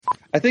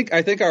I think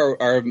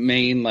our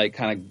main like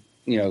kind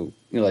of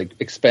like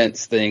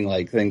expense thing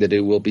to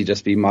do will be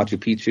Machu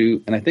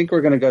Picchu, and I think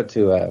we're gonna go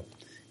to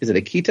is it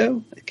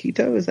Iquitos?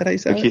 Iquitos, is that how you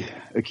say it?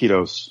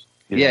 Iquitos.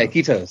 Yeah,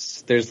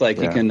 Iquitos. There's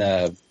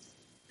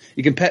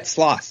you can pet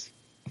sloths.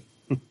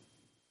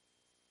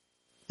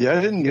 Yeah,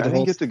 I didn't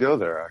get to go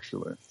there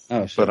actually.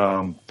 Oh, shit.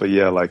 But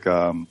yeah,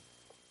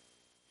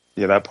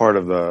 that part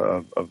of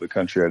the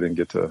country I didn't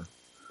get to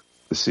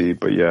see.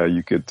 But yeah,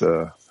 you could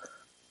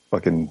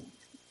fucking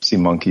see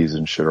monkeys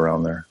and shit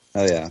around there.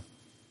 Oh yeah. It'd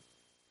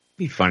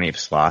be funny if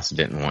sloths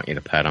didn't want you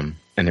to pet them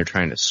and they're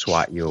trying to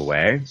swat you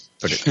away,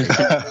 but it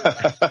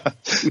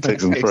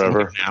takes them forever.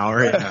 An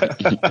hour. Yeah.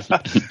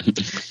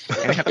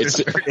 It's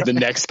the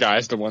next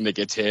guy's the one that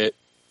gets hit.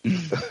 Oh,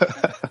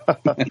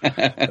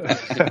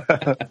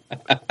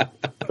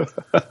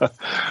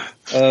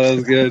 that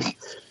was good.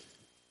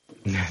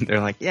 They're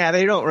like, yeah,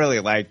 they don't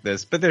really like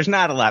this, but there's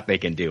not a lot they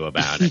can do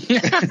about it.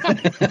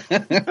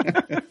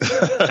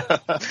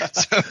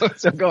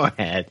 so go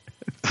ahead.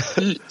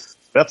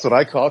 That's what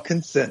I call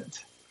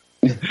consent.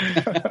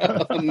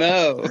 Oh,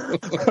 no.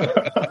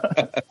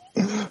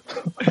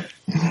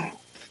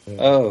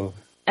 Oh.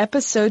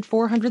 Episode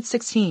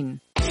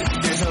 416.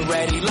 There's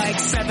already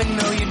 7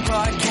 million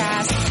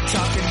podcasts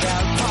talking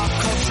about pop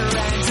culture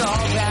and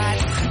all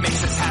that.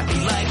 Makes us happy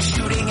like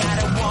shooting at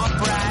a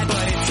womp rat,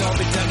 but it's all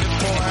been done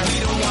before. We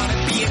don't want to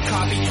be a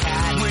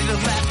copycat. We're the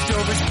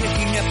leftovers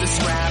picking up the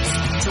scraps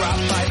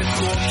dropped by the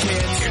cool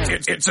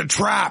kids. It's a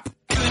trap.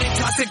 Good and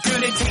toss it,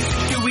 good and taste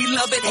it. Do we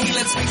love it? Hey,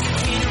 let's face it,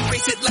 can't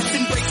erase it. Let's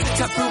embrace the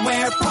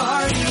Tupperware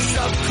party.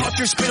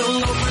 Subculture spill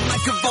over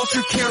like a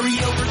vulture. Carry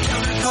over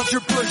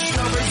counterculture,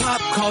 pushover,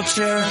 pop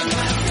culture.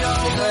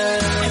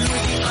 Leftovers. And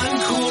we're the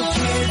uncool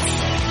kids.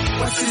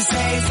 What's to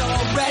say's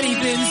already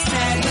been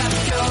said.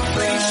 Leftovers.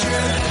 Pretty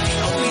sure that the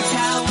only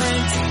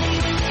talent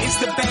is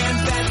the band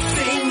that's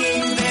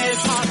singing this.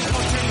 Pop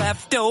culture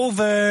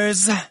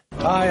leftovers.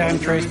 Hi, I'm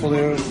Trace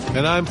Balloon.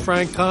 And I'm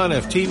Frank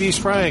Conniff, TV's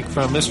Frank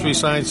from Mystery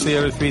Science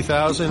Theater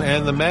 3000,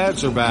 and the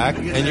Mads are back,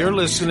 and you're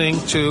listening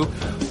to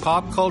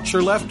Pop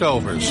Culture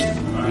Leftovers.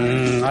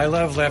 I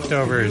love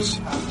leftovers,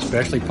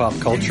 especially pop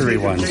culture-y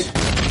ones.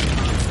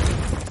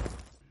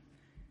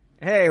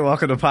 Hey,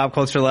 welcome to Pop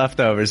Culture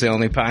Leftovers, the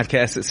only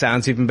podcast that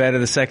sounds even better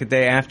the second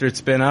day after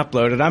it's been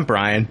uploaded. I'm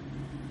Brian.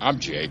 I'm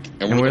Jake.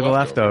 And we're the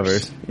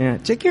leftovers. Yeah,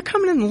 Jake, you're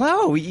coming in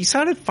low. You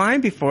sounded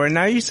fine before, and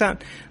now you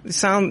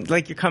sound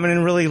like you're coming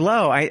in really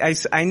low.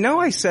 I know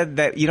I said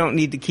that you don't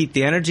need to keep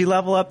the energy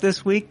level up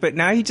this week, but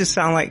now you just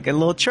sound like a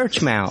little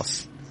church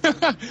mouse.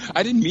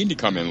 I didn't mean to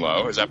come in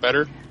low. Is that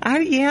better?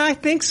 Yeah, I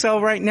think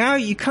so. Right now,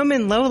 you come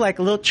in low like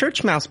a little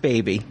church mouse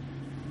baby.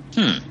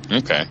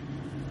 Okay.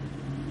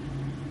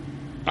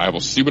 I will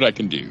see what I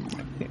can do.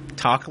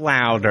 Talk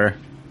louder.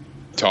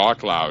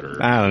 Talk louder.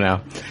 I don't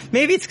know.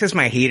 Maybe it's because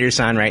my heater's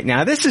on right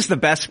now. This is the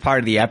best part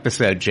of the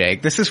episode,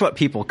 Jake. This is what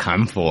people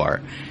come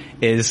for,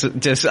 is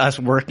just us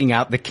working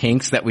out the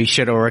kinks that we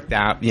should have worked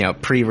out,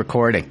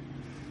 pre-recording.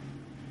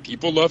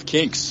 People love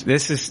kinks.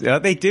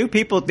 They do.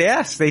 People,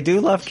 yes, they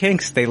do love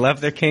kinks. They love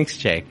their kinks,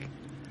 Jake.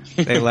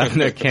 They love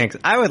their kinks.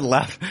 I would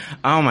love,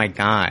 oh my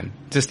God,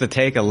 just to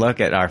take a look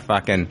at our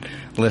fucking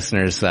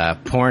listeners'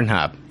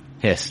 Pornhub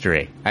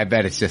history. I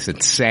bet it's just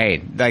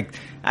insane. Like,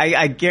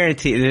 I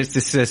guarantee there's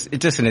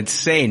just an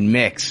insane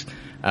mix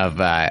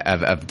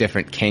of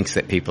different kinks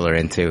that people are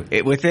into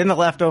within the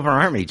leftover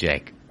army,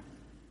 Jake.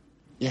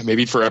 Yeah,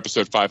 maybe for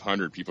episode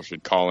 500, people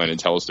should call in and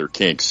tell us their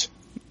kinks.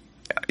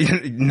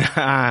 No,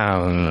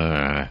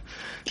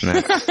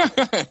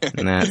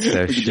 not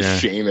so sure.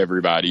 Shame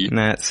everybody.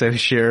 Not so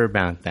sure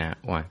about that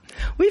one.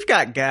 We've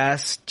got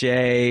guests,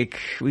 Jake.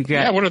 What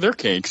are their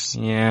kinks?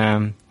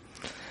 Yeah.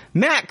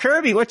 Matt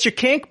Kirby, what's your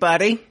kink,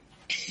 buddy?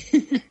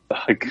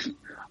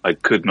 I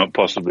could not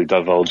possibly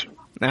divulge.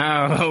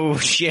 Oh,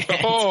 shit.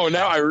 Oh,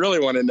 now I really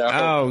want to know.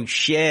 Oh,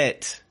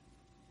 shit.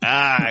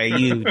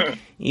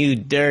 You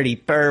dirty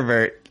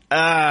pervert.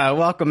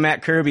 Welcome,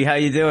 Matt Kirby. How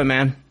you doing,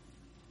 man?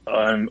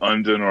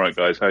 I'm doing all right,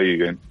 guys. How are you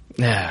doing?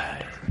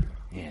 Yeah.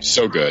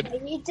 So good.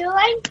 What are you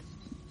doing?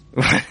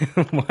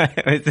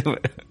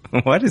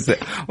 What is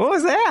it? What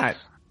was that?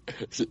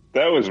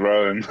 That was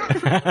Rowan.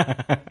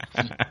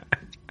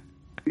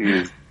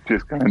 He's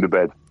just going to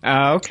bed.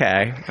 Oh,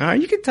 okay.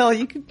 You can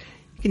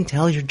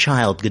tell your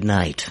child good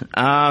night.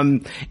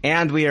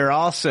 And we are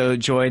also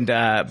joined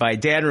by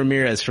Dan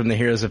Ramirez from the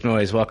Heroes of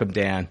Noise. Welcome,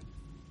 Dan.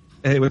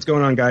 Hey, what's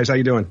going on, guys? How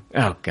you doing?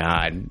 Oh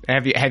God,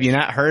 have you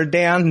not heard,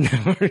 Dan?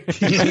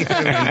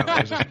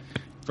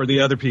 For the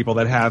other people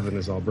that haven't,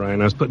 is all,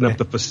 Brian. I was putting up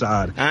the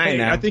facade. I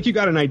know. I think you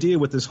got an idea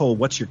with this whole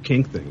 "What's Your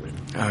Kink" thing, man.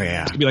 Oh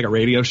yeah, it's gonna be like a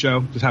radio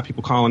show. Just have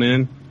people calling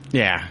in.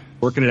 Yeah,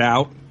 working it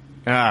out.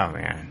 Oh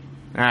man,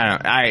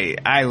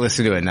 I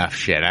listen to enough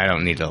shit. I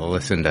don't need to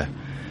listen to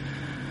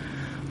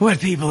what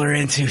people are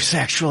into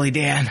sexually,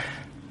 Dan.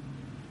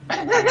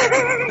 I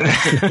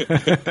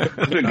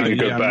think you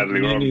go badly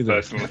wrong,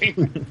 personally.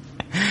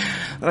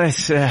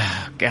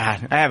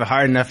 God, I have a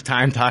hard enough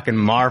time talking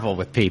Marvel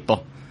with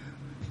people,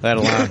 let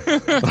alone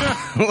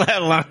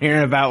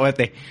hearing about what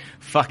they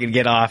fucking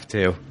get off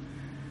to.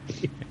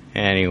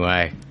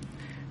 Anyway.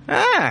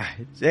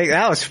 Jake,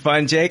 that was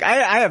fun, Jake.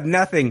 I have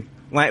nothing.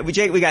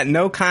 Jake, we got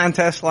no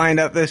contest lined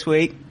up this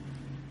week.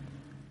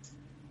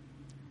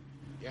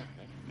 Yeah,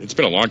 it's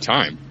been a long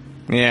time.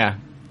 Yeah.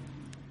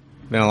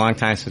 Been a long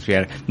time since we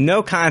had it.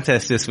 No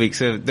contest this week,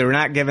 so they're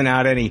not giving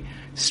out any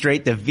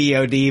straight to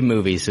VOD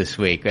movies this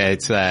week.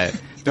 It's,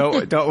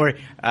 don't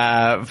worry.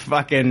 Chloe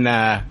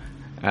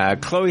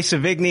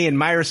Sevigny and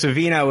Myra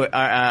Savino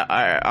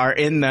are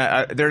in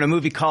they're in a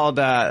movie called,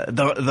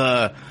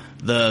 the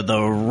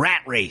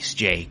Rat Race,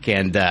 Jake,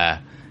 and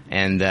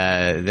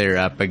they're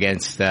up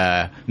against,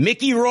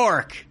 Mickey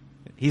Rourke.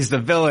 He's the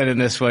villain in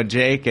this one,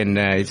 Jake,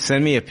 and,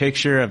 send me a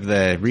picture of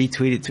the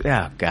retweeted,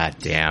 oh,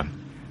 goddamn.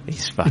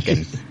 He's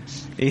fucking,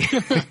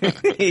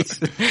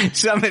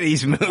 some of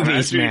these movies,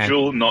 as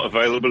usual, not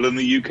available in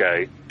the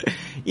UK.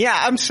 Yeah,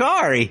 I'm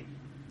sorry,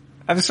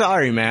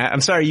 Matt. I'm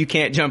sorry you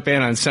can't jump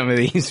in on some of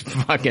these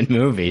fucking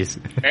movies.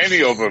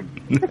 Any of them.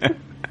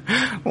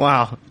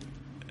 Well,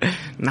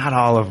 not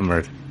all of them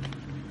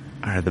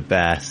are the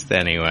best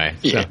anyway.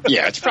 Yeah,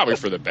 yeah, it's probably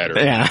for the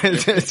better. Yeah,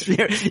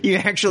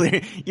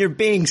 you're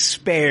being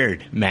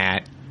spared,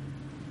 Matt.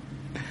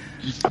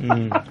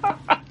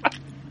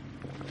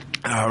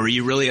 Oh, were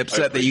you really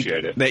upset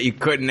that you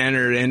couldn't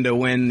enter in to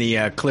win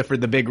the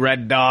Clifford the Big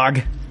Red Dog?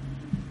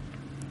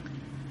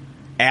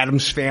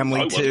 Addams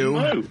Family 2?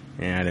 No.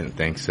 Yeah, I didn't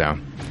think so.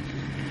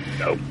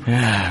 Nope. Oh,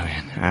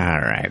 man. All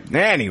right.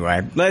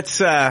 Anyway, let's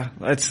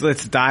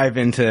dive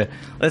into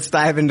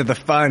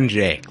the fun,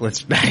 Jake.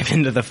 Let's dive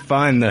into the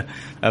fun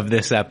of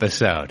this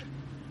episode.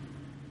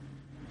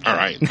 All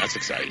right, that's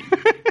exciting.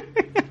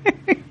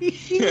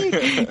 It's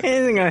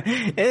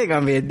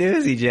gonna be a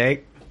doozy,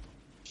 Jake.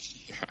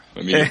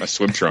 Let me get my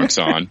swim trunks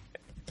on.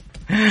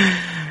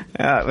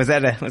 Was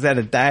that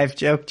a dive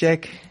joke,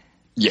 Jake?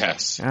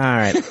 Yes. All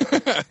right.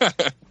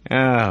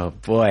 Oh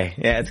boy,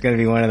 yeah, it's gonna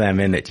be one of them,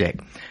 isn't it, Jake?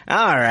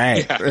 All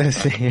right. Yeah. Let's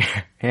see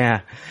here.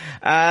 Yeah.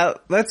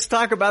 Let's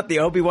talk about the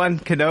Obi-Wan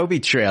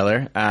Kenobi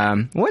trailer.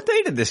 What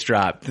day did this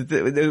drop?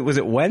 Was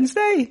it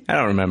Wednesday? I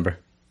don't remember.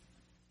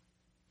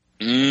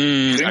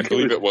 I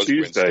believe it was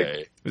Tuesday.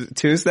 Wednesday. Was it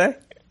Tuesday?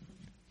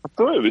 I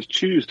thought it was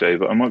Tuesday,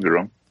 but I might be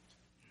wrong.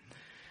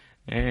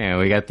 Yeah,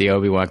 we got the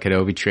Obi-Wan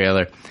Kenobi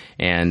trailer.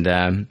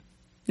 And,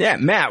 yeah,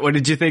 Matt, what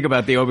did you think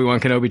about the Obi-Wan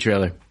Kenobi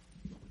trailer?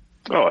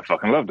 Oh, I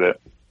fucking loved it.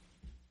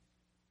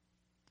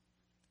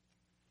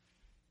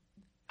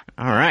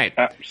 All right.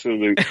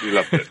 Absolutely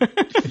loved it.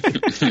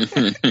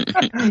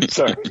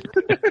 Sorry.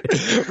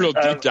 Real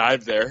deep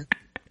dive there.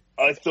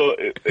 I thought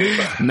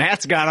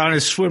Matt's got on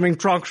his swimming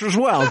trunks as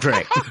well,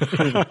 Drake.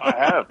 I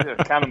have, yeah,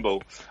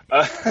 cannonball.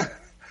 I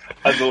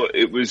thought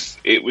it was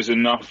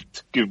enough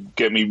to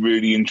get me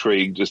really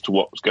intrigued as to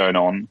what was going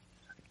on.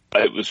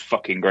 It was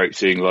fucking great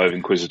seeing live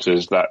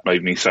Inquisitors. That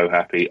made me so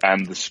happy.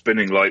 And the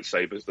spinning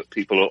lightsabers that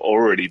people are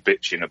already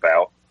bitching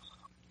about.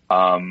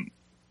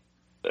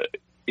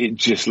 It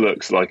just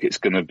looks like it's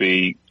going to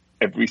be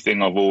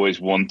everything I've always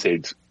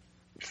wanted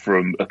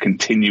from a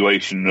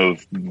continuation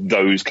of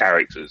those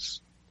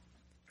characters.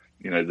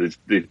 You know,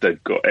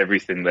 they've got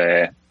everything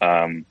there.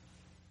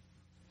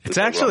 It's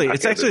actually,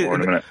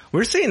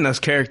 we're seeing those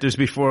characters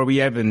before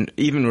we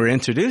even were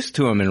introduced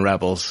to them in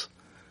Rebels.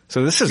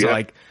 So this is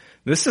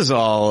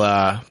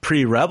all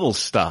pre-Rebels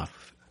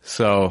stuff.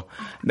 So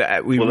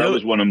that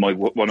was one of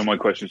my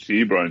questions to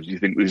you, Brian. Do you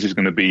think this is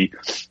going to be,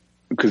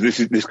 because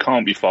this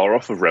can't be far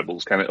off of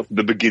Rebels, can it?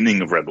 The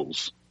beginning of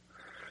Rebels.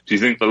 Do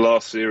you think the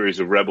last series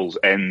of Rebels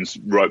ends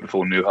right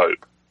before New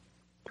Hope?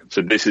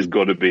 So this has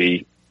got to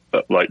be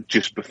like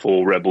just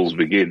before Rebels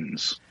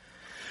begins.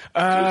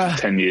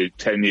 10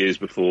 years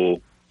before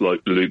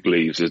like Luke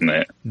leaves, isn't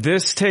it?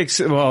 This takes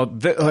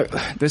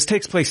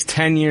place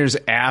 10 years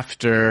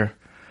after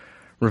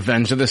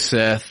Revenge of the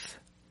Sith.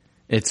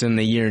 It's in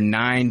the year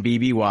 9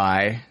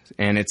 BBY,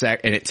 and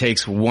it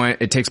takes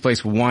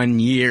place 1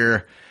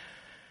 year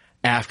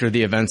after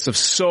the events of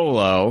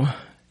Solo.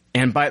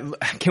 And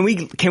can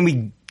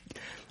we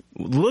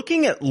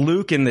looking at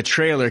Luke in the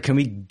trailer, can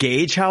we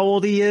gauge how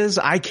old he is?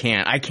 I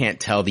can't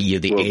tell the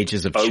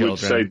ages of children. I would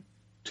say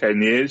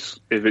 10 years,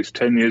 if it's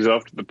 10 years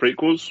after the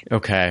prequels.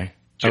 Okay.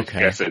 Just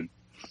guessing.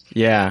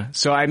 Yeah.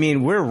 So, I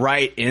mean, we're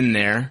right in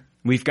there.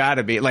 We've got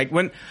to be. Like,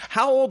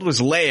 how old was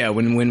Leia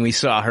when we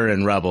saw her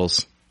in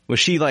Rebels? Was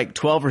she like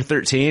 12 or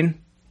 13?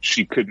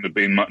 She couldn't have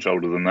been much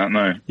older than that,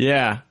 no.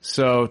 Yeah.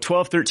 So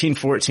 12, 13,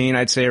 14,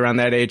 I'd say around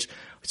that age.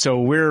 So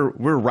we're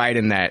right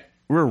in that.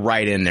 We're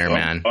right in there,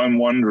 man. I'm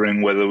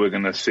wondering whether we're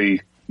going to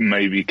see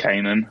maybe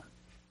Kanan,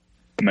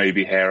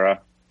 maybe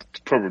Hera,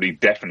 probably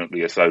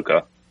definitely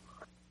Ahsoka.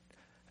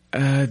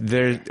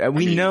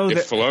 We know if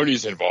that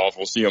Filoni's involved,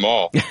 we'll see them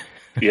all.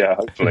 Yeah,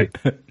 hopefully.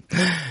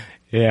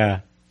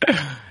 Yeah.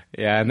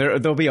 Yeah, and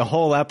there'll be a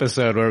whole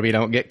episode where we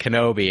don't get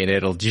Kenobi, and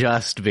it'll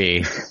just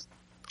be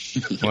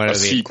a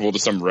sequel to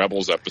some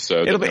Rebels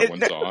episode that no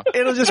one saw.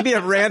 It'll just be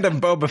a random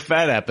Boba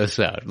Fett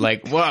episode.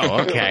 Like,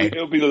 whoa, okay.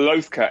 It'll be the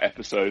Lothcat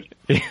episode.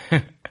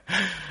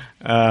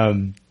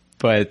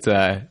 But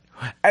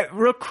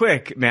real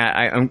quick,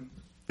 Matt,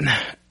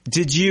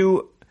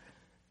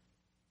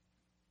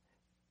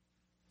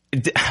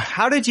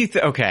 How did you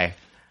okay.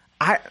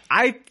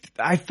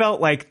 I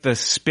felt like the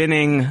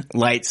spinning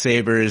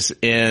lightsabers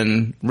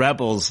in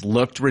Rebels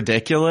looked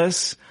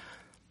ridiculous,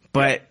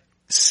 but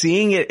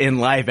seeing it in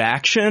live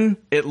action,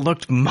 it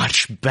looked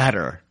much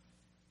better.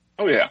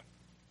 Oh yeah.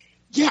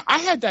 Yeah, I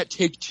had that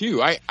take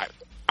too.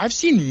 I've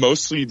seen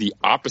mostly the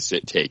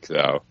opposite take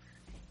though,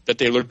 that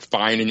they look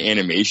fine in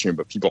animation,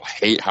 but people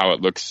hate how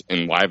it looks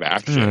in live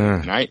action.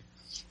 And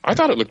I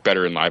thought it looked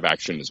better in live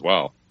action as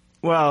well.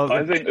 Well,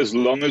 I think as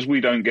long as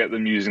we don't get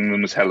them using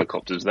them as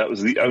helicopters, that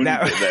was the only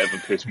bit that ever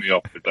pissed me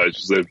off with those,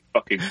 was they're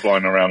fucking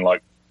flying around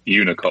like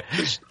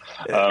unicopters.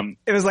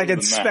 It was like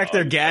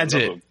Inspector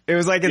Gadget. It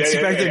was like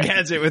Inspector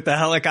Gadget with the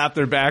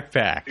helicopter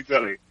backpack.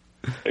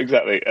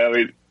 Exactly. I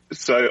mean,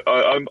 so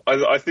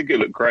I think it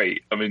looked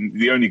great. I mean,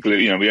 the only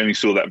we only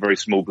saw that very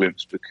small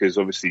glimpse because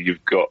obviously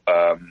you've got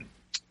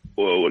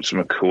what's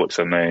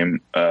her name?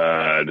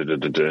 Let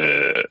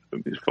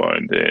me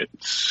find it.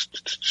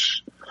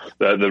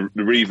 The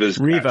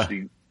Reva's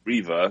actually,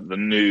 Reva, the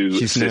new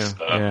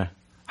sister,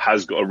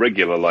 has got a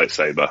regular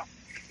lightsaber.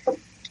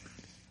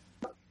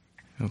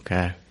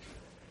 Okay.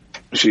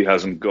 She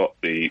hasn't got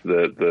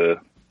the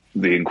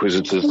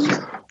Inquisitor's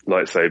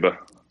lightsaber.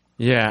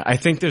 Yeah, I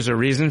think there's a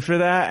reason for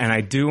that, and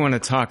I do want to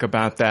talk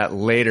about that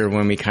later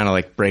when we kind of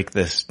like break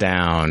this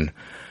down.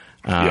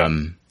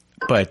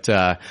 But,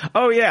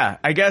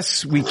 I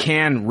guess we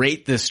can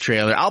rate this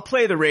trailer. I'll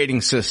play the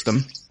rating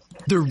system.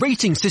 The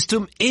rating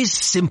system is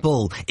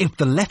simple. If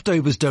the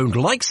leftovers don't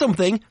like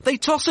something, they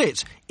toss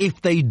it.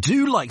 If they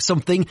do like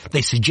something,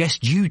 they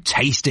suggest you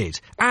taste it.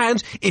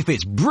 And if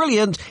it's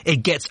brilliant, it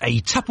gets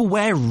a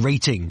Tupperware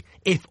rating.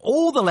 If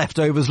all the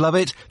leftovers love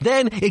it,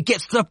 then it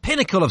gets the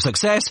pinnacle of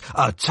success,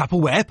 a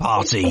Tupperware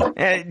party.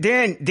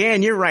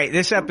 Dan, you're right.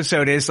 This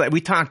episode is like,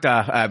 we talked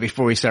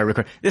before we started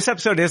recording. This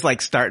episode is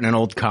like starting an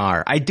old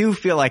car. I do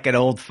feel like an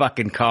old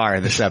fucking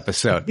car this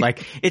episode.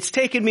 Like, it's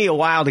taken me a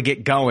while to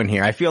get going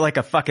here. I feel like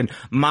a fucking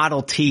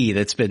Model T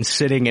that's been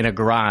sitting in a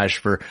garage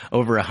for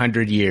over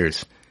 100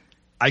 years.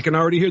 I can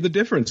already hear the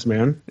difference,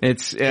 man.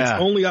 It's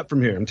only up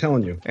from here, I'm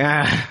telling you.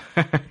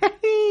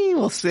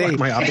 We'll see. Fuck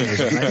my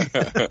optimism, right?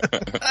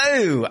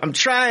 Oh, I'm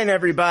trying,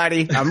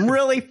 everybody. I'm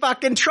really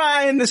fucking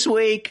trying this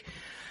week.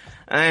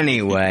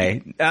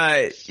 Anyway,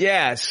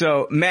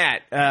 so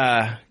Matt,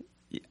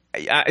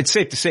 it's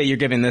safe to say you're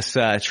giving this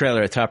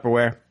trailer a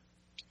Tupperware?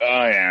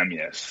 I am,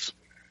 yes.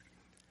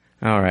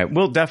 All right.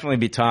 We'll definitely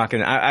be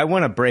talking. I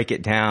want to break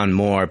it down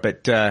more,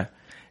 but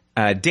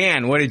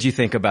Dan, what did you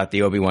think about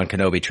the Obi-Wan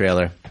Kenobi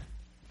trailer?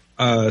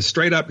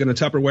 Straight up going to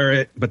Tupperware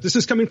it, but this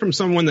is coming from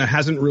someone that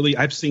hasn't really,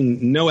 I've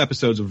seen no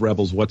episodes of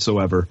Rebels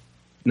whatsoever.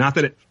 Not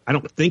that I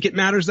don't think it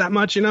matters that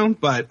much,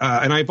 but,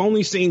 and I've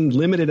only seen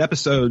limited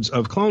episodes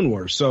of Clone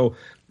Wars. So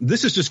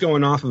this is just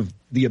going off of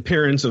the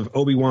appearance of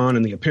Obi-Wan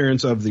and the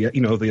appearance of the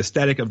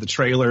aesthetic of the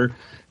trailer.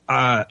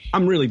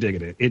 I'm really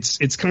digging it.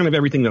 It's kind of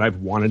everything that I've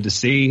wanted to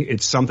see.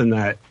 It's something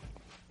that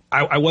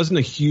I wasn't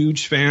a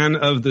huge fan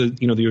of the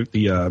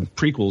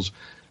prequels,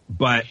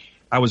 but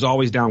I was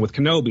always down with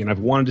Kenobi, and I've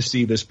wanted to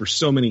see this for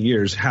so many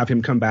years, have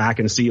him come back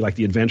and see like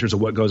the adventures of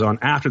what goes on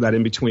after that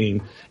in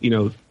between,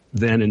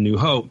 then and New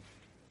Hope.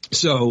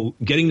 So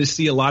getting to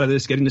see a lot of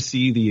this, getting to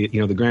see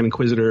the Grand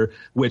Inquisitor,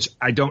 which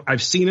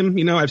I've seen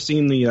him, I've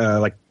seen the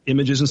like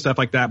images and stuff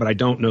like that, but I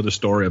don't know the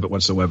story of it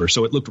whatsoever.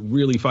 So it looked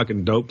really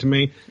fucking dope to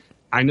me.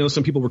 I know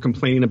some people were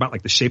complaining about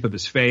like the shape of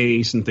his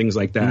face and things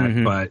like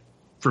that, but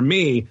for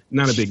me,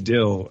 not a big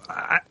deal.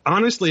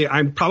 Honestly,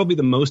 I'm probably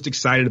the most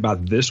excited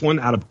about this one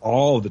out of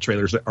all of the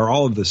trailers or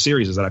all of the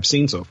series that I've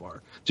seen so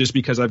far, just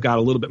because I've got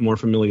a little bit more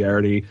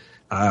familiarity.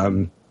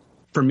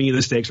 For me,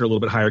 the stakes are a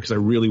little bit higher because I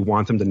really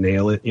want them to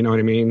nail it. You know what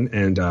I mean?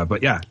 And,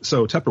 but yeah,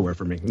 so Tupperware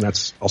for me. And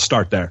I'll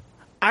start there.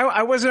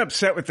 I wasn't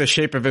upset with the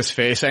shape of his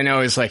face. I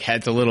know his like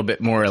head's a little bit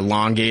more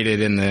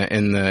elongated in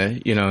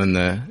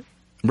the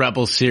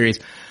Rebels series.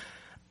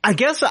 I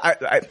guess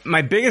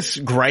my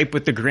biggest gripe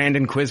with the Grand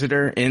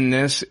Inquisitor in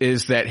this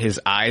is that his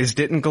eyes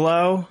didn't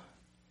glow.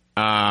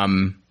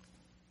 But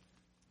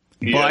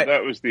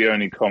that was the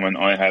only comment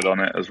I had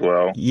on it as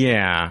well.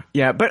 Yeah.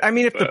 But I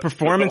mean, if the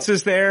performance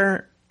is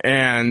there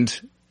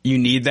and you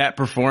need that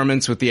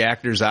performance with the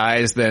actor's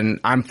eyes,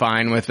 then I'm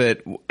fine with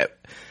it.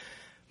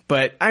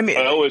 But I mean,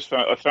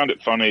 I found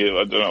it funny.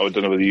 I don't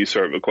know whether you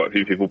saw it, but quite a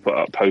few people put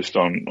up posts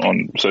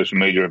on social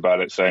media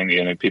about it,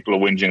 saying people are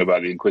whinging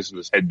about the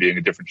Inquisitor's head being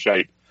a different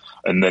shape,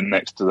 and then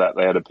next to that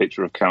they had a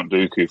picture of Count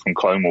Dooku from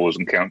Clone Wars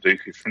and Count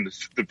Dooku from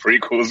the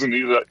prequels, and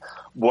he's like,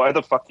 "Why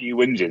the fuck are you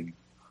whinging?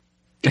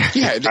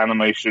 Yeah,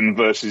 animation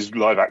versus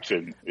live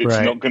action. It's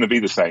not going to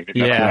be the same."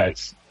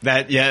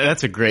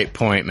 That's a great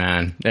point,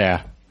 man.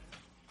 Yeah.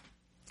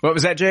 What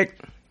was that, Jake?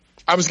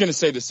 I was going to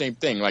say the same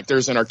thing. Like,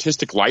 there's an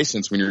artistic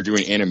license when you're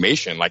doing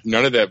animation. Like,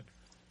 none of the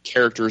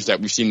characters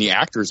that we've seen the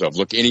actors of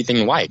look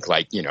anything like.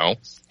 Like,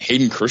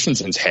 Hayden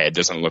Christensen's head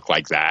doesn't look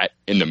like that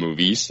in the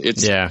movies.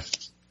 It's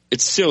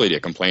silly to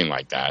complain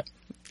like that.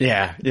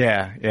 Yeah,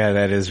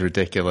 that is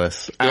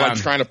ridiculous. They're like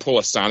trying to pull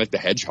a Sonic the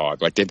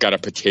Hedgehog. Like, they've got a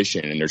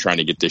petition and they're trying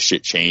to get this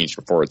shit changed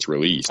before it's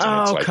released.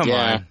 And it's like, come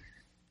on.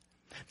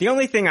 The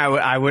only thing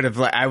I would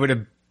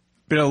have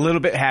been a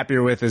little bit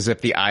happier with is if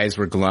the eyes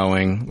were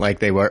glowing like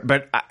they were.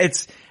 But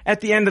it's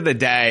at the end of the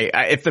day,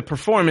 if the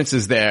performance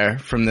is there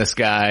from this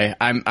guy,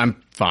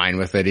 I'm fine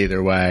with it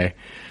either way.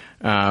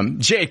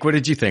 Jake, what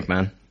did you think,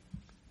 man?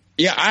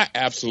 Yeah, I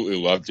absolutely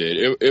loved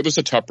it. It was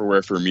a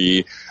Tupperware for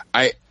me.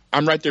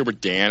 I'm right there with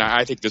Dan.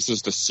 I think this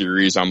is the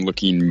series I'm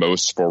looking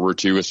most forward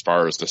to as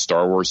far as the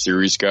Star Wars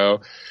series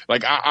go.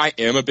 Like, I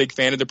am a big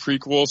fan of the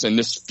prequels, and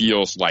this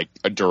feels like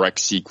a direct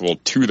sequel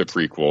to the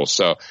prequels.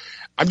 So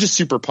I'm just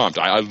super pumped.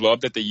 I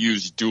love that they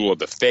use Duel of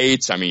the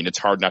Fates. I mean, it's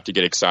hard not to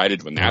get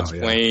excited when that's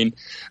playing.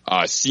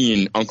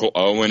 Seeing Uncle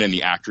Owen and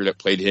the actor that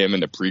played him in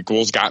the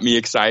prequels got me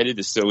excited,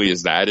 as silly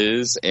as that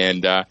is.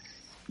 And,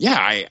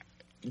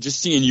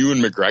 just seeing Ewan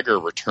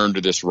McGregor return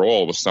to this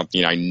role was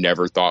something I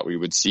never thought we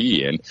would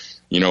see. And,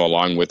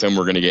 along with him,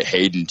 we're going to get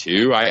Hayden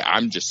too.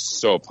 I'm just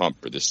so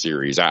pumped for this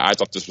series. I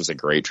thought this was a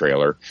great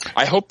trailer.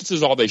 I hope this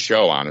is all they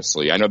show,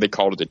 honestly. I know they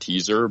called it a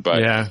teaser,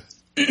 but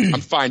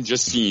I'm fine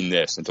just seeing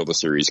this until the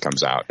series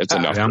comes out. It's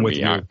enough for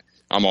me.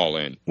 I'm all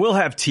in. We'll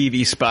have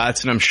TV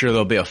spots, and I'm sure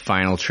there'll be a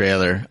final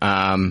trailer.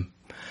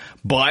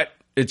 But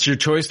it's your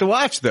choice to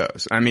watch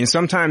those. I mean,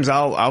 sometimes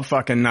I'll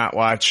fucking not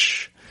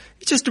watch.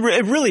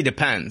 It really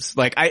depends.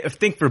 Like, I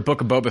think for Book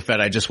of Boba Fett,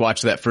 I just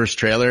watched that first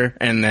trailer,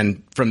 and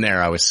then from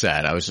there I was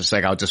set. I was just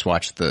like, I'll just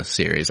watch the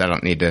series. I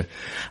don't need to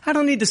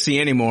see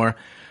anymore.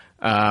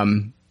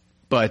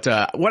 But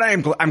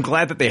I'm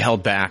glad that they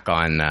held back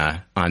on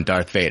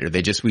Darth Vader.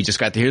 We just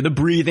got to hear the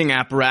breathing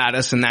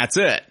apparatus, and that's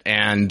it.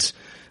 And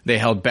they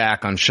held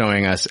back on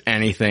showing us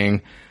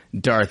anything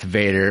Darth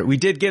Vader. We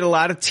did get a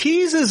lot of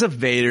teases of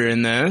Vader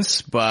in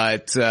this,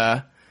 but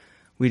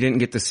we didn't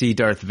get to see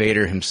Darth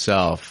Vader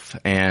himself,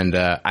 and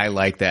I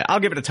like that. I'll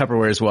give it a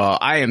Tupperware as well.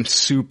 I am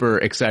super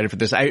excited for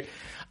this.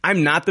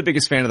 I'm not the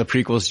biggest fan of the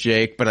prequels,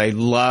 Jake, but I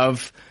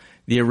love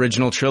the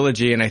original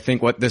trilogy, and I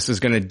think what this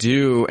is going to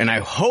do, and I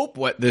hope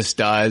what this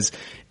does,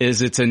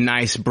 is it's a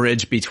nice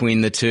bridge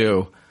between the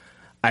two.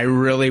 I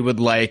really would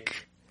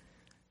like,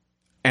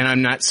 and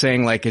I'm not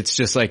saying like it's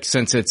just like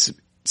since it's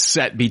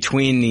set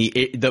between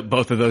the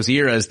both of those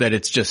eras that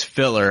it's just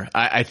filler.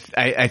 I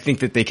think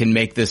that they can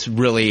make this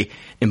really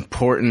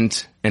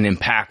important and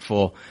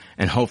impactful,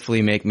 and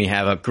hopefully make me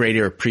have a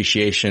greater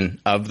appreciation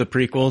of the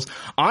prequels.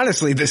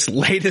 Honestly, this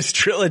latest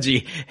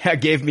trilogy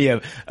gave me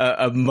a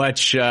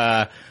much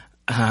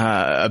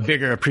a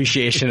bigger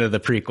appreciation of the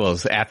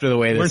prequels after the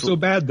way this weren't so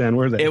bad then,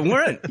 were they? It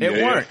weren't.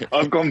 Yeah.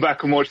 I've gone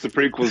back and watched the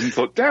prequels and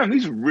thought, damn,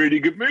 these are really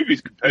good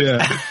movies compared to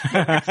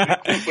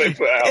the sequels they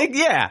put out.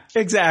 Yeah,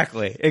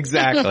 exactly.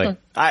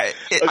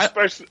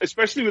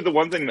 Especially with the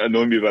one thing that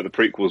annoyed me about the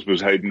prequels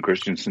was Hayden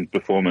Christensen's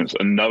performance,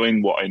 and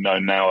knowing what I know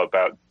now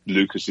about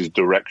Lucas's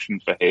direction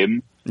for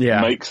him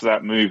makes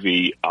that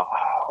movie a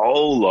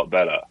whole lot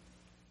better.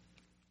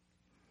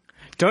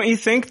 Don't you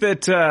think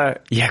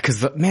that?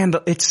 Because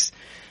it's.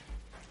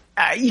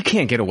 You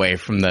can't get away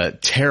from the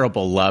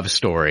terrible love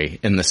story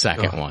in the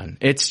second one.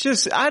 It's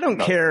just, I don't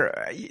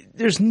care.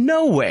 There's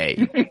no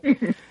way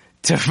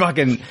to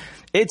fucking,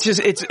 he's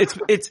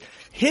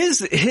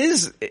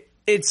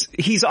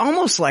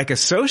almost like a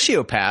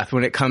sociopath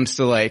when it comes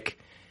to like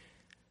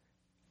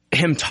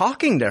him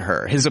talking to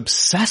her, his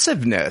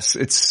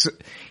obsessiveness.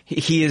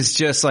 He is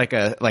just like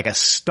a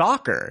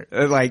stalker.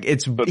 Like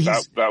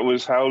that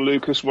was how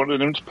Lucas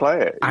wanted him to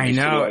play it. I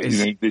know.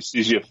 Like, this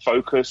is your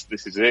focus.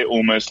 This is it.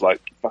 Almost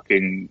like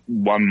fucking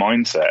one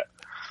mindset.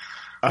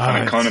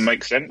 And it kind of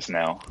makes sense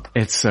now.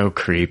 It's so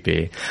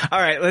creepy. All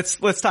right,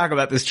 let's talk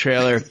about this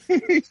trailer.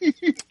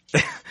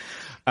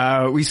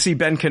 We see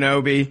Ben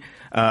Kenobi,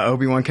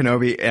 Obi-Wan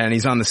Kenobi, and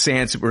he's on the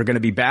sands. We're going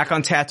to be back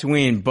on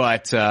Tatooine,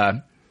 but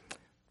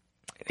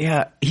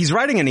he's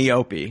riding an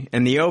Eopie,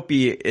 and the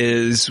Eopie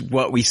is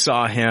what we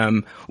saw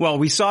him. Well,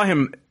 we saw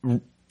him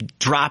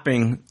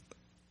dropping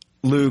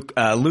Luke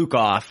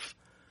off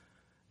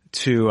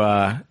to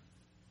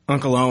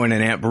Uncle Owen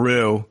and Aunt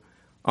Beru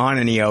on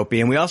an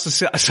Eopie, and we also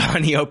saw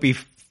an Eopie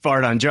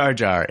fart on Jar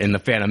Jar in the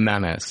Phantom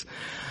Menace.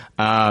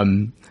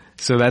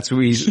 So that's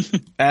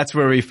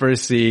where we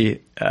first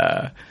see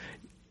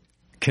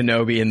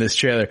Kenobi in this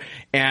trailer,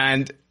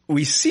 and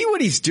we see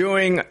what he's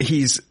doing.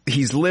 He's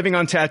living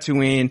on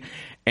Tatooine.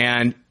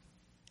 And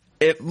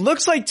it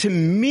looks like to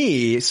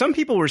me, some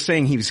people were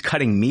saying he was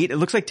cutting meat. It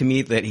looks like to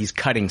me that he's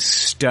cutting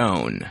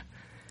stone.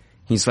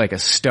 He's like a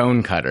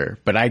stone cutter,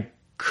 but I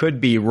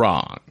could be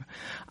wrong.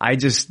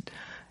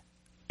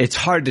 It's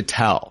hard to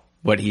tell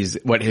what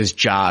his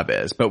job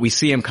is, but we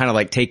see him kind of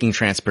like taking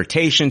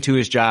transportation to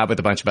his job with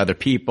a bunch of other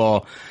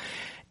people.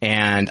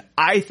 And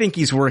I think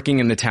he's working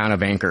in the town of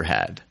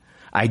Anchorhead.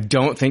 I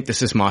don't think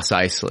this is Mos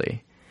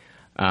Eisley.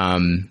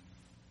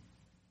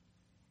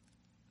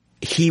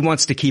 He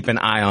wants to keep an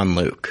eye on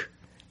Luke.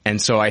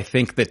 And so I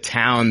think the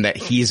town that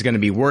he's going to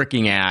be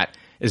working at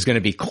is going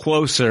to be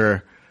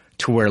closer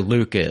to where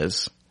Luke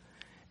is.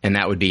 And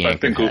that would be Anchorhead. I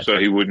think also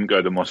he wouldn't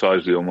go to Mos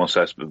Eisley or Mos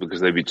Espa because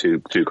they'd be too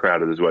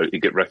crowded as well.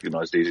 He'd get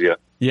recognized easier.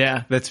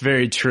 Yeah, that's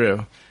very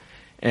true.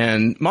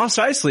 And Mos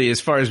Eisley, as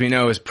far as we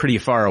know, is pretty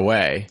far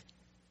away.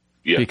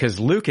 Yeah. Because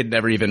Luke had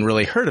never even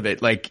really heard of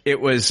it. Like, it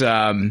was,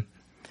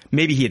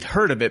 maybe he had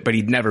heard of it, but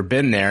he'd never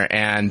been there.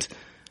 And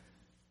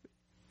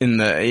in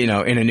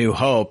A New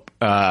Hope,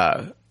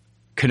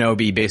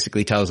 Kenobi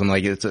basically tells him,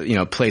 like, it's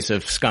a, place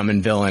of scum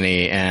and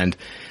villainy, and,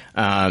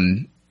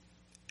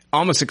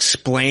 almost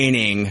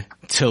explaining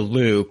to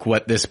Luke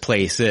what this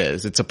place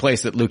is. It's a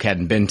place that Luke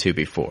hadn't been to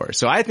before.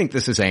 So I think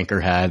this is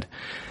Anchorhead.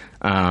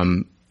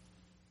 And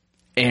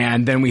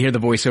then we hear the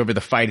voiceover,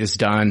 the fight is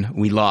done,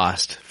 we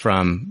lost,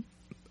 from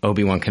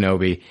Obi-Wan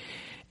Kenobi.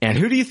 And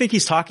who do you think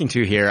he's talking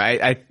to here?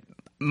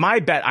 My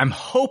bet, I'm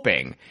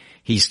hoping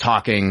he's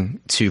talking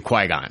to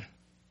Qui-Gon.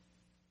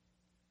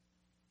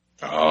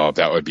 Oh,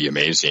 that would be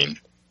amazing.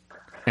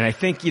 And I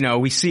think,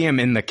 we see him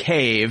in the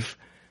cave.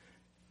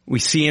 We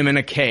see him in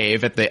a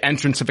cave, at the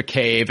entrance of a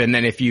cave, and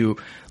then if you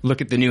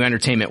look at the New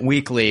Entertainment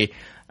Weekly,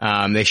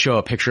 they show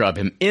a picture of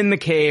him in the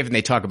cave, and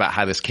they talk about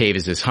how this cave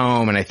is his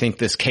home, and I think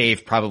this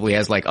cave probably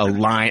has like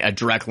a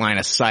direct line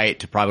of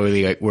sight to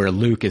probably like where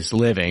Luke is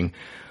living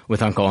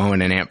with Uncle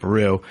Owen and Aunt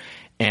Beru,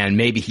 and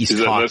maybe he's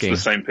talking.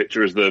 That's the same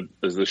picture as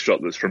the shot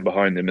that's from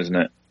behind him, isn't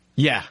it?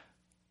 Yeah.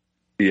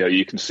 Yeah,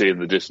 you can see in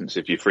the distance,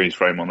 if you freeze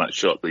frame on that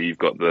shot, that you've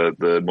got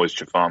the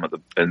moisture farm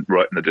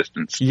right in the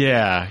distance.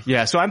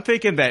 Yeah. So I'm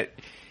thinking that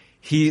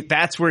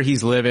that's where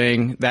he's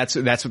living. That's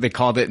what they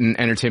called it in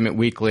Entertainment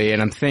Weekly.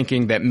 And I'm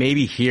thinking that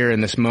maybe here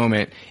in this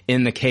moment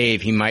in the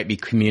cave, he might be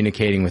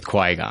communicating with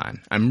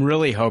Qui-Gon. I'm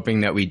really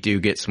hoping that we do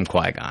get some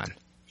Qui-Gon.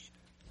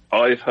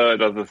 I've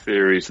heard other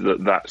theories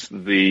that's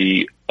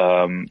the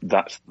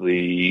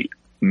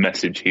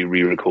message he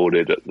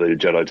re-recorded at the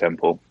Jedi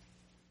Temple.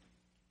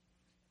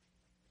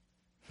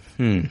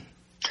 The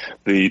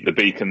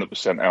beacon that was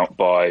sent out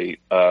by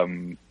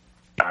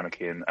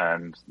Anakin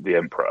and the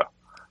Emperor,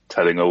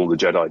 telling all the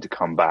Jedi to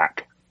come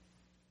back,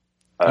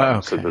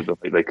 so that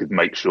they could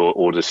make sure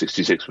Order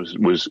 66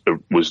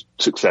 was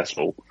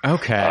successful.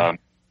 Okay.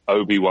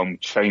 Obi-Wan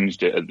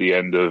changed it at the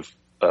end of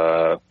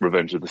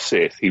Revenge of the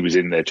Sith. He was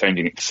in there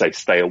changing it to say,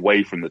 "Stay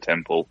away from the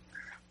temple."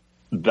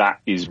 That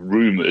is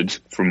rumored,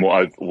 from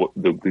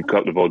the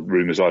couple of odd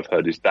rumors I've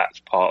heard, is that's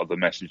part of the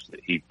message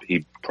that he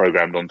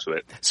programmed onto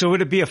it. So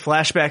would it be a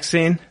flashback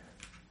scene?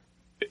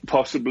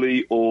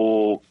 Possibly,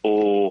 or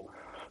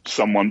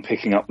someone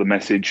picking up the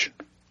message,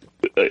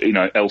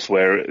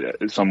 elsewhere,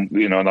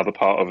 another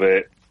part of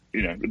it, I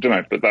don't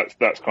know, but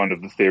that's kind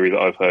of the theory that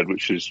I've heard,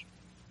 which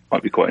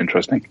might be quite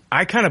interesting.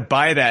 I kind of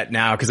buy that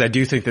now, because I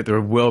do think that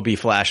there will be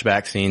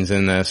flashback scenes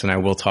in this, and I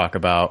will talk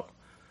about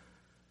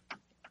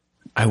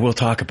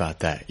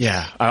that.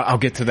 Yeah, I'll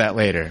get to that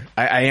later.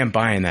 I am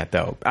buying that,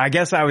 though. I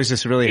guess I was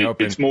just really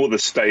hoping. It's more the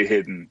stay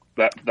hidden.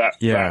 That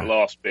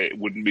last bit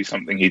wouldn't be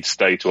something he'd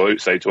say to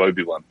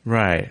Obi-Wan.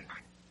 Right.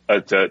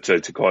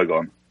 To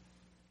Qui-Gon.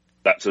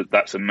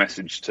 That's a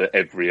message to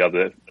every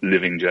other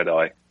living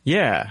Jedi.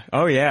 Yeah.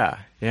 Oh, yeah.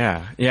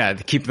 Yeah. Yeah.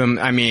 To keep them,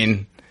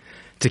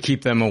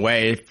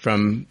 away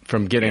from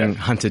getting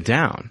hunted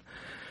down.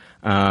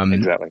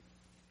 Exactly.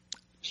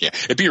 Yeah.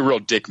 It'd be a real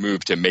dick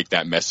move to make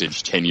that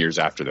message 10 years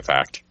after the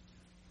fact.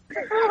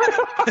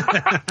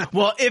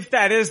 Well, if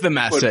that is the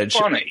message.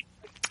 But funny.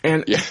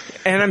 And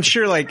I'm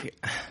sure,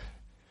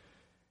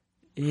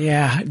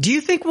 yeah. Do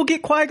you think we'll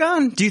get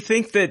Qui-Gon? Do you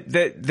think that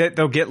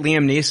they'll get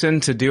Liam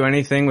Neeson to do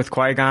anything with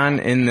Qui-Gon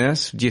in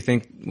this? Do you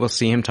think we'll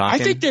see him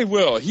talking? I think they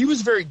will. He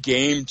was very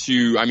game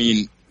to,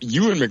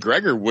 Ewan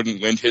McGregor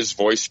wouldn't lend his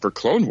voice for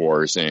Clone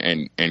Wars,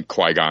 and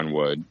Qui-Gon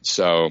would.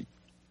 So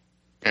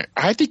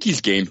I think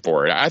he's game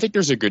for it. I think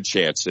there's a good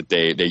chance that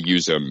they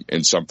use him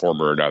in some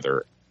form or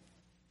another.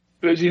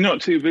 But is he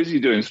not too busy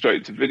doing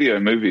straight-to-video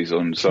movies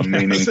on some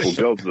meaningful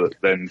job that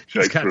then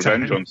takes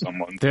revenge on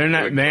someone? They're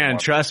not, man,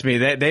 trust me.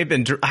 They've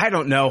been, I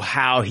don't know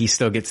how he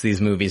still gets these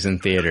movies in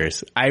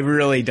theaters. I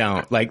really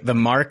don't. Like The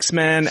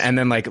Marksman, and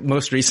then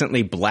most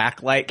recently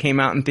Blacklight came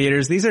out in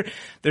theaters.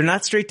 They're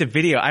not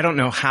straight-to-video. I don't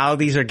know how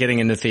these are getting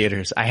into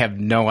theaters. I have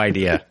no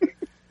idea.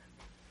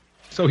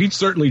 So he'd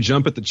certainly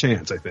jump at the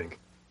chance, I think.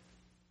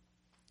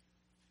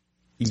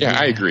 Yeah,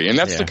 I agree. And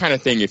that's the kind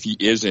of thing, if he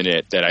is in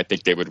it, that I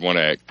think they would want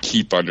to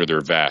keep under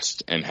their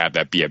vest and have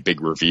that be a big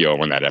reveal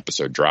when that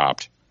episode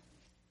dropped.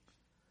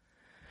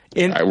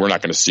 We're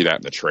not going to see that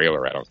in the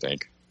trailer, I don't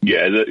think.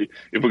 Yeah,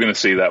 if we're going to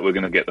see that, we're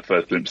going to get the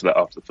first glimpse of that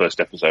after the first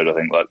episode, I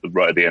think.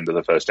 Right at the end of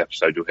the first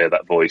episode, you'll hear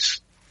that voice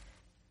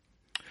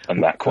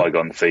and that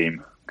Qui-Gon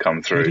theme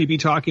come through. Would he be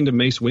talking to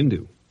Mace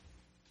Windu?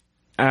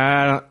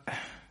 I'm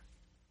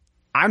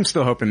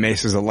still hoping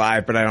Mace is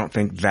alive, but I don't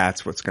think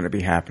that's what's going to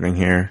be happening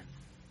here.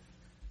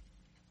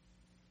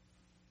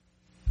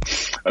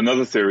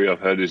 Another theory I've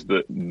heard is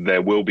that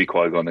there will be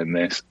Qui-Gon in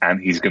this, and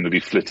he's going to be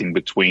flitting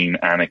between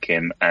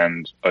Anakin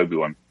and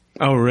Obi-Wan.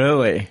 Oh,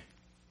 really?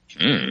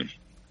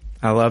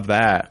 I love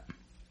that.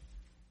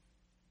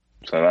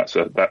 So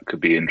that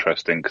could be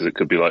interesting, because it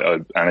could be like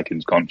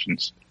Anakin's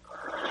conscience.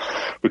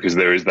 Because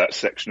there is that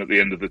section at the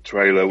end of the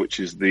trailer, which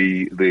is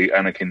the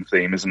Anakin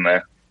theme, isn't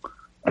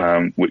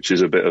there? Which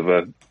is a bit of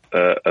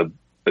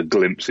a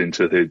glimpse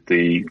into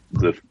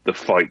the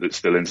fight that's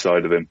still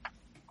inside of him.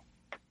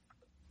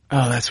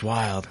 Oh, that's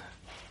wild.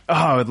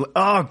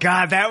 Oh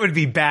God, that would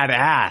be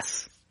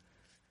badass.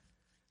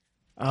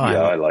 Oh,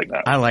 Yeah, I like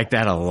that. I like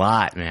that a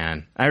lot,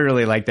 man. I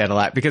really like that a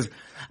lot because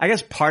I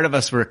guess part of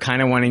us were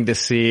kind of wanting to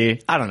see,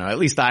 I don't know, at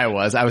least I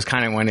was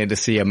kind of wanting to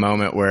see a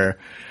moment where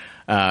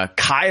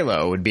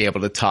Kylo would be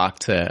able to talk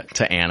to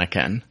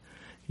Anakin,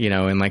 you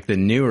know, in like the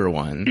newer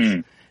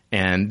ones.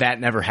 And that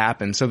never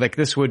happened. So like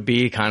this would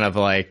be kind of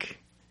like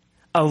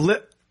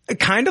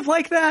kind of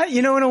like that,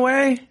 you know, in a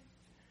way.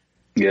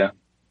 Yeah.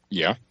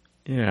 Yeah.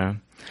 Yeah.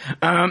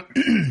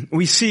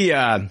 We see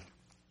a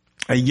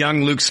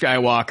young Luke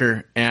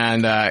Skywalker,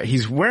 and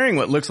he's wearing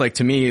what looks like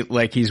to me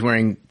like he's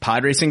wearing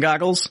pod racing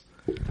goggles.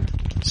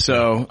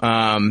 So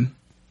I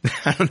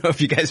don't know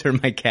if you guys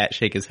heard my cat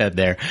shake his head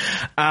there,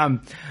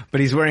 but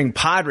he's wearing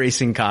pod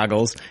racing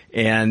goggles,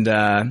 and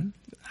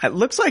it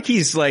looks like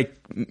he's like,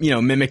 you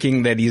know,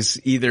 mimicking that he's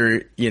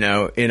either, you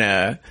know, in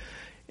a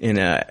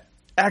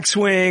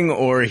X-wing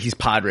or he's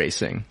pod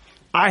racing.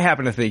 I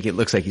happen to think it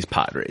looks like he's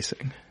pod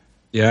racing.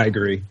 Yeah, I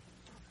agree.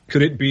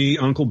 Could it be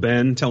Uncle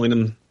Ben telling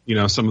him, you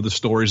know, some of the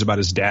stories about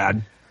his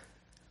dad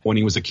when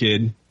he was a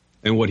kid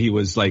and what he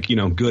was like, you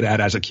know, good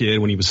at as a kid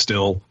when he was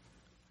still,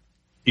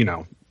 you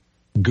know,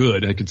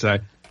 good, I could say.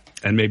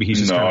 And maybe he's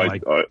just kind of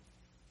like...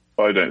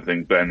 I don't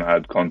think Ben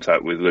had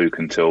contact with Luke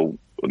until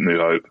New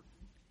Hope.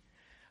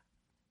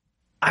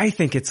 I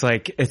think it's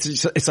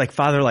like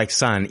father like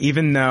son,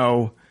 even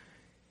though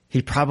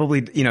he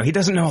probably, you know, he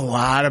doesn't know a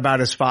lot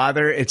about his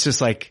father. It's just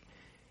like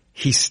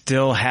he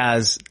still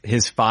has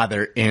his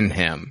father in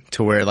him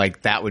to where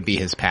like that would be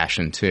his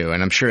passion too.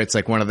 And I'm sure it's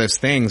like one of those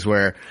things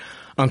where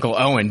Uncle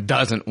Owen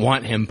doesn't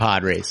want him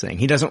pod racing.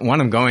 He doesn't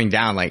want him going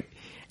down like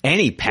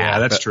any path. Yeah,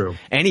 that's true.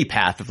 Any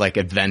path of like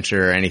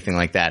adventure or anything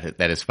like that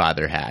his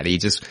father had. He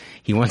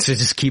wants to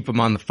just keep him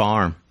on the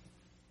farm.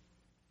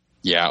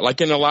 Yeah, like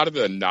in a lot of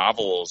the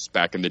novels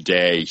back in the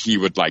day, he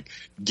would like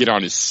get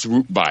on his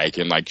swoop bike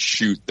and like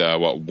shoot the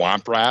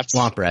Womp Rats.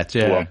 Womp Rats,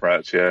 yeah. Womp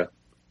Rats, yeah.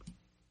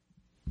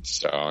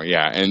 So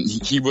yeah, and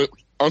he would.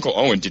 Uncle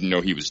Owen didn't know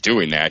he was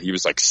doing that. He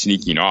was like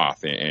sneaking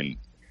off and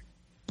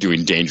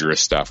doing dangerous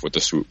stuff with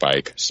the swoop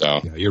bike.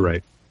 So yeah, you're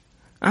right.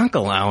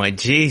 Uncle Owen,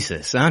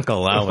 Jesus,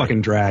 Uncle Owen,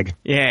 fucking drag.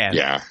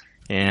 Yeah,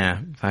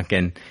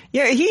 fucking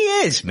yeah. He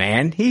is,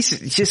 man. He's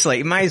just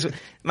like might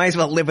as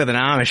well live with an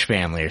Amish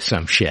family or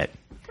some shit.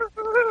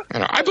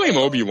 I blame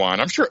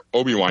Obi-Wan. I'm sure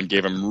Obi-Wan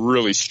gave him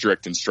really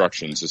strict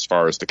instructions as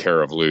far as the care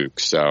of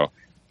Luke. So,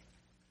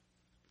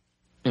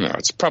 you know,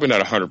 it's probably not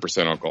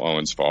 100% Uncle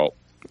Owen's fault.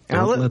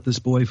 Don't let this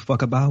boy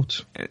fuck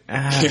about.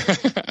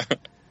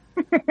 I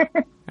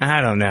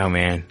don't know,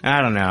 man.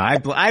 I don't know.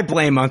 I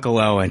blame Uncle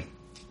Owen.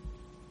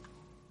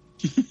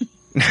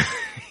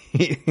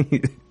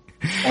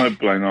 I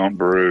blame Aunt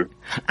Beru.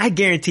 I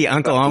guarantee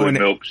Uncle Owen.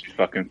 Milk she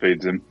fucking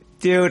feeds him.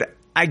 Dude,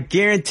 I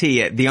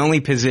guarantee it. The only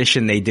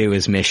position they do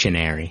is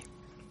missionary.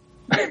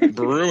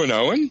 Beru and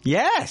Owen?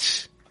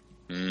 Yes.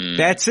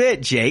 That's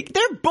it, Jake.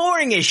 They're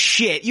boring as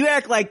shit. You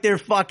act like they're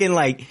fucking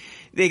like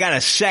they got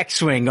a sex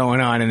swing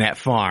going on in that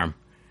farm.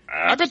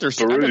 I bet they're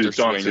Beru's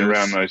dancing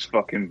around those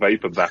fucking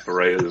vapor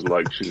evaporators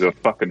like she's a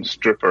fucking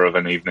stripper of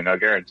an evening. I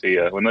guarantee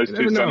you. When those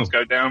two suns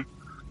go down,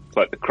 it's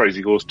like the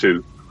Crazy Horse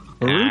 2.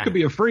 Beru could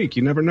be a freak.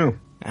 You never know.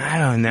 I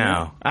don't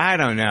know.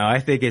 I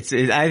think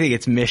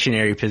it's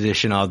missionary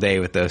position all day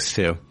with those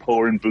two.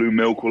 Pouring blue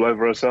milk all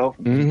over herself.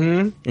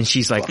 Mm-hmm. And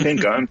she's like,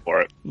 going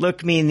for it.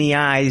 Look me in the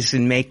eyes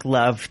and make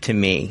love to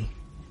me.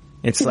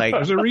 It's like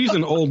there's a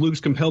reason old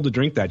Luke's compelled to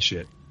drink that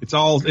shit. It's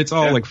all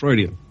like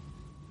Freudian.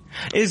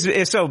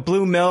 So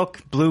blue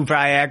milk, blue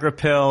Viagra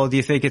pill. Do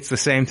you think it's the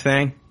same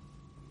thing?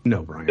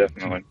 No, Brian.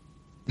 Definitely.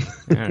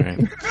 All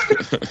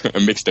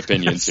right. Mixed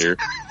opinions here.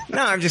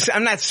 No,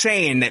 I'm not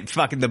saying that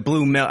fucking the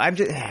blue milk. I'm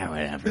just,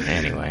 whatever.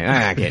 Anyway, I'm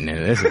not getting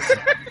into this.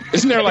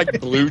 Isn't there like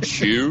Blue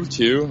Chew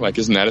too? Like,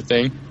 isn't that a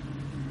thing?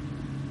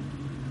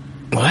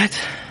 What?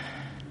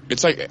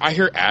 It's like, I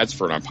hear ads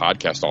for it on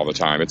podcasts all the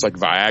time. It's like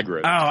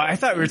Viagra. Oh, I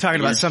thought we were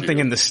talking about something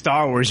in the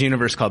Star Wars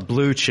universe called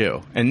Blue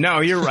Chew. And no,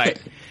 you're right.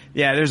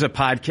 Yeah, there's a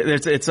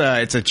podcast. It's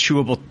a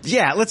chewable.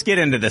 Yeah, let's get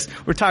into this.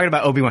 We're talking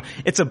about Obi-Wan.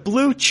 It's a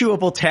blue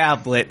chewable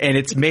tablet, and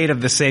it's made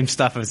of the same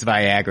stuff as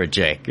Viagra,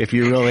 Jake. If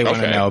you really want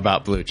to know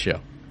about Blue Chew.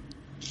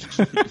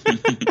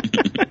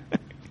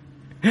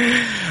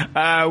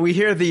 We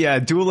hear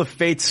the Duel of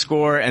Fate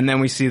score, and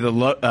then we see the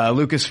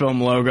Lucasfilm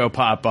logo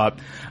pop up.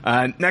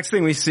 Next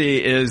thing we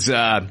see is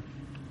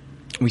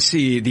we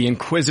see the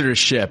Inquisitor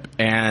ship,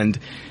 and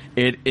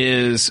it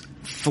is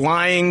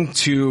flying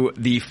to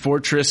the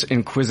Fortress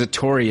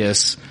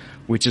Inquisitorius,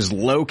 which is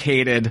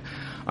located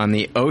on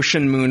the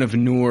ocean moon of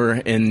Noor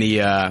in the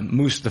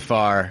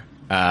Mustafar.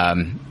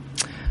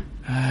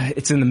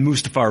 It's in the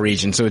Mustafar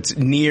region, so it's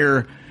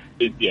near.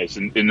 It's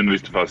in the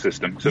Mustafar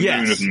system. It's the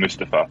moon of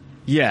Mustafar.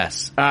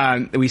 Yes.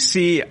 We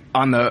see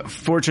on the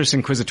Fortress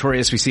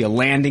Inquisitorius, we see a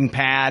landing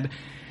pad.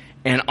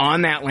 And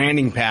on that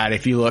landing pad,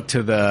 if you look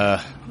to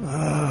the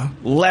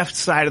left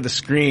side of the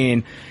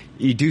screen,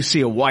 you do see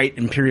a white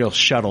Imperial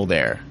shuttle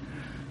there.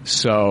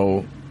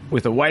 So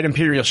with a white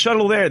Imperial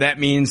shuttle there, that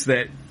means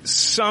that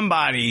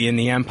somebody in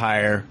the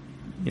Empire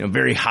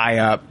very high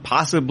up,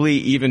 possibly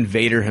even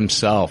Vader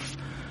himself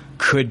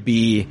could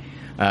be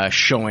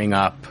showing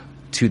up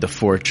to the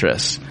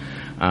fortress.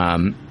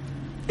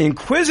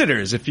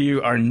 Inquisitors, if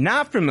you are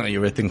not familiar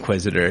with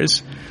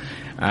Inquisitors,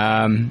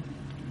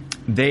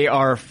 they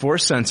are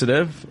force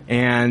sensitive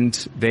and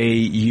they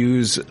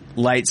use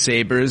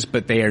lightsabers,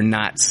 but they are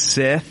not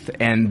Sith,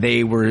 and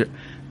they were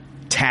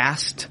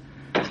tasked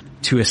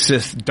to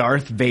assist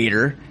Darth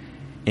Vader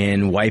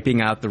in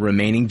wiping out the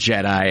remaining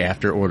Jedi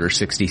after Order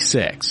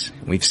 66.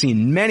 We've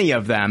seen many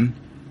of them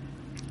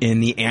in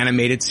the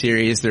animated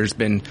series. There's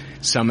been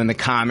some in the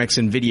comics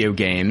and video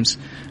games.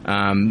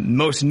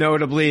 Most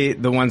notably,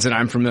 the ones that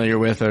I'm familiar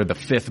with are the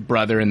Fifth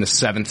Brother and the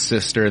Seventh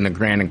Sister and the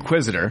Grand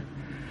Inquisitor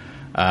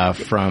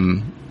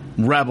from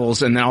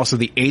Rebels, and then also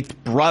the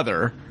Eighth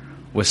Brother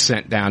was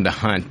sent down to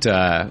hunt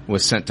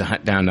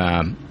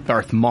down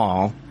Darth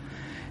Maul.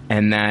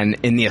 And then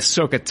in the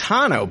Ahsoka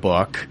Tano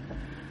book,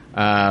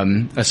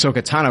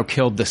 Ahsoka Tano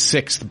killed the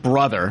Sixth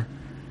Brother,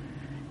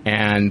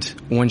 and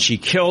when she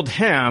killed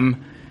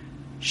him,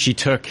 she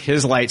took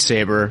his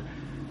lightsaber,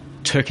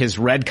 took his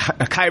red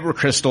kyber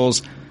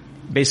crystals,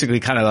 basically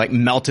kind of like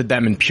melted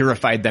them and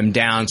purified them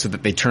down so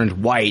that they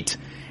turned white,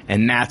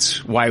 and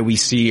that's why we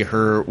see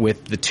her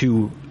with the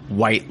two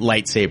white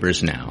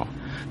lightsabers now.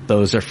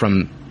 Those are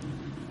from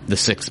the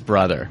Sixth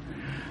Brother.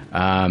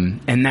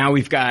 And now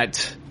we've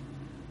got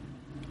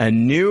a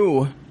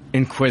new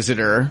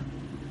Inquisitor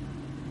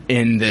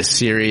in this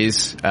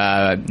series,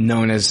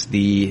 known as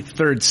the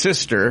Third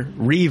Sister,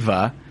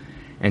 Reva,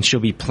 and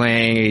she'll be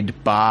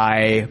played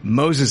by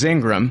Moses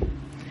Ingram.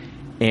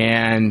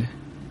 And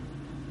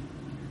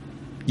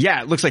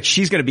yeah, it looks like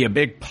she's going to be a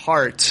big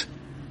part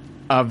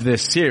of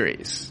this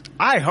series.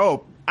 I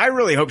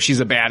really hope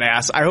she's a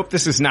badass. I hope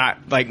this is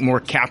not like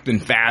more Captain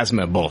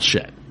Phasma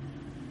bullshit.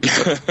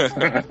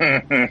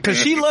 Cause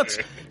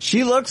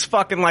she looks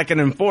fucking like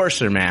an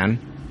enforcer, man.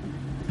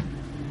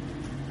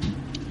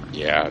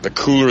 Yeah, the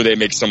cooler they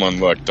make someone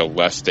look, the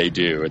less they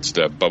do. It's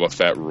the Boba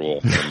Fett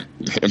rule.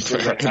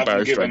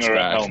 Empire Strikes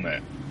Back.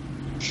 Helmet.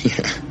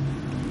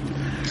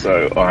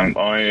 So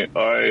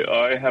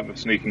I have a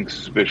sneaking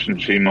suspicion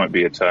she might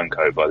be a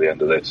turncoat by the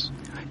end of this.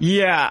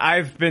 Yeah,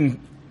 I've been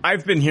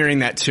hearing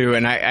that too,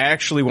 and I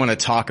actually want to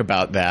talk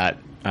about that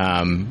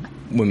when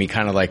we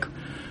kind of like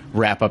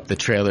wrap up the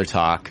trailer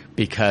talk,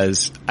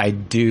 because I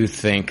do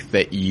think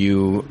that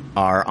you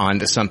are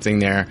onto something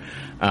there.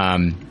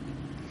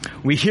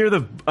 We hear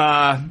the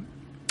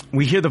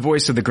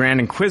voice of the Grand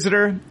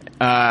Inquisitor.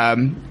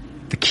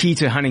 The key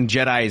to hunting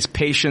Jedi is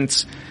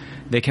patience.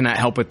 They cannot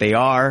help what they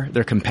are.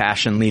 Their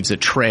compassion leaves a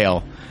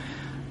trail.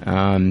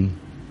 The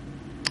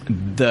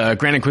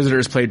Grand Inquisitor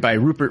is played by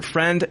Rupert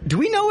Friend. Do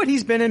we know what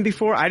he's been in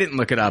before? I didn't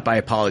look it up. I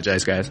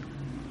apologize, guys.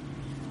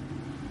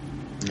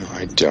 No,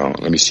 I don't.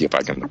 Let me see if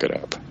I can look it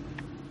up.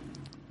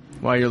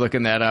 While you're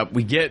looking that up,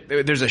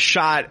 there's a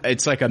shot.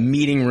 It's like a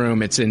meeting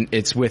room.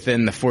 It's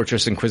within the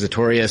Fortress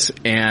Inquisitorius,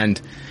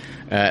 and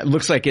it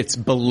looks like it's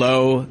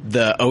below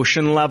the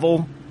ocean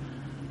level,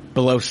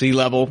 below sea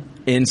level,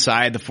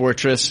 inside the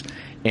fortress.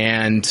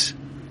 And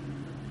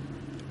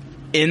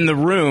in the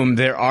room,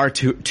 there are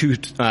two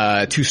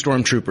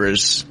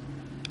stormtroopers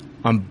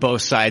on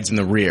both sides in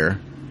the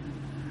rear.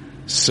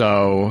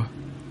 So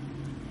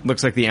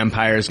looks like the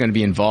Empire is going to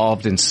be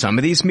involved in some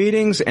of these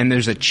meetings, and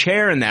there's a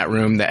chair in that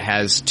room that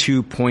has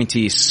two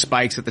pointy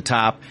spikes at the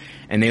top,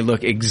 and they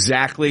look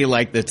exactly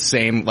like the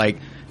same, like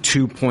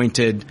two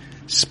pointed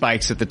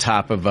spikes at the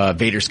top of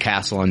Vader's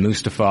castle on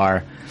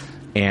Mustafar.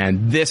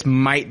 And this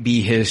might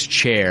be his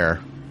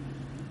chair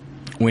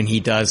when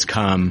he does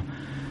come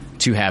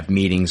to have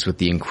meetings with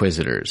the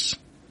Inquisitors.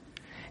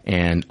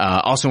 And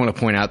also want to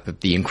point out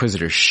that the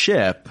Inquisitor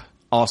ship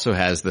also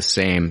has the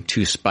same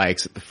two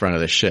spikes at the front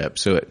of the ship,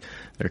 so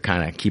they're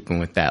kind of keeping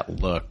with that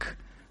look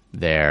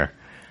there.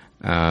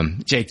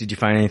 Jake, did you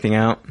find anything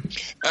out?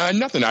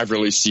 Nothing I've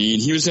really seen.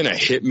 He was in a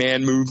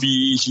Hitman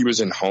movie. He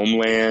was in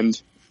Homeland.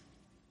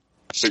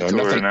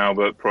 Victoria and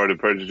Albert, Pride and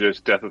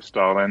Prejudice, Death of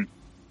Stalin.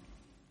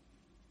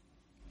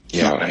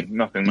 Yeah,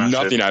 nothing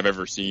I've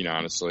ever seen,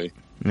 honestly.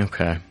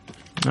 Okay.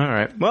 All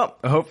right. Well,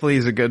 hopefully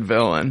he's a good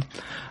villain.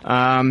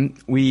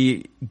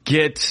 We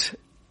get,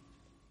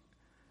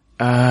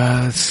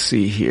 let's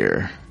see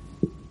here.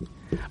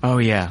 Oh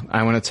yeah,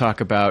 I want to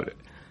talk about,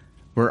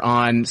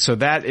 so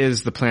that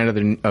is the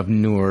planet of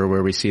Nur,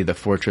 where we see the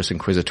Fortress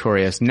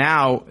Inquisitorius.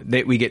 Now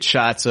that we get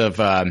shots of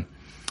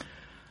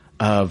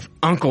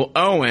Uncle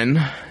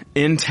Owen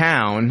in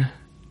town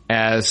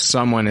as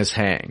someone is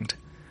hanged.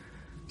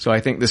 So I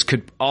think this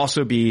could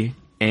also be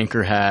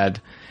Anchorhead,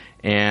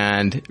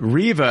 and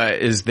Reva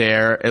is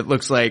there. It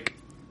looks like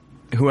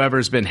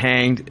whoever's been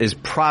hanged has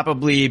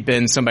probably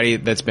been somebody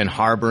that's been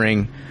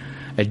harboring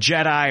a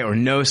Jedi or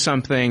knows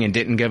something and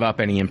didn't give up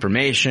any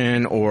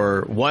information,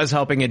 or was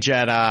helping a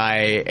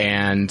Jedi,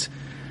 and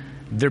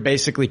they're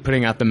basically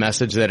putting out the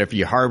message that if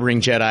you're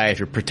harboring Jedi, if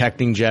you're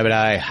protecting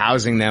Jedi,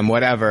 housing them,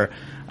 whatever,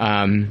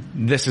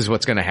 this is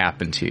what's going to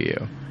happen to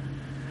you.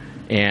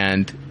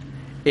 And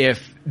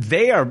if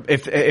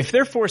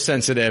they're force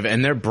sensitive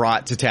and they're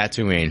brought to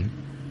Tatooine,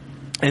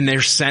 and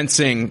they're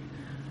sensing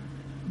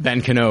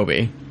Ben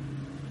Kenobi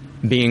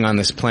being on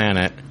this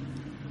planet.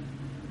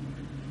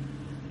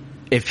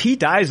 If he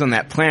dies on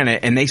that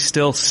planet and they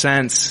still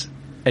sense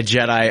a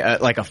Jedi,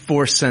 like a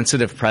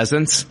Force-sensitive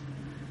presence,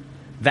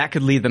 that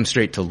could lead them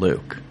straight to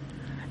Luke.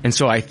 And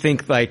so I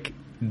think, like,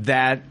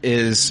 that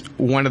is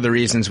one of the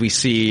reasons we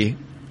see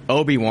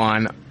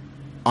Obi-Wan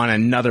on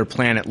another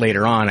planet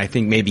later on. I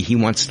think maybe he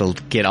wants to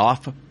get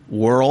off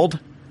world.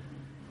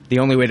 The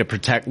only way to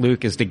protect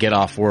Luke is to get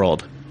off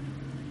world.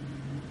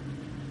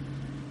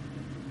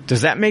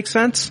 Does that make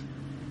sense?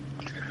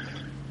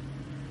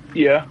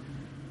 Yeah.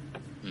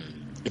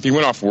 If he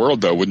went off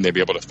world, though, wouldn't they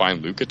be able to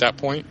find Luke at that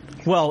point?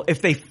 Well,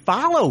 if they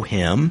follow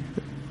him,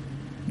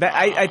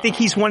 I think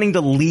he's wanting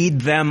to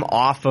lead them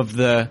off of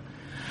the...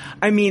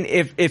 I mean,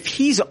 if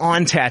he's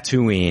on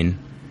Tatooine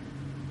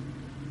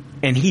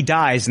and he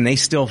dies and they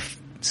still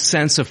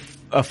sense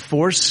a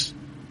Force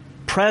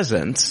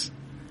presence,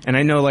 and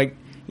I know, like,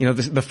 you know,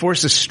 the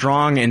Force is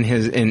strong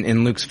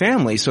in Luke's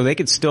family, so they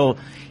could still,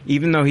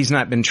 even though he's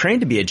not been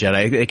trained to be a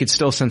Jedi, they could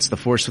still sense the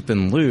Force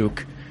within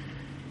Luke,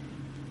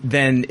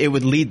 then it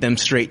would lead them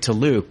straight to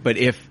Luke. But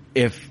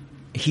if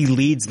he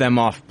leads them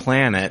off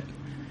planet,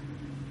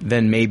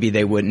 then maybe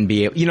they wouldn't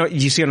be able, you know,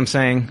 you see what I'm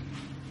saying?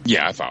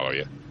 Yeah, I follow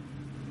you.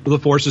 The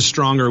Force is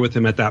stronger with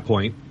him at that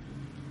point,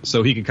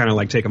 so he could kind of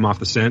like take him off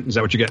the scent. Is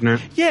that what you're getting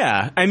at?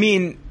 Yeah, I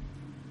mean,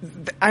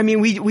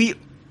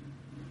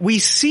 we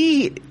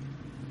see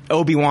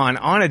Obi-Wan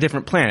on a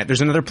different planet. There's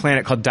another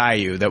planet called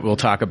Daiyu that we'll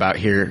talk about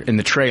here in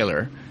the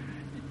trailer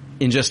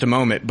in just a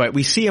moment, but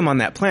we see him on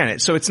that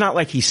planet, so it's not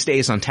like he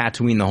stays on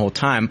Tatooine the whole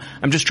time.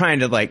 I'm just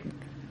trying to, like,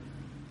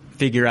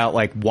 figure out,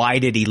 like, why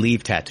did he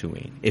leave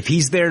Tatooine? If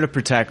he's there to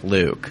protect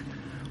Luke,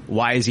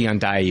 why is he on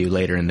Daiyu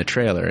later in the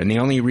trailer? And the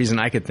only reason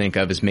I could think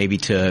of is maybe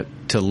to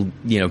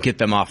you know, get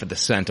them off of the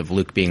scent of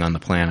Luke being on the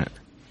planet.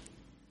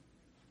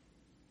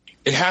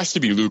 It has to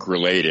be Luke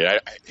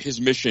related.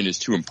 His mission is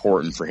too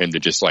important for him to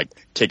just, like,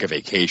 take a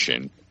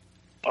vacation.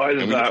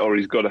 Either that, or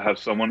he's got to have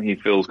someone he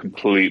feels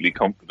completely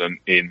confident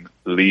in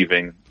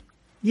leaving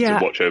to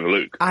watch over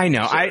Luke. I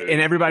know. So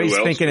and everybody's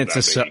thinking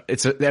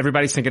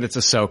everybody's thinking it's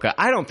Ahsoka.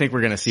 I don't think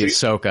we're going to see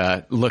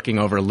Ahsoka looking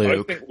over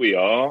Luke. I think we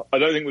are. I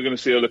don't think we're going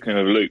to see her looking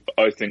over Luke,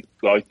 but I think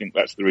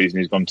that's the reason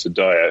he's gone to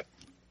Daiyu.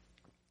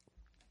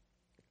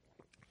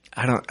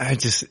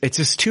 It's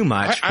just too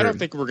much. I don't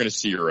think we're going to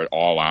see her at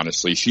all,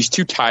 honestly. She's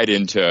too tied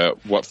into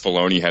what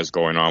Filoni has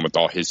going on with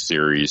all his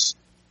series.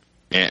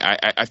 And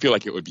I feel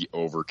like it would be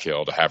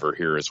overkill to have her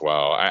here as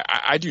well.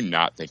 I do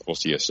not think we'll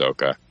see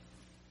Ahsoka.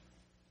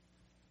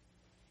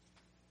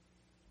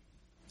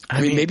 I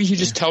mean, maybe he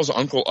just tells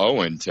Uncle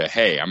Owen to,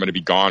 hey, I'm going to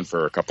be gone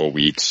for a couple of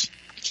weeks.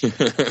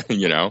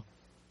 You know,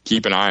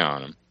 keep an eye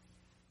on him.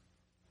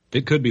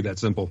 It could be that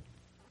simple.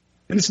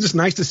 And it's just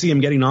nice to see him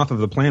getting off of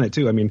the planet,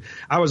 too. I mean,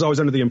 I was always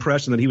under the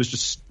impression that he was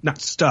just not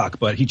stuck,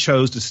 but he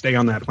chose to stay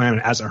on that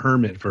planet as a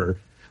hermit for,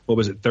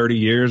 30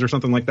 years or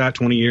something like that,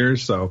 20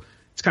 years. So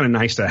it's kind of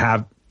nice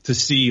to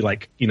see,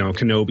 like, you know,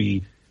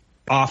 Kenobi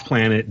off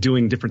planet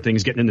doing different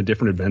things, getting into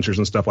different adventures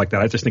and stuff like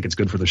that. I just think it's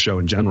good for the show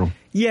in general.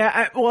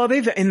 Yeah,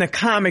 in the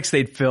comics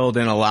they'd filled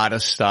in a lot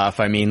of stuff.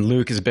 I mean,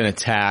 Luke has been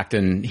attacked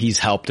and he's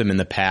helped him in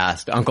the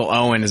past. Uncle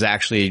Owen is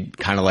actually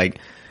kind of like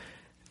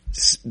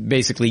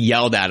basically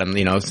yelled at him,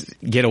 you know,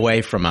 get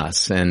away from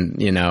us,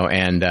 and you know,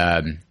 and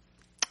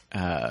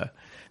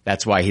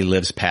that's why he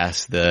lives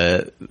past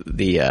the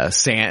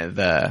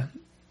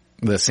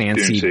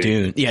Sandsea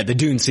Dune. Yeah, the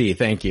Dune Sea.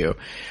 Thank you.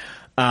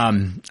 I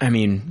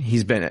mean,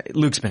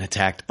 Luke's been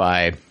attacked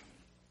by,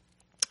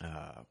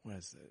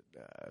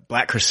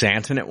 Black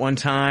Chrysanthemum at one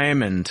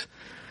time, and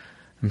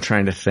I'm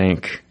trying to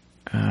think,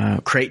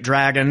 Krayt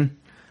Dragon,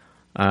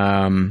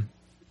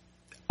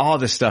 all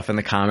this stuff in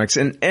the comics,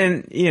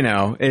 and you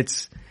know,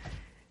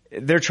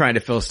 they're trying to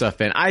fill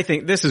stuff in. I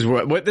think this is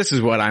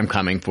what I'm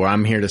coming for.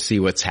 I'm here to see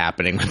what's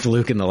happening with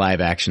Luke in the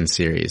live action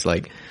series,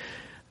 like.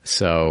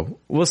 So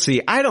we'll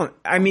see.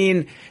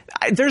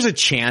 There's a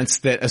chance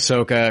that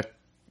Ahsoka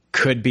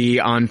could be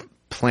on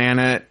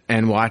planet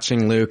and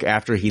watching Luke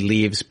after he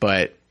leaves,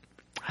 but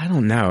I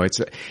don't know.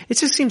 It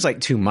just seems like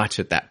too much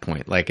at that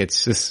point. Like,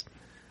 it's just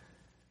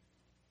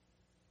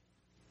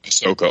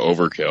Ahsoka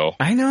overkill.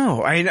 I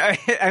know.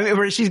 I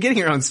mean, she's getting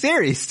her own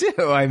series too.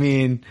 I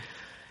mean,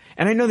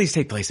 and I know these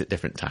take place at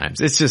different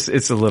times.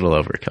 It's a little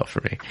overkill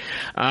for me.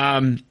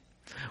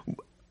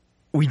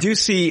 We do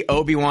see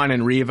Obi-Wan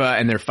and Reva,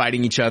 and they're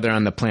fighting each other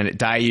on the planet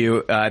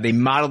Daiyu. They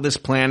modeled this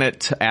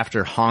planet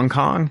after Hong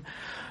Kong.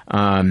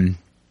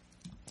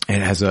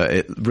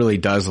 It really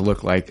does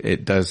look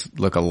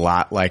a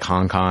lot like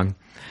Hong Kong.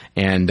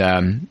 And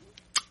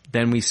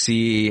then we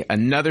see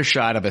another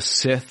shot of a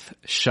Sith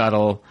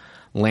shuttle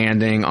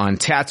landing on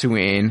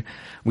Tatooine.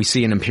 We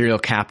see an Imperial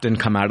captain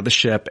come out of the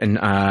ship, and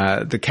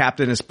the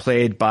captain is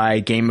played by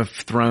Game of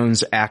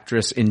Thrones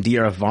actress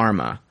Indira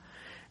Varma.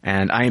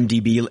 And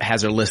IMDb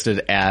has her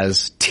listed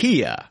as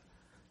Tia.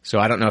 So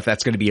I don't know if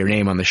that's going to be her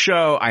name on the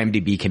show.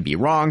 IMDb can be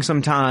wrong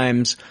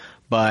sometimes.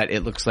 but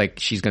it looks like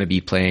she's going to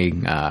be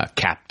playing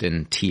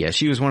Captain Tia.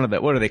 She was one of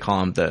the, what do they call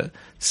them? The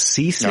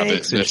sea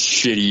snakes? The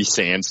shitty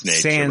sand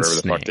snakes, or whatever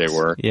the fuck they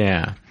were.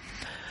 Yeah.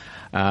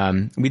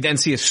 We then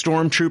see a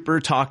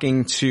stormtrooper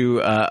talking to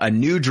a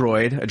new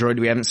droid, a droid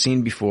we haven't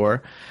seen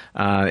before.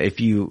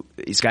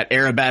 He's got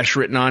Arabesh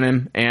written on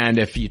him, and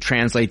if you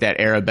translate that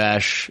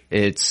Arabesh,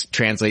 it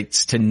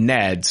translates to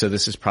Ned. So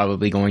this is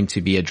probably going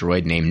to be a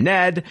droid named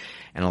Ned,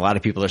 and a lot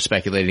of people are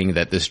speculating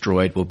that this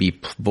droid will be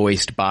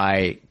voiced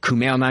by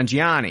Kumail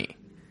Nanjiani.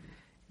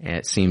 And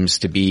it seems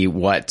to be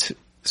what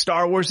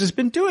Star Wars has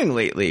been doing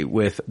lately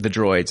with the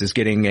droids, is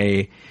getting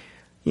a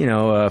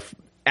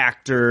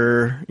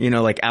actor,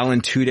 like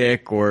Alan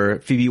Tudyk or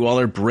Phoebe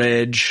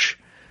Waller-Bridge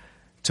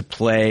to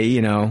play,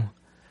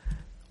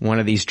 one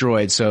of these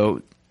droids.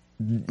 So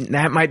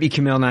that might be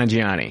Kumail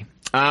Nanjiani.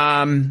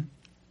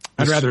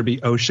 I'd rather it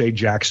be O'Shea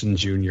Jackson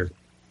Jr.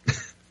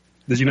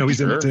 Did you know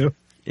he's in it too?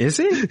 Is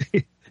he?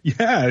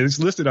 Yeah, it's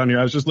listed on here.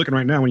 I was just looking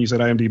right now when you said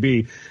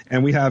IMDb,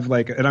 and we have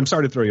and I'm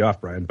sorry to throw you off,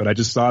 Brian, but I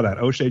just saw that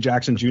O'Shea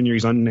Jackson Jr.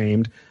 He's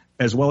unnamed,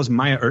 as well as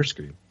Maya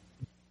Erskine.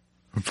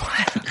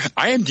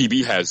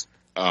 IMDb has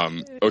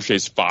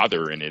O'Shea's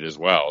father in it as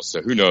well,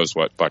 so who knows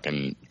what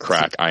fucking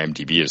crack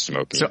IMDb is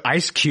smoking. So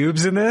Ice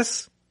Cube's in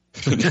this?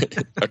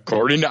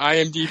 According to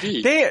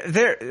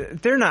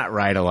IMDb. They're not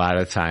right a lot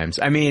of times.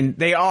 I mean,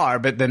 they are,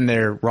 but then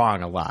they're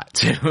wrong a lot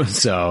too.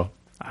 So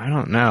I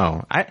don't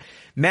know.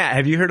 Matt,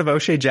 have you heard of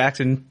O'Shea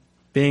Jackson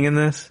being in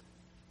this?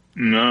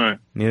 No.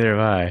 Neither have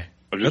I.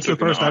 That's the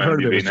first I've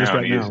heard of it. Just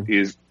right now.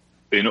 He's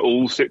in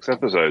all 6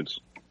 episodes.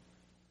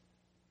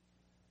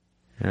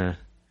 Yeah.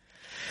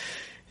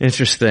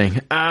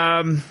 Interesting.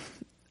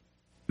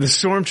 The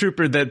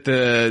stormtrooper that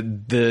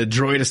the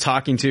droid is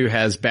talking to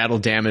has battle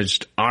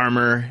damaged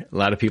armor. A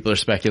lot of people are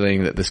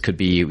speculating that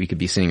we could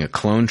be seeing a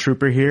clone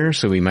trooper here.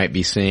 So we might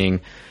be seeing,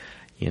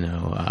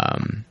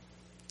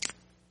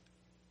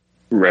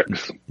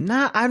 Rex.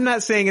 I'm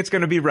not saying it's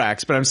going to be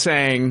Rex, but I'm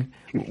saying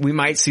we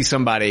might see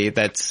somebody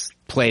that's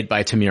played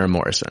by Tamira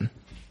Morrison.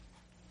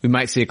 We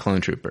might see a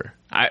clone trooper.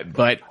 I think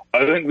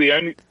I've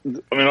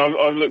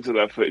looked at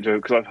that footage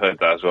because I've heard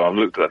that as well. I've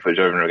looked at that footage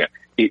over and over again.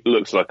 It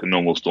looks like a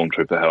normal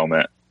stormtrooper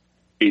helmet.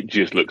 It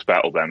just looks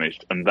battle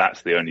damaged, and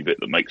that's the only bit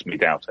that makes me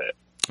doubt it.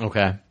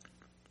 Okay.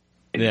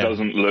 It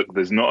doesn't look,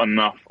 there's not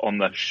enough on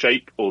the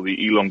shape or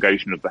the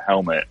elongation of the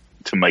helmet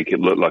to make it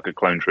look like a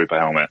clone trooper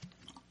helmet.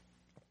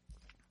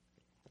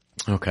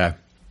 Okay.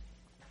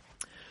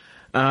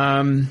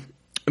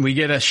 We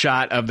get a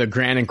shot of the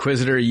Grand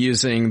Inquisitor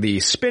using the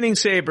spinning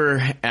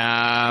saber,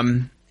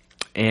 and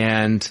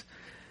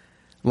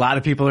a lot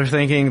of people are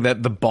thinking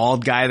that the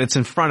bald guy that's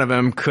in front of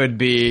him could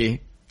be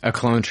a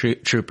clone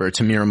trooper,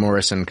 Tamira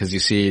Morrison, because you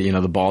see,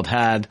 the bald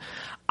head.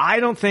 I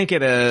don't think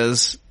it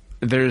is.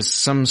 There's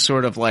some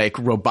sort of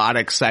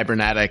robotic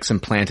cybernetics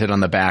implanted on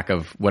the back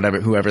of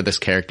whoever this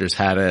character's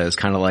head is,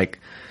 kind of like,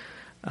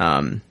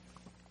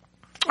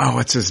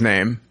 what's his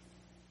name?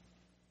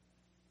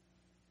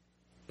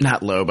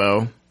 Not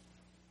Lobo.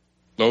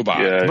 Lobot.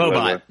 Yeah,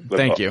 Lobot.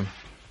 Thank you.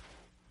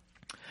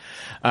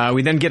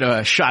 We then get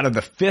a shot of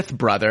the 5th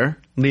brother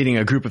leading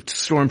a group of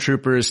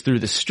stormtroopers through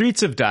the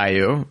streets of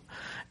Daiyu.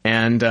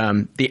 And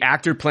the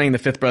actor playing the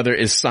 5th brother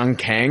is Sung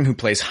Kang, who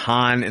plays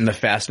Han in the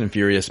Fast and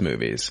Furious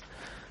movies.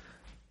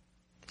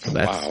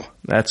 So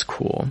that's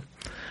cool.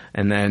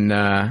 And then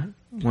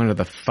one of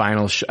the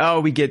final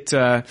we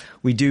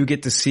do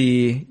get to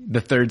see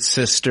the 3rd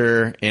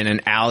sister in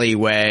an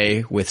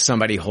alleyway with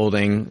somebody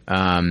holding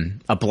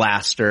a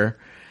blaster.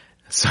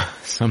 So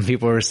some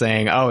people were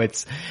saying,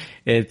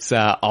 it's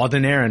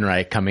Alden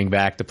Ehrenreich coming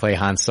back to play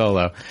Han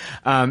Solo.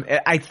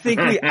 I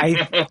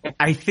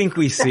think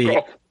we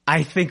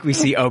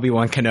see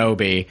Obi-Wan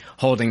Kenobi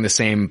holding the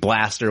same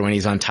blaster when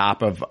he's on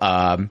top of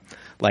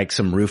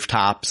some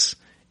rooftops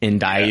in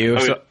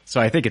Daiyu. Yeah. So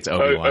I think it's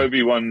Obi-Wan.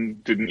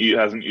 Obi-Wan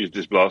hasn't used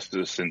his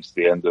blasters since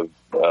the end of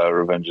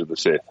Revenge of the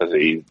Sith, has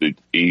he?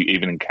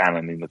 Even in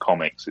canon in the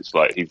comics, it's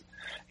like he's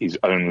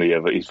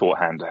fought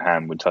hand to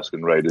hand with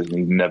Tusken Raiders, and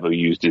he's never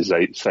used his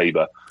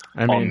saber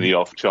on the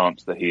off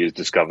chance that he is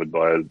discovered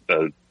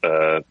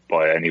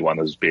by anyone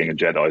as being a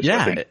Jedi. So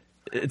yeah, I think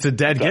it's a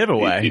dead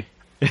giveaway.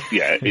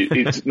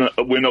 It's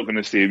not, we're not going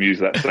to see him use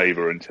that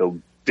saber until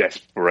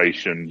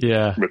desperation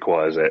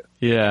requires it.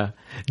 Yeah.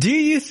 Do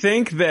you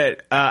think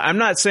that I'm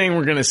not saying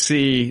we're going to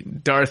see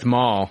Darth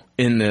Maul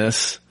in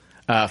this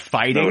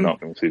fighting? No, we're not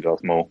going to see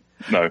Darth Maul.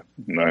 No.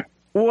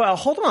 Well,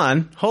 hold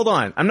on.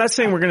 I'm not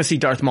saying we're going to see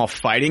Darth Maul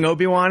fighting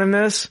Obi-Wan in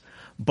this,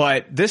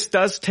 but this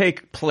does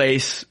take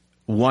place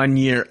 1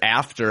 year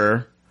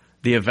after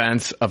the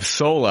events of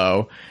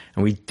Solo,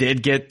 and we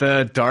did get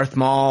the Darth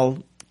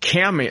Maul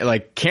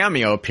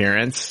cameo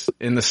appearance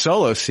in the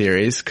Solo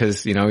series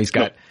because, he's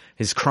got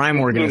his crime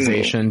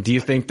organization. Do you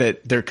think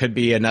that there could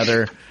be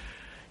another,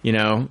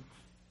 at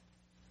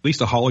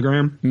least a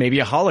hologram? Maybe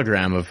a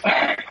hologram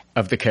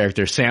of the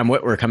character, Sam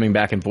Witwer, coming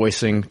back and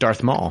voicing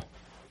Darth Maul?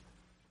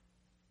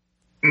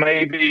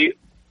 Maybe.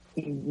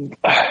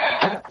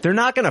 They're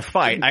not going to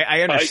fight.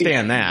 I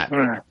understand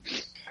that.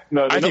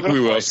 No, I think we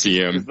will see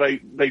him.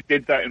 They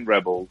did that in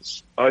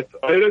Rebels. I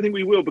don't think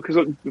we will because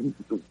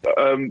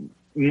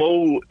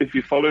Maul, if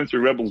you follow him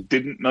through Rebels,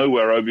 didn't know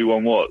where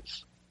Obi-Wan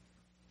was.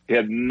 He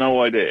had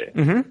no idea.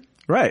 Mm-hmm.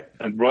 Right.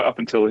 And right up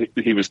until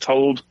he was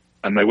told,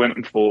 and they went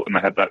and fought, and they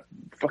had that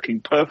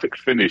fucking perfect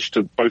finish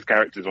to both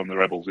characters on the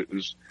Rebels.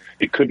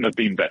 It couldn't have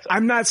been better.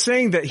 I'm not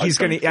saying that he's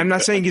going to. I'm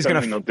not saying he's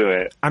going to do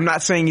it. I'm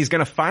not saying he's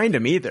going to find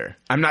him either.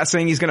 I'm not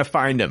saying he's going to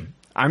find him.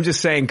 I'm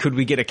just saying, could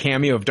we get a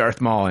cameo of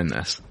Darth Maul in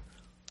this?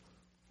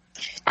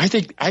 I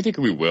think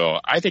we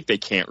will. I think they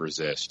can't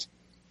resist.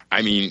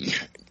 I mean,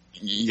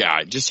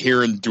 yeah, just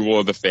hearing Duel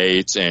of the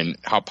Fates and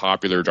how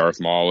popular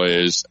Darth Maul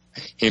is,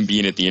 him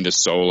being at the end of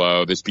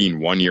Solo, this being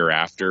 1 year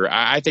after,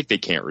 I think they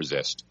can't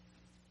resist.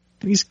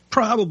 He's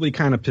probably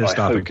kind of pissed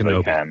off at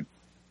Kenobi.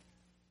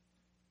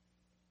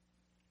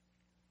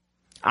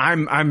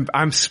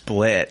 I'm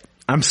split.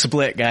 I'm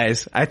split,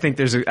 guys. I think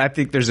there's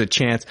a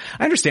chance.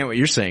 I understand what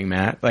you're saying,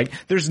 Matt. Like,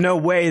 there's no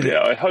way that.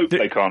 Yeah, I hope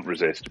they can't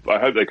resist. I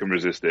hope they can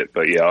resist it.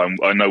 But yeah,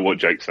 I know what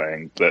Jake's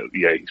saying. That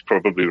yeah, he's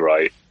probably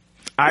right.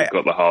 I've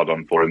got the hard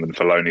on for him, and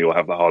Filoni will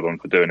have the hard on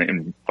for doing it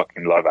in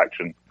fucking live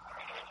action.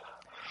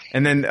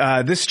 And then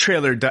this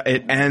trailer,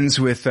 it ends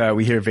with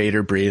we hear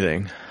Vader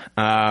breathing.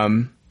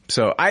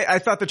 So I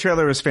thought the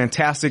trailer was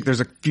fantastic.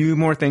 There's a few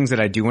more things that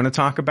I do want to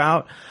talk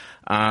about.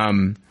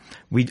 One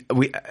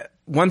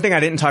thing I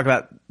didn't talk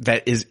about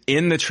that is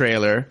in the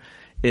trailer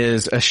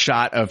is a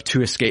shot of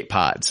 2 escape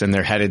pods, and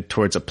they're headed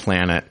towards a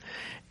planet.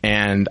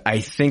 And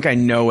I think I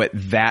know what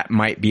that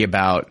might be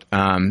about.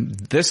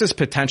 This is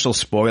potential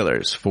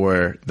spoilers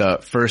for the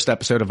first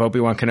episode of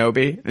Obi-Wan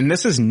Kenobi. And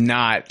this is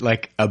not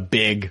like a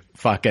big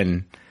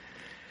fucking,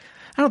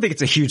 I don't think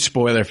it's a huge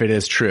spoiler if it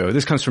is true.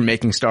 This comes from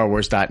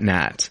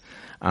MakingStarWars.net.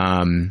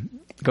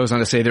 Goes on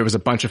to say there was a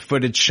bunch of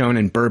footage shown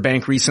in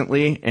Burbank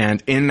recently,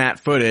 and in that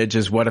footage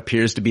is what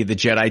appears to be the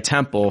Jedi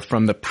Temple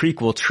from the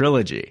prequel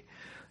trilogy.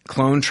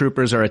 Clone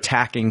troopers are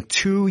attacking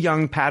 2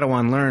 young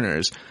Padawan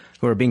learners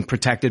who are being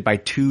protected by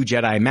 2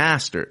 Jedi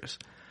Masters.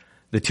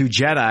 The 2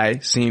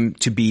 Jedi seem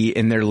to be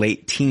in their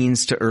late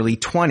teens to early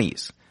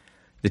 20s.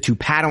 The 2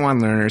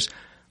 Padawan learners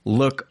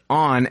look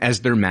on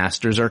as their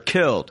masters are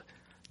killed.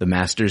 The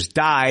masters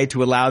die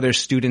to allow their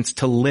students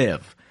to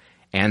live,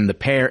 and the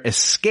pair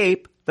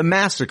escape the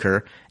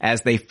massacre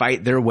as they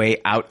fight their way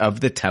out of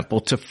the temple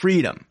to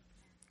freedom.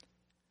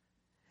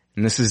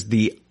 And this is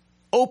the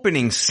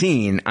opening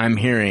scene I'm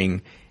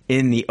hearing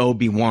in the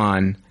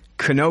Obi-Wan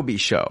Kenobi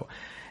show.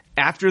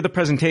 After the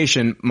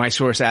presentation, my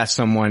source asked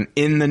someone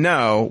in the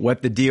know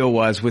what the deal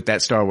was with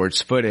that Star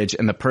Wars footage,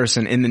 and the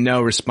person in the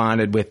know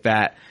responded with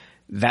that,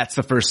 that's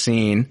the first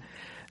scene.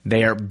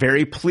 They are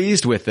very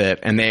pleased with it,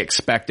 and they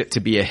expect it to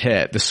be a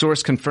hit. The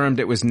source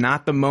confirmed it was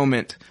not the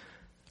moment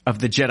of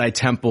the Jedi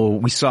Temple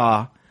we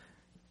saw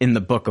in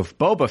the book of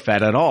Boba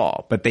Fett at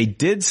all, but they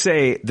did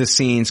say the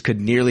scenes could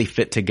nearly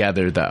fit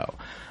together though.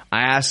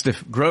 I asked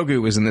if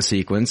Grogu was in the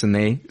sequence, and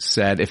they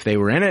said if they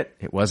were in it,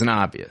 it wasn't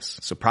obvious,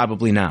 so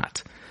probably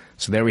not.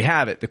 So there we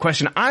have it. The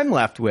question I'm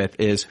left with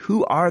is,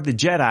 who are the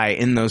Jedi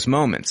in those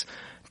moments?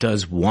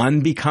 Does one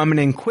become an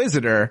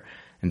Inquisitor,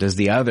 and does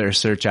the other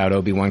search out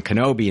Obi-Wan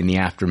Kenobi in the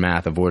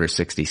aftermath of Order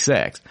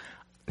 66?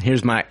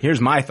 Here's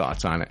my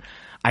thoughts on it.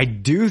 I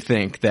do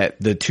think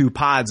that the 2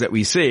 pods that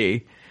we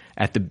see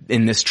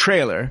in this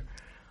trailer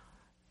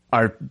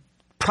are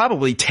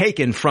probably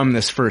taken from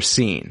this first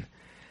scene.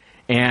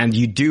 And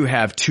you do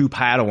have 2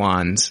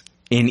 Padawans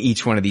in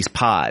each one of these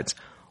pods.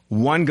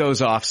 One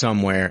goes off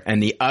somewhere,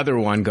 and the other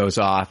one goes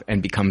off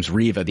and becomes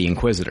Reva, the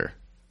Inquisitor.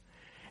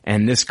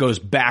 And this goes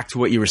back to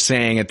what you were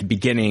saying at the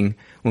beginning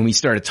when we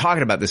started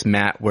talking about this,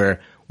 Matt, where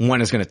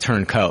one is going to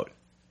turn coat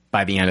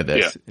by the end of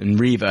this. Yeah. And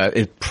Reva,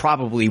 it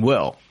probably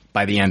will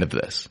by the end of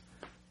this.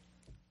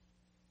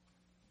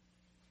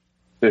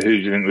 So who do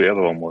you think the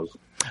other one was?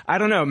 I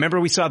don't know.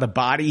 Remember we saw the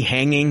body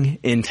hanging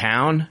in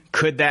town?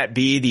 Could that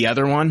be the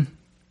other one?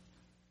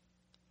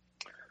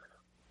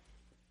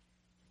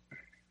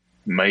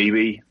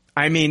 Maybe.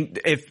 I mean,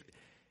 if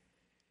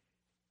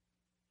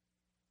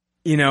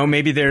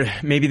maybe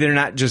they're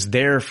not just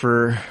there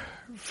for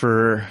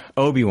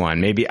Obi-Wan.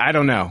 Maybe, I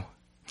don't know.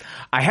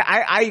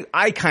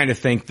 I kind of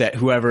think that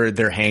whoever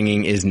they're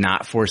hanging is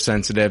not Force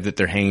sensitive, that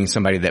they're hanging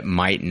somebody that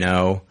might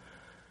know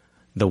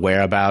the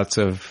whereabouts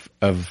of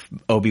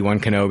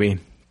Obi-Wan Kenobi.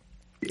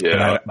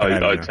 Yeah,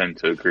 I tend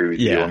to agree with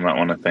you on that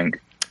one, I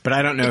think. But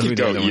I don't know who the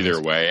go other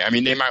either way. I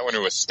mean, they might want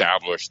to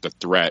establish the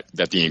threat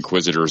that the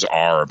Inquisitors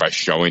are by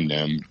showing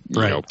them,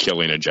 you know,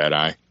 killing a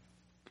Jedi.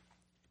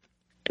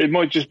 It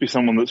might just be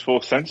someone that's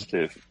Force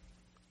sensitive,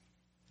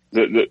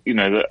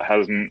 that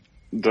hasn't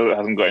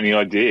got any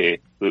idea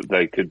that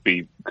they could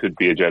be a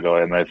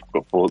Jedi, and they're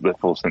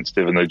Force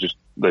sensitive, and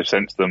they've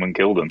sensed them and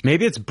killed them.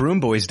 Maybe it's Broom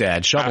Boy's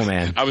dad, Shovel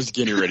Man. I was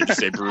getting ready to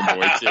say Broom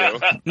Boy too.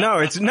 No,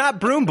 it's not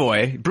Broom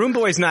Boy. Broom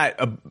Boy's not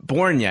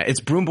born yet. It's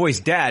Broom Boy's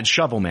dad,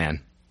 Shovel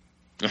Man.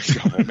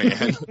 Shovel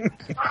Man.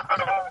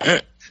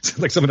 Sounds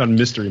like someone on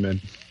Mystery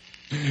Men.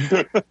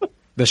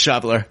 The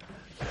shoveler.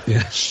 Yeah.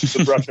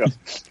 The brusher.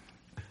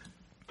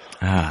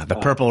 The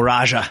purple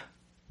Raja.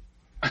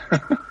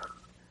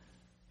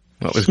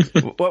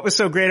 What was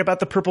so great about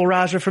the Purple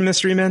Raja from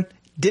Mystery Men?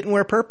 Didn't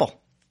wear purple.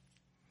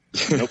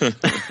 Nope.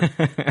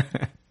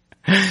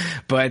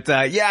 But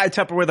I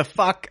Tupperware the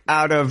fuck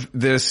out of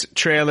this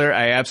trailer.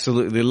 I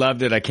absolutely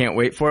loved it. I can't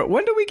wait for it.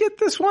 When do we get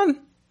this one?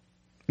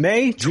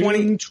 May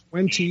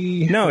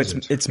 2020. No,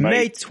 it's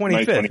May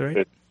 25th,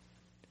 right?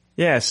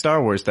 Yeah,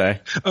 Star Wars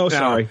Day. Oh,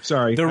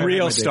 sorry. The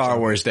real Star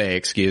Wars Day,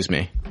 excuse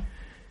me.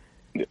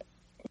 Yeah.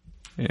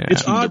 Yeah.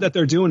 It's odd that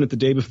they're doing it the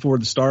day before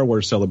the Star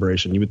Wars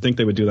celebration. You would think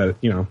they would do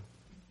that,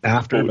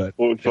 after. But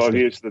 45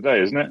 years to the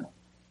day, isn't it?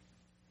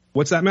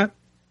 What's that, Matt?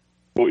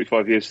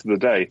 45 years to the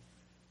day.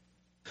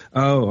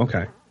 Oh,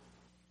 okay.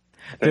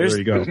 There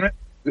you go. Isn't it?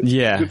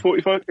 Yeah. Is it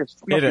 45?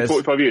 It is.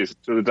 45 years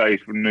to the day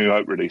from New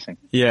Hope releasing.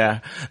 Yeah.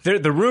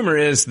 The rumor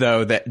is,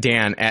 though, that,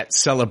 Dan, at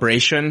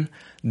Celebration,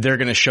 they're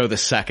going to show the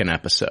second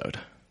episode.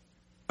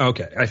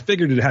 Okay. I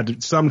figured it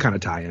had some kind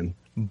of tie-in.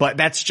 But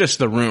that's just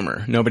the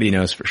rumor. Nobody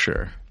knows for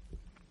sure.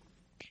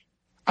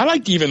 I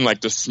liked even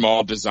the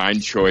small design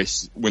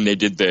choice when they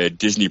did the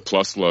Disney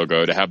Plus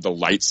logo to have the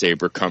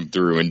lightsaber come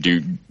through and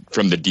do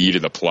from the D to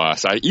the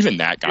plus. Even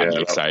that got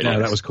me excited. Yeah,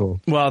 that was cool.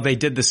 Well, they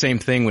did the same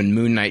thing when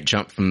Moon Knight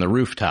jumped from the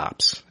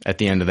rooftops at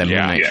the end of that Moon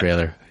Knight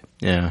trailer.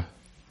 Yeah.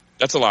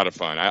 That's a lot of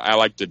fun. I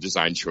like the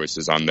design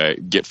choices on the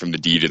get from the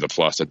D to the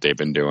plus that they've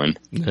been doing.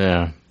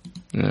 Yeah.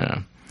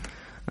 Yeah.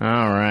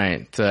 All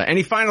right.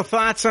 Any final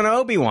thoughts on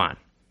Obi-Wan?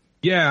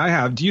 Yeah, I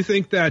have. Do you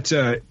think that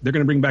they're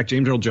going to bring back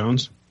James Earl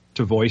Jones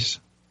to voice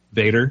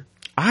Vader?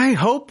 I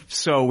hope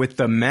so, with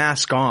the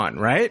mask on,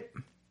 right?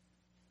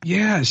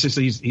 Yeah, it's just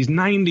he's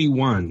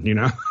 91,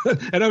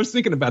 And I was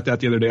thinking about that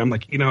the other day. I'm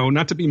like,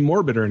 not to be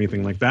morbid or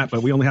anything like that,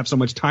 but we only have so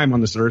much time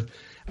on this earth.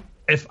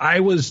 If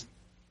I was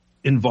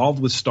involved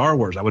with Star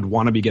Wars, I would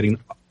want to be getting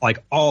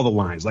all the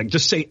lines.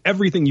 Just say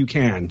everything you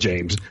can,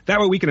 James. That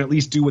way we can at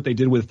least do what they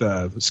did with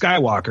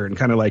Skywalker and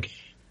kind of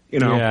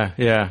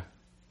Yeah.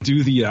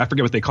 do the I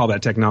forget what they call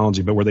that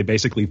technology, but where they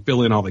basically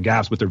fill in all the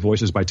gaps with their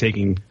voices by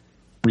taking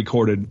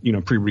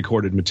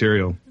pre-recorded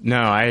material. No,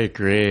 I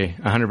agree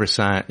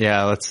 100%.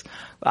 Yeah,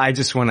 I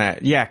just want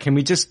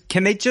to,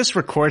 can they just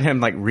record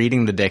him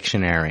reading the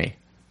dictionary?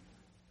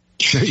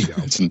 There you go.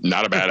 It's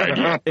not a bad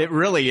idea. It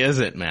really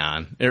isn't,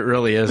 man. It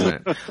really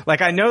isn't.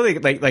 I know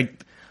they,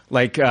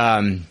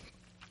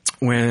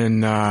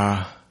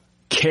 when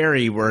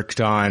Carrie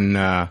worked on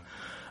A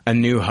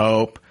New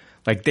Hope,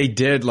 they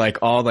did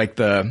all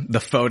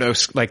the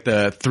photos,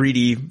 the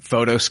 3D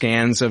photo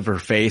scans of her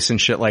face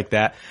and shit like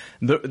that.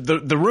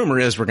 The rumor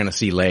is we're going to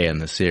see Leia in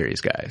the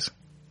series, guys.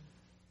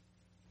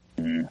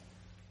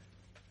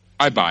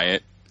 I buy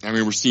it. I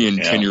mean, we're seeing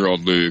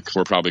 10-year-old Luke.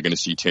 We're probably going to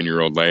see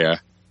 10-year-old Leia.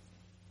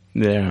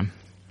 Yeah.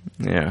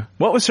 Yeah.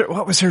 What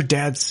was her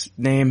dad's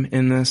name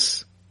in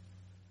this?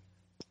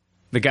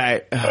 The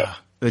guy,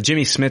 the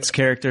Jimmy Smits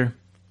character.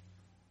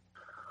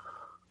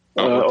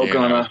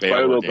 Organa.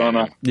 Bail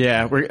Organa.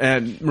 Yeah,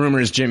 rumor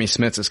is Jimmy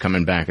Smits is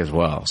coming back as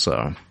well.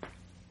 So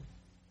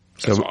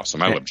that's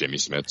awesome. I love Jimmy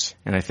Smits,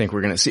 and I think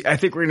we're gonna see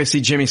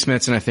Jimmy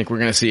Smits, and I think we're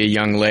gonna see a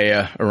young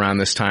Leia around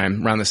this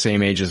time, around the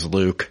same age as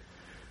Luke.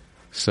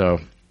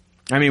 So,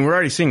 I mean, we're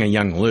already seeing a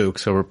young Luke,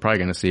 so we're probably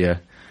gonna see a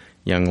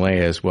young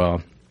Leia as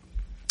well.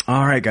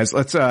 All right, guys,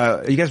 let's.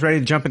 Are you guys ready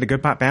to jump into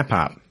Good Pop, Bad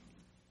Pop?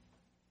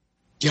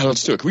 Yeah,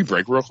 let's do it. Can we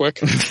break real quick?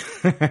 I'm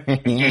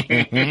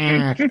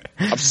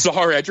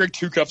sorry. I drank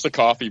 2 cups of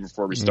coffee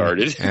before we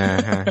started.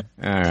 All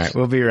right.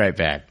 We'll be right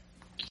back.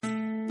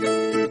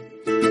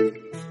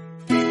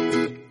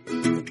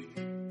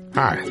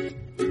 Hi.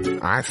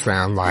 I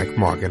sound like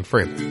Morgan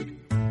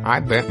Freeman. I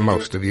bet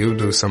most of you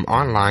do some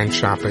online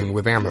shopping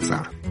with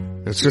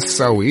Amazon. It's just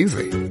so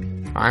easy.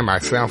 I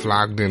myself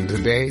logged in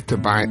today to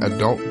buy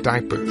adult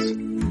diapers.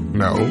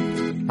 No,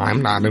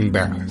 I'm not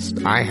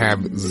embarrassed. I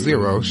have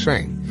zero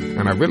shame.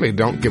 And I really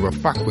don't give a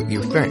fuck what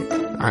you think.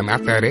 I'm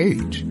at that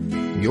age.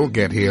 You'll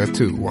get here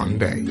too one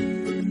day.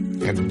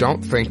 And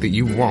don't think that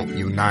you won't,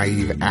 you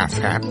naive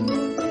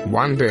asshat.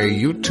 One day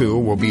you too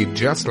will be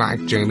just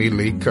like Jamie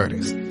Lee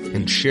Curtis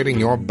and shitting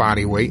your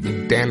body weight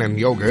in Dannon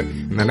yogurt,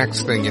 and the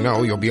next thing you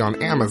know, you'll be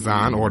on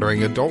Amazon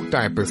ordering adult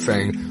diapers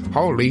saying,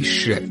 holy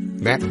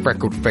shit, that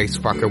freckled face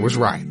fucker was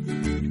right.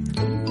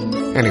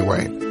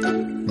 Anyway,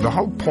 the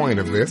whole point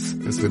of this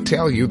is to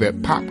tell you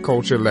that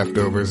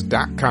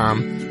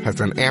PopCultureLeftovers.com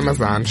has an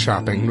Amazon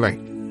shopping link.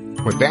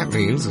 What that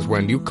means is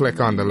when you click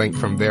on the link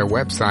from their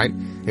website,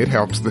 it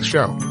helps the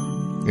show.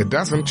 It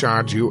doesn't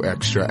charge you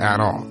extra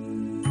at all.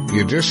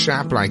 You just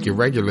shop like you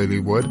regularly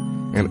would,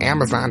 and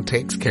Amazon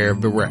takes care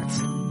of the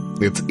rest.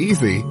 It's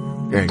easy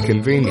and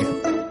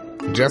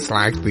convenient. Just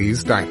like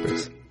these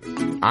diapers.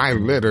 I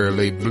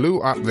literally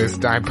blew up this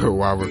diaper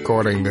while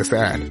recording this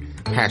ad.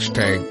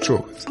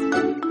 #truth.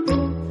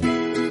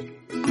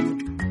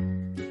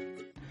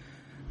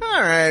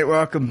 All right,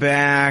 welcome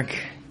back.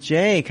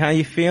 Jake, how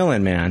you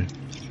feeling, man?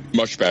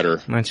 Much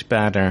better. Much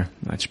better.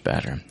 Much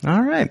better.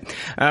 All right.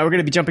 We're going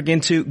to be jumping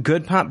into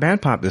Good Pop,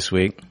 Bad Pop this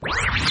week.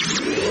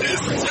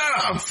 It's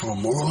time for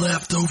more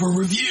leftover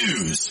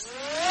reviews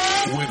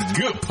with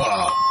Good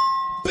Pop,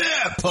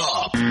 Bad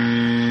Pop.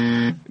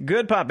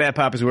 Good Pop, Bad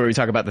Pop is where we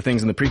talk about the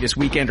things in the previous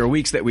weekend or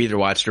weeks that we either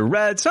watched or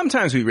read.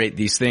 Sometimes we rate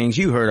these things.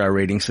 You heard our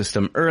rating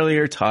system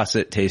earlier. Toss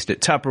it, taste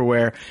it,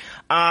 Tupperware.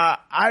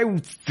 I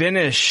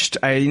finished,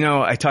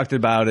 I talked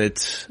about it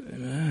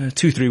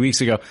 2-3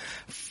 weeks ago.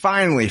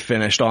 Finally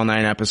finished all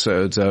 9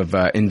 episodes of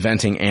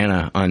Inventing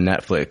Anna on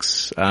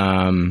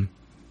Netflix.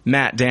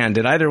 Matt, Dan,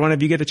 did either one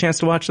of you get a chance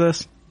to watch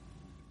this?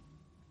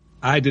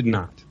 I did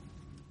not.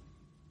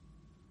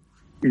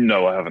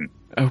 No, I haven't.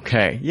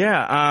 Okay,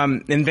 yeah.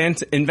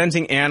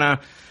 Inventing Anna.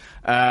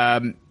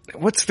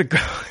 What's the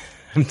girl?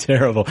 I'm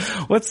terrible.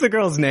 What's the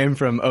girl's name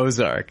from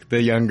Ozark?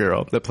 The young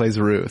girl that plays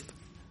Ruth.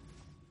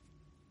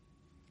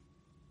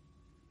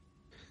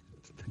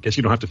 I guess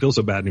you don't have to feel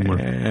so bad anymore.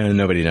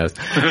 Nobody knows.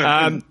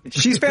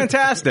 She's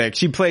fantastic.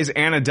 She plays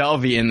Anna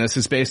Delvey in this.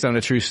 It's based on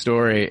a true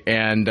story,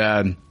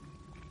 and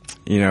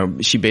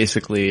she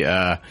basically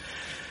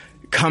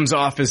comes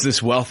off as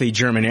this wealthy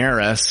German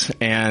heiress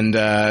and,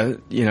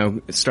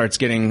 starts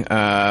getting,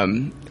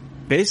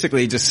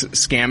 basically just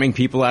scamming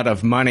people out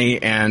of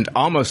money and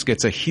almost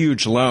gets a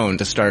huge loan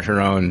to start her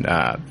own,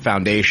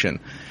 foundation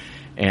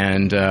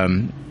and,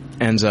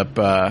 ends up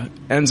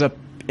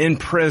in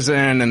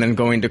prison and then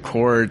going to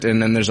court.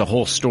 And then there's a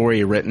whole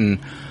story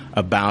written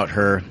about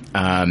her.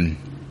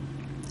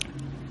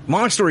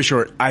 Long story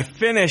short, I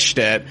finished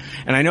it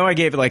and I know I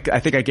gave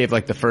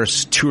the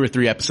first 2 or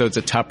 3 episodes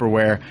of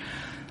Tupperware.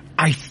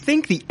 I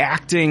think the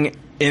acting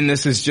in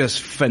this is just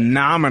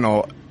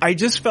phenomenal. I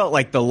just felt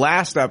like the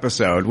last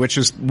episode, which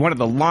was one of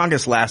the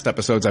longest last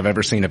episodes I've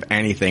ever seen of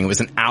anything. It was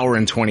 1 hour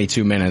and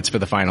 22 minutes for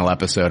the final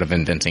episode of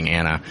Inventing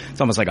Anna. It's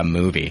almost like a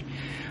movie.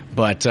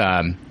 But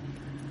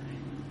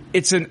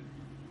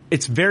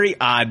it's very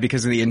odd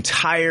because the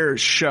entire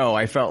show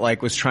I felt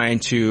like was trying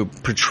to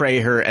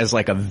portray her as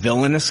like a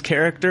villainous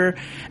character.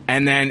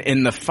 And then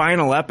in the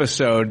final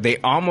episode, they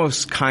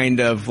almost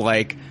kind of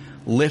like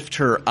lift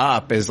her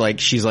up as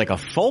like she's like a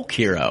folk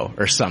hero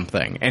or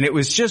something. And it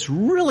was just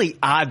really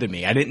odd to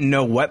me. I didn't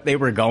know what they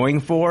were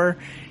going for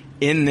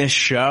in this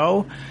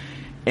show.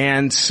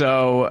 And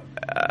so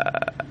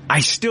I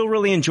still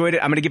really enjoyed it.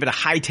 I'm going to give it a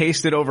high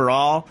tasted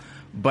overall,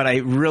 but I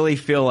really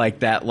feel like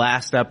that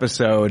last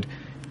episode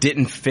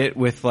didn't fit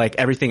with like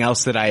everything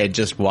else that I had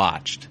just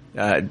watched.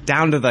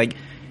 Down to like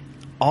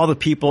all the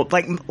people,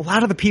 like a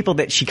lot of the people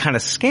that she kind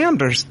of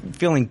scammed are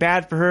feeling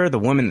bad for her. The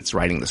woman that's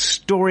writing the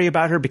story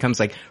about her becomes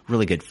like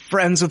really good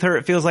friends with her,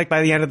 it feels like,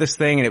 by the end of this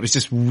thing. And it was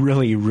just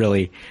really,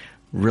 really,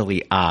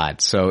 really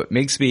odd. So it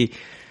makes me,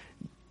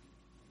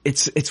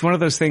 it's one of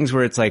those things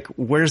where it's like,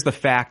 where's the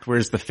fact?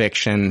 Where's the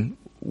fiction?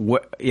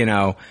 What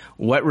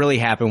really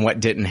happened?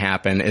 What didn't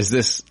happen? Is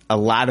this a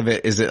lot of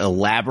it? Is it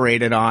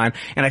elaborated on?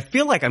 And I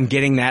feel like I'm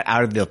getting that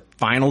out of the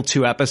final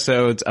 2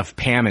 episodes of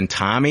Pam and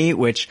Tommy,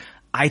 which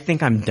I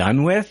think I'm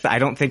done with. I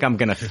don't think I'm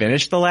going to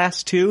finish the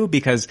last 2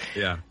 because,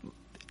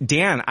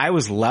 Dan, I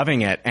was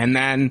loving it. And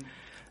then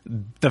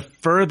the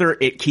further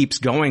it keeps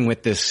going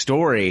with this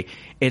story,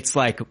 it's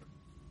like,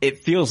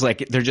 it feels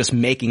like they're just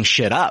making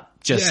shit up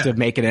just to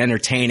make it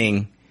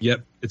entertaining.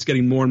 Yep. It's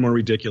getting more and more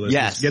ridiculous.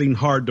 Yes. It's getting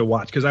hard to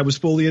watch because I was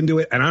fully into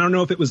it. And I don't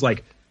know if it was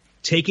like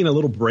taking a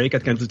little break. I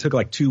think it took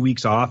like 2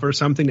 weeks off or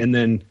something. And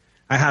then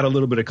I had a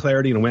little bit of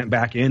clarity and went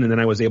back in, and then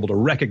I was able to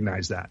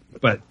recognize that.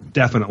 But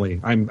definitely,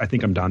 I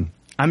think I'm done.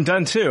 I'm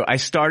done too. I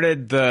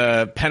started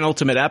the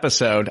penultimate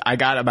episode. I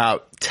got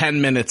about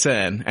 10 minutes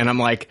in and I'm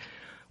like,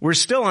 we're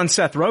still on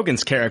Seth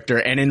Rogen's character.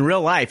 And in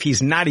real life,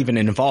 he's not even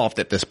involved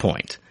at this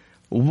point.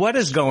 What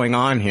is going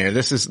on here?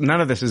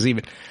 None of this is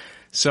even,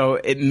 so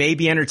it may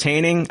be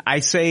entertaining.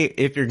 I say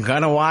if you're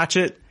going to watch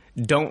it,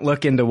 don't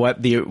look into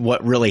what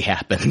really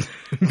happened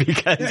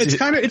because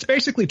it's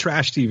basically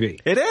trash TV.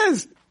 It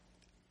is.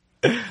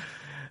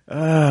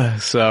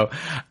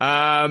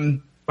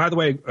 By the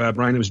way,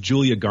 Brian, it was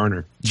Julia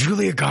Garner.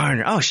 Julia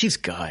Garner. Oh, she's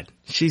good.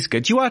 She's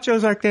good. Did you watch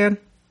Ozark, Dan?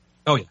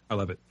 Oh, yeah. I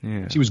love it.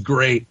 Yeah. She was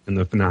great in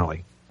the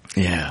finale.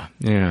 Yeah.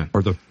 Yeah.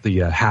 Or the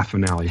half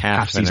finale.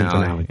 Half season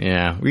finale.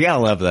 Yeah. We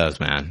gotta love those,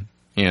 man.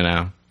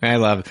 I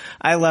love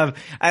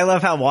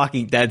how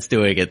Walking Dead's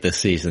doing it this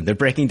season. They're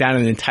breaking down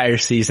an entire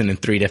season in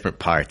 3 different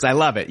parts. I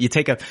love it.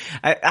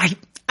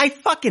 I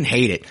fucking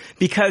hate it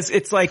because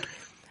it's like,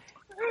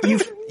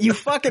 you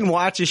fucking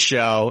watch a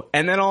show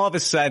and then all of a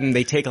sudden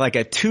they take like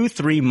a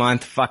 2-3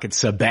 month fucking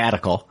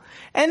sabbatical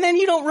and then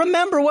you don't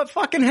remember what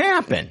fucking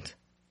happened.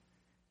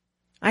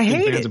 I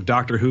hate it. Fans of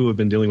Doctor Who have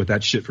been dealing with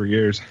that shit for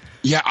years.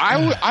 Yeah,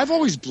 I've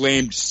always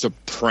blamed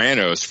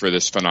Sopranos for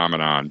this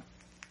phenomenon.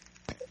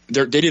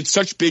 They did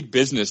such big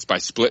business by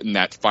splitting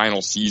that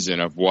final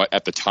season of what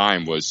at the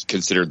time was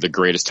considered the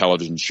greatest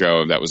television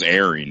show that was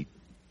airing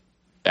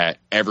that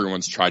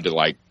everyone's tried to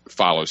like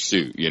follow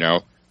suit,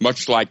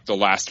 Much like the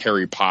last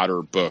Harry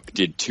Potter book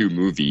did 2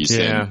 movies,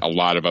 and a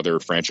lot of other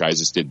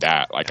franchises did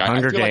that. Like I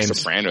feel like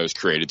Sopranos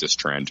created this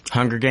trend.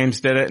 Hunger Games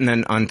did it, and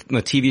then on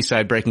the TV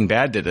side, Breaking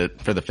Bad did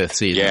it for the 5th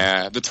season.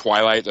 Yeah, the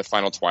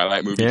final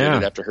Twilight movie did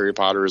it after Harry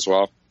Potter as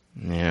well.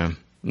 Yeah.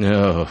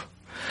 No.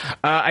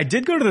 I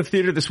did go to the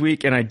theater this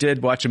week, and I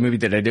did watch a movie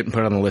that I didn't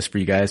put on the list for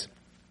you guys.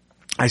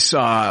 I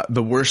saw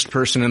The Worst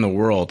Person in the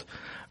World.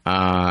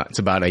 It's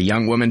about a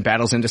young woman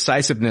battles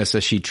indecisiveness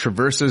as she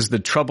traverses the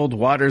troubled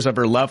waters of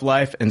her love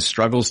life and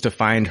struggles to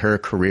find her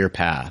career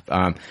path.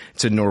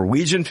 It's a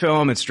Norwegian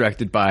film. It's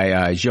directed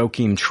by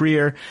Joachim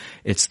Trier.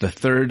 It's the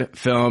third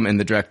film in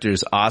the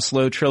director's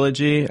Oslo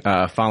trilogy,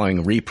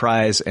 following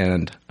Reprise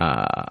and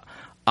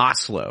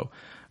Oslo.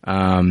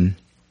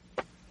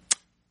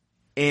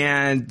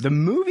 And the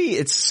movie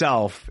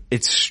itself,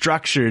 it's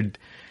structured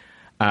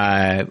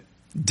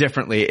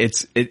differently.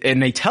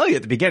 And they tell you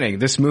at the beginning,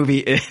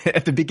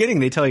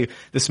 they tell you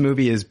this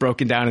movie is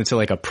broken down into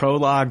like a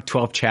prologue,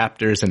 12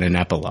 chapters, and an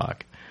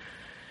epilogue.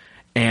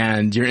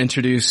 And you're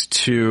introduced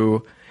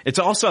to, it's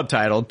all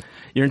subtitled.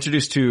 You're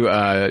introduced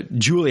to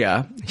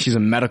Julia. She's a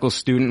medical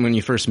student when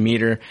you first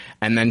meet her,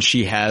 and then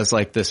she has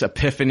like this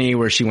epiphany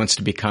where she wants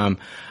to become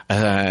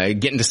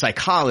get into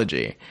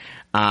psychology.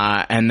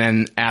 And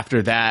then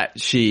after that,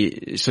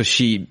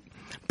 she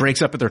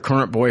breaks up with her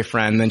current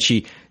boyfriend. Then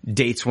she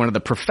dates one of the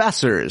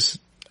professors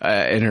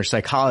in her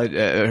psychology,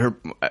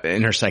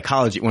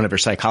 one of her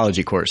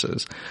psychology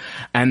courses.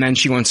 And then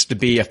she wants to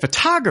be a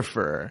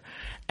photographer.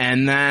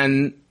 And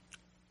then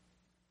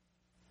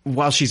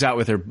while she's out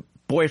with her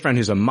boyfriend,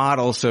 who's a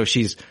model, so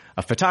she's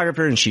a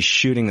photographer and she's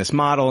shooting this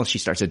model, and she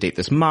starts to date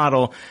this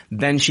model.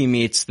 Then she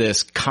meets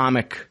this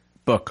comic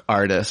book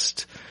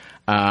artist,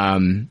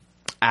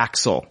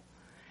 Axel.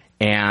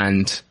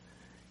 And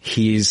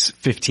he's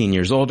 15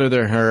 years older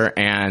than her,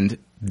 and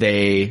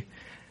they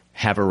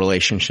have a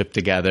relationship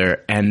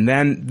together. And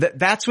then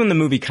that's when the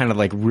movie kind of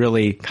like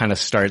really kind of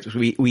starts.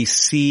 We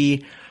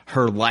see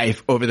her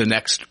life over the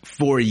next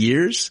 4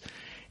 years.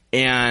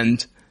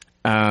 And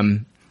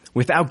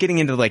without getting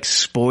into like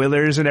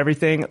spoilers and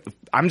everything,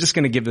 I'm just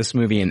going to give this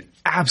movie an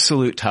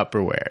absolute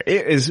Tupperware.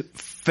 It is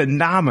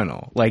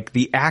phenomenal. Like,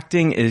 the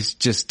acting is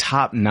just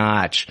top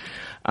notch.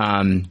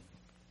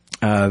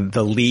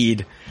 The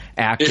lead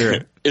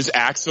actor is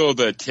Axel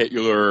the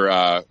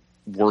titular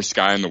worst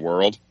guy in the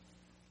world?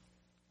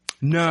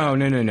 No.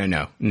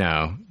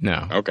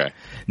 Okay.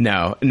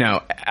 No.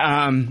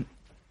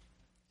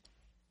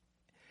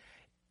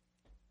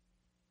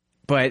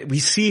 But we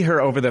see her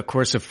over the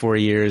course of 4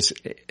 years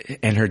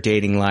and her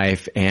dating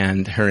life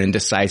and her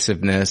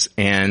indecisiveness.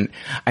 And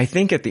I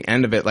think at the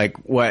end of it, like,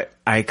 what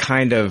I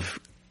kind of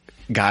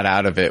got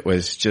out of it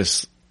was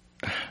just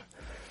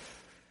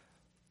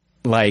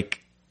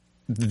like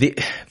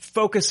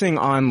focusing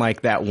on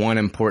like that one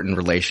important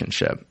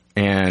relationship.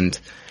 And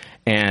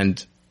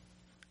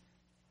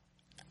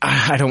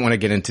I don't want to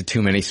get into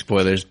too many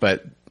spoilers,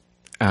 but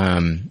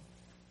her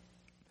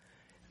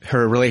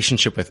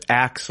relationship with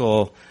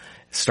Axel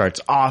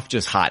starts off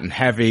just hot and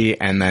heavy,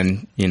 and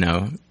then, you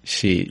know,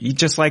 she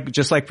just like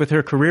with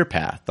her career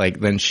path,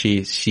 like then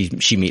she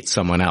meets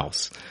someone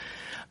else.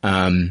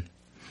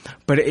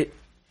 But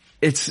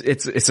it's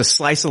a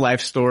slice of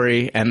life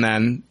story, and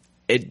then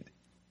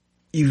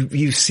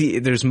you see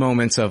there's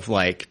moments of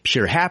like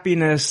pure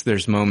happiness,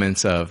 there's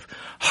moments of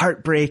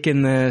heartbreak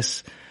in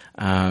this,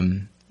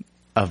 oh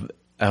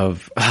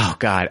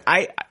God,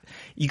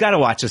 you got to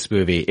watch this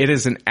movie. It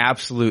is an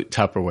absolute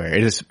Tupperware.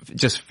 It is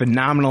just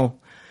phenomenal.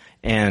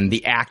 And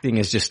the acting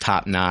is just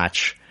top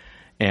notch.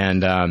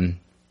 And,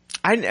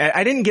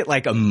 I didn't get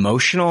like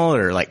emotional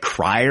or like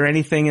cry or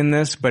anything in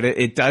this, but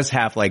it does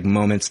have like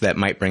moments that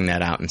might bring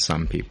that out in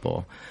some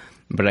people.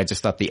 But I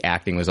just thought the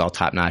acting was all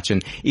top notch.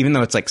 And even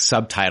though it's like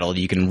subtitled,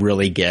 you can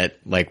really get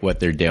like what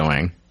they're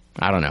doing.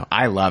 I don't know.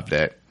 I loved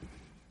it.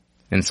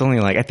 And it's only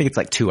like, I think it's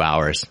like 2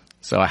 hours.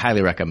 So I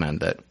highly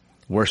recommend it.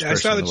 I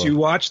saw that you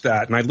watched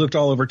that, and I looked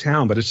all over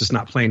town, but it's just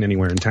not playing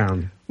anywhere in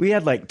town. We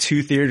had like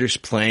 2 theaters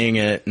playing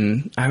it,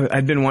 and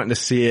I'd been wanting to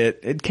see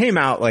it. It came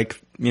out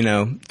like,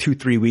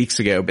 2-3 weeks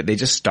ago, but they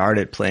just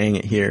started playing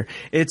it here.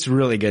 It's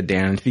really good,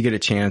 Dan. If you get a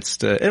chance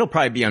to, it'll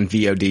probably be on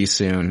VOD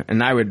soon,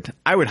 and I would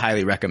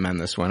highly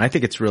recommend this one. I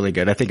think it's really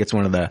good. I think it's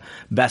one of the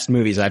best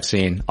movies I've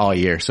seen all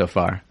year so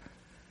far.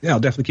 Yeah, I'll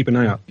definitely keep an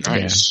eye out.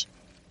 Nice.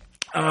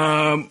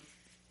 Yeah.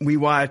 We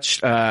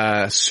watched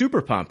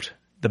Super Pumped,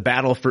 The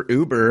Battle for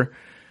Uber.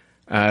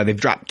 They've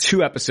dropped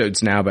 2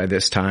 episodes now by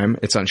this time.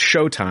 It's on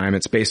Showtime.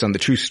 It's based on the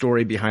true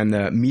story behind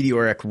the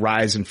meteoric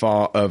rise and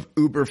fall of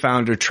Uber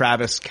founder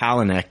Travis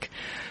Kalanick,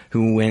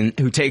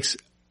 who takes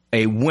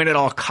a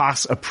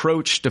win-at-all-costs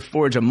approach to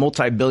forge a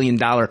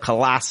multi-billion-dollar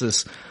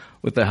colossus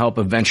with the help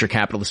of venture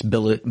capitalist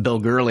Bill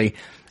Gurley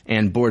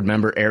and board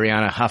member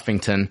Arianna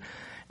Huffington.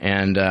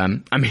 And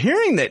I'm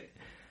hearing that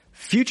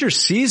future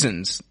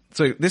seasons,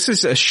 so this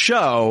is a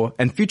show,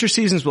 and future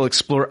seasons will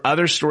explore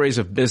other stories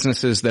of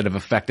businesses that have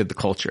affected the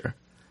culture.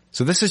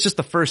 So this is just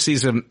the first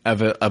season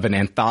of an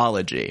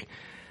anthology.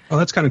 Oh,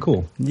 that's kind of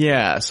cool.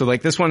 Yeah. So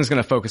like this one is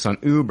going to focus on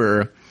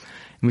Uber. And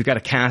we've got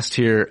a cast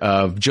here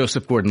of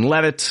Joseph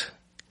Gordon-Levitt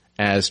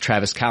as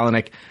Travis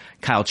Kalanick,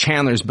 Kyle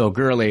Chandler's Bill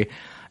Gurley,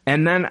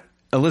 and then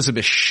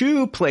Elizabeth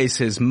Shue plays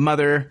his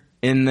mother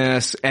in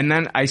this. And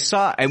then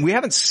and we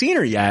haven't seen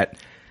her yet,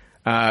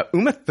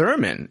 Uma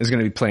Thurman is going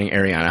to be playing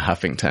Arianna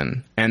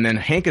Huffington, and then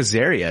Hank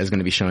Azaria is going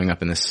to be showing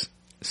up in this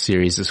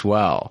series as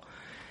well.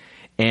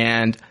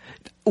 And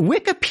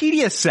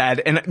Wikipedia said,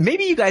 and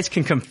maybe you guys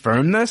can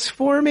confirm this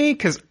for me,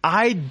 because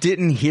I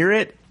didn't hear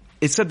it.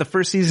 It said the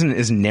first season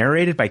is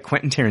narrated by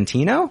Quentin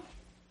Tarantino?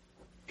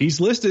 He's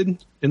listed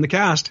in the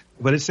cast,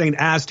 but it's saying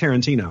as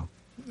Tarantino.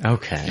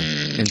 Okay.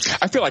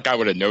 I feel like I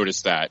would have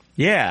noticed that.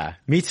 Yeah,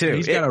 me too.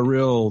 He's got a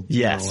real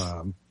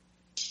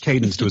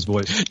cadence to his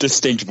voice.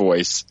 Distinct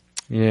voice.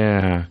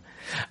 Yeah.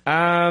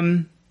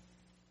 Matt,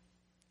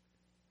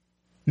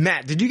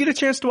 did you get a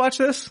chance to watch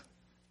this?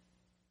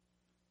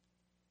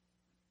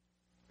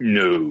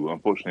 No,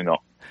 unfortunately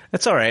not.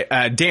 That's all right.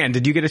 Dan,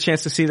 did you get a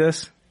chance to see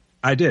this?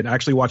 I did. I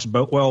actually watched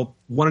both. Well,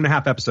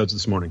 1.5 episodes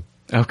this morning.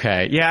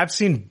 Okay. Yeah, I've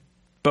seen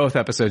both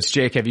episodes.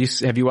 Jake, have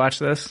you watched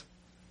this?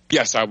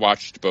 Yes, I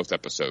watched both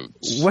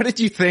episodes. What did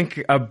you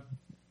think of?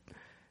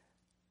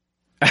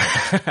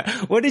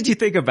 What did you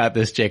think about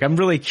this, Jake? I'm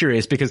really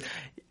curious because,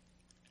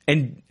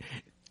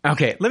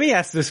 okay, let me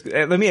ask this.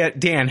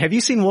 Dan, have you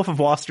seen Wolf of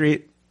Wall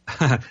Street?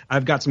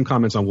 I've got some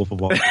comments on Wolf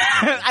of Wall Street.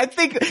 I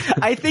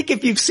think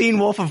if you've seen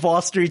Wolf of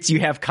Wall Street, you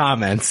have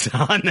comments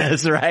on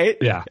this, right?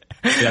 Yeah,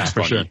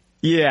 for sure.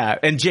 Yeah,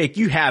 and Jake,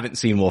 you haven't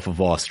seen Wolf of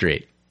Wall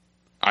Street.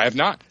 I have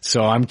not.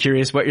 So I'm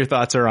curious what your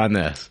thoughts are on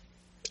this.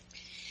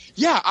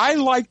 Yeah, I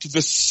liked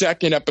the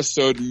second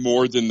episode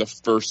more than the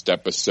first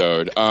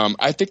episode.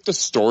 I think the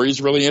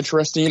story's really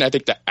interesting. I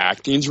think the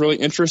acting's really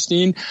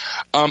interesting.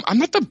 I'm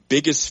not the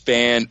biggest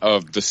fan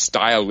of the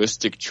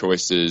stylistic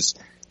choices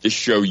this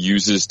show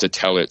uses to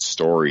tell its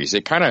stories.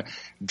 It kind of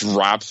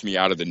drops me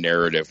out of the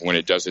narrative when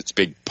it does its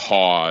big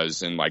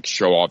pause and like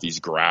show all these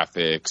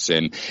graphics,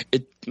 and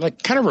it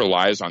like kind of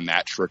relies on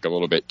that trick a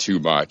little bit too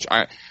much.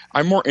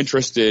 I'm more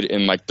interested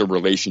in like the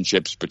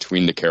relationships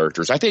between the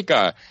characters. I think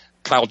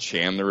Kyle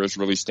Chandler is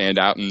really stand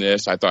out in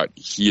this. I thought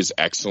he is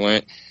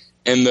excellent.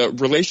 And the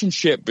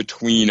relationship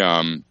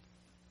between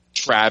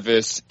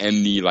Travis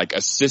and the like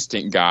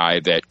assistant guy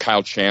that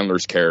Kyle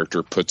Chandler's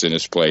character puts in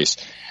his place,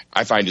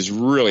 I find is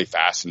really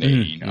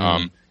fascinating.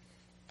 I'm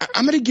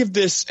going to give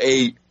this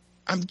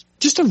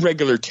just a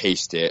regular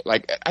taste it.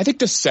 Like, I think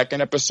the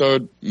second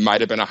episode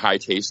might have been a high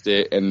taste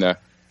it and the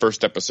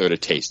first episode a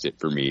taste it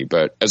for me,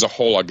 but as a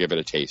whole, I'll give it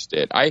a taste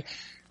it.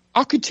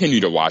 I'll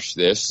continue to watch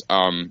this.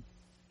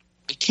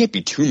 It can't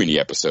be too many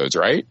episodes,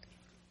 right?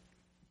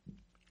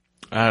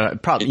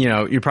 Probably,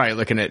 you're probably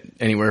looking at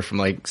anywhere from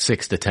like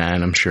 6 to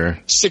 10, I'm sure.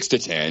 6 to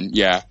 10.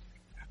 Yeah.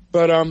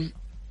 But,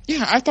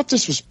 yeah, I thought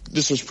this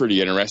was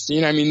pretty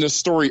interesting. I mean, the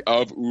story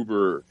of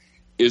Uber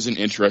is an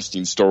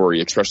interesting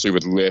story, especially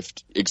with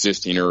Lyft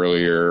existing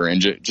earlier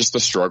and just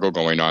the struggle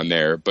going on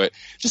there. But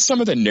just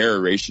some of the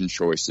narration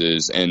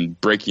choices and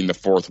breaking the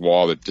fourth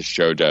wall that the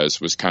show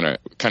does was kind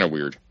of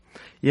weird.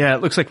 Yeah,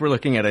 it looks like we're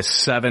looking at a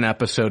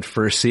 7-episode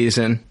first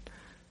season.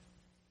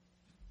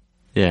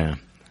 Yeah.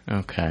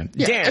 Okay.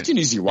 Yeah, Dan, that's an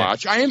easy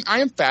watch. Yeah. I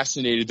am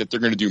fascinated that they're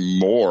going to do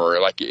more.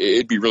 Like,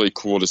 it'd be really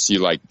cool to see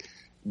like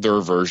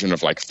their version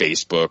of like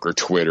Facebook or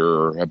Twitter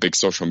or a big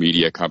social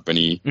media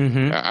company.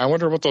 Mm-hmm. I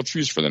wonder what they'll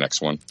choose for the next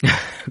one.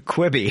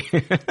 Quibi.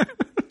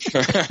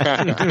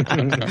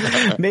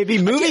 Maybe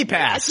Movie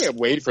Pass. I can't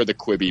wait for the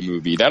Quibi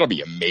movie. That'll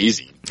be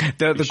amazing.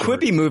 The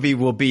Quibi movie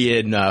will be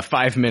in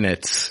 5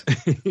 minutes.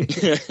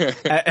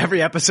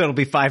 Every episode will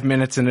be 5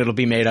 minutes and it'll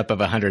be made up of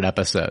 100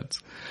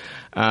 episodes.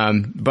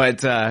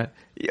 But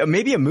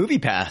maybe a Movie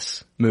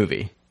Pass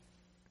movie.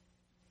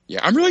 Yeah,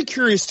 I'm really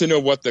curious to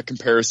know what the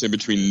comparison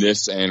between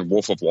this and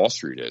Wolf of Wall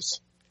Street is.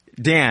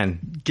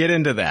 Dan, get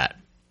into that.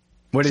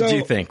 What did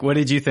you think? What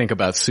did you think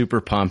about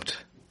Super Pumped?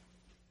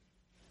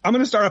 I'm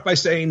going to start off by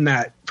saying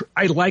that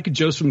I like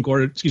Joseph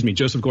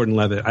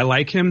Gordon-Levitt. I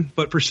like him,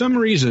 but for some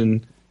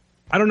reason,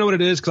 I don't know what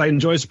it is because I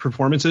enjoy his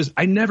performances.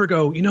 I never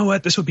go, you know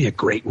what, this would be a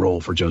great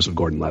role for Joseph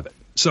Gordon-Levitt.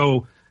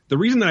 So the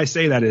reason that I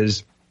say that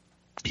is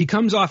he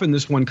comes off in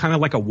this one kind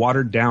of like a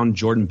watered-down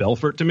Jordan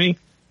Belfort to me.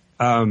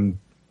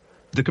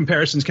 The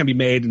comparisons can be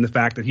made in the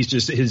fact that he's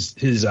just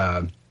his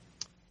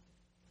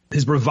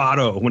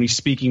bravado when he's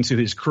speaking to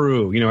his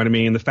crew, you know what I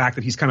mean? The fact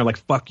that he's kind of like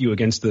fuck you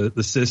against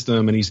the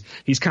system, and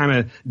he's kind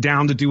of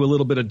down to do a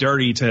little bit of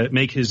dirty to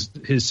make his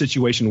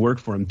situation work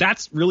for him.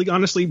 That's really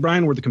honestly,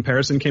 Brian, where the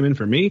comparison came in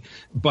for me.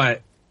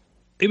 But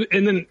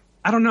and then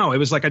I don't know. It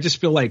was like I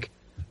just feel like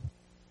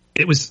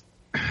it was.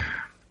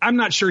 I'm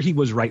not sure he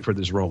was right for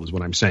this role, is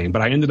what I'm saying.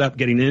 But I ended up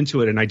getting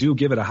into it, and I do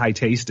give it a high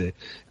taste it.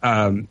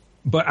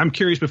 But I'm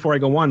curious before I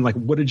go on, like,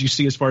 what did you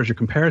see as far as your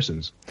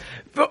comparisons?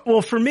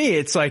 Well, for me,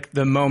 it's like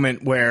the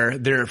moment where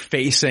they're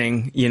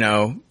facing,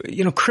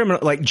 criminal,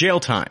 like jail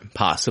time,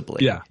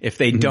 possibly. Yeah. If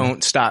they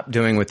don't stop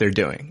doing what they're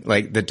doing.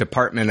 Like the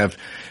Department of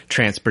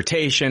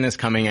Transportation is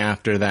coming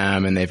after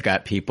them, and they've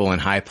got people in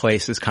high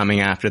places coming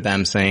after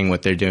them saying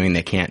what they're doing,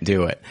 they can't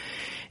do it.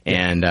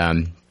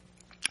 And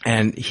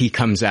he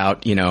comes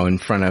out, in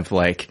front of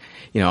like,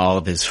 all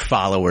of his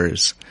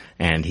followers,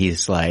 and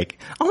he's like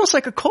almost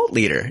like a cult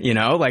leader, you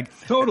know, like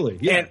totally.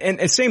 Yeah. And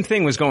the same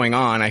thing was going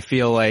on, I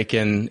feel like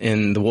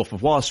in The Wolf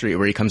of Wall Street,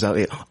 where he comes out,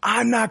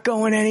 I'm not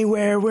going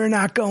anywhere. We're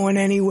not going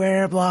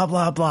anywhere. Blah,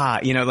 blah, blah.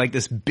 You know, like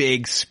this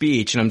big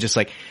speech. And I'm just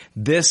like,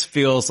 this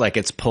feels like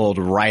it's pulled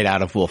right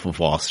out of Wolf of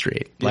Wall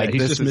Street. Like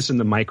he's just missing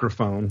the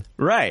microphone.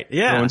 Right.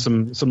 Yeah.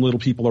 Throwing some little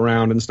people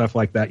around and stuff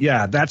like that.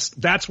 Yeah.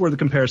 That's where the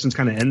comparisons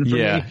kind of end for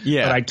me.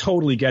 Yeah. But I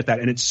totally get that.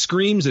 And it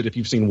screams it if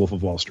you've seen Wolf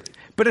of Wall Street.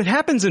 But it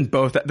happens in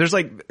both.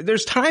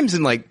 There's times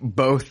in like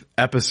both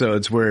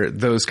episodes where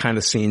those kind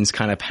of scenes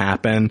kind of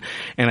happen,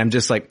 and I'm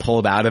just like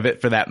pulled out of it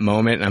for that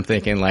moment, and I'm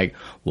thinking like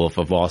Wolf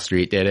of Wall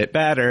Street did it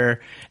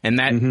better, and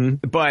that,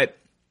 but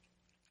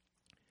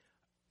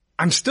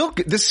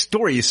this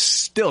story is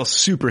still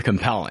super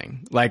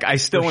compelling. Like I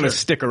still want to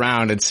stick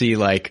around and see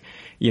like,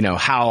 you know,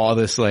 how all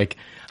this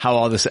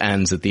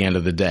ends at the end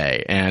of the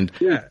day. And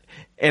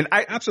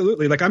I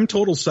absolutely, like I'm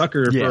total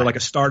sucker for like a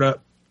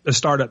startup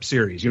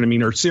series, you know what I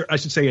mean? Or I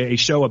should say a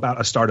show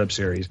about a startup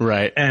series.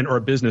 Right. Or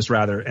a business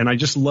rather. And I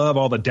just love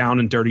all the down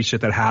and dirty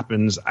shit that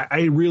happens.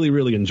 I really,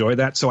 really enjoy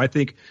that. So I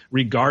think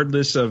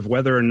regardless of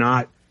whether or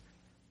not,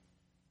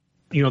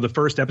 you know, the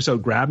first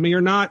episode grabbed me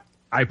or not,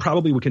 I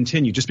probably would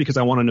continue just because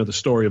I want to know the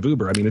story of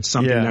Uber. I mean, it's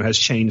something that has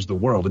changed the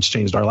world. It's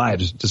changed our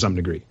lives to some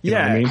degree. You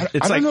know what I mean?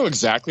 I don't know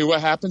exactly what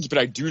happens, but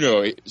I do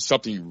know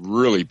something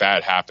really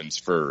bad happens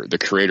for the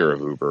creator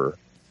of Uber.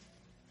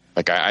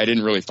 Like, I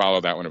didn't really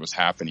follow that when it was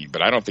happening,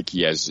 but I don't think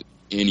he has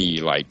any,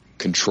 like,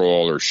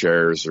 control or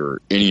shares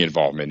or any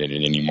involvement in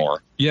it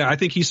anymore. Yeah, I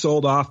think he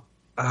sold off.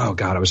 Oh,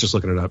 God, I was just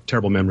looking it up.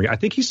 Terrible memory. I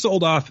think he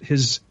sold off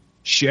his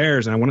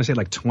shares, and I want to say,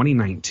 like,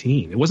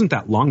 2019. It wasn't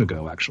that long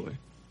ago, actually.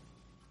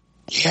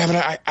 Yeah,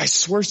 but I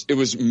swear it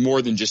was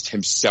more than just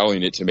him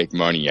selling it to make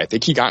money. I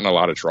think he got in a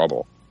lot of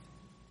trouble.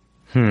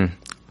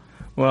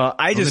 Well,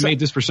 I just made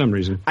this for some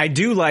reason. I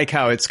do like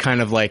how it's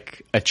kind of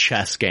like a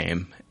chess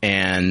game,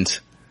 and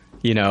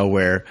you know,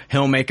 where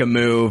he'll make a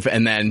move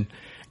and then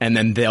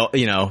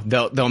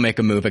they'll make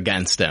a move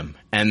against him,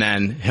 and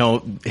then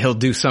he'll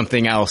do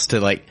something else to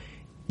like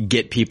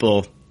get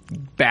people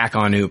back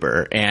on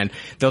Uber, and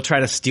they'll try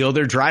to steal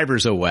their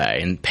drivers away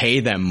and pay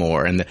them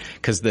more, and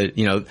because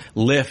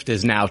Lyft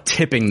is now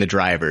tipping the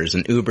drivers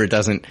and Uber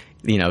doesn't,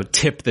 you know,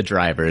 tip the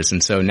drivers,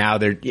 and so now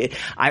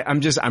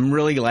I'm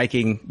really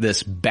liking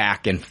this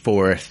back and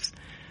forth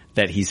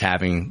that he's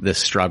having this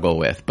struggle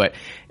with. But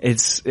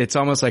it's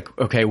almost like,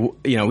 okay,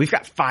 you know, we've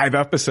got 5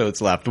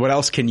 episodes left. What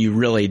else can you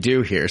really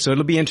do here? So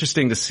it'll be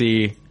interesting to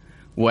see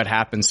what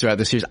happens throughout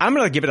the series. I'm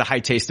going to give it a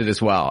high tasted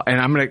as well, and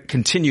I'm going to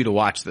continue to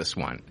watch this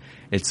one.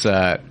 It's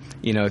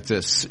it's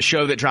a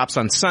show that drops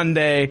on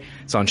Sunday.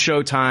 It's on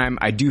Showtime.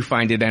 I do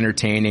find it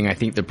entertaining. I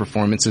think the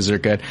performances are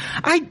good.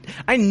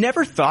 I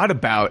never thought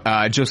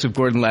about Joseph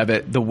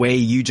Gordon-Levitt the way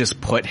you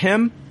just put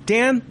him,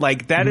 Dan.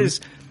 Like that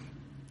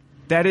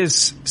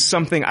is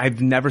something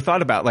I've never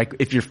thought about. Like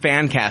if you're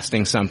fan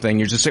casting something,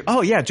 you're just like,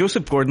 oh yeah,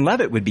 Joseph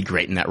Gordon-Levitt would be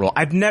great in that role.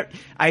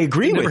 I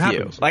agree with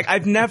you. Like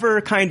I've never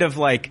kind of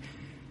like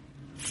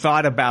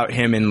thought about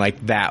him in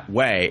like that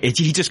way.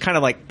 He just kind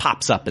of like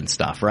pops up and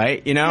stuff,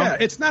 right? You know? Yeah,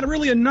 it's not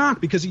really a knock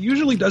because he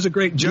usually does a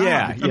great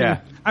job.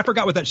 I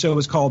forgot what that show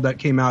was called that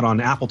came out on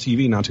Apple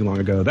TV not too long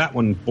ago. That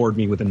one bored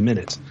me within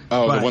minutes.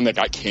 Oh, the one that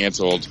got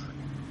canceled.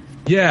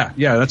 Yeah,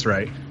 that's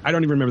right. I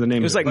don't even remember the name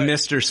of it. It was like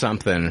Mr.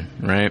 Something,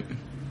 right?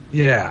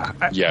 Yeah.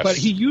 Yes. But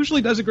he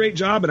usually does a great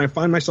job, and I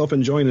find myself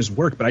enjoying his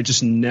work, but I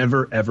just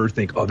never, ever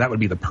think, oh, that would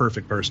be the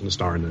perfect person to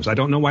star in this. I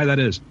don't know why that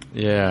is.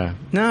 Yeah.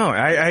 No,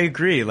 I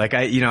agree. Like,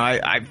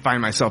 I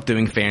find myself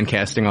doing fan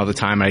casting all the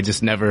time. I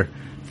just never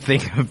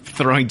think of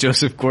throwing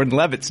Joseph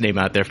Gordon-Levitt's name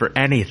out there for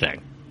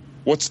anything.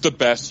 What's the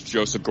best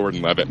Joseph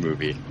Gordon-Levitt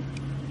movie?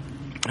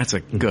 That's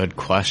a good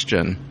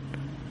question.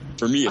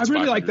 For me, it's I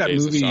really like that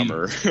movie.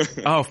 Summer.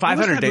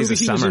 500 Days of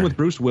Summer. He was in with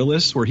Bruce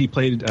Willis, where he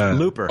played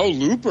Looper. Oh,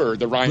 Looper,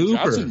 the Ryan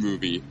Johnson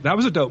movie. That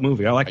was a dope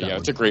movie. I like that. Yeah, one.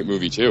 It's a great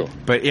movie too.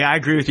 But yeah, I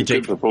agree with you,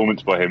 Jake. Good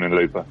performance by him in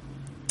Looper.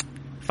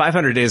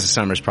 500 Days of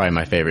Summer is probably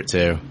my favorite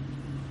too.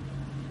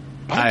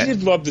 I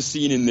did love the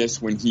scene in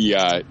this when he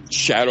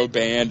shadow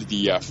banned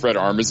the Fred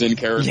Armisen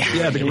character.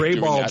 Yeah, the gray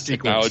ball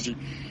sequence.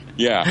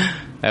 Yeah,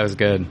 that was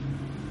good.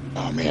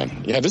 Oh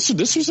man, yeah, this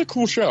was a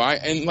cool show.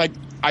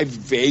 I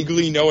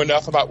vaguely know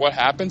enough about what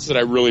happens that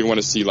I really want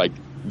to see like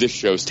this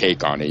show's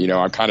take on it. You know,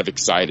 I'm kind of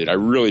excited. I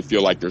really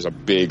feel like there's a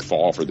big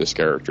fall for this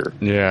character.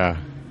 Yeah.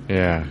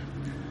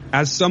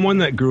 As someone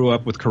that grew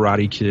up with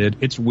Karate Kid,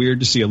 it's weird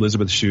to see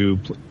Elizabeth Shue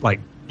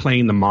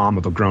playing the mom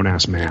of a grown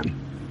ass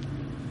man.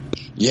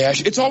 Yeah,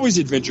 it's always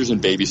Adventures in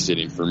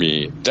Babysitting for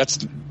me. That's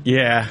the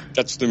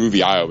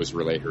movie I always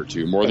relate her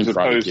to more than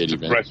Karate Kid.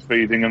 Even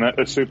breastfeeding and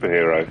a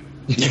superhero.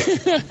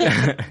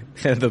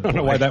 I don't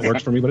know why that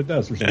works for me, but it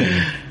does.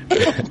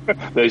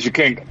 There's your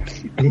kink.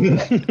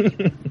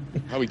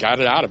 Oh, we got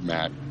it out of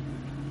Matt.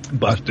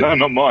 Busted. No,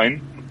 not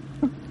mine.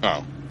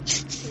 Oh.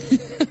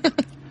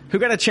 Who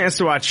got a chance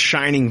to watch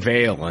Shining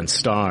Vale on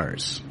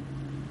Stars?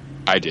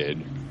 I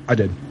did. I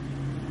did.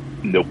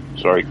 Nope.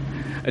 Sorry.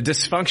 A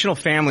dysfunctional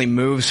family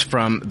moves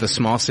from the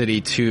small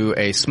city to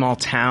a small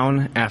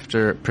town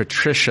after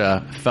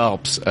Patricia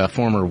Phelps, a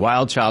former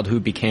wild child who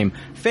became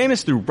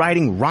famous through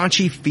writing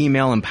raunchy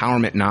female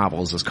empowerment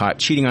novels, is caught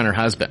cheating on her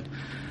husband.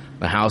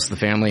 The house the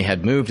family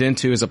had moved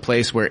into is a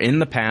place where in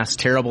the past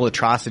terrible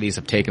atrocities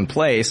have taken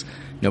place.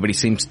 Nobody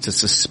seems to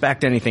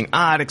suspect anything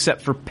odd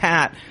except for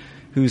Pat,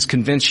 who's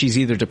convinced she's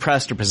either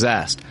depressed or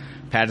possessed.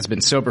 Pat has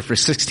been sober for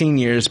 16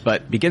 years,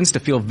 but begins to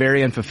feel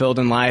very unfulfilled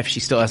in life.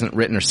 She still hasn't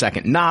written her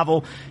second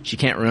novel. She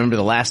can't remember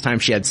the last time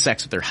she had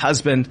sex with her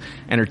husband,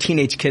 and her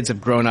teenage kids have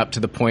grown up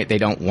to the point they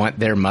don't want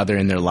their mother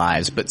in their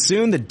lives. But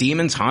soon the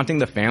demons haunting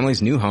the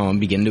family's new home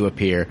begin to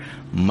appear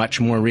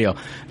much more real.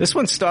 This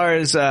one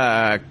stars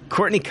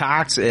Courtney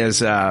Cox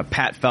as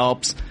Pat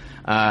Phelps,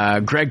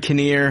 Greg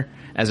Kinnear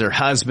as her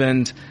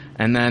husband,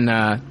 and then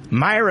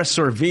Myra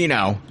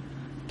Sorvino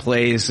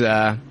plays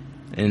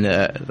in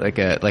like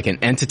an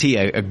entity,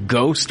 a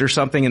ghost or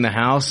something in the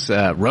house,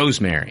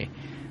 Rosemary.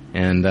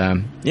 And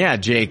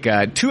Jake,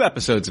 2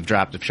 episodes have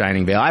dropped of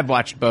Shining Vale. I've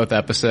watched both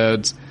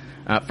episodes.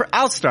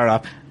 I'll start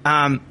off.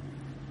 I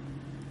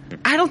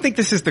don't think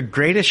this is the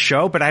greatest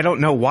show, but I don't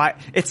know why.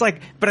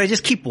 But I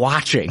just keep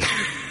watching.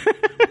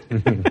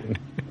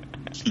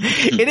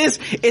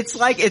 It's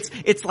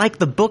like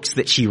the books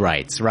that she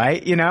writes,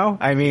 right? You know?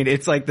 I mean,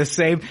 it's like the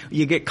same.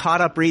 You get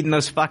caught up reading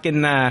those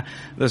fucking,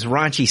 those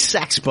raunchy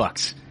sex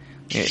books.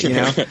 You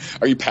know?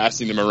 Are you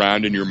passing them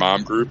around in your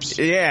mom groups?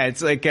 Yeah,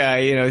 it's like,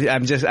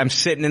 I'm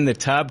sitting in the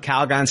tub,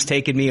 Calgon's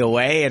taking me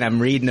away, and I'm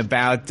reading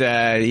about,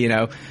 I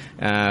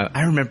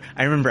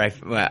remember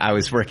I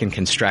was working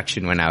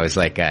construction when I was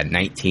like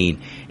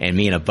 19, and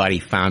me and a buddy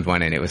found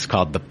one, and it was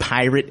called The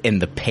Pirate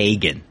and the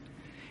Pagan.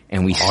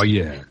 And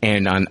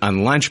and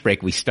on lunch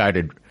break we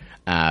started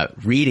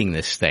reading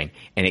this thing,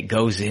 and it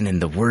goes in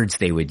the words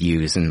they would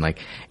use, and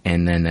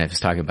then I was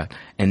talking about,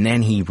 and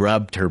then he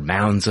rubbed her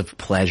mounds of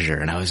pleasure,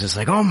 and I was just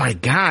like, oh my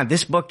god,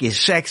 this book is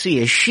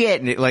sexy as shit,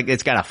 and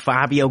it's got a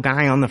Fabio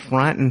guy on the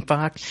front, and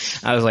fuck,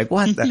 I was like,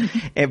 what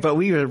the, but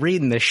we were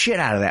reading the shit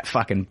out of that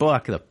fucking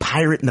book, The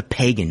Pirate and the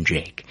Pagan,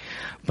 Jake,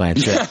 but,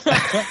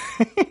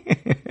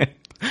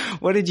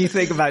 what did you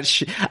think about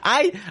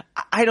I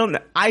don't know.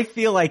 I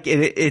feel like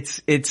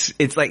it's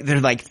like they're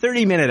like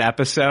 30-minute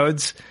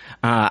episodes.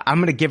 I'm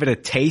going to give it a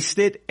taste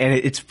it, and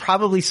it's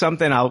probably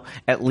something I'll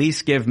at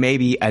least give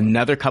maybe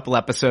another couple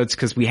episodes,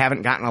 because we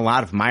haven't gotten a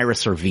lot of Myra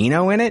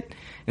Sorvino in it.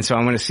 And so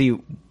I'm going to see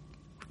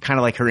kind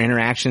of like her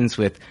interactions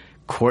with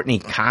Courtney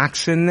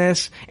Cox in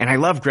this. And I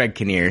love Greg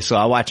Kinnear, so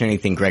I'll watch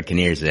anything Greg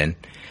Kinnear's in.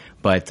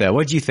 But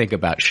what did you think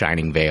about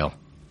Shining Vale?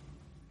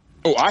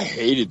 Oh, I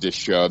hated this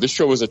show. This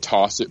show was a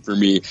toss-it for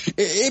me.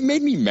 It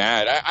made me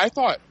mad. I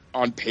thought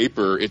on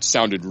paper it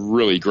sounded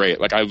really great.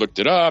 Like, I looked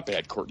it up. It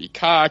had Courtney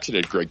Cox. It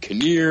had Greg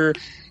Kinnear.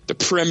 The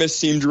premise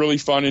seemed really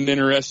fun and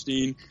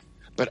interesting.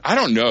 But I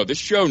don't know. This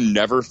show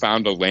never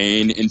found a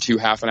lane into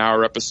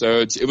half-an-hour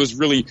episodes. It was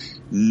really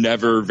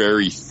never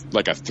very,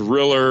 like, a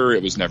thriller.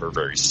 It was never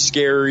very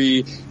scary.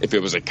 If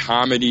it was a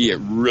comedy,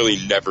 it really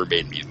never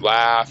made me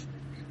laugh.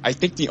 I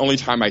think the only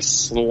time I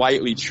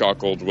slightly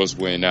chuckled was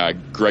when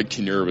Greg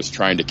Kinnear was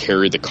trying to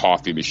carry the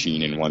coffee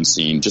machine in one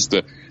scene. Just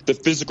the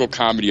physical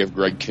comedy of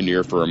Greg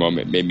Kinnear for a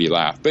moment made me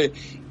laugh. But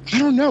I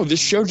don't know. This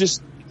show it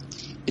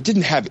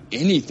didn't have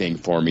anything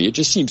for me. It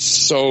just seemed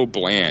so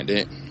bland.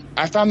 And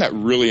I found that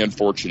really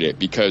unfortunate,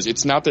 because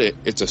it's not that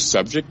it's a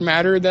subject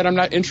matter that I'm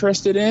not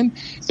interested in.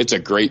 It's a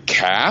great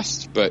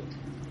cast, but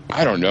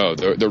I don't know.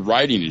 The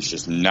writing is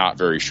just not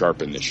very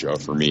sharp in this show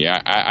for me.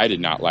 I did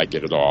not like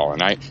it at all.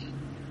 And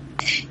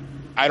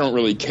I don't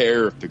really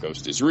care if the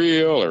ghost is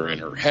real or in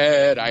her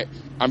head.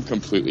 I'm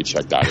completely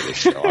checked out of this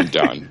show. I'm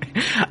done.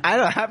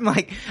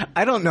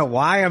 I don't know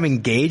why I'm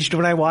engaged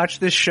when I watch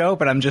this show,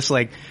 but I'm just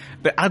like,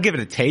 but I'll give it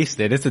a taste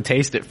it. It's a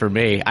taste it for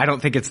me. I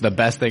don't think it's the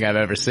best thing I've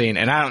ever seen,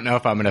 and I don't know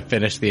if I'm going to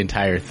finish the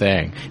entire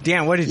thing.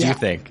 Dan, what did you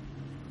think?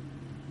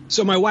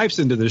 So my wife's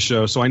into this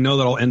show, so I know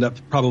that I'll end up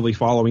probably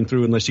following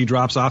through unless she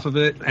drops off of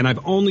it. And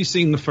I've only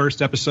seen the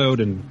first episode,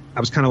 and I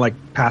was kind of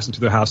like passing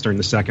through the house during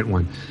the second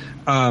one.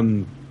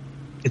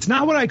 It's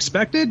not what I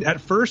expected. At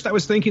first, I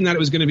was thinking that it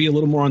was going to be a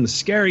little more on the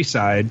scary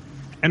side.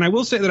 And I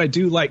will say that I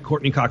do like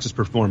Courtney Cox's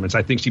performance.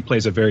 I think she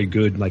plays a very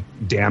good, like,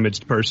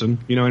 damaged person.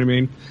 You know what I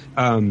mean?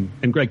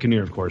 And Greg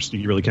Kinnear, of course,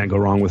 you really can't go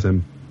wrong with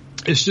him.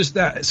 It's just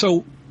that.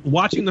 So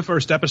watching the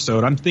first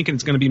episode, I'm thinking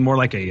it's going to be more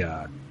like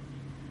a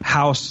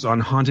House on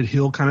Haunted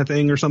Hill kind of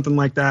thing or something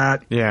like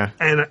that. Yeah.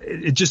 And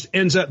it just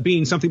ends up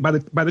being something by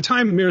the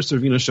time Myra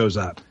Sorvino shows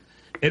up,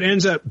 it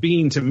ends up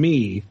being, to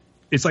me,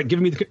 it's like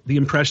giving me the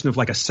impression of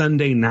like a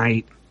Sunday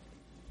night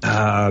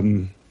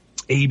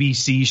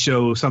ABC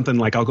show, something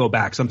like, I'll go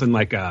back, something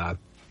like, I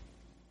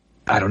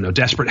don't know,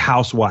 Desperate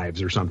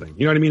Housewives or something.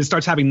 You know what I mean? It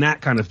starts having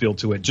that kind of feel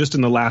to it just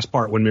in the last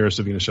part when Myra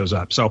Sorvino shows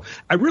up. So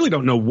I really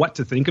don't know what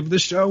to think of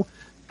this show.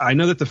 I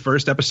know that the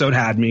first episode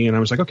had me, and I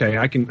was like, okay,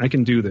 I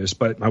can do this.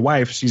 But my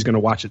wife, she's going to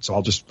watch it,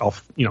 so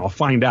I'll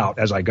find out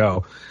as I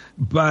go.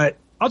 But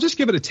I'll just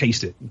give it a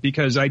taste it,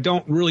 because I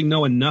don't really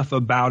know enough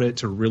about it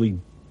to really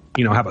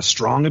have a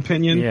strong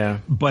opinion. Yeah.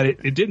 But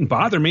it didn't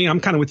bother me. I'm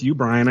kind of with you,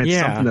 Brian. It's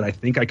something that I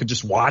think I could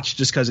just watch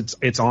just because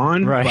it's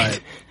on. Right.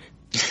 But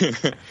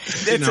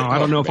I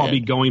don't know if I'll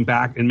be going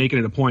back and making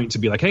it a point to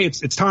be like, hey,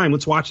 it's time,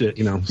 let's watch it.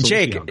 So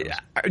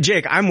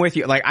Jake, I'm with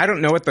you. Like, I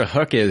don't know what the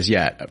hook is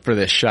yet for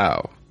this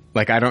show.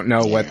 Like, I don't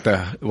know what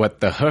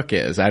the hook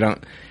is.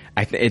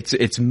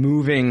 It's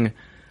moving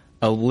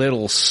a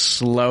little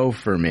slow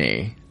for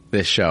me,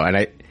 this show.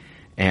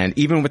 And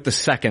even with the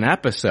second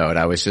episode,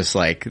 I was just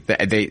like,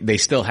 they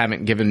still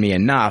haven't given me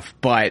enough.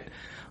 But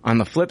on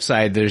the flip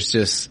side, there's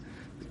just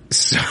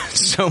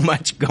so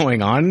much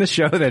going on in the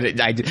show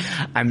that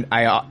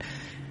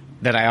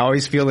I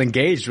always feel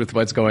engaged with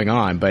what's going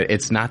on. But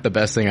it's not the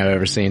best thing I've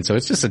ever seen, so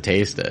it's just a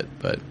taste it.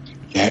 But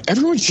yeah,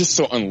 everyone's just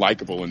so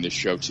unlikable in this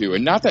show too,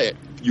 and not that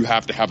you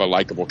have to have a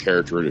likable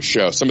character in a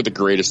show. Some of the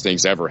greatest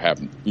things ever have,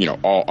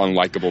 all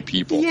unlikable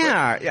people.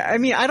 Yeah, I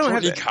mean, I don't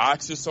Courtney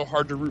Cox is so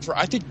hard to root for.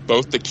 I think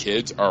both the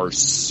kids are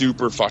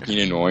super fucking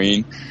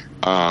annoying.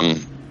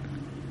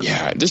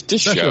 This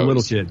Especially show. The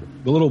little kid,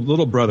 the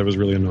little brother was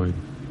really annoying.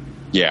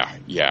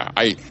 Yeah.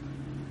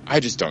 I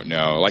just don't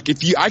know. Like,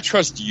 I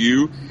trust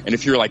you, and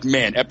if you're like,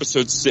 man,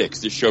 episode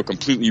 6, this show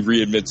completely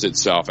readmits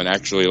itself, and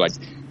actually, like,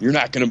 you're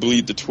not going to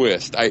believe the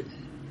twist.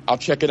 I'll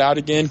check it out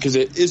again because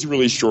it is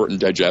really short and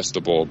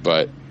digestible,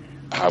 but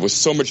with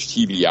so much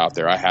TV out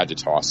there, I had to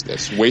toss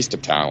this. Waste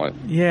of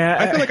talent. Yeah.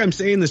 I feel like I'm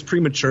saying this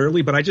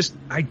prematurely, but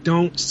I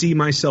don't see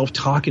myself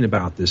talking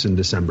about this in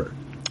December.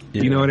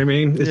 Yeah. You know what I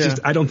mean? It's just,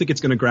 I don't think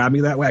it's going to grab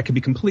me that way. I could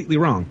be completely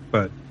wrong,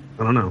 but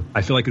I don't know.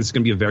 I feel like it's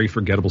going to be a very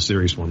forgettable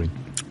series for me.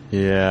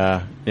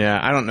 Yeah.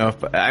 I don't know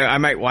if I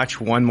might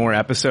watch one more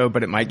episode,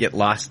 but it might get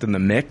lost in the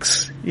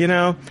mix.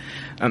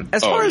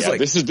 As far as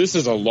this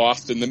is a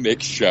lost in the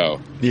mix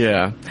show.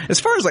 Yeah. As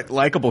far as like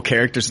likable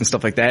characters and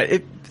stuff like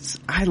that,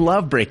 I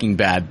love Breaking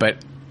Bad, but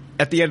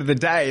at the end of the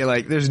day,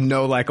 like, there's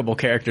no likable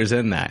characters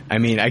in that. I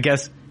mean, I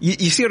guess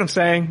you see what I'm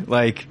saying?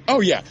 Like, oh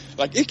yeah,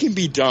 like it can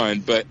be done,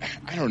 but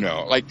I don't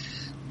know, like.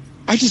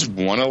 I just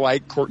want to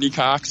like Courtney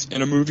Cox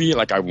in a movie.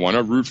 Like, I want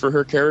to root for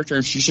her character,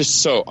 and she's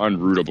just so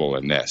unrootable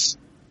in this.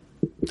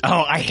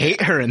 Oh, I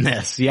hate her in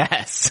this.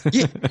 Yes.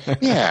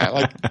 Yeah,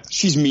 like,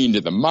 she's mean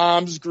to the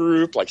moms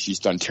group. Like, she's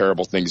done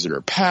terrible things in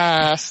her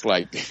past.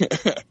 Like,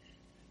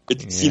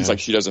 it seems like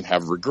she doesn't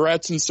have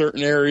regrets in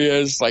certain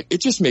areas. Like,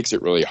 it just makes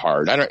it really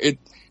hard.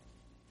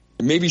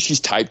 Maybe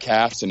she's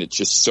typecast, and it's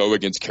just so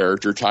against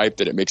character type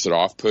that it makes it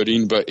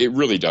off-putting, but it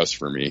really does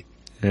for me.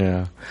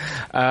 Yeah.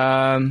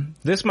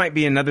 This might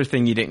be another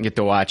thing you didn't get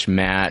to watch,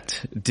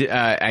 Matt.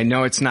 I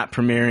know it's not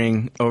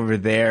premiering over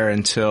there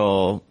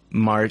until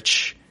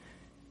March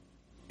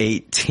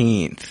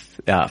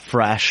 18th.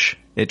 Fresh.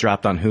 It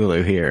dropped on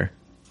Hulu here.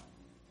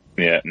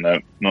 Yeah, no,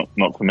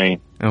 not for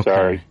me. Okay.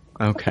 Sorry.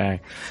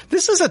 Okay.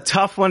 This is a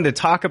tough one to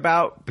talk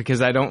about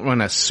because I don't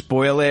want to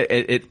spoil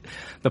it.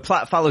 The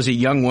plot follows a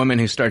young woman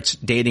who starts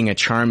dating a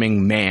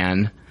charming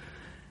man.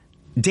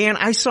 Dan,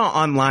 I saw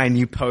online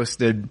you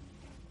posted,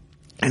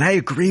 and I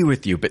agree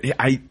with you, but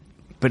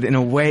in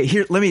a way,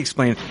 here, let me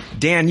explain.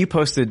 Dan, you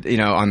posted,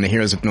 on the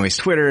Heroes of Noise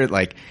Twitter,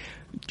 like,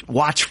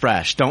 watch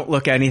Fresh. Don't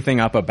look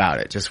anything up about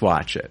it. Just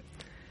watch it.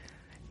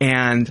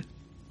 And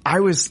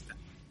I was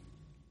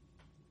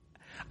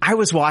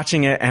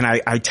watching it, and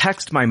I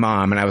text my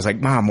mom, and I was like,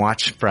 Mom,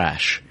 watch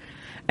Fresh.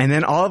 And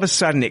then all of a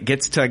sudden it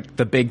gets to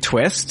the big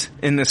twist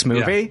in this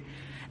movie,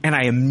 and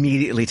I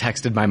immediately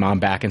texted my mom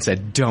back and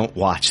said, don't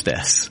watch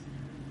this.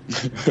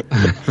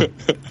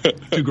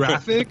 Too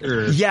graphic?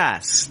 Or?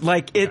 Yes.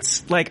 Like,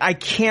 it's like, I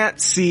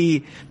can't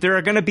see, there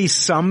are going to be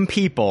some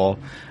people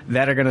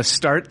that are going to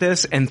start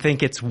this and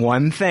think it's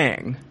one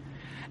thing.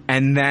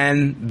 And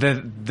then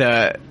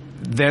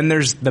then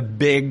there's the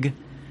big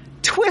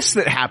twist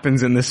that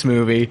happens in this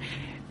movie.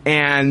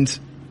 And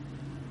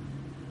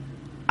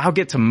I'll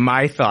get to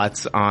my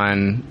thoughts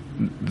on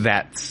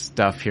that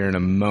stuff here in a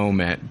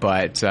moment.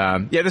 But,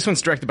 this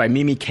one's directed by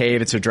Mimi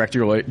Cave. It's a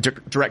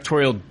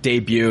directorial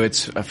debut.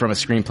 It's from a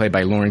screenplay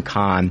by Lauren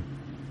Kahn.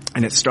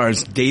 And it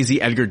stars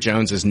Daisy Edgar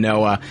Jones as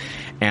Noah.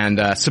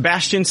 And,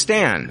 Sebastian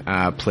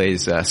Stan,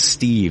 plays,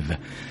 Steve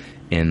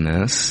in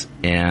this.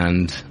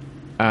 And,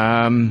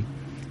 Dan,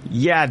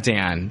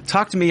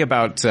 talk to me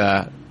about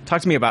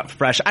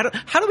Fresh.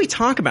 How do we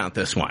talk about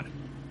this one?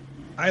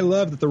 I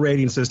love that the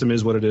rating system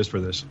is what it is for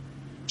this.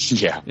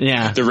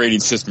 Yeah. The rating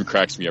system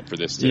cracks me up for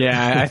this, too.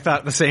 Yeah, I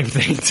thought the same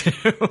thing,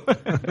 too.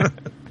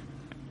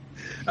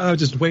 I was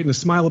just waiting to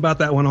smile about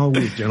that one all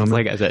week, gentlemen.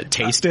 Like I said,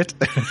 taste it.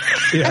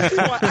 Yeah.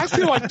 I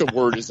feel like the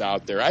word is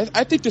out there.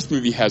 I think this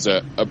movie has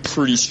a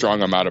pretty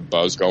strong amount of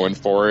buzz going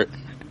for it,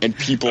 and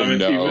people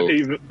know.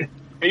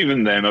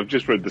 Even then, I've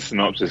just read the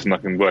synopsis and I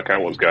can work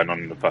out what's going on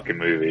in the fucking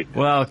movie.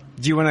 Well,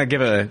 do you want to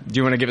give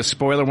a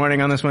spoiler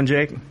warning on this one,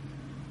 Jake?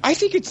 I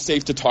think it's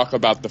safe to talk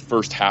about the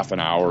first half an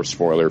hour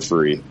spoiler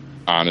free.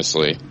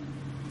 Honestly,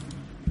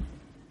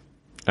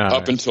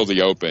 up until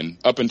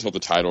the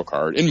title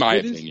card, in my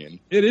opinion.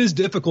 It is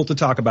difficult to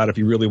talk about if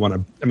you really want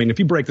to. I mean, if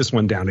you break this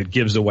one down, it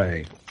gives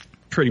away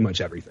pretty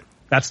much everything.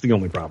 That's the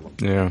only problem.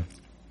 Yeah.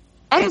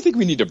 I don't think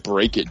we need to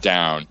break it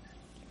down.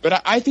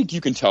 But I think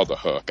you can tell the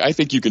hook. I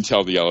think you can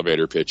tell the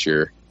elevator pitch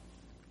here.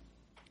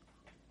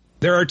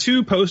 There are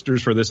 2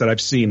 posters for this that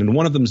I've seen, and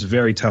one of them's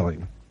very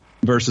telling.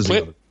 Versus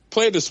the other.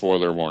 Play the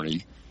spoiler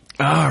warning.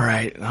 All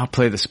right, I'll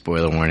play the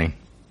spoiler warning.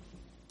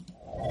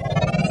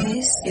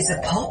 This is a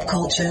Pop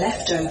Culture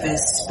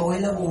Leftovers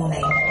spoiler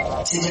warning.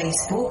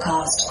 Today's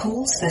forecast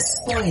calls for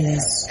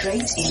spoilers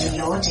straight in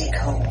your dick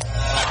hole.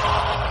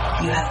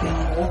 You have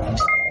been warned,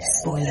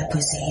 spoiler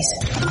pussies.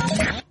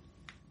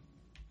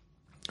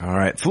 All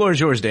right, floor is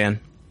yours, Dan.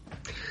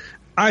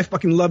 I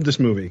fucking love this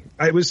movie.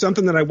 It was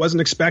something that I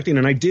wasn't expecting,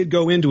 and I did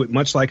go into it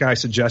much like I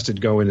suggested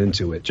going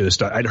into it.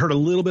 Just I'd heard a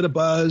little bit of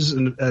buzz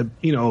and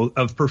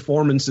of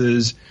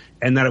performances,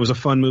 and that it was a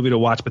fun movie to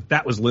watch. But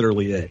that was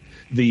literally it.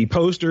 The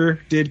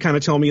poster did kind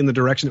of tell me in the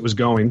direction it was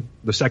going.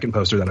 The second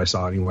poster that I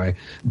saw, anyway.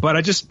 But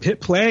I just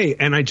hit play,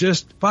 and I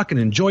just fucking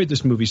enjoyed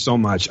this movie so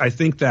much. I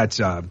think that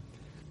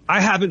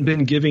I haven't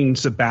been giving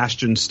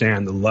Sebastian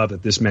Stan the love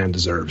that this man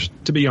deserves,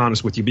 to be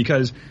honest with you,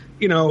 because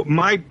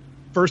my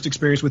first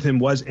experience with him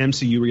was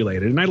MCU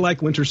related, and I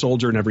like Winter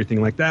Soldier and everything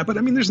like that, but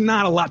I mean, there's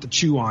not a lot to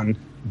chew on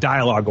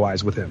dialogue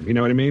wise with him, you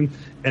know what I mean?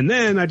 And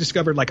then I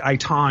discovered like I,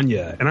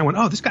 Tonya, and I went,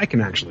 oh, this guy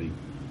can actually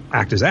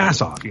act his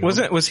ass off.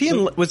 Was he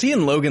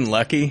in Logan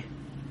Lucky?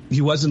 He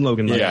was in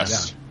Logan Lucky.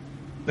 Yes.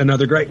 Yeah.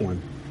 Another great one.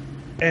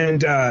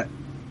 And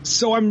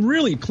so I'm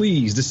really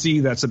pleased to see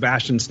that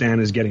Sebastian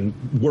Stan is getting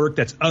work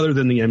that's other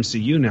than the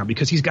MCU now,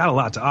 because he's got a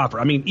lot to offer.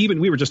 I mean,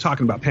 even we were just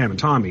talking about Pam and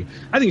Tommy.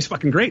 I think he's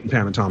fucking great in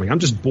Pam and Tommy. I'm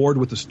just bored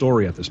with the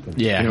story at this point.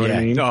 Yeah, you know what I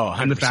mean? Oh,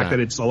 and the fact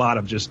that it's a lot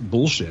of just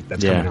bullshit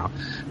that's coming out.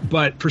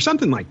 But for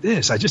something like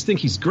this, I just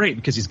think he's great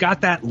because he's got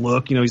that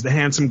look. He's the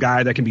handsome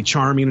guy that can be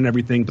charming and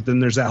everything, but then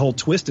there's that whole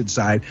twisted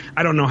side.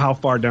 I don't know how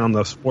far down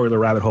the spoiler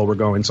rabbit hole we're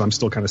going, so I'm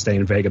still kind of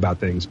staying vague about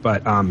things.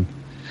 But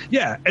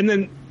yeah, and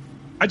then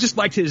I just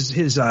liked his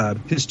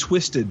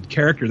twisted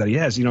character that he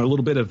has. A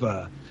little bit of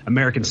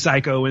American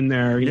Psycho in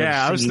there.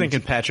 I was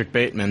thinking Patrick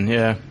Bateman.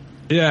 Yeah.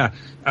 Yeah.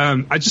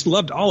 I just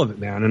loved all of it,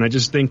 man. And I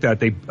just think that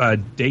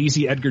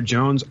Daisy Edgar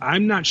Jones,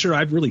 I'm not sure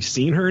I've really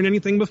seen her in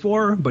anything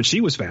before, but she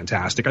was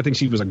fantastic. I think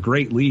she was a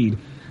great lead.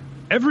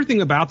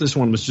 Everything about this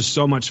one was just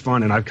so much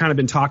fun. And I've kind of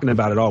been talking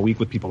about it all week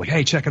with people like,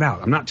 hey, check it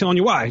out. I'm not telling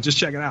you why, just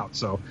check it out.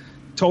 So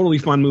totally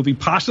fun movie.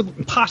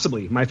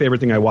 Possibly my favorite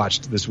thing I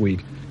watched this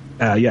week.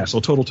 So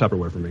total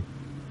Tupperware for me.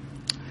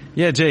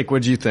 Yeah, Jake,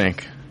 what'd you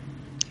think?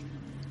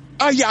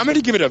 I'm going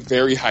to give it a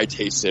very high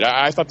tasted.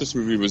 I thought this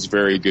movie was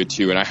very good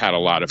too, and I had a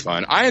lot of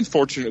fun. I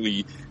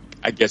unfortunately,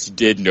 I guess,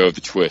 did know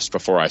the twist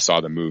before I saw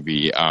the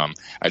movie. I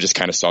just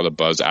kind of saw the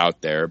buzz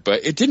out there,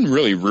 but it didn't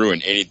really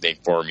ruin anything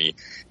for me.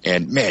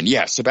 And man,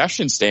 yeah,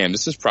 Sebastian Stan,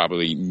 this is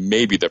probably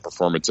maybe the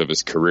performance of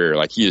his career.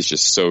 Like, he is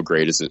just so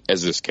great as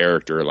this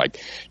character, like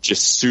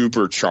just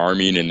super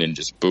charming, and then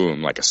just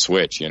boom, like a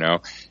switch,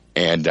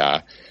 And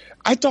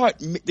I thought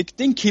the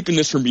thing keeping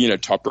this from being a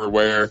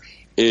Tupperware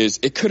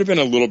is it could have been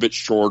a little bit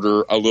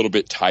shorter, a little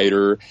bit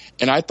tighter.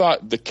 And I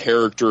thought the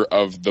character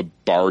of the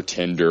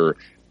bartender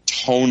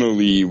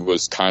tonally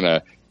was kind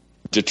of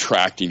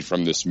detracting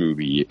from this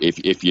movie,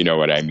 if you know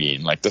what I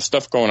mean. Like, the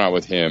stuff going on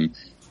with him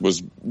was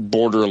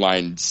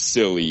borderline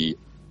silly,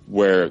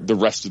 where the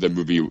rest of the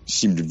movie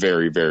seemed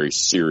very, very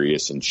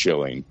serious and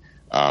chilling.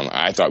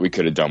 I thought we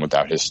could have done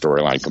without his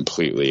storyline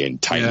completely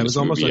and tighten it was this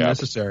almost movie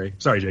unnecessary.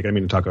 up. Sorry, Jake, I didn't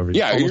mean to talk over you.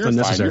 Yeah, almost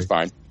unnecessary. You're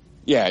fine.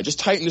 Yeah, just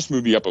tighten this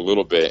movie up a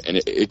little bit, and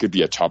it could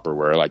be a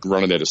Tupperware, like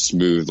running at a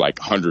smooth,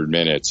 100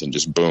 minutes and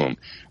just boom.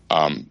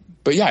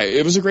 But yeah,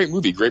 it was a great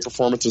movie. Great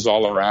performances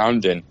all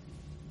around, and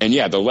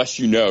yeah, the less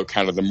you know,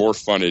 kind of the more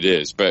fun it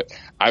is. But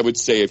I would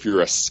say if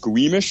you're a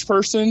squeamish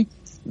person,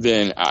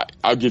 then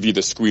I'll give you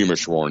the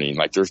squeamish warning.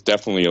 Like, there's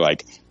definitely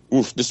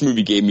oof, this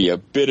movie gave me a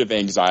bit of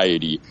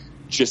anxiety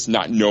just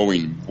not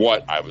knowing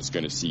what I was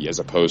going to see as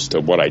opposed to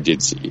what I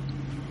did see.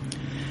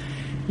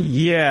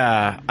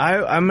 Yeah,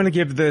 I'm going to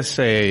give this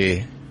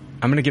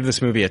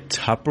movie a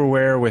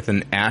Tupperware with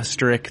an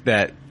asterisk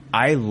that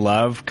I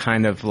love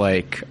kind of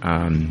like,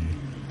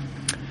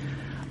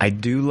 I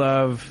do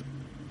love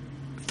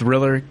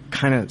thriller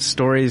kind of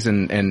stories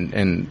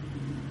and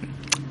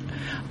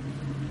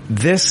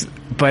this,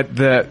 but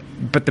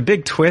the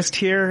big twist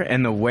here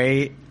and the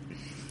way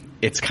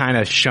it's kind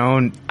of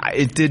shown,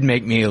 it did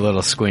make me a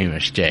little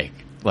squeamish, Jake.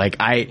 Like,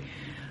 I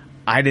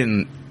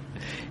didn't,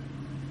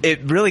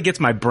 it really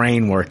gets my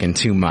brain working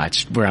too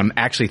much, where I'm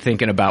actually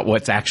thinking about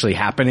what's actually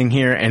happening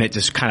here, and it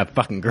just kind of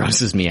fucking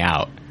grosses me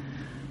out.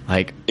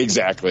 Like,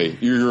 exactly.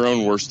 You're your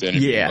own worst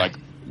enemy. Yeah.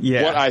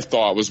 What I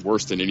thought was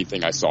worse than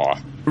anything I saw.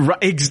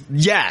 Right.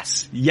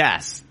 Yes.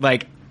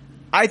 Like,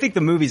 I think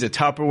the movie's a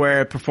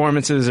Tupperware.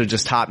 Performances are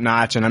just top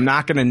notch, and I'm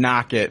not going to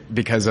knock it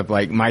because of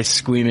my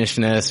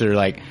squeamishness or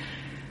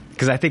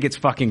because I think it's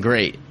fucking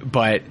great.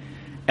 But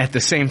at the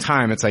same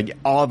time, it's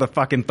all the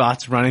fucking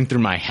thoughts running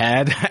through my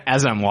head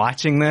as I'm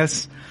watching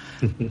this.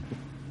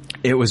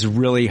 It was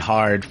really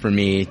hard for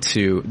me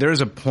to, there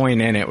was a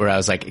point in it where I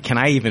was like, can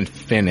I even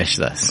finish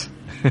this?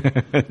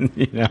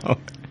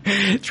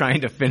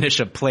 Trying to finish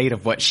a plate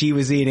of what she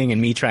was eating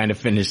and me trying to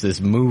finish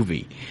this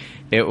movie.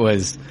 It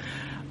was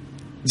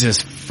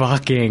just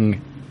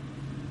fucking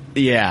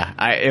Yeah,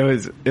 it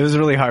was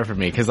really hard for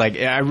me because like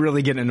I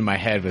really get into my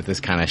head with this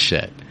kind of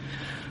shit.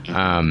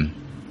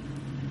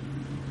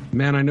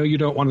 Man, I know you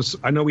don't want to.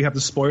 I know we have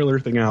the spoiler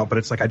thing out, but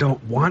it's like I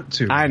don't want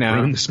to. I know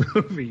ruin this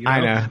movie. You know?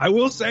 I know. I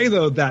will say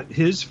though that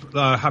his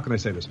how can I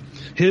say this?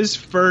 His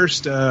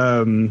first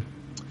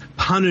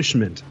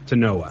punishment to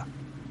Noah,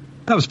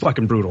 that was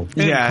fucking brutal.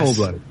 Yes. Cold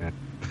blooded, man.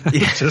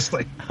 Yeah. Just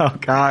like, oh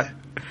god,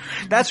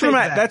 that's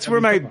where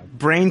my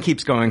brain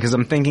keeps going because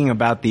I'm thinking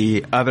about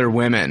the other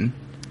women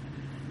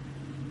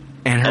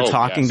and her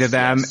talking to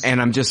them, and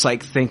I'm just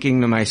like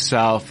thinking to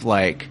myself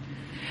like.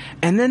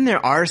 And then there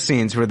are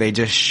scenes where they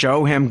just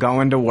show him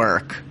going to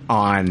work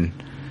on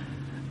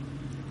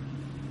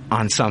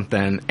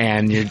something,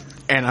 and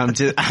I'm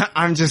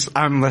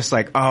just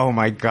like, oh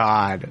my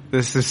god,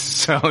 this is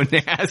so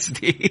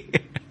nasty.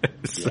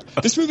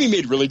 This movie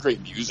made really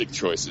great music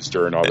choices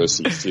during all those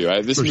scenes too.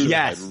 This movie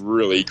had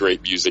really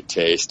great music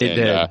taste. It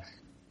did.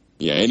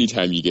 Yeah,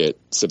 anytime you get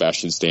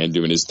Sebastian Stan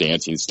doing his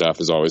dancing stuff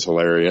is always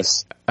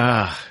hilarious.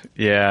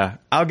 Yeah.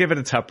 I'll give it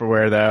a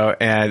Tupperware though,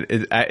 and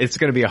it's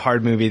going to be a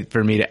hard movie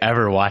for me to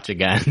ever watch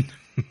again.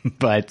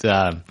 But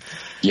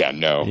yeah,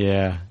 no.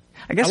 Yeah.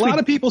 I guess a lot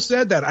of people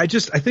said that. I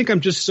think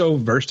I'm just so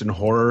versed in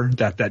horror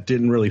that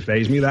didn't really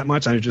faze me that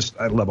much. I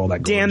love all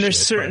that. Dan, there's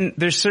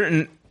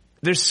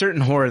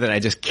certain horror that I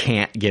just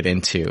can't get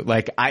into.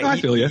 Like I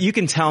feel you. You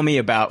can tell me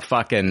about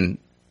fucking,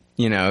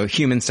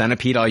 Human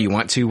Centipede all you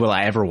want to. Will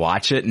I ever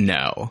watch it?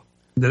 No.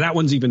 That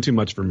one's even too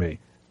much for me.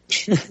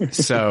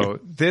 So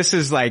this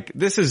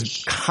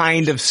is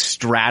kind of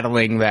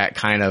straddling that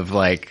kind of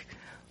like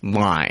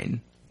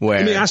line where.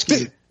 Let me ask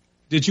you,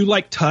 did you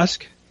like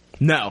Tusk?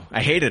 No,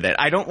 I hated it.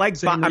 I don't like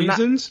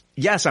reasons?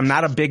 I'm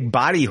not a big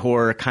body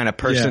horror kind of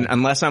person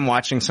unless I'm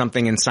watching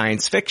something in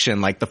science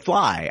fiction like The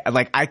Fly.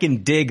 I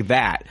can dig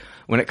that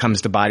when it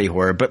comes to body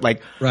horror, but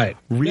like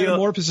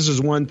metamorphosis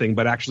is one thing,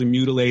 but actually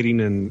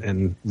mutilating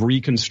and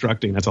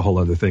reconstructing, that's a whole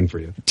other thing for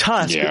you.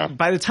 Tusk,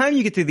 by the time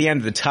you get to the end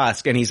of the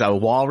Tusk and he's a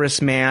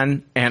walrus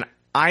man, and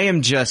I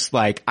am just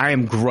like, I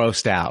am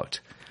grossed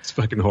out. It's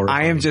fucking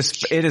horrifying.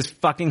 It is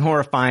fucking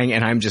horrifying,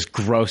 and I'm just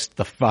grossed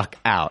the fuck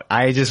out.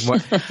 I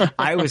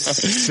was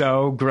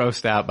so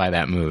grossed out by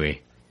that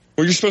movie.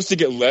 Well, you're supposed to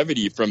get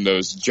levity from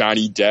those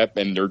Johnny Depp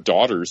and their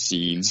daughter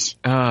scenes.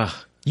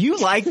 You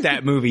liked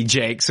that movie,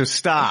 Jake, so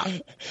stop.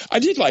 I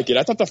did like it.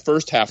 I thought the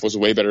first half was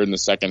way better than the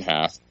second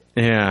half.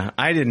 Yeah,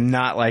 I did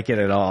not like it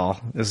at all.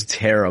 It was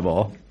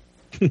terrible.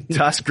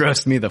 Tusk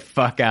grossed me the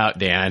fuck out,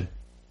 Dan.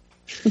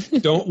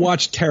 Don't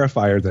watch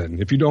Terrifier then.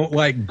 If you don't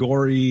like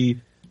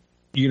gory,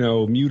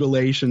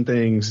 mutilation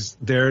things,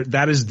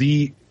 that is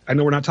I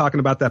know we're not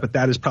talking about that, but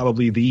that is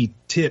probably the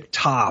tip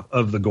top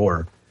of the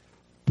gore.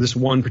 This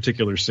one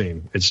particular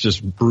scene, it's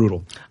just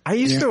brutal.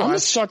 I'm a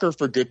sucker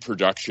for good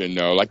production,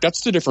 though. Like,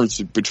 that's the difference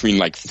between,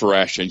 like,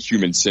 Fresh and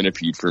Human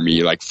Centipede for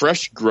me. Like,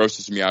 Fresh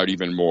grosses me out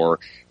even more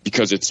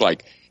because it's,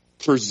 like,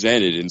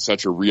 presented in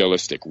such a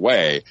realistic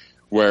way.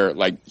 Where,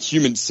 like,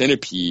 Human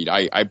Centipede,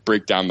 I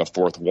break down the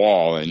fourth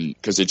wall, and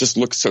because it just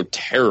looks so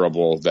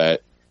terrible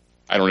that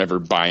I don't ever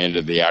buy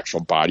into the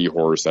actual body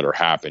horrors that are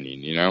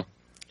happening,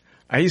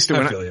 I used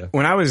to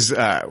when I was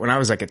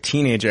like a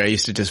teenager, I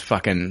used to just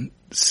fucking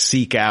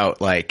seek out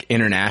like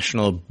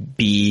international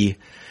B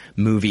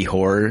movie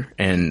horror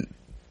and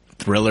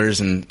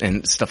thrillers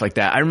and stuff like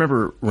that. I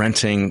remember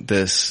renting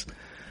this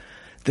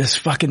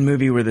fucking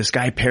movie where this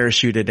guy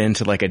parachuted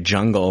into like a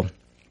jungle,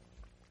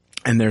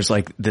 and there's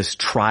like this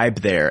tribe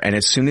there, and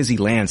as soon as he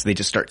lands, they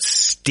just start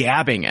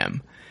stabbing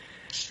him.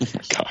 Oh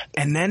my God.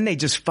 And then they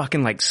just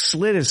fucking like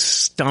slit his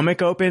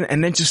stomach open,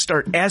 and then just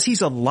start, as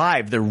he's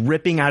alive, they're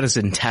ripping out his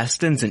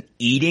intestines and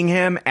eating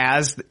him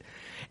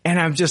and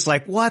I'm just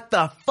like, what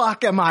the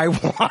fuck am I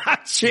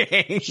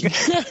watching?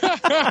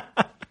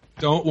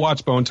 Don't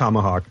watch Bone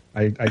Tomahawk.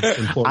 I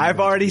implore you. I've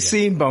already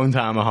seen Bone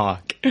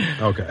Tomahawk.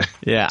 Okay.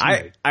 Yeah,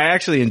 I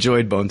actually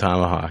enjoyed Bone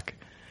Tomahawk.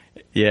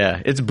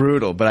 Yeah, it's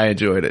brutal, but I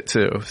enjoyed it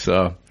too,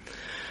 so.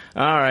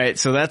 All right,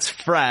 so that's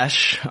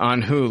Fresh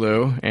on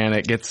Hulu, and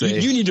it gets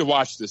You need to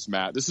watch this,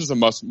 Matt. This is a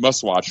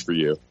must watch for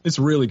you. It's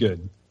really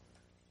good.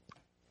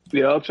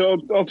 Yeah, I'll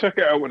check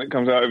it out when it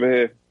comes out over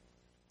here.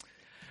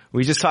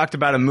 We just talked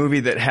about a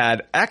movie that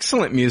had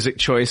excellent music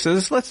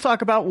choices. Let's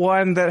talk about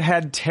one that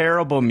had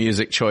terrible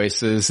music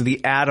choices,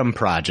 The Adam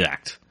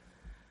Project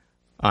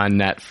on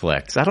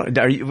Netflix.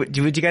 Would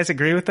you guys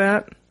agree with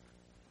that?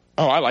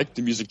 Oh, I like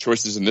the music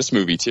choices in this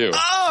movie too.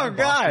 Oh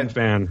God,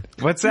 fan.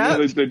 What's that?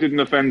 Yeah, they didn't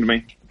offend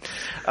me.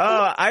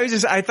 Oh,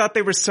 I thought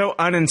they were so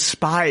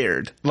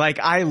uninspired. Like,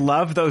 I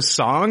love those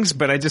songs,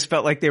 but I just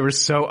felt like they were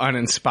so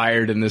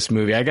uninspired in this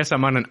movie. I guess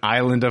I'm on an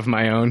island of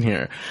my own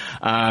here.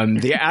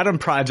 The Adam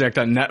Project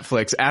on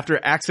Netflix. After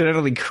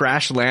accidentally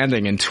crash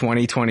landing in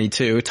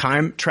 2022,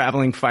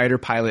 time-traveling fighter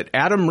pilot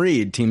Adam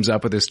Reed teams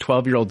up with his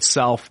 12-year-old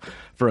self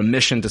for a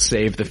mission to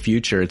save the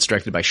future. It's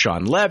directed by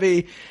Sean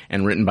Levy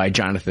and written by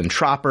Jonathan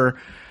Tropper.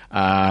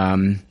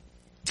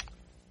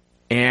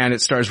 And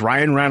it stars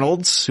Ryan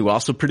Reynolds, who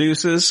also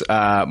produces,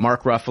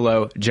 Mark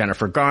Ruffalo,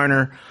 Jennifer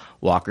Garner,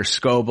 Walker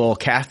Scobell,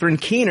 Catherine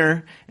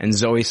Keener, and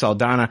Zoe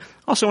Saldana.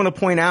 Also want to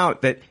point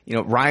out that,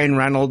 Ryan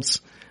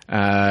Reynolds,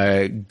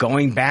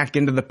 going back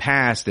into the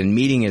past and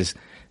meeting his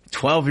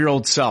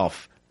 12-year-old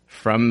self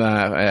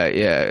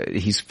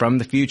he's from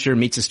the future,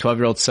 meets his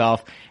 12-year-old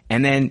self,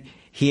 and then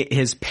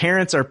his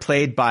parents are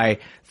played by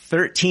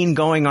 13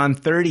 going on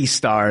 30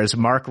 stars,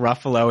 Mark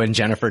Ruffalo and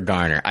Jennifer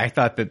Garner. I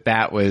thought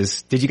that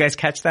was, did you guys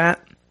catch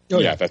that? Oh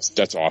yeah,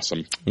 that's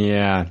awesome.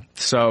 Yeah.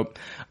 So,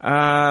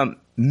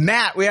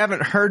 Matt, we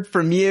haven't heard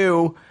from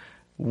you.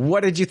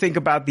 What did you think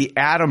about the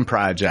Adam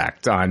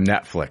Project on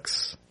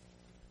Netflix?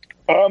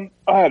 I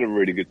had a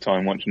really good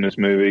time watching this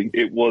movie.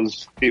 It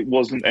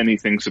wasn't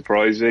anything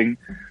surprising.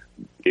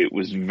 It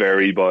was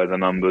very by the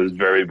numbers,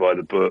 very by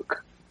the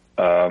book.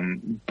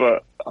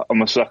 But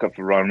I'm a sucker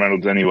for Ryan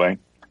Reynolds anyway.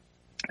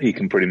 He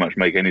can pretty much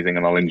make anything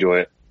and I'll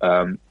enjoy it.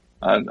 And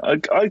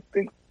I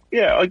think,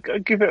 I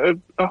give it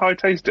a high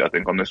taste, I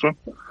think, on this one.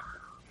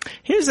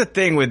 Here's the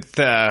thing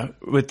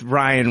with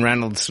Ryan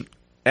Reynolds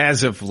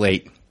as of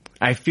late.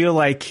 I feel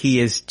like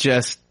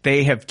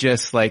they have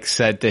just like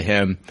said to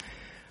him,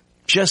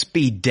 just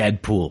be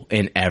Deadpool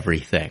in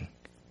everything.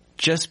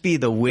 Just be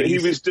the witty. He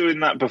was doing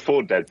that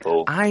before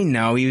Deadpool. I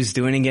know, he was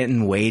doing it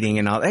and waiting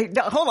and all. Hey,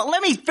 hold on,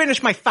 let me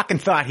finish my fucking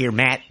thought here,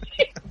 Matt.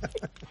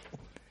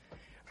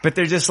 But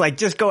they're just like,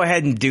 just go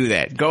ahead and do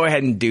that. Go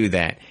ahead and do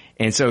that.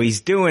 And so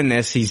he's doing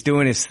this, he's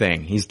doing his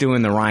thing. He's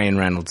doing the Ryan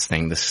Reynolds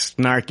thing, the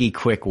snarky,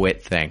 quick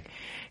wit thing.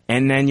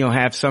 And then you'll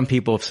have some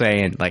people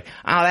saying like,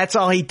 oh, that's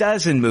all he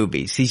does in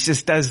movies. He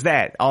just does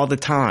that all the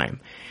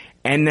time.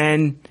 And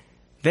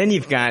then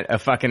you've got a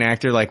fucking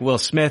actor like Will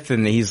Smith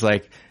and he's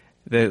like,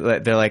 they're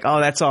like,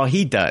 oh, that's all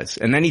he does.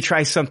 And then he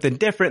tries something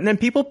different and then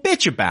people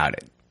bitch about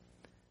it.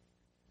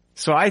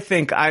 So I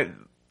think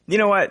you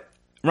know what,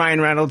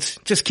 Ryan Reynolds,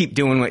 just keep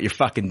doing what you're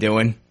fucking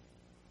doing.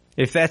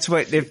 If that's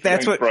what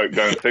broke,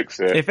 don't fix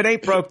it. If it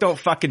ain't broke, don't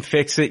fucking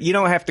fix it. You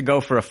don't have to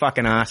go for a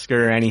fucking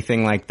Oscar or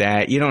anything like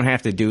that. You don't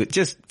have to do it.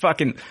 Just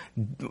fucking,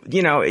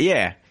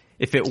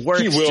 if it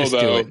works, he will, just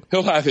though. do it.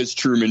 He'll have his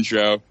Truman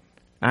Show.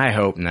 I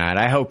hope not.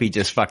 I hope he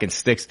just fucking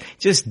sticks.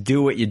 Just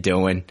do what you're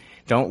doing.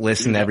 Don't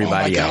listen to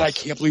everybody else. God, I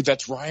can't believe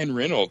that's Ryan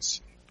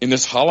Reynolds in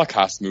this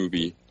Holocaust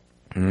movie.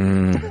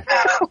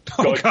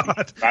 Oh,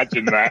 God.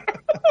 Imagine that.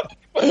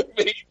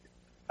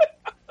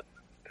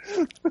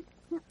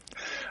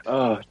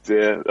 Oh,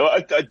 dear.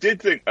 I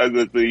did think that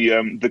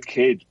the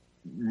kid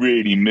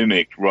really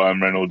mimicked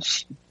Ryan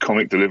Reynolds'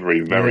 comic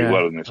delivery very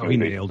well in this movie. He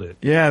nailed it.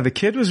 Yeah, the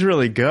kid was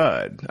really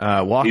good.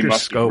 Walker he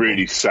must Scobell have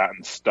really sat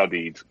and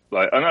studied.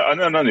 Like, I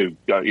know,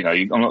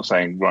 I'm not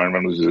saying Ryan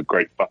Reynolds is a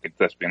great fucking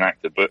thespian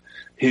actor, but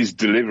his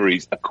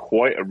deliveries are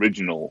quite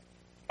original.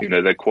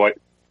 They're quite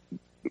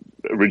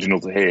original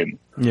to him.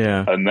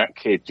 Yeah. And that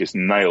kid just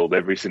nailed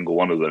every single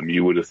one of them.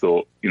 You would have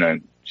thought,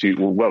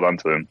 well done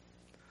to him.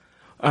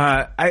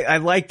 I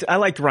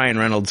liked Ryan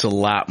Reynolds a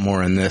lot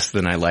more in this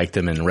than I liked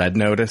him in Red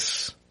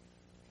Notice.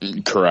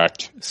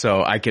 Correct.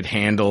 So I could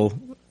handle,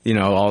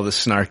 all the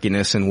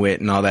snarkiness and wit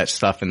and all that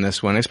stuff in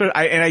this one. And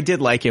I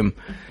did like him,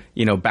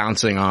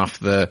 bouncing off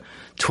the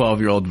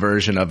 12-year-old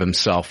version of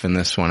himself in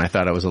this one. I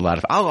thought it was a lot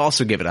of, I'll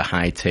also give it a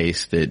high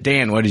taste.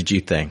 Dan, what did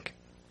you think?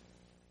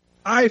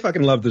 I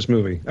fucking loved this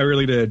movie. I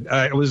really did.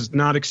 I was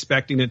not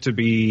expecting it to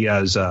be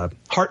as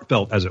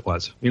heartfelt as it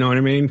was. You know what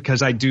I mean?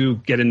 Because I do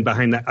get in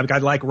behind that. I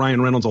like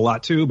Ryan Reynolds a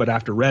lot too, but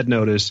after Red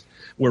Notice,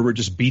 where we're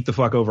just beat the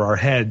fuck over our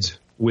heads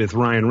with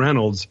Ryan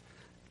Reynolds,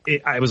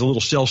 I was a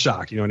little shell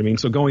shocked. You know what I mean?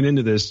 So going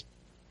into this,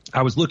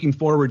 I was looking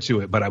forward to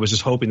it, but I was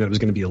just hoping that it was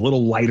going to be a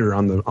little lighter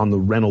on the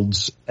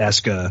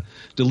Reynolds-esque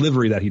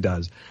delivery that he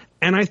does.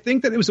 And I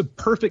think that it was a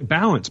perfect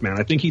balance, man.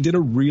 I think he did a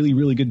really,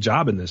 really good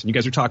job in this. And you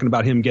guys are talking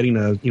about him getting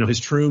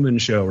his Truman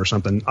Show or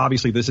something.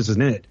 Obviously, this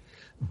isn't it.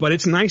 But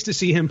it's nice to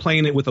see him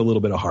playing it with a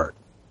little bit of heart.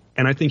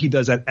 And I think he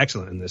does that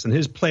excellent in this. And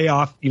his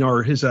playoff,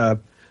 or his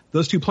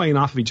those two playing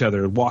off of each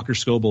other, Walker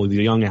Scobell,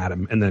 the young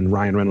Adam, and then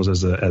Ryan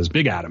Reynolds as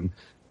Big Adam,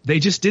 they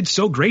just did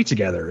so great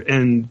together.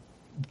 And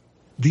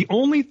the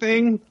only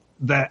thing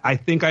that I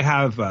think I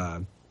have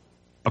a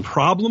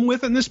problem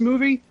with in this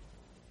movie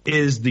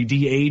is the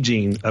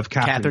de-aging of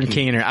Catherine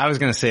Keener. I was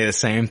going to say the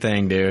same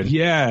thing, dude.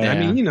 Yeah, I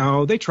mean,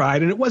 they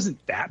tried, and it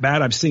wasn't that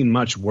bad. I've seen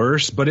much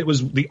worse, but it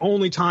was the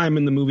only time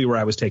in the movie where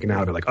I was taken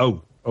out of it. Like,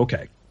 oh,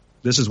 okay,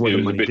 this is where the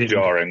money didn't go. It was a bit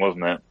jarring,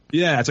 wasn't it?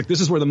 Yeah, it's like,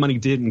 this is where the money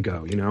didn't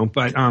go,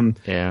 But,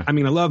 yeah. I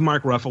mean, I love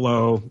Mark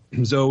Ruffalo.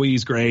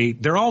 Zoe's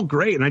great. They're all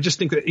great, and I just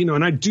think that,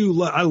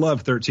 and I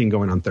love 13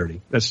 going on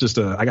 30. That's just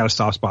I got a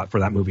soft spot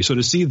for that movie. So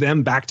to see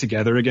them back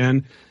together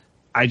again,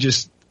 I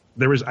just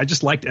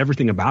liked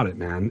everything about it,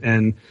 man.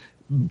 And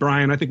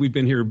Brian, I think we've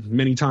been here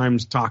many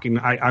times talking.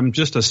 I'm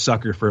just a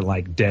sucker for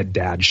like dead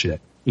dad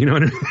shit. You know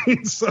what I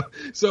mean?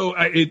 So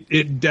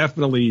it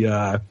definitely,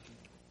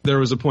 there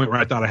was a point where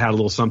I thought I had a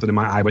little something in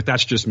my eye, but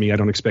that's just me. I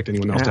don't expect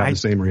anyone else to have the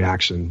same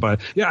reaction.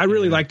 But yeah, I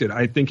really liked it.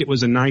 I think it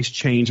was a nice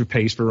change of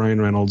pace for Ryan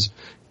Reynolds,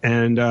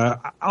 and I'll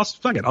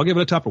give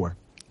it a Tupperware.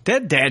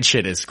 Dead dad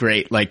shit is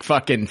great. Like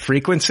fucking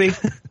Frequency.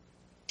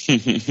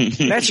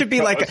 That should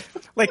be like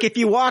if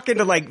you walk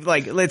into like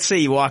let's say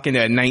you walk into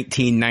a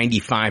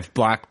 1995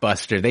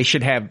 Blockbuster, they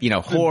should have,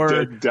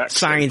 horror,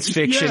 science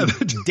fiction,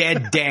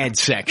 dead dad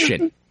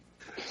section.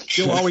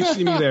 You'll always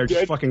see me there,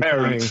 just Dead fucking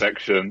parent crying.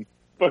 section.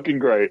 Fucking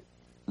great.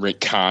 Right,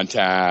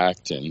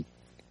 Contact and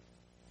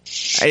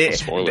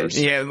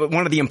spoilers. Yeah,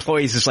 one of the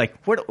employees is like,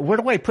 where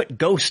do I put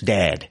Ghost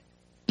Dad?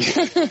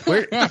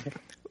 Where?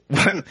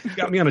 You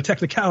got me on a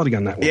technicality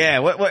on that one. Yeah,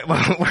 where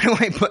do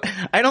I put?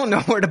 I don't know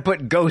where to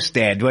put Ghost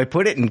Dad. Do I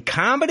put it in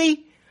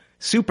comedy,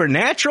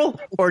 supernatural,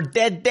 or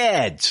Dead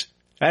Dads?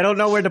 I don't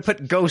know where to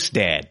put Ghost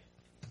Dad.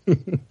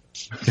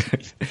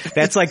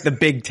 That's like the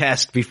big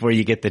test before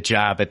you get the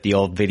job at the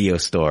old video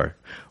store.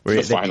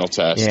 The final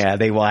test. Yeah,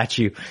 they watch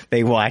you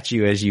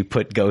as you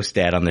put Ghost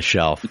Dad on the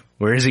shelf.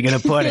 Where is he going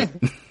to put it?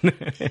 He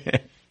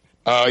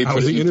How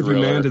was the interview,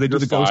 man? Did they do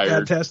the Ghost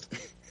Dad test?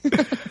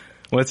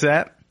 What's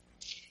that?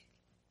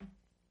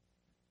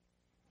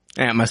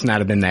 It must not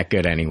have been that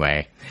good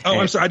anyway. Oh,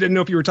 I'm sorry. I didn't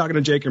know if you were talking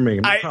to Jake or me.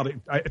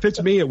 If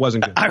it's me, it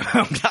wasn't good.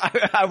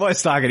 I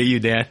was talking to you,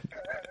 Dan.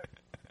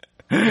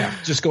 Yeah,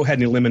 just go ahead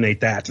and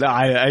eliminate that. No,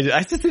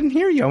 I just didn't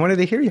hear you. I wanted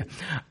to hear you.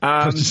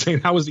 I was just saying,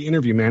 how was the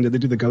interview, man? Did they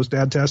do the Ghost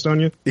Dad test on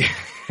you?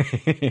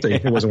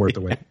 It wasn't worth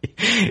the wait.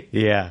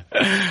 Yeah.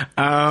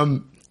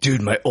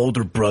 Dude, my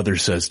older brother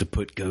says to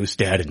put Ghost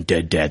Dad in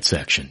Dead Dad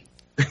section.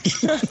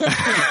 He's going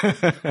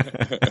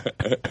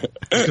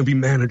to be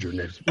manager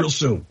next, real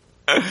soon.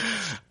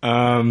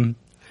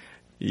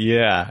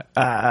 Yeah.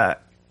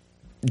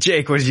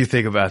 Jake, what did you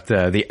think about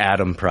the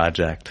Adam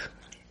Project?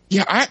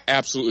 Yeah, I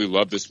absolutely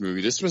love this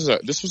movie. This was a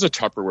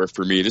Tupperware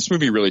for me. This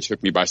movie really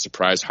took me by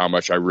surprise how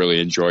much I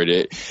really enjoyed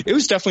it. It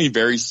was definitely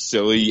very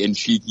silly and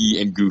cheeky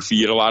and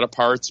goofy at a lot of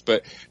parts,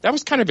 but that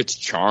was kind of its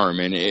charm,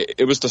 and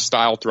it was the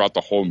style throughout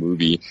the whole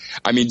movie.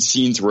 I mean,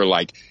 scenes where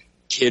like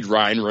kid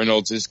Ryan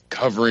Reynolds is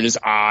covering his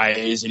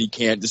eyes and he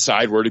can't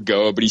decide where to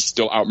go, but he's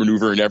still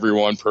outmaneuvering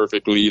everyone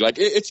perfectly. Like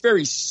it's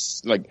very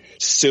like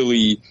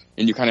silly,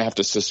 and you kind of have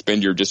to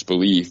suspend your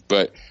disbelief.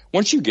 But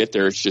once you get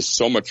there, it's just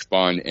so much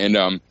fun.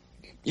 And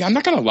yeah, I'm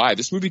not going to lie.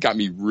 This movie got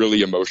me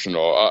really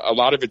emotional. A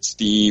lot of its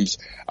themes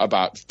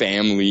about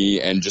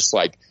family and just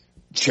like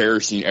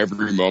cherishing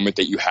every moment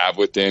that you have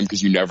with them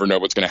because you never know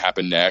what's going to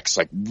happen next,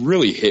 like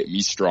really hit me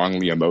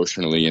strongly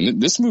emotionally.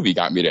 And this movie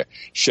got me to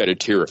shed a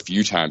tear a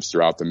few times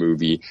throughout the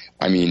movie.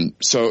 I mean,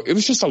 so it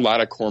was just a lot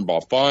of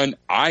cornball fun.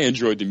 I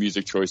enjoyed the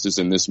music choices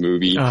in this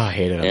movie. Oh, I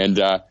hate it. And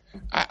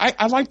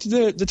I liked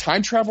the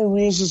time travel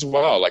rules as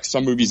well. Like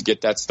some movies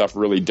get that stuff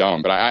really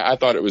dumb, but I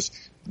thought it was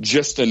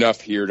just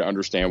enough here to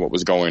understand what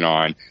was going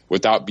on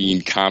without being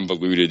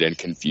convoluted and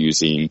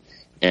confusing.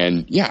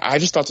 And yeah, I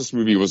just thought this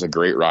movie was a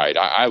great ride.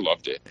 I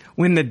loved it.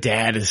 When the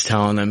dad is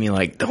telling them, you're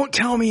like, don't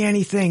tell me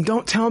anything.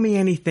 Don't tell me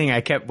anything.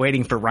 I kept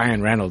waiting for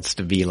Ryan Reynolds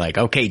to be like,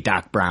 okay,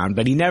 Doc Brown,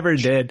 but he never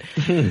did.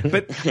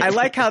 But I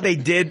like how they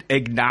did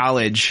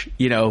acknowledge,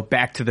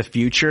 Back to the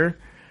Future.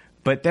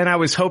 But then I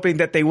was hoping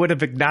that they would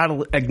have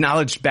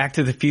acknowledged Back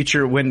to the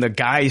Future when the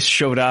guys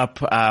showed up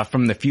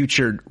from the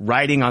future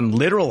riding on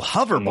literal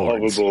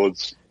hoverboards.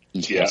 Hoverboards.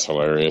 Yeah, that's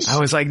hilarious.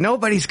 I was like,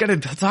 nobody's going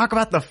to talk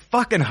about the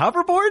fucking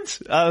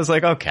hoverboards? I was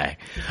like, okay.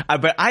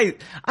 But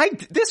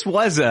this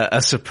was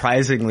a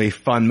surprisingly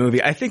fun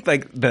movie. I think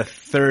like the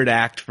third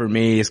act for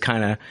me is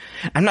kind of,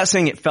 I'm not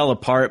saying it fell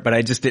apart, but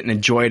I just didn't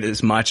enjoy it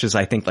as much as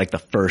I think like the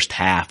first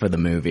half of the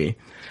movie.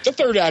 The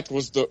third act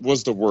was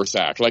the worst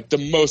act. Like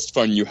the most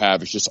fun you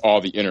have is just all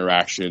the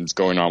interactions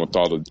going on with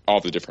all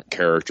the different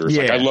characters.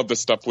 Yeah. Like I love the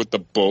stuff with the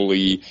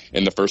bully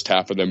in the first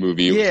half of the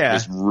movie. It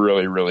was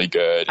really, really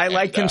good. I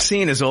liked him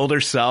seeing his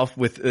older self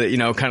with,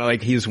 kind of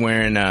like he was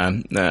wearing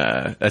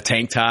a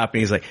tank top,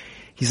 and he's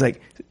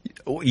like,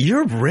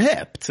 you're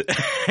ripped.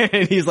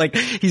 And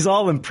he's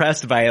all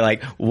impressed by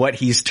like what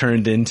he's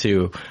turned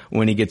into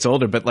when he gets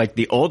older. But like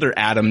the older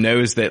Adam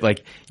knows that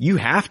like you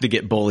have to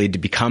get bullied to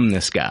become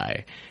this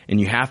guy,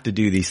 and you have to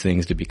do these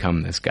things to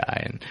become this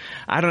guy. And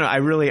I don't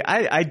know.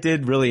 I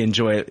did really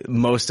enjoy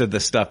most of the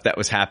stuff that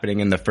was happening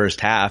in the first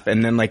half.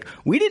 And then like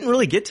we didn't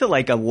really get to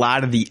like a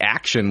lot of the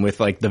action with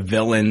like the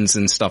villains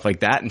and stuff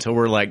like that until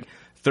we're like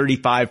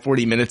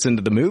 35-40 minutes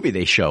into the movie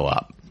they show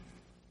up.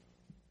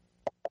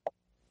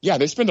 Yeah,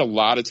 they spend a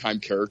lot of time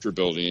character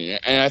building,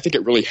 and I think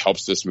it really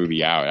helps this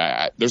movie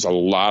out. There's a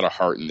lot of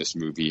heart in this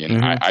movie,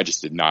 and I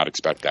just did not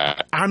expect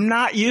that. I'm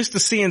not used to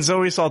seeing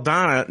Zoe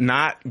Saldana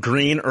not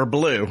green or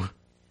blue.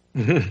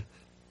 That's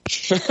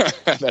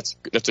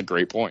a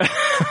great point.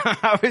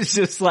 I was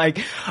just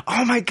like,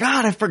 oh my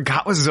God, I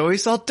forgot what Zoe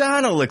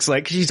Saldana looks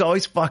like. She's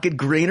always fucking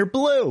green or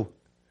blue.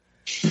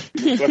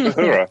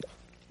 I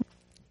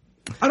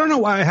don't know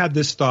why I had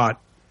this thought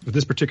with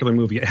this particular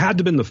movie. It had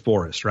to have been The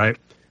Forest, right?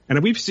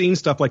 And we've seen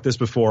stuff like this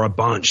before a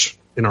bunch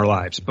in our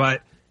lives,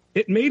 but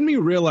it made me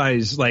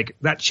realize like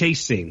that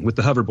chase scene with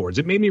the hoverboards.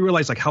 It made me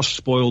realize like how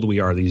spoiled we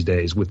are these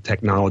days with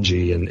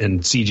technology and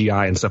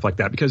CGI and stuff like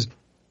that, because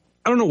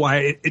I don't know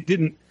why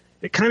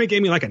it kind of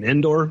gave me like an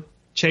Endor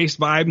chase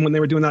vibe when they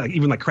were doing that, like,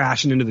 even like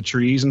crashing into the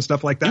trees and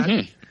stuff like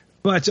that.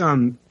 But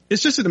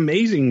it's just an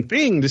amazing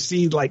thing to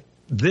see like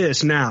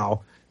this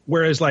now.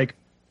 Whereas like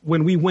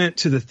when we went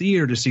to the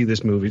theater to see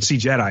this movie, to see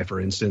Jedi, for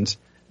instance,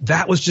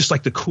 that was just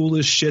like the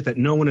coolest shit that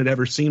no one had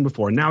ever seen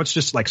before. And now it's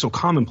just like so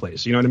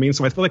commonplace. You know what I mean?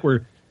 So I feel like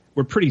we're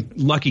pretty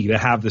lucky to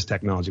have this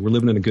technology. We're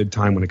living in a good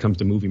time when it comes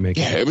to movie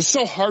making. Yeah, it was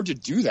so hard to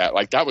do that.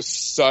 Like, that was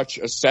such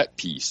a set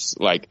piece.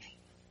 Like,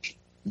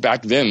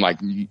 back then, like,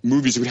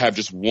 movies would have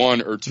just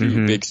one or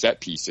two big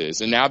set pieces.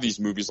 And now these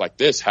movies like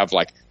this have,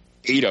 like,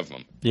 8 of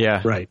them.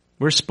 Yeah. Right.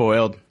 We're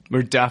spoiled.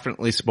 We're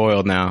definitely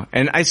spoiled now.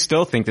 And I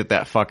still think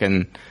that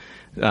fucking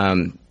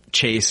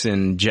chase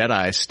in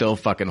Jedi still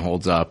fucking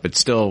holds up. It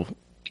still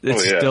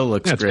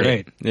looks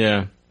great.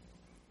 Yeah.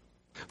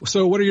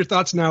 So what are your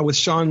thoughts now with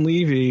Sean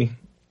Levy,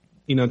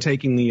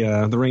 taking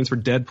the reins for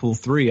Deadpool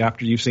 3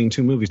 after you've seen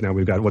 2 movies now?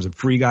 We've got,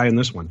 Free Guy in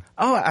this one?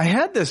 Oh, I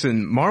had this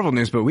in Marvel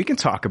news, but we can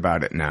talk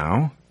about it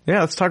now. Yeah,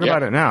 let's talk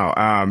about it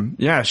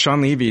now.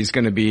 Sean Levy is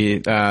going to be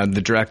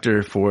the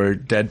director for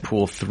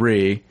Deadpool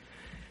 3.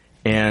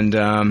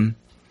 And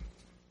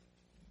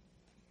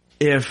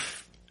if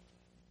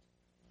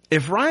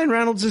Ryan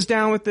Reynolds is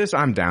down with this,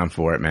 I'm down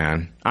for it,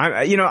 man.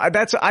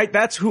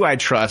 That's who I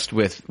trust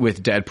with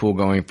Deadpool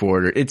going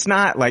forward. It's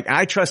not like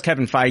I trust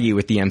Kevin Feige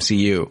with the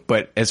MCU,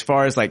 but as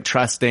far as like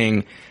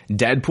trusting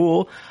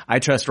Deadpool, I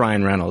trust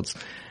Ryan Reynolds.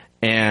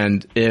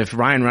 And if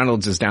Ryan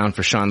Reynolds is down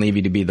for Sean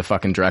Levy to be the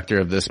fucking director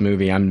of this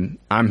movie, I'm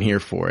here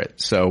for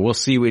it. So we'll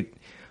see what,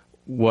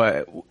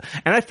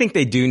 and I think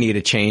they do need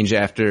a change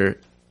after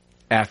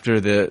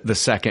the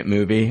second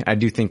movie. I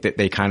do think that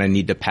they kind of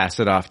need to pass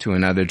it off to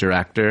another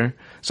director.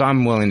 So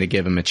I'm willing to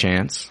give him a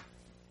chance.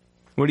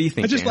 What do you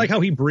think? I just like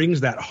how he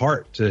brings that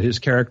heart to his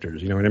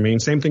characters. You know what I mean?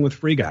 Same thing with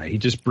Free Guy. He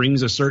just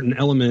brings a certain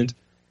element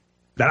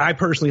that I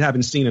personally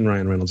haven't seen in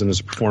Ryan Reynolds in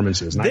his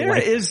performances. And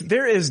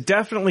there is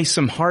definitely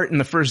some heart in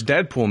the first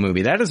Deadpool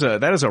movie. That is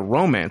a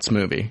romance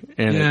movie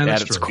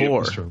at its core. Yeah,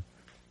 that's true.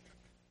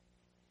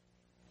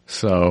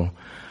 So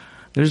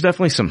there's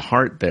definitely some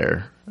heart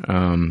there,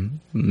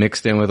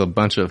 mixed in with a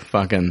bunch of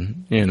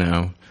fucking,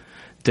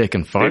 dick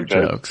and fart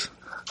jokes.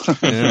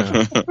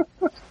 Yeah.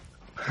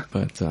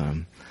 But,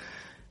 I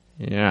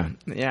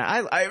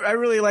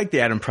really like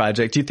the Adam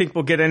Project. Do you think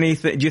we'll get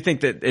anything? Do you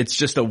think that it's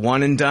just a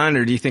one and done,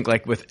 or do you think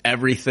like with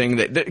everything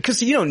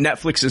because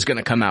Netflix is going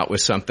to come out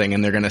with something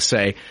and they're going to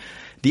say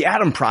the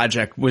Adam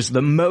Project was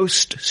the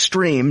most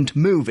streamed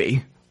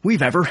movie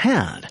we've ever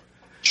had,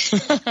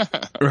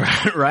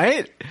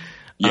 right?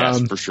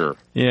 Yes, for sure.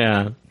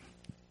 Yeah.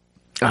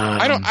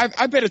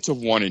 I bet it's a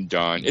one and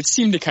done. It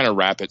seemed to kind of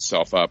wrap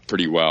itself up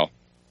pretty well.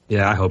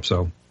 Yeah, I hope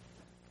so.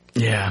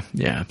 Yeah.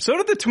 So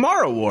did the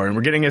Tomorrow War, and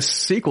we're getting a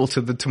sequel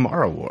to the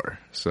Tomorrow War.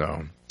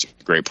 So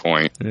great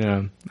point.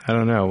 Yeah, I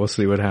don't know. We'll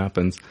see what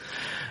happens.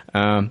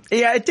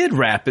 It did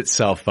wrap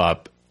itself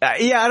up.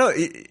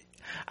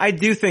 I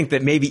do think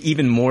that maybe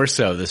even more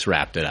so this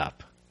wrapped it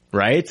up.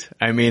 Right?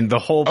 I mean,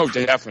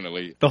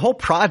 definitely. The whole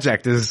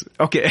project is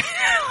okay.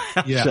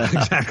 Yeah,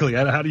 exactly.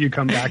 How do you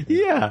come back?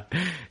 Yeah.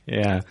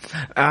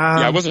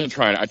 I wasn't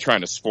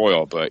trying to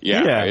spoil, but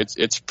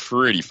it's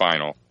pretty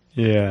final.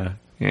 Yeah.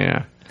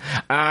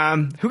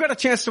 Who got a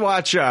chance to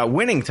watch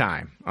Winning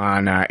Time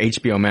on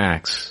HBO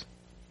Max?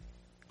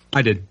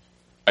 I did.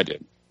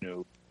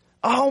 No.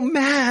 Oh,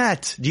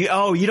 Matt. You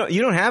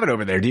don't have it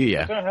over there, do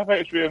you? I don't have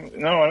HBO.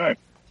 No, I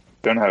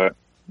don't have it.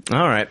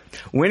 All right.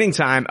 Winning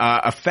Time,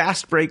 a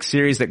fast break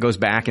series that goes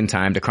back in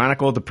time to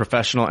chronicle the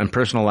professional and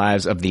personal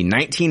lives of the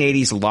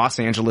 1980s Los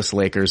Angeles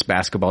Lakers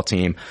basketball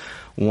team,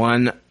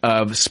 one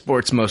of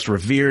sports' most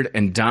revered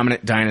and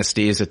dominant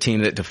dynasties, a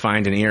team that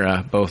defined an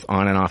era both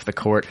on and off the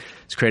court.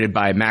 It's created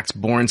by Max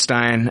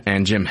Borenstein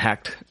and Jim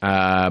Hecht,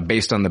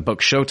 based on the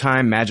book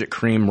Showtime, Magic,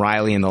 Kareem,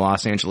 Riley, and the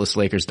Los Angeles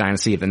Lakers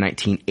dynasty of the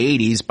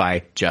 1980s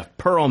by Jeff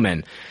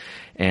Pearlman.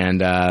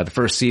 And the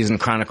first season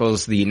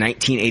chronicles the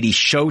 1980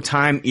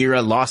 Showtime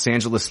era Los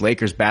Angeles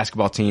Lakers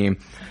basketball team,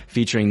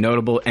 featuring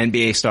notable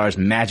NBA stars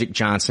Magic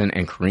Johnson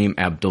and Kareem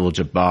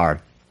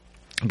Abdul-Jabbar.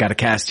 Got a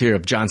cast here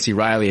of John C.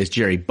 Reilly as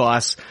Jerry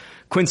Buss,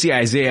 Quincy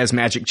Isaiah as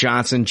Magic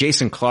Johnson,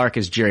 Jason Clarke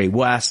as Jerry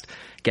West,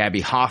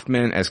 Gabby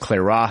Hoffman as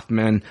Claire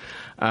Rothman,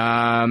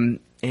 and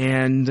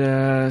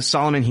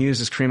Solomon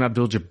Hughes as Kareem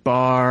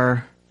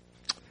Abdul-Jabbar,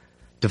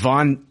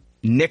 Devon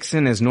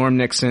Nixon as Norm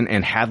Nixon,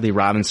 and Hadley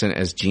Robinson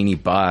as Jeannie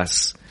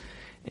Buss.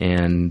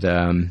 And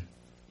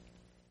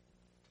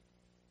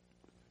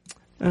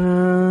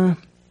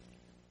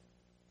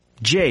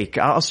Jake,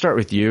 I'll start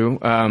with you.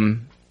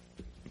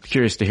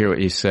 Curious to hear what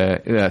you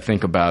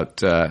think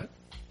about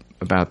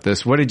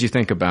this. What did you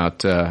think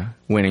about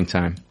Winning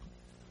Time?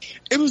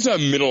 It was a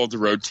middle of the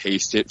road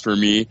taste it for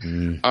me.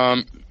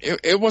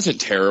 It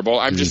wasn't terrible.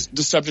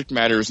 The subject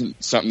matter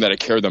isn't something that I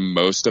care the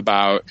most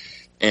about.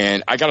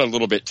 And I got a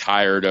little bit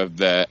tired of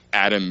the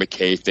Adam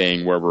McKay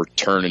thing where we're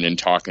turning and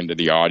talking to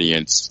the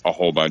audience a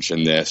whole bunch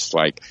in this.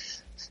 Like,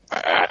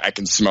 I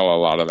can smell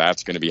a lot of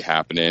that's going to be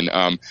happening.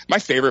 My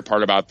favorite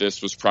part about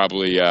this was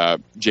probably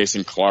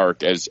Jason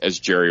Clarke as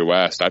Jerry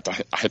West. I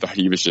thought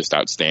he was just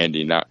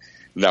outstanding.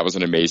 That was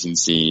an amazing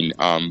scene.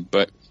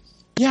 But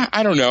yeah,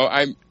 I don't know.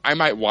 I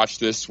might watch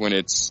this when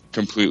it's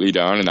completely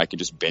done and I can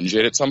just binge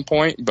it at some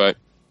point. But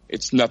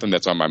it's nothing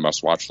that's on my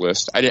must-watch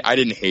list. I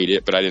didn't hate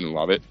it, but I didn't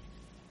love it.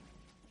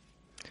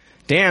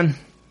 Dan?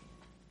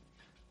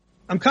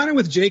 I'm kind of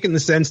with Jake in the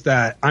sense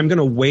that I'm going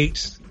to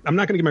wait. I'm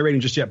not going to give my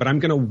rating just yet, but I'm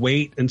going to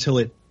wait until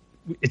it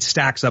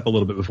stacks up a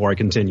little bit before I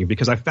continue,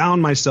 because I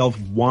found myself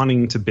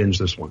wanting to binge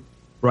this one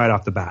right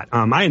off the bat.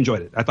 I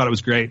enjoyed it. I thought it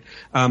was great.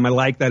 I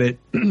like that it,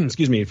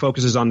 it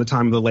focuses on the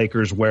time of the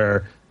Lakers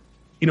where,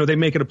 they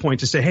make it a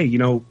point to say, hey,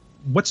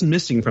 what's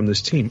missing from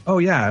this team? Oh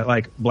yeah,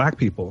 like black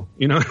people,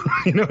 you know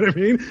what I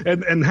mean?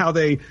 And how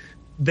they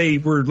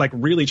were like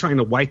really trying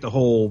to wipe the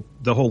whole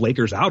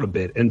Lakers out a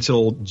bit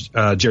until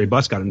Jerry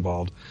Buss got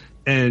involved.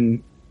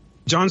 And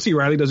John C.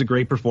 Reilly does a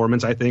great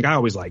performance, I think. I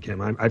always like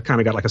him. I've kind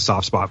of got like a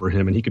soft spot for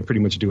him, and he can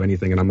pretty much do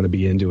anything, and I'm going to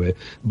be into it.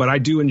 But I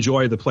do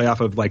enjoy the playoff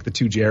of like the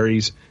two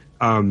Jerrys.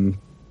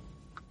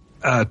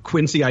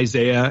 Quincy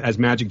Isaiah as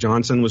Magic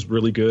Johnson was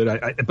really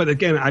good. But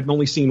again, I've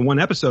only seen one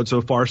episode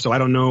so far, so I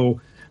don't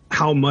know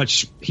how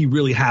much he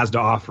really has to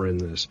offer in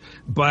this.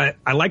 But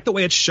I like the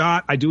way it's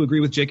shot. I do agree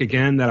with Jake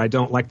again that I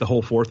don't like the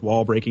whole fourth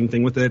wall breaking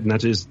thing with it, and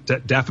that is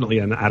definitely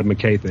an Adam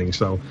McKay thing.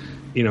 So,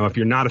 if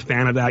you're not a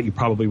fan of that, you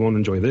probably won't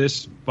enjoy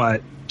this.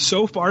 But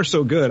so far,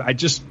 so good. I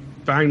just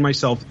find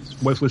myself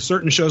with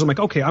certain shows, I'm like,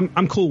 okay,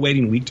 I'm cool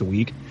waiting week to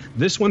week.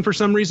 This one, for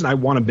some reason, I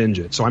want to binge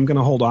it, so I'm going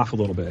to hold off a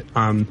little bit.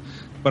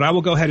 But I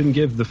will go ahead and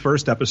give the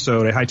first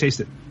episode a high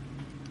taste it.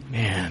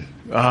 Man,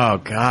 oh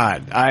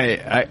God,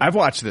 I've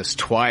watched this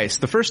twice.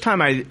 The first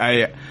time I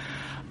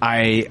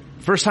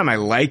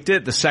liked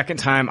it. The second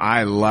time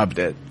I loved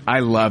it. I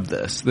love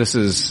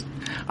this.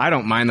 I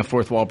don't mind the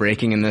fourth wall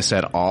breaking in this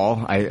at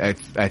all. I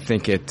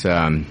think it.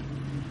 I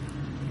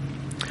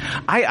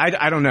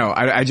don't know.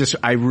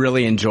 I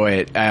really enjoy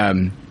it.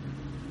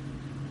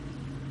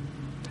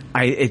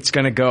 It's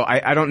going to go,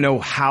 I don't know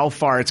how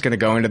far it's going to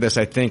go into this.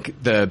 I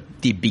think the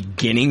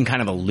beginning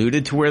kind of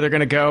alluded to where they're going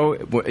to go.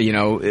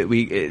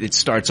 It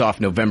starts off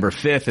November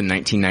 5th in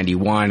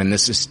 1991, and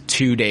this is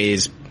 2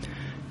 days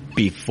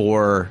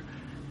before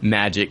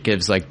Magic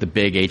gives like the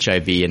big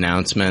HIV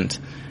announcement.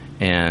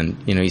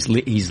 And,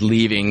 he's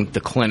leaving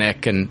the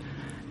clinic, and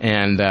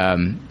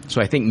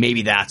so I think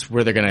maybe that's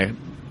where they're going to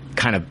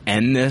kind of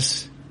end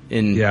this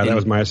that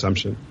was my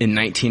assumption. In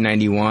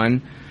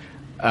 1991.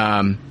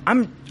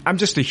 I'm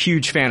just a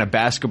huge fan of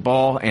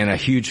basketball and a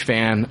huge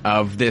fan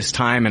of this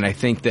time, and I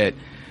think that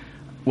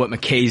what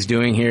McKay's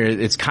doing here,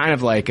 it's kind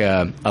of like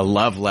a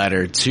love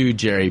letter to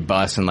Jerry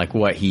Buss and like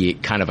what he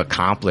kind of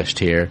accomplished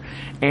here.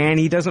 And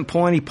he doesn't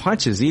pull any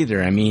punches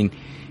either. I mean,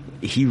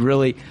 he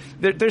really,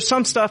 there's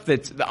some stuff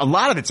a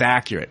lot of it's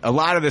accurate. A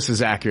lot of this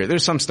is accurate.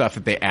 There's some stuff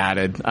that they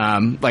added,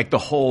 like the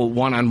whole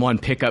one-on-one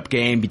pickup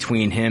game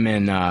between him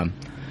and,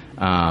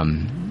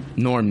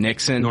 Norm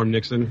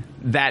Nixon.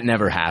 That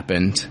never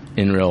happened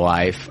in real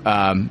life.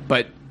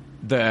 But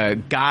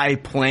the guy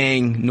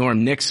playing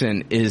Norm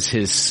Nixon is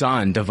his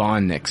son,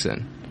 Devon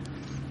Nixon.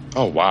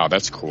 Oh, wow.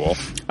 That's cool.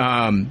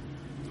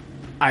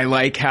 I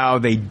like how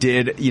they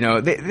did,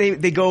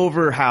 they go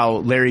over how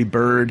Larry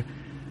Bird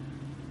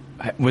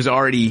was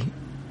already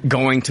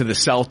going to the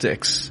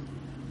Celtics,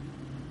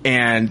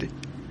 and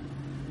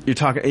you're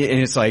talking, and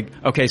it's like,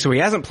 okay, so he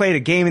hasn't played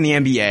a game in the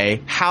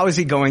NBA. How is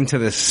he going to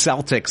the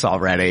Celtics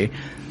already?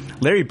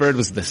 Larry Bird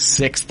was the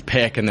 6th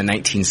pick in the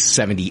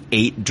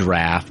 1978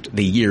 draft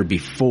the year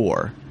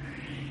before,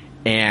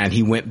 and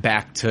he went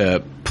back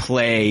to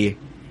play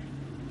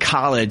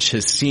college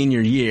his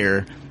senior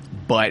year,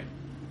 but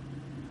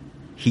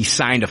he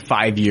signed a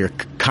 5-year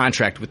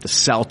contract with the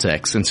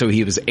Celtics, and so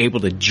he was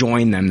able to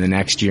join them the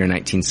next year in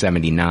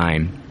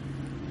 1979.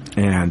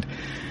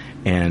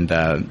 And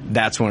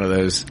that's one of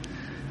those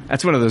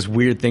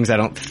weird things I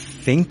don't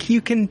think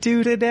you can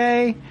do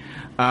today.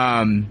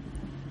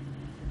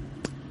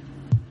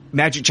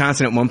 Magic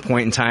Johnson at one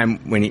point in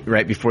time,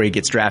 right before he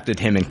gets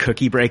drafted, him and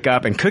Cookie break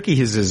up, and Cookie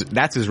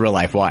that's his real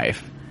life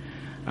wife.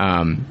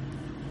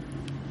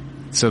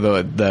 So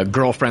the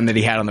girlfriend that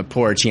he had on the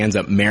porch, he ends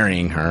up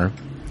marrying her.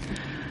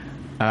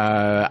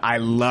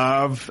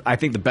 I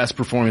think the best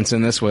performance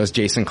in this was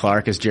Jason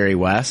Clarke as Jerry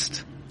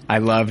West.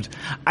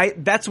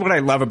 That's what I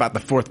love about the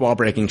fourth wall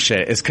breaking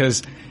shit, is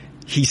cause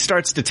he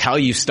starts to tell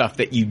you stuff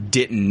that you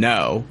didn't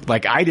know.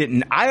 Like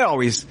I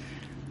always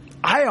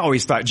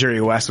thought Jerry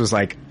West was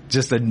like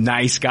just a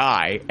nice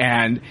guy,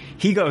 and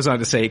he goes on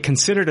to say,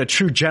 considered a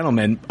true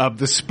gentleman of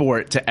the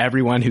sport to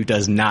everyone who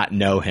does not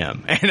know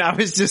him. And I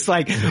was just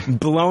like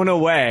blown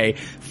away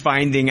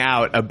finding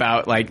out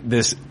about like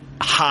this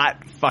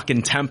hot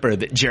fucking temper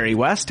that Jerry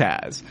West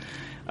has.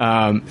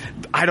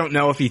 I don't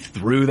know if he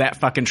threw that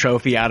fucking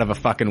trophy out of a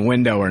fucking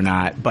window or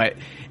not, but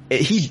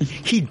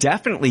he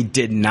definitely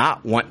did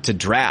not want to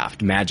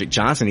draft Magic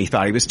Johnson. He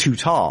thought he was too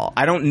tall.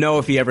 I don't know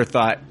if he ever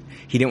thought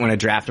he didn't want to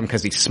draft him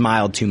because he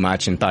smiled too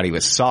much and thought he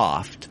was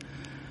soft,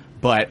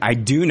 but I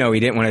do know he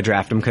didn't want to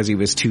draft him because he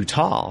was too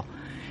tall.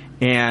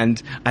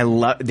 And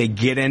they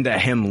get into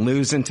him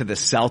losing to the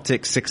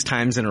Celtics 6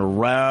 times in a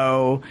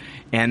row,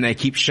 and they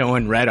keep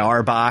showing Red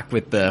Auerbach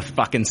with the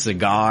fucking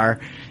cigar,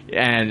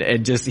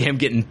 and just him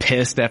getting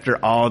pissed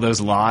after all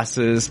those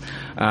losses.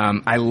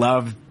 I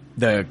love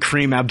the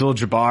Kareem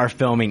Abdul-Jabbar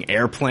filming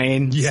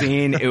Airplane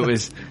scene. It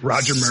was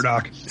Roger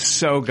Murdoch.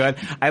 So good.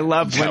 That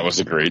was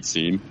a great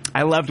scene.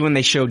 I loved when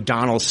they showed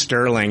Donald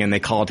Sterling and they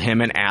called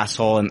him an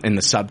asshole in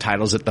the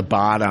subtitles at the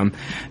bottom.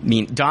 I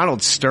mean,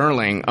 Donald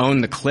Sterling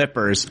owned the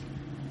Clippers,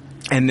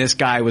 and this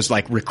guy was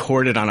like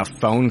recorded on a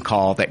phone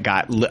call that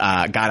got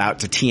out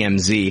to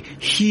TMZ.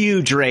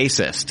 Huge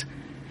racist.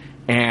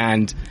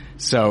 And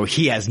so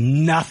he has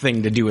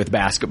nothing to do with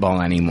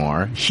basketball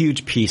anymore.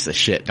 Huge piece of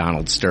shit,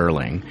 Donald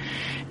Sterling.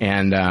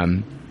 And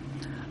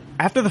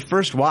after the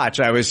first watch,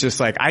 I was just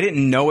like, I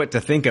didn't know what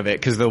to think of it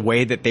because the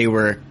way that they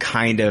were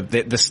kind of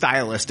the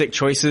stylistic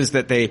choices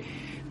that they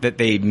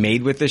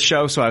made with this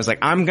show. So I was like,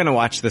 I'm going to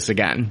watch this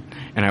again.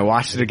 And I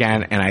watched it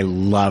again, and I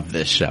love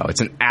this show.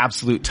 It's an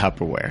absolute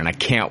Tupperware, and I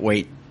can't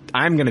wait.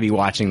 I'm going to be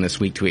watching this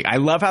week to week. I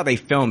love how they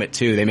film it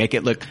too. They make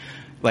it look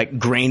like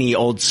grainy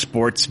old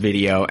sports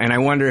video, and I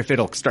wonder if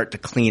it'll start to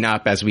clean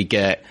up as we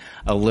get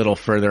a little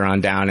further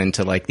on down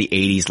into like the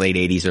 80s, late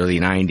 80s, early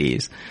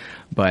 90s.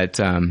 But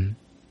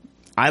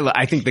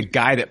I think the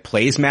guy that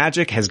plays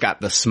Magic has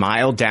got the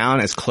smile down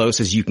as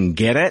close as you can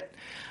get it.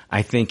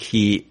 I think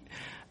they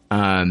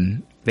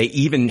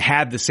even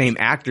had the same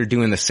actor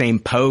doing the same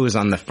pose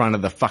on the front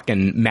of the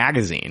fucking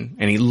magazine,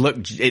 and it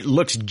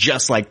looks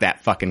just like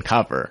that fucking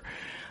cover.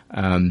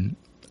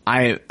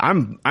 I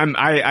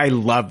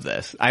love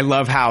this. I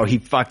love how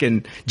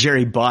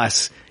Jerry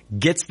Buss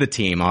gets the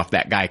team off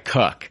that guy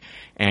Cook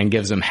and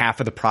gives him half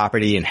of the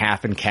property and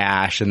half in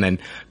cash, and then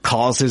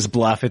calls his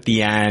bluff at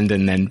the end,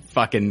 and then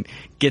fucking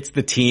gets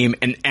the team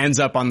and ends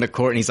up on the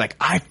court, and he's like,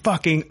 I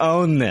fucking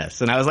own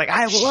this. And I was like,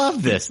 I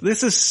love this.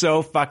 This is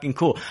so fucking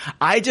cool.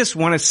 I just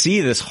want to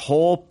see this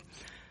whole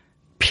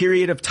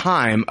period of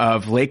time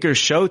of Lakers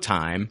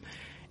Showtime.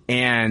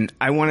 And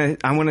I want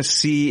to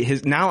see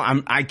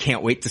I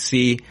can't wait to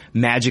see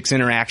Magic's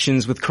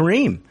interactions with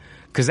Kareem,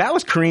 because that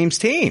was Kareem's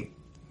team.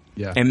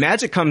 Yeah. And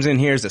Magic comes in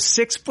here as a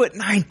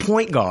 6'9"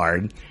 point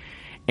guard,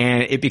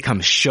 and it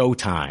becomes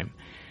Showtime.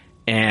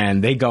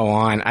 And they go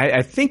on.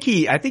 I think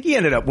he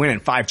ended up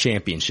winning 5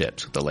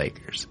 championships with the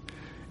Lakers,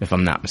 if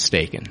I'm not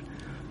mistaken.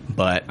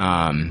 But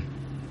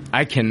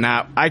I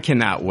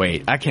cannot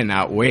wait. I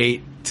cannot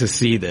wait to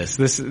see this.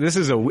 This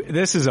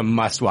is a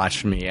must watch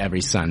for me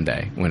every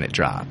Sunday when it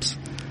drops.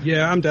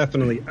 Yeah, I'm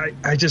definitely.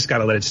 I just got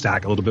to let it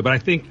stack a little bit, but I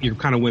think you're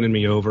kind of winning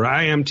me over.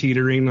 I am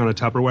teetering on a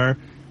Tupperware.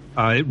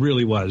 It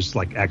really was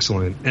like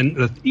excellent,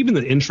 and even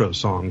the intro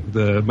song,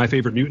 My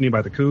Favorite Mutiny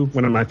by The Coup,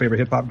 one of my favorite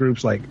hip hop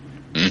groups. Like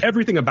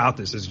everything about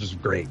this is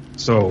just great.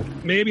 So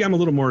maybe I'm a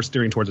little more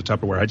steering towards a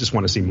Tupperware. I just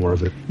want to see more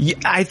of it. Yeah,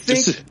 I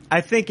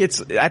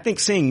think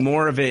seeing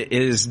more of it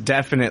is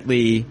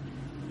definitely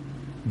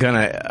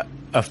gonna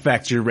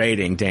affect your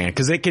rating, Dan,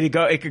 because it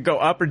could go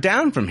up or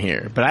down from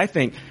here. But I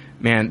think,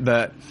 man,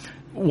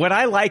 what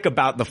I like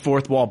about the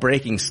fourth wall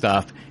breaking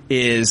stuff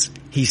is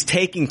he's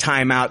taking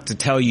time out to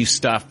tell you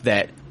stuff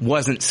that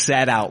wasn't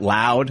said out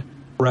loud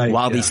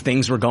while these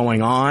things were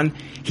going on.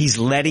 He's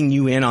letting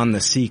you in on the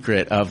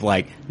secret of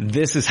like,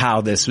 this is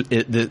how this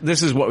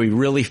is what we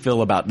really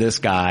feel about this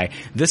guy.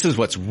 This is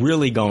what's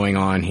really going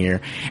on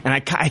here. And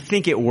I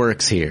think it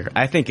works here.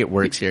 Kind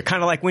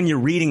of like when you're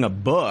reading a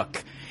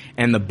book,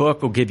 and the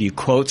book will give you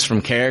quotes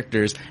from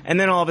characters, and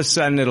then all of a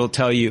sudden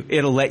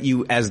it'll let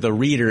you as the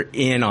reader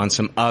in on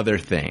some other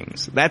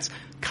things. That's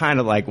kind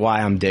of like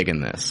why I'm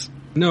digging this.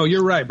 No,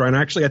 you're right, Brian.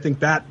 Actually, I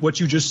think that what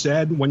you just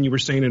said when you were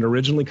saying it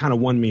originally kind of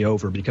won me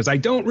over, because I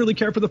don't really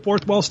care for the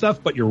fourth wall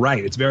stuff, but you're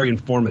right. It's very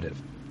informative.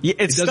 Yeah,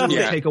 it's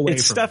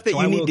stuff that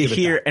you need to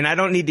hear, and I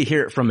don't need to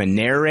hear it from a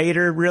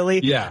narrator,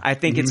 really. Yeah. I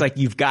think it's like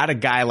you've got a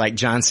guy like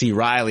John C.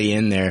 Reilly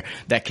in there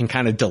that can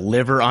kind of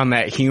deliver on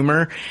that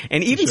humor,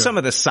 and even some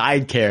of the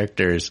side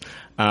characters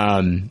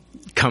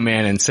come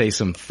in and say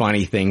some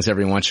funny things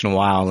every once in a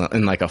while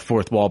in like a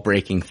fourth wall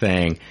breaking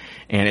thing,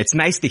 and it's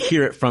nice to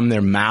hear it from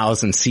their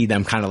mouths and see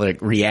them kind of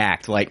like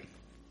react. Like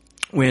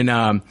when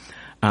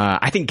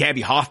I think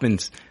Gabby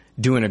Hoffman's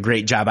doing a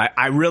great job.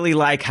 I really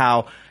like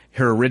how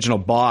her original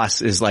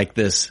boss is like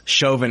this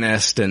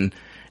chauvinist and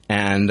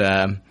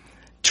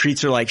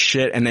treats her like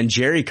shit. And then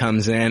Jerry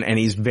comes in and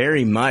he's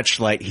very much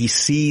like, he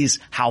sees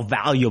how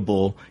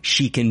valuable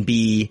she can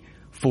be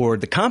for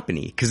the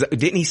company. Cause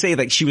didn't he say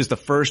like she was the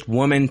first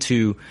woman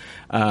to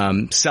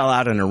sell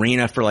out an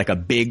arena for like a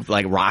big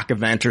like rock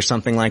event or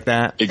something like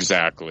that?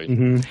 Exactly.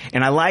 Mm-hmm.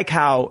 And I like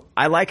how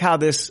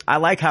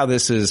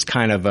this is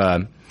kind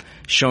of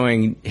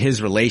showing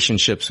his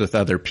relationships with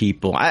other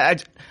people.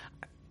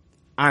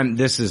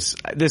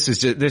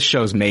 This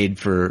show's made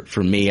for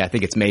me. I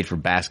think it's made for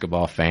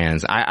basketball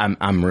fans.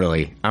 I'm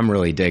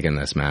really digging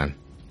this, man.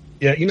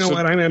 Yeah, you know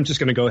what? I'm just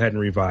going to go ahead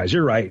and revise.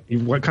 You're right.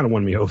 What kind of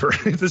won me over?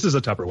 This is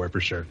a Tupperware for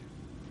sure.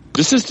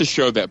 This is the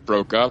show that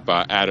broke up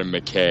Adam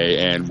McKay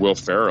and Will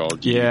Ferrell.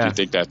 Do you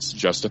think that's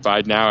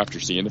justified now after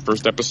seeing the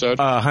first episode?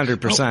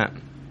 100%.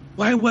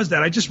 Why was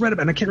that? I just read it,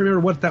 and I can't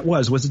remember what that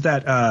was. Was it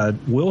that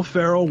Will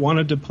Ferrell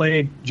wanted to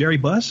play Jerry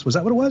Buss? Was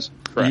that what it was?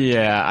 Correct.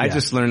 Yeah, I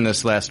just learned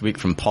this last week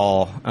from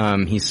Paul.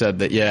 He said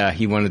that,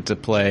 he wanted to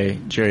play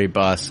Jerry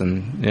Buss,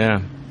 and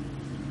yeah.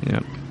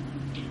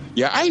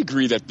 Yeah, I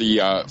agree that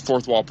the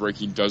fourth wall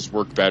breaking does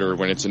work better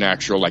when it's an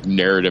actual like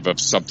narrative of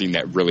something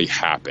that really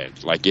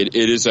happened. Like it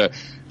is a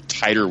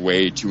tighter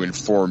way to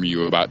inform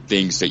you about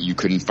things that you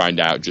couldn't find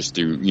out just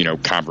through,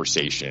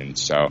 conversation.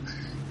 So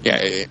yeah,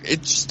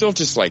 it's still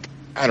just like,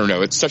 I don't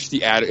know. It's such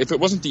if it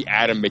wasn't the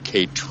Adam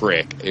McKay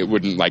trick, it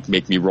wouldn't like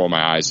make me roll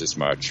my eyes as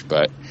much,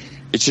 but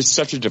it's just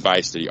such a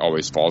device that he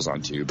always falls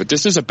onto. But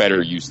this is a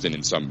better use than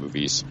in some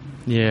movies.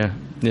 Yeah.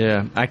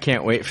 I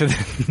can't wait for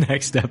the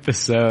next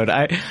episode.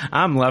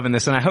 I'm loving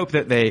this, and I hope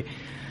that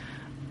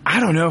I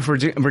don't know if we're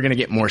going to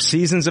get more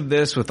seasons of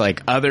this with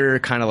like other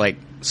kind of like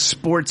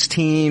sports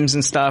teams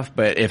and stuff.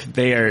 But if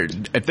they're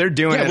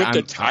doing it with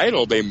the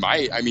title, they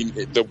might. I mean,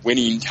 the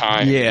winning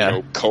time.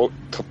 Yeah.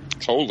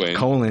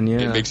 Colon.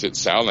 Yeah. It makes it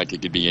sound like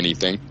it could be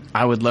anything.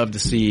 I would love to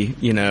see.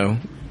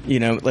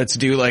 Let's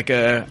do like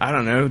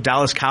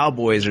Dallas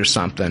Cowboys or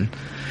something.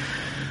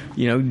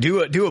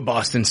 Do a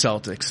Boston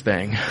Celtics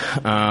thing.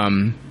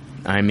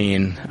 I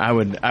mean, I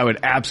would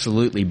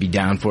absolutely be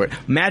down for it.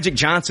 Magic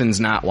Johnson's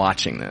not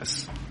watching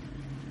this.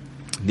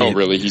 Oh,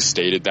 really? He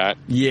stated that?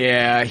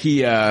 Yeah,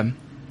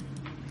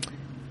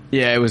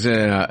 it was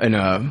in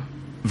a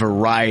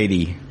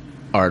Variety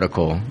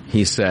article.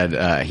 He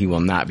said he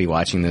will not be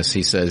watching this.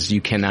 He says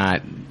you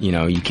can't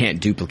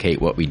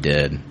duplicate what we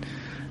did.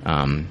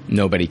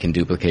 Nobody can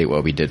duplicate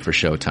what we did for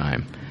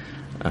Showtime.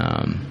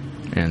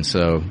 And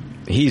so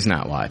he's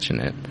not watching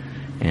it.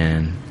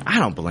 And I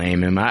don't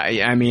blame him.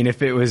 I mean, if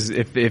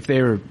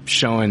they were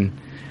showing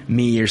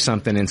me or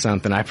something in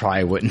something, I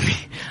probably wouldn't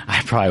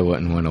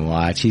want to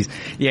watch.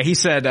 He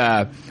said,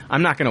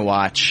 I'm not going to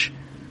watch.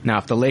 Now,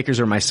 if the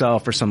Lakers or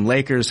myself or some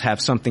Lakers have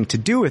something to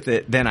do with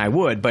it, then I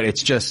would, but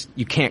it's just,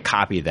 you can't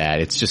copy that.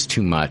 It's just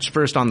too much.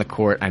 First on the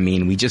court, I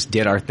mean, we just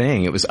did our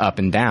thing. It was up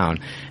and down.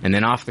 And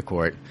then off the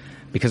court,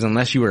 because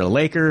unless you were a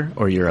Laker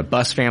or you're a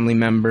Buss family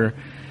member,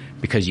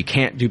 because you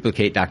can't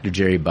duplicate Dr.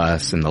 Jerry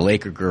Buss and the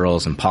Laker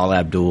girls and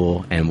Paula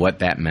Abdul and what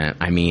that meant.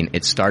 I mean,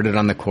 it started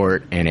on the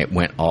court and it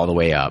went all the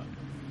way up.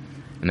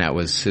 And that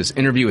was his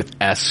interview with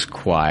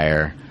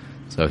Esquire.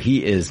 So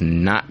he is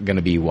not going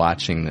to be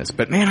watching this.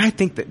 But man, I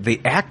think that the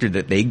actor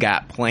that they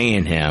got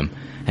playing him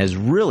has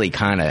really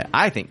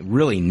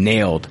really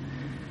nailed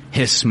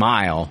his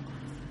smile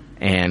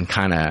and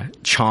kind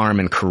of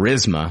charm and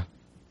charisma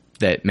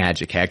that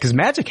Magic had. Because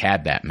Magic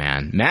had that,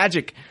 man.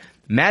 Magic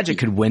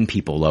could win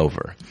people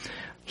over.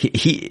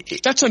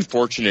 That's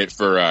unfortunate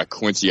for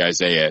Quincy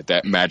Isaiah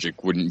that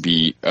Magic wouldn't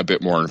be a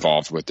bit more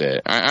involved with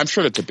it. I'm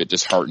sure that's a bit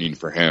disheartening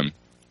for him.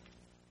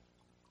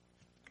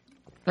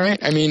 Right?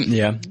 I mean,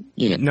 yeah.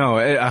 No,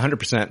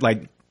 100%.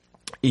 Like,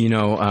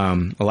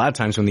 a lot of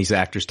times when these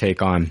actors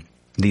take on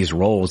these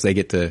roles, they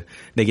get to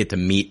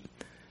meet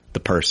the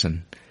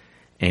person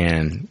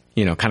and,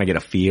 kind of get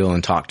a feel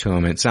and talk to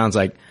them. And it sounds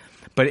like,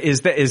 but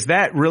is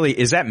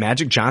that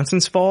Magic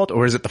Johnson's fault,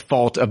 or is it the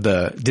fault of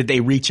did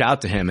they reach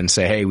out to him and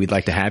say, hey, we'd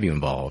like to have you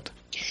involved?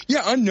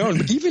 Yeah, unknown.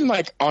 But even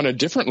like on a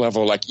different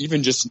level, like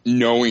even just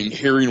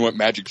hearing what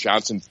Magic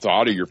Johnson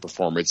thought of your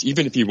performance,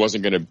 even if he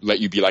wasn't going to let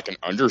you be like an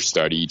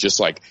understudy, just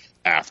like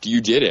after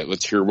you did it,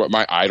 let's hear what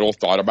my idol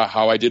thought about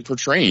how I did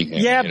portraying him.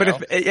 Yeah,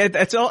 but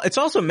it's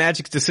also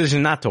Magic's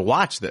decision not to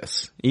watch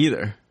this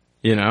either,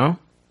 Yeah.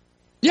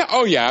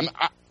 Oh yeah.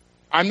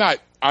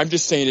 I'm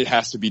just saying it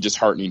has to be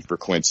disheartening for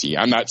Quincy.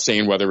 I'm not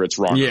saying whether it's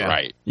wrong or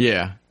right.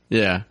 Yeah.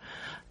 No,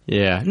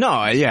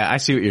 yeah, I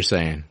see what you're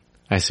saying.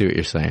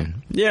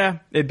 Yeah,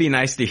 it'd be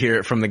nice to hear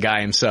it from the guy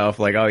himself,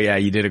 like, oh yeah,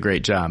 you did a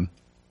great job.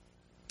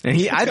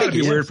 And I think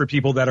it's weird for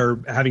people that are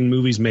having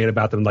movies made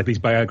about them, like these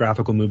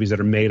biographical movies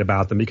that are made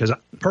about them, because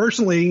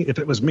personally, if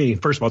it was me,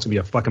 first of all, it's gonna be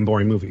a fucking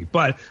boring movie,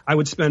 but I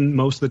would spend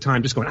most of the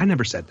time just going, I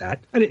never said that.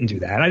 I didn't do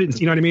that. I didn't,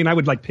 you know what I mean? I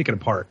would like pick it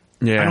apart.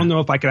 Yeah. I don't know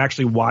if I could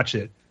actually watch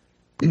it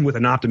with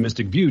an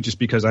optimistic view, just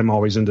because I'm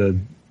always into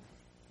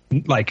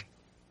like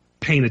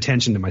paying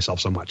attention to myself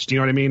so much. Do you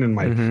know what I mean? And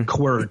my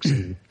quirks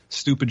and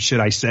stupid shit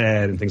I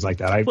said and things like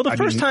that. The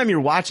first time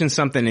you're watching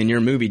something in your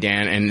movie,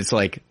 Dan, and it's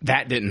like,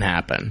 that didn't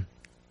happen.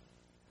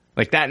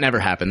 Like, that never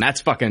happened.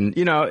 That's fucking,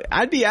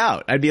 I'd be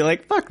out. I'd be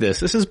like, fuck this.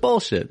 This is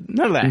bullshit.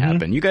 None of that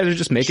happened. You guys are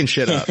just making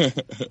shit up.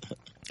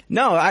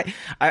 No, I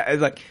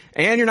like,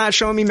 and you're not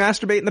showing me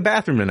masturbate in the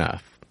bathroom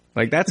enough.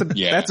 Like, that's a big.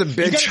 You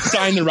gotta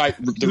sign the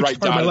right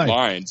dotted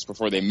lines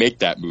before they make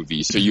that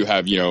movie, so you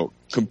have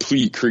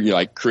complete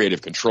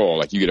creative control.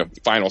 Like, you get a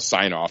final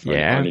sign off on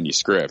any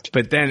script.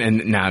 But then,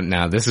 and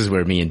now this is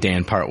where me and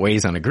Dan part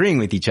ways on agreeing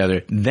with each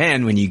other.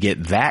 Then when you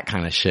get that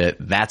kind of shit,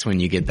 that's when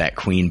you get that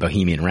Queen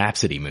Bohemian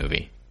Rhapsody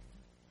movie.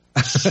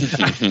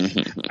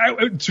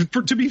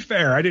 To be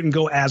fair, I didn't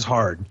go as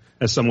hard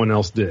as someone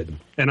else did,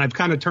 and I've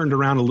kind of turned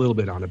around a little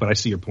bit on it. But I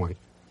see your point.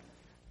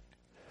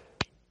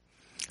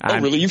 Oh,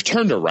 really? You've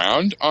turned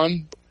around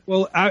on?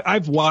 Well,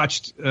 I've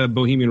watched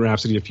Bohemian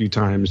Rhapsody a few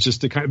times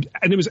just to and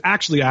it was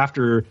actually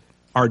after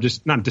our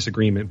not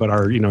disagreement, but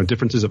our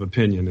differences of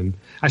opinion, and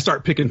I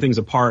start picking things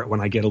apart when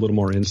I get a little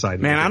more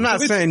insight. Man, I'm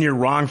not saying you're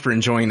wrong for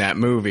enjoying that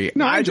movie.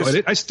 No, I enjoyed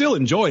it. I still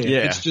enjoy it. Yeah.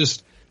 It's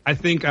just I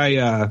think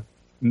I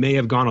may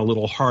have gone a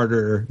little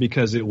harder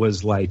because it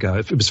was like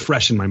it was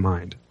fresh in my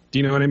mind. Do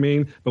you know what I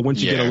mean? But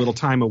once you get Yeah. a little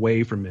time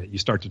away from it, you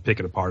start to pick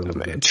it apart a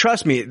little bit.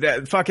 Trust me,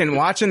 that fucking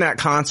watching that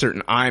concert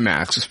in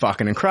IMAX was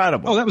fucking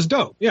incredible. Oh, that was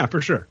dope. Yeah,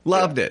 for sure.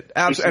 Loved it.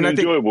 It's an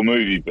enjoyable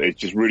movie, but it's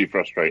just really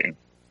frustrating.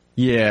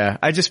 Yeah,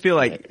 I just feel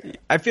like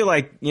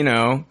you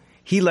know,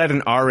 he led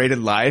an R-rated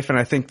life, and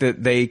I think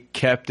that they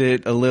kept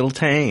it a little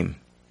tame.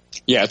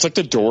 Yeah, it's like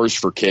The Doors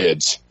for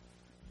kids.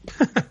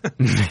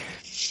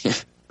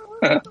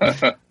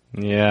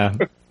 Yeah,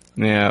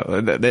 yeah,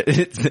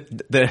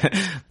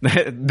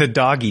 the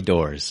doggy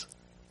doors.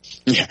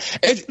 Yeah,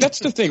 and that's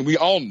the thing. We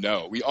all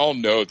know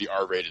the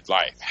R-rated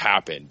life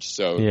happened.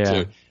 So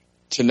Yeah.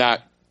 to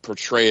not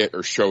portray it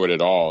or show it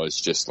at all is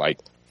just like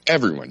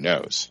everyone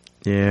knows.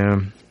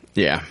 Yeah.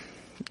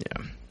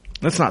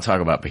 Let's not talk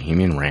about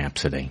Bohemian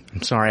Rhapsody.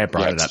 I'm sorry I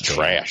brought it It's up.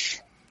 trash.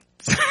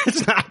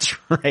 It's not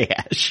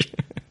trash.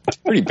 It's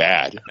pretty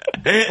bad.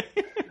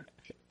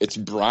 It's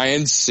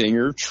Bryan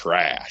Singer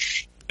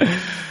trash.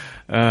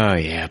 Oh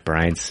yeah,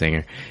 Bryan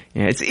Singer.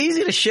 Yeah, it's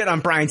easy to shit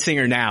on Bryan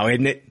Singer now,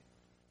 isn't it?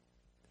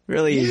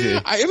 Really easy.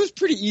 Yeah, it was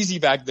pretty easy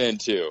back then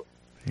too.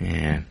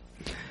 Yeah.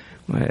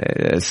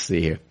 Let's see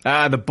here.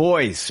 The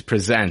Boys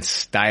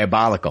presents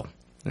Diabolical.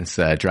 It's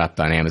dropped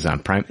on Amazon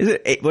Prime. Is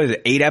it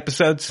 8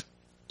 episodes?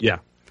 Yeah.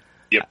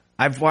 Yep.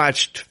 I've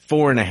watched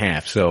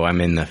 4.5, so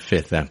I'm in the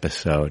 5th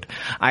episode.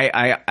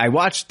 I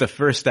watched the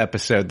first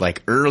episode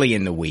like early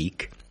in the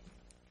week,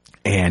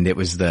 and it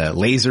was the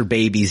Laser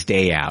Babies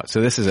Day Out. So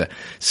this is a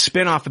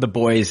spin-off of The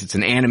Boys. It's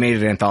an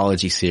animated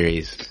anthology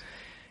series.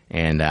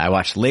 And I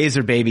watched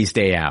Laser Babies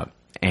Day Out,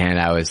 and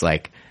I was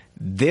like,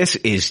 this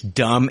is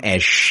dumb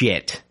as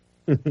shit.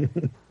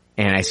 And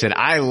I said,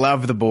 I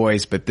love The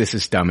Boys, but this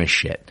is dumb as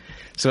shit.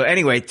 So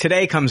anyway,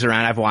 today comes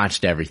around. I've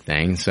watched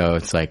everything, so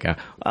it's like,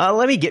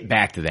 let me get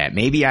back to that.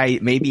 Maybe I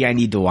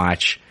need to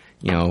watch,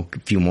 a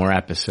few more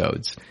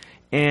episodes.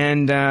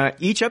 And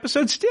each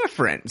episode's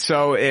different.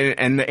 So,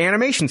 and the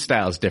animation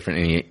style is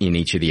different in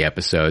each of the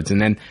episodes. And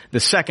then the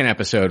second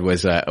episode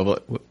was it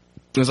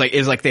was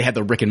like they had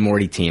the Rick and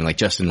Morty team, like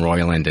Justin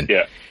Roiland, and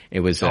it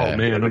was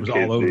it was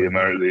all over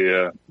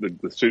the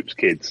Soups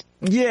kids.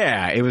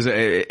 Yeah, it was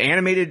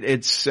animated.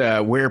 It's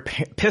where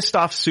pissed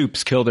off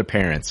Soups kill their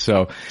parents.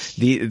 So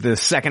the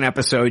second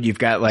episode, you've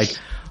got like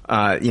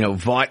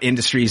Vought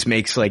Industries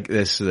makes like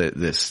this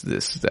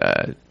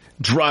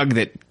drug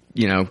that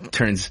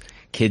turns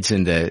kids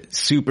into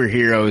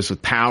superheroes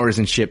with powers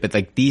and shit. But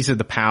like these are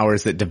the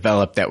powers that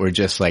developed that were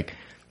just like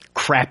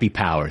crappy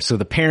powers. So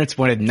the parents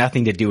wanted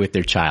nothing to do with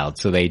their child.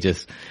 So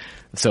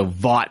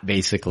Vought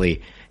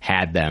basically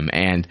had them.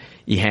 And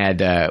you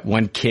had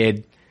one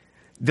kid,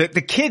 the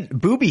kid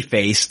Booby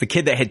Face, the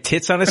kid that had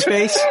tits on his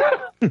face.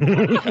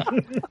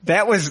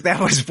 that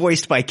was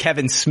voiced by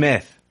Kevin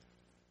Smith.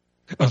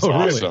 That's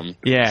awesome. Really?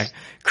 Yeah.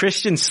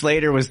 Christian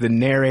Slater was the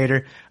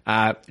narrator.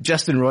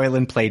 Justin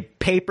Roiland played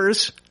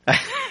Papers.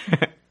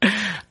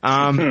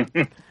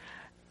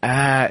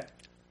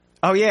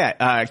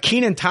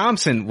 Kenan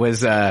Thompson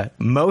was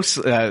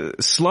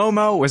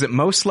Slow-Mo. Was it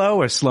Mo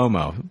Slow or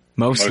Slow-Mo?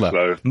 Mo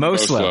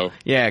Slow.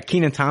 Yeah,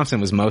 Kenan Thompson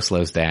was Mo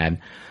Slow's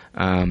dad.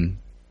 Second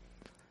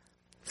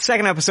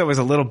episode was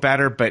a little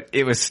better, but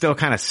it was still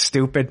kind of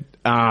stupid.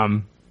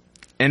 And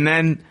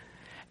then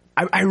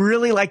I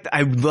really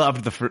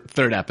loved the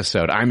third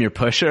episode, I'm Your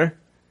Pusher.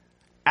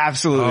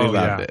 Absolutely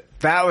loved it.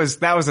 That was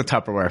a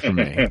Tupperware for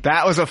me.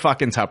 That was a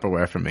fucking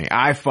Tupperware for me.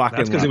 I fucking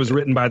That's because it was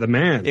written by the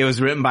man. It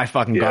was written by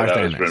fucking Garth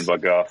Ennis. It was written by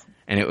Garth.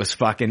 And it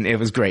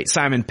was great.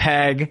 Simon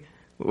Pegg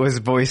was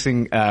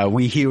voicing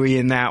Wee Huey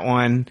in that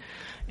one.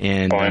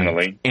 And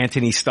finally,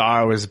 Anthony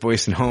Starr was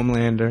voicing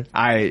Homelander.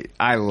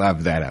 I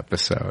loved that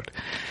episode.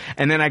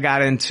 And then I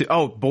got into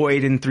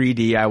Boyd in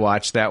 3D. I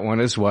watched that one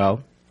as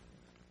well.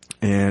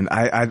 And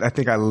I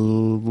think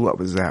what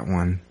was that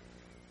one?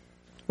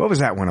 What was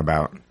that one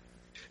about?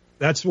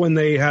 That's when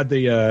they had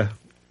the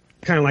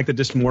kind of like the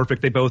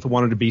dysmorphic. They both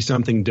wanted to be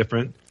something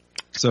different.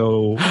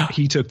 So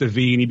he took the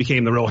V and he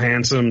became the real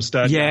handsome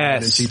stud.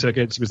 Yes. And she took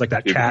it. She was like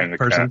that cat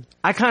person.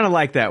 I kind of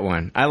like that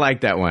one. I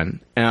like that one.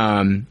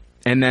 And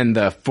then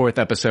the fourth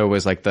episode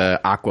was like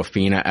the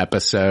Aquafina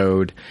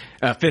episode,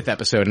 fifth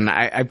episode. And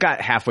I've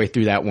got halfway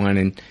through that one,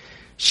 and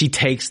she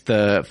takes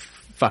the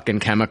fucking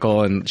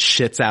chemical and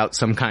shits out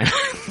some kind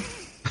of...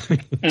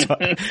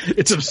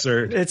 It's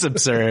absurd. It's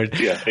absurd.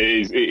 Yeah,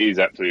 it is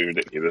absolutely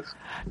ridiculous.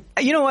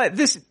 You know what?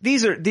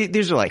 These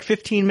are like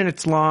 15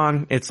 minutes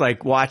long. It's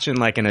like watching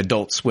like an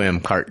Adult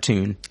Swim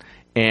cartoon.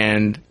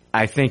 And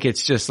I think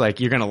it's just like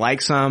you're gonna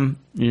like some,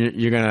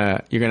 you're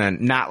gonna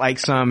not like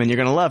some, and you're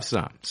gonna love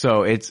some.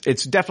 So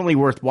it's definitely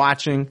worth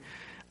watching.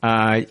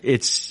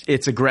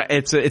 It's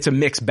a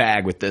mixed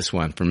bag with this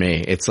one for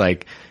me. It's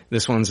like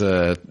this one's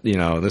a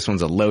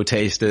low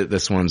taste it,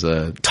 this one's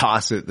a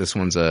toss it, this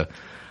one's a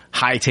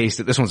high taste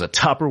it, this one's a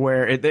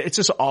Tupperware. It's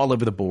just all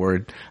over the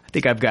board. I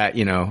think I got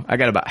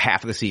about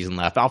half of the season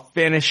left. I'll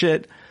finish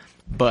it,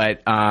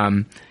 but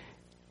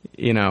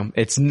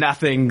it's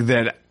nothing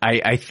that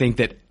I think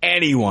that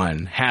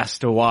anyone has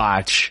to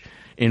watch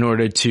in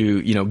order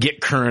to,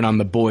 get current on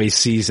The Boys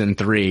season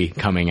 3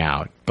 coming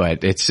out.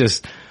 But it's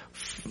just,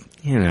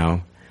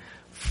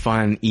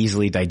 fun,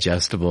 easily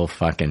digestible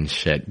fucking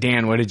shit.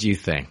 Dan, what did you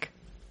think?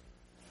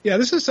 Yeah,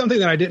 this is something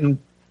that I don't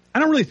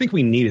really think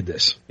we needed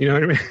this. You know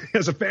what I mean?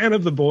 As a fan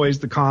of The Boys,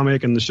 the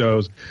comic and the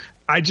shows,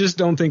 I just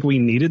don't think we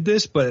needed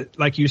this. But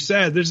like you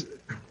said, there's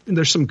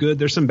some good,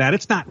 there's some bad.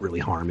 It's not really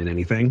harming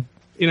anything.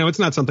 You know, it's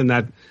not something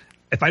that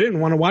if I didn't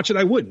want to watch it,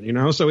 I wouldn't, you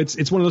know? So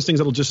it's one of those things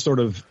that'll just sort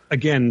of,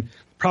 again,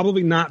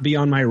 probably not be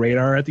on my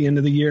radar at the end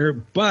of the year.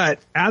 But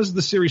as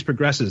the series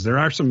progresses, there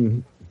are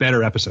some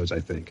better episodes, I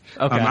think.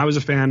 Okay. I was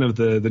a fan of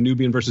the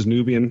Nubian versus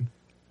Nubian.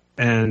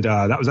 And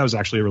that was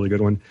actually a really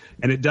good one.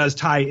 And it does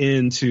tie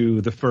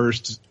into the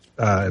first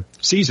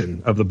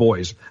season of The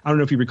Boys. I don't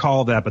know if you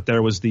recall that, but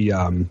there was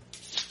the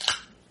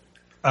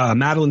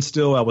Madeline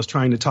Stillwell was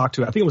trying to talk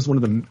to, I think it was one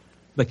of the,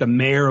 like the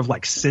mayor of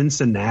like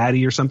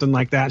Cincinnati or something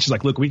like that. She's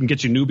like, look, we can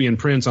get you Nubian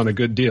Prince on a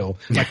good deal.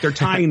 Like they're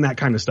tying that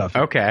kind of stuff.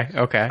 Okay.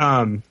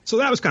 So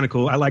that was kind of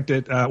cool. I liked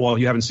it. Well,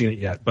 you haven't seen it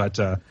yet, but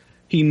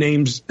he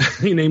names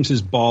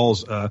his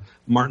balls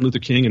Martin Luther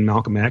King and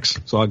Malcolm X.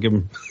 So I'll give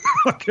him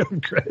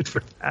credit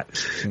for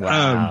that.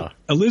 Wow.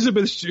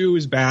 Elizabeth Shue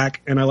is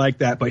back, and I like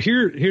that. But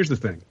here's the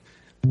thing.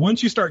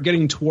 Once you start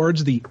getting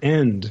towards the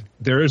end,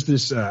 there is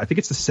this, I think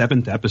it's the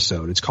 7th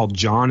episode. It's called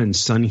John and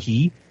Sun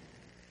Hee.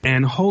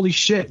 And holy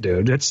shit,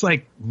 dude, it's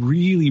like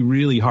really,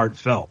 really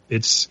heartfelt.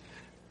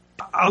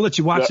 I'll let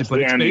you watch That's it, but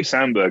the it's Andy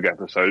Samberg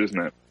episode, isn't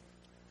it?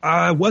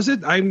 Was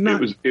it? I'm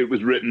not. It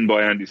was written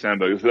by Andy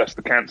Samberg. That's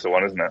the cancer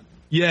one, isn't it?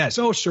 Yes.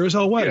 Oh, sure as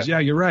hell was. Yeah,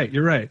 you're right.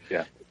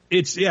 Yeah.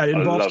 It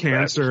involves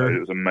cancer. It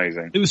was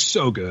amazing. It was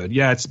so good.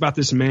 Yeah, it's about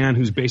this man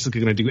who's basically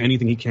going to do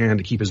anything he can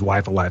to keep his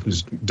wife alive,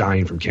 who's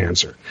dying from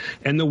cancer.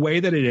 And the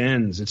way that it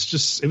ends,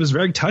 it was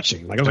very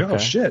touching. Like I was like, oh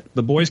shit,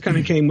 The Boys kind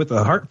of came with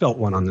a heartfelt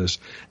one on this,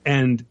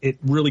 and it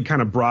really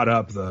kind of brought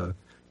up the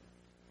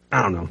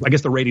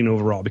rating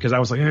overall, because I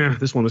was like,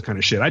 this one was kind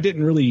of shit. I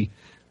didn't really.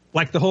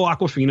 Like the whole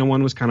Aquafina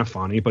one was kind of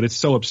funny, but it's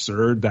so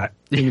absurd that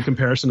in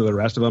comparison to the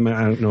rest of them,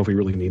 I don't know if we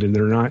really needed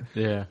it or not.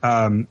 Yeah.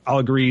 I'll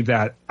agree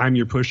that I'm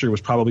Your Pusher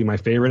was probably my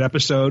favorite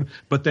episode,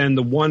 but then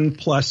the 1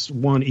 +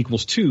 1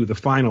 = 2, the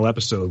final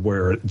episode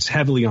where it's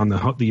heavily on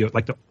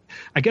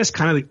I guess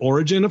kind of the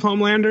origin of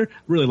Homelander.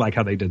 Really like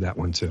how they did that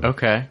one too.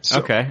 Okay.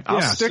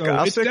 I'll stick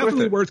it's definitely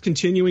with it. worth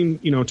continuing,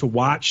 to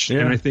watch. Yeah.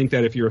 And I think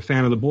that if you're a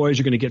fan of The Boys,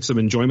 you're going to get some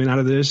enjoyment out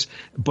of this.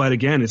 But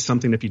again, it's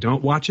something, if you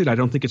don't watch it, I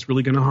don't think it's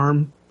really going to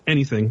harm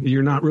anything.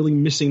 You're not really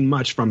missing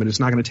much from it. It's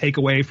not going to take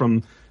away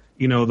from,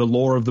 the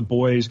lore of The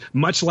Boys.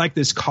 Much like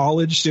this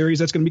college series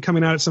that's going to be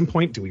coming out at some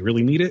point. Do we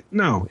really need it?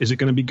 No. Is it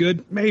going to be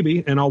good?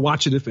 Maybe. And I'll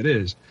watch it if it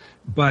is.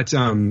 But,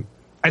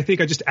 I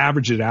think I just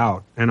average it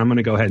out, and I'm going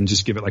to go ahead and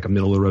just give it like a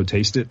middle of the road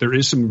taste it. There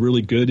is some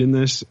really good in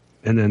this,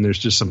 and then there's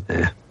just some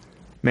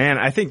Man,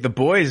 I think The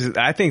Boys,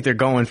 I think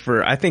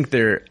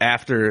they're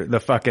after the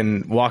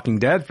fucking Walking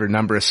Dead for a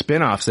number of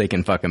spin-offs they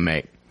can fucking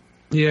make.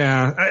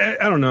 Yeah,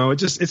 I don't know. It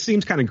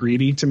seems kind of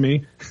greedy to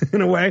me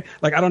in a way.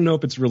 Like, I don't know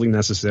if it's really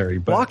necessary,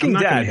 but I'm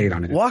not going to hate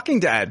on it. Walking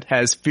Dead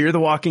has Fear the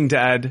Walking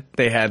Dead.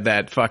 They had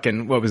that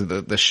fucking, what was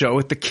it, the show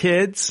with the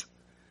kids?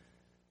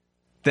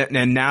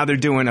 And now they're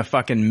doing a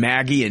fucking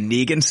Maggie and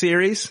Negan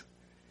series.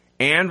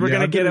 And we're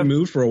going to get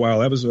removed for a while.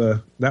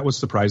 That was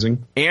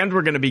surprising. And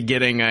we're going to be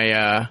getting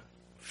a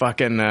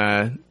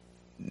fucking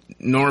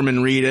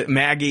Norman Reed,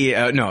 Maggie,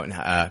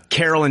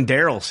 Carol and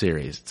Daryl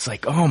series. It's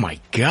like, oh my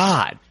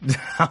God,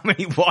 how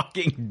many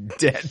Walking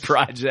Dead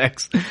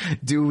projects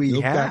do we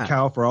Milk have? That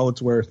cow for all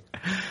it's worth.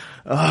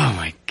 Oh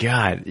my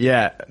God.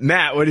 Yeah.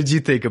 Matt, what did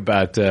you think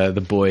about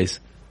The Boys?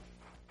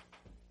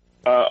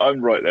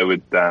 I'm right there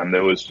with Dan.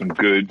 There was some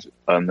good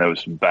and there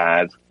was some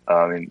bad.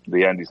 I mean,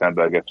 the Andy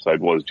Samberg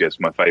episode was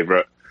just my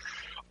favourite.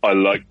 I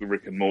like the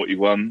Rick and Morty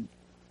one,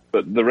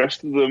 but the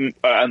rest of them,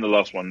 and the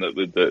last one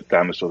that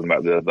Dan was talking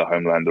about, the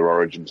Homelander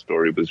origin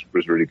story was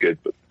really good.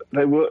 But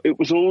it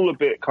was all a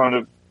bit kind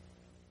of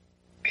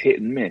hit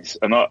and miss.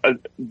 And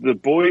The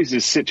Boys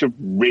is such a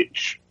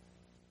rich,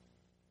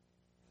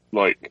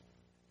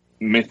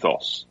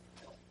 mythos.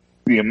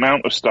 The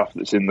amount of stuff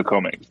that's in the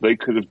comics, they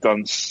could have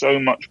done so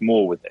much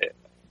more with it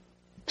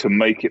to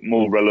make it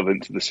more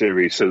relevant to the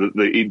series so that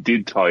it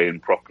did tie in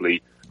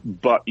properly,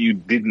 but you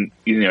didn't,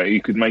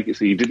 you could make it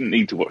so you didn't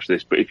need to watch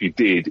this, but if you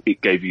did, it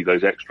gave you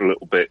those extra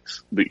little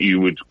bits that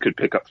you could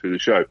pick up through the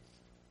show.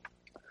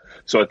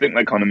 So I think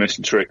they kind of missed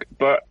the trick,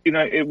 but,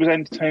 it was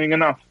entertaining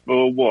enough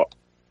for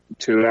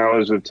 2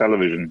 hours of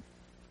television.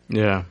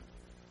 Yeah.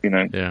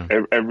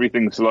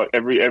 Everything's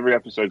every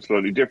episode's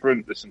slightly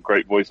different. There's some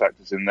great voice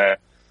actors in there.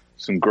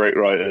 Some great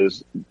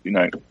writers,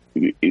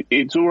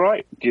 it's all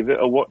right. Give it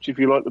a watch if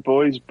you like The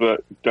Boys,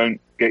 but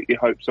don't get your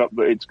hopes up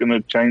that it's going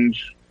to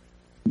change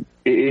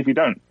if you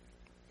don't.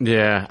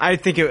 Yeah, I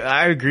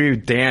agree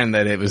with Dan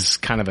that it was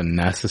kind of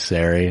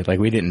unnecessary. Like,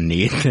 we didn't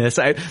need this.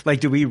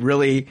 Do we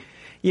really,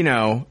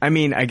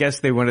 I guess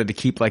they wanted to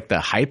keep the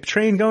hype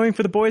train going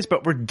for The Boys,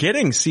 but we're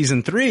getting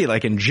season 3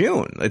 in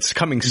June. It's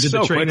coming Did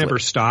the train quickly. ever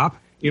stop?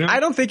 I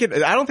don't think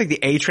the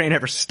A train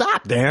ever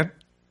stopped, Dan.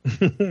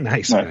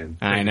 Nice, man.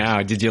 I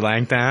know. Did you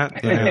like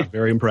that? Yeah,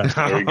 very impressed.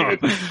 Very good.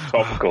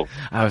 Topical.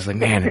 I was like,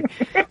 man,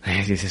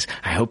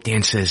 I hope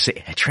Dan says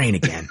a train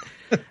again.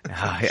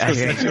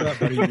 Set you up,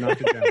 buddy. You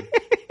knocked it down.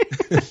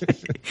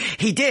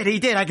 He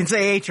did. I can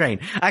say A-Train.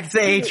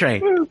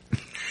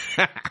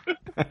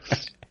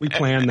 We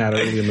planned that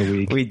early in the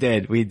week. We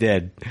did. We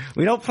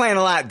don't plan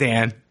a lot,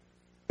 Dan.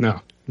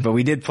 No. But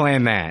we did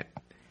plan that.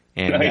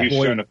 And now you're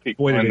showing a peek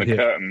behind the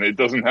curtain. It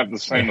doesn't have the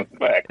same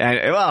effect.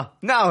 Well,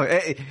 no,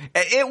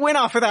 it went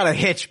off without a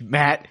hitch,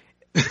 Matt.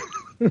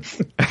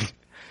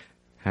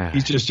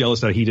 He's just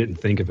jealous that he didn't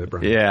think of it,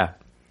 Brian. Yeah.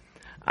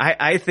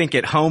 I think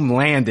it home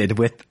landed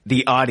with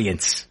the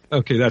audience.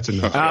 Okay, that's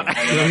enough.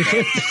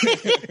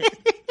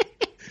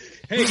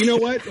 Hey, you know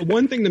what?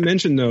 One thing to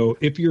mention, though,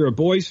 if you're a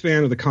boys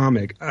fan of the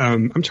comic,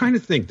 I'm trying to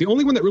think. The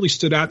only one that really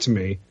stood out to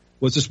me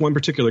was this one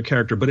particular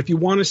character. But if you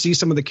want to see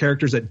some of the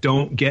characters that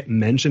don't get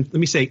mentioned, let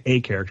me say a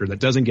character that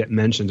doesn't get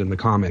mentioned in the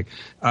comic.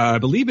 I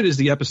believe it is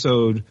the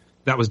episode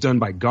that was done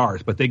by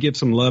Garth, but they give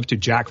some love to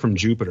Jack from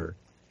Jupiter,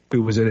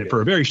 who was in it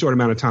for a very short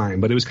amount of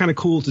time. But it was kind of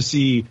cool to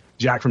see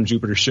Jack from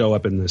Jupiter show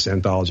up in this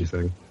anthology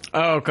thing.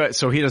 Oh, okay.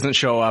 So he doesn't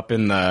show up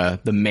in the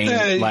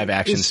main live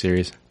action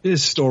series.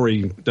 His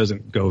story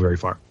doesn't go very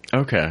far.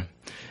 Okay.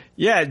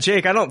 Yeah,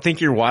 Jake, I don't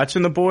think you're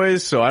watching The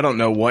Boys, so I don't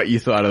know what you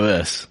thought of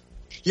this.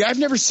 Yeah, I've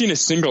never seen a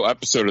single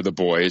episode of The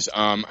Boys.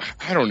 I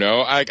don't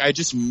know. I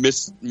just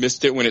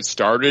missed it when it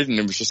started, and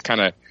it was just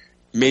kind of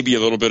maybe a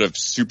little bit of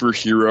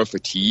superhero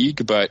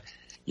fatigue. But,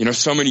 you know,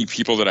 so many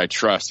people that I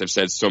trust have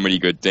said so many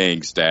good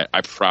things that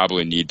I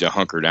probably need to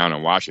hunker down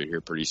and watch it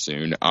here pretty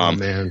soon. Oh,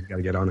 man, got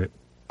to get on it.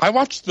 I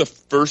watched the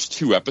first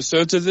 2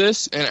 episodes of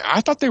this, and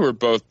I thought they were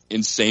both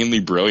insanely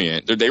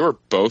brilliant. They were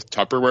both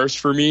Tupperwares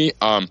for me.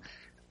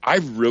 I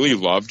really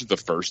loved the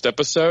first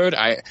episode.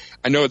 I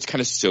know it's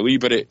kind of silly,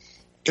 but it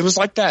was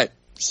like that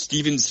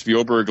Steven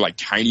Spielberg, like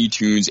Tiny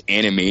Toons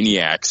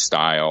Animaniacs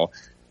style.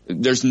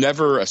 There's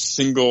never a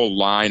single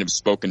line of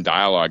spoken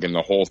dialogue in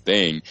the whole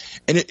thing.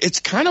 And it's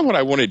kind of what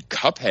I wanted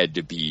Cuphead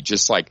to be,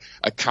 just like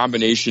a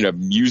combination of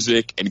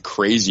music and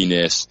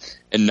craziness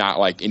and not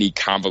like any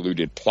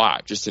convoluted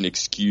plot, just an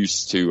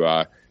excuse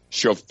to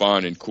show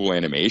fun and cool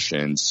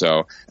animation.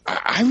 So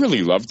I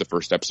really loved the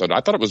first episode. I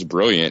thought it was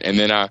brilliant. And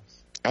then I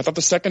thought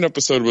the second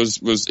episode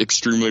was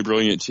extremely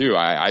brilliant too.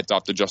 I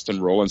thought the Justin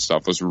Roiland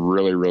stuff was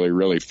really, really,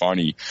 really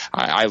funny.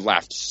 I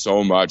laughed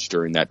so much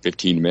during that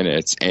 15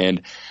 minutes,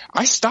 and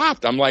I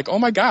stopped. I'm like, oh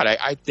my God,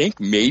 I think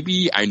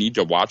maybe I need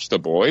to watch The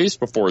Boys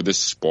before this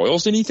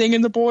spoils anything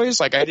in The Boys.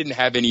 Like, I didn't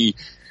have any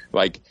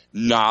like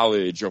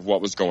knowledge of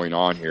what was going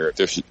on here.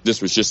 If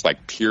this was just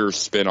like pure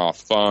spin-off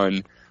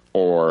fun,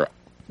 or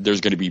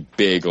there's going to be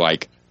big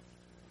like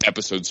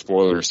episode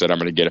spoilers that I'm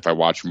going to get if I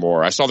watch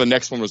more. I saw the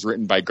next one was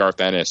written by Garth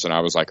Ennis, and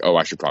I was like, oh,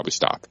 I should probably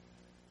stop.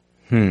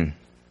 I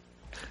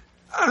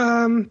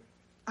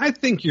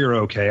think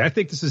you're okay. I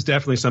think this is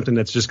definitely something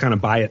that's just kind of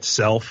by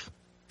itself.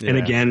 Yeah. And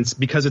again, it's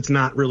because it's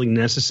not really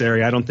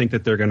necessary. I don't think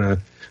that you're going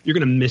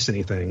to miss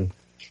anything.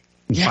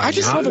 Yeah, I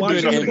just love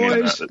a good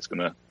Boys. That's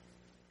gonna.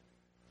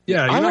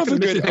 Yeah, you're not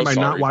going to miss anything by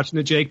not watching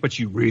it, Jake, but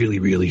you really,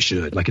 really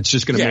should. Like, it's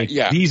just going to make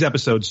these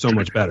episodes so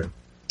much better.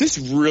 This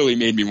really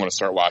made me want to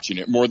start watching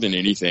it more than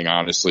anything,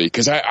 honestly,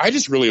 because I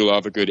just really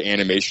love a good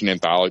animation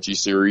anthology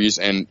series,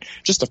 and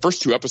just the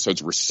first 2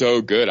 episodes were so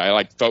good. I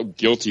like felt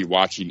guilty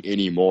watching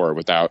any more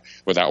without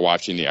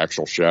watching the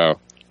actual show.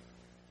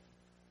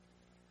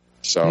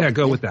 So yeah,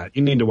 go with that.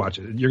 You need to watch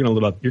it. You're gonna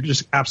love. You're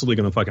just absolutely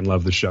gonna fucking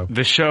love the show.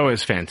 The show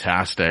is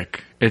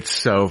fantastic. It's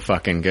so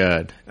fucking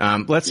good.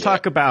 Let's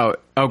talk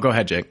about. Oh, go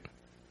ahead, Jake.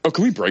 Oh,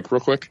 can we break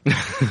real quick?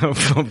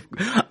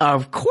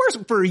 Of course,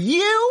 for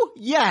you,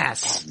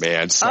 yes. Oh,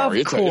 man, sorry.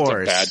 It's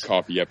a bad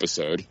coffee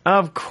episode.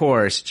 Of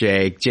course,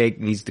 Jake. Jake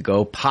needs to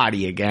go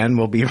potty again.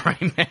 We'll be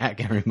right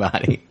back,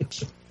 everybody.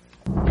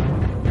 We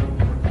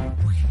are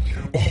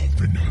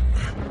Venom.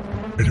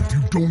 And if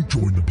you don't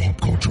join the Pop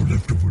Culture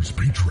Leftovers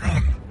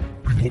Patreon,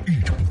 we will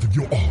eat both of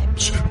your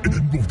arms and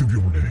then both of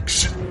your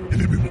legs. And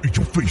then we will eat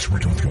your face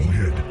right off your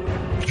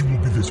head. You will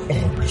be this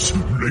armless,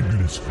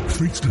 legless,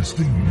 faceless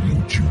thing,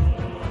 won't you?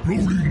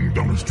 Rolling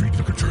down the street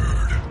like a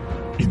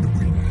turd in the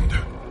wind.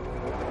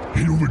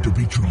 Head over to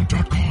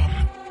patreon.com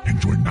and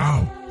join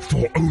now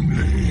for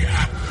only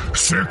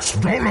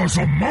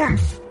 $6 a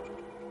month.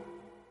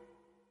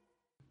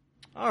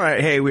 All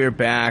right, hey, we're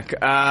back.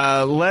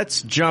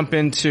 Let's jump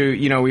into,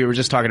 we were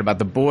just talking about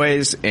The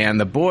Boys, and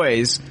The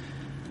Boys,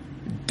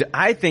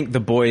 I think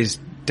The Boys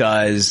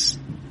does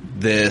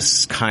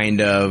this kind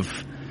of,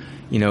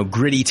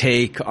 gritty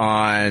take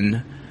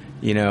on,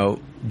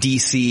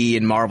 DC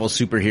and Marvel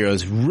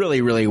superheroes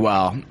really, really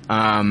well.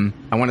 I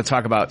want to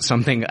talk about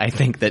something I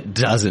think that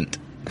doesn't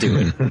do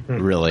it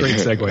really Great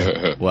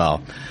segue.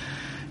 well.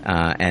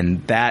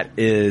 And that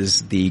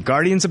is the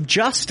Guardians of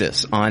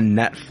Justice on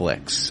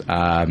Netflix.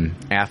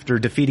 After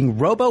defeating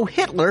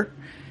Robo-Hitler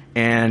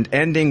and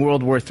ending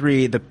World War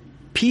III, the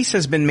peace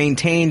has been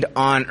maintained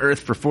on Earth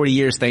for 40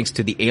 years thanks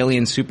to the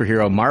alien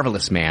superhero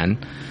Marvelous Man.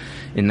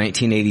 In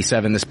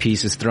 1987, this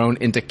peace is thrown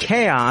into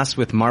chaos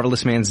with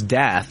Marvelous Man's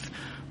death.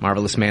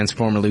 Marvelous Man's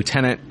former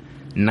lieutenant,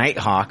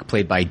 Nighthawk,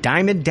 played by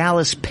Diamond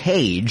Dallas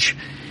Page,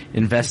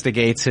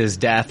 investigates his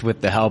death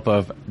with the help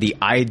of the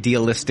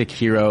idealistic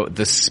hero,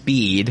 the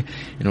Speed,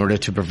 in order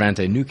to prevent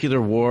a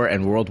nuclear war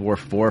and World War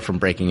IV from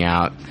breaking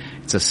out.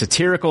 It's a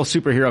satirical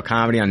superhero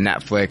comedy on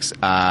Netflix.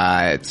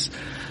 It's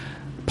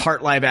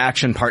part live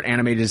action, part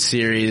animated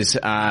series.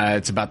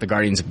 It's about the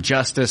Guardians of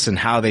Justice and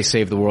how they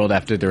save the world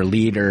after their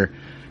leader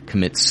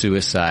commits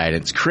suicide.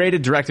 It's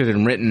created, directed,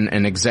 and written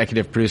and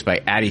executive produced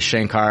by Adi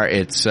Shankar.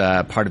 It's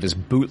part of his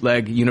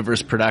Bootleg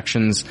Universe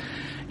Productions,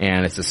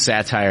 and it's a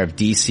satire of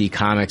DC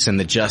Comics and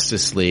the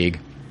Justice League.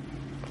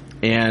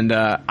 And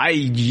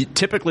I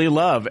typically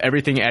love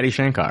everything Adi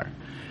Shankar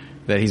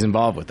that he's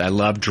involved with. I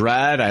love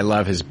Dread. I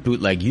love his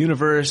Bootleg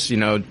Universe,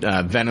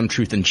 Venom,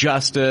 Truth, and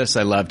Justice.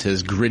 I loved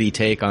his gritty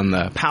take on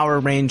the Power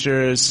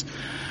Rangers.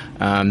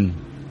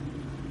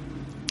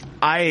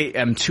 I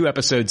am 2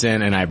 episodes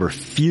in and I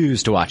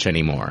refuse to watch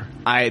anymore.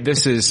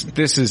 This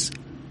is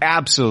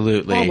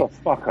absolutely...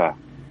 Motherfucker.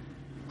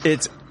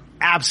 It's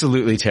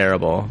absolutely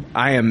terrible.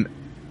 I am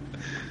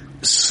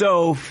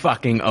so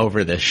fucking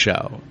over this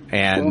show.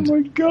 And oh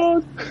my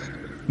God.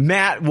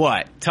 Matt,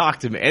 what? Talk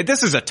to me.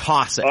 This is a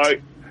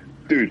toss-it.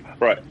 Dude,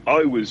 right,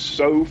 I was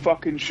so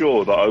fucking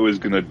sure that I was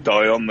going to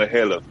die on the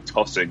hill of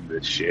tossing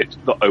this shit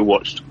that I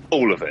watched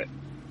all of it.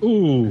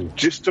 Ooh.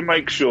 Just to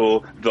make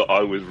sure that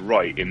I was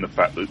right in the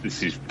fact that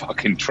this is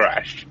fucking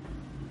trash.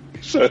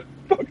 So,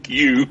 fuck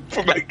you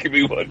for making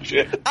me watch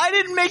it. I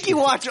didn't make you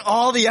watch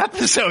all the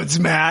episodes,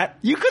 Matt.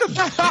 You could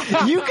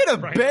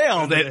have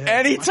bailed at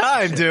any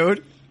time,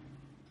 dude.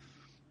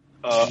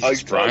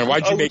 Brian,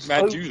 why'd you make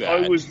Matt do that?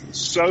 I was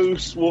so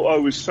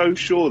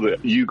sure that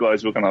you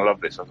guys were going to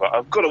love this. I was like,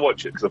 I've got to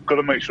watch it because I've got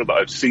to make sure that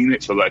I've seen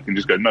it so that I can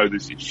just go, no,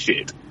 this is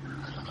shit.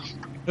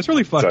 That's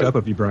really fucked up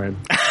of you, Brian.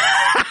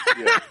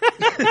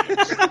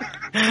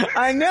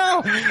 I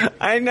know.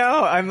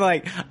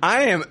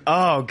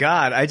 Oh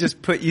God, I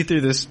just put you through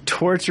this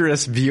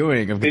torturous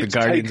viewing of the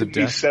Guardians of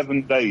Justice. It's taken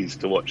me 7 days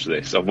to watch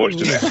this. I've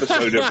watched an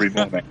episode every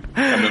morning.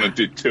 And then I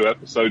did 2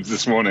 episodes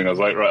this morning. I was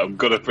like, right, I've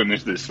got to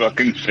finish this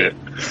fucking shit.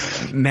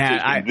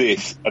 Matt, I've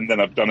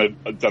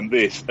done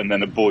this, and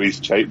then a boy's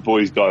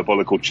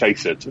diabolical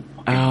chaser to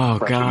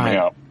God. me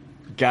up.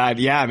 God,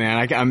 yeah,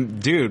 man. I'm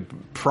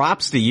dude,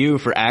 props to you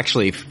for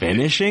actually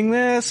finishing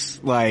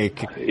this.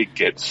 Like, it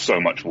gets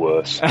so much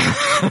worse.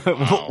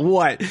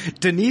 What?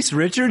 Denise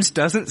Richards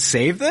doesn't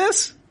save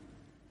this?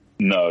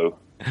 No.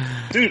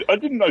 Dude, I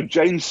didn't know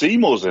Jane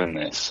Seymour's in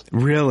this.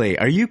 Really?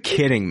 Are you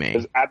kidding me?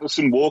 As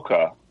Addison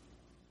Walker.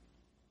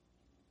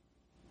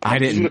 I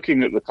didn't. Just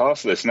looking at the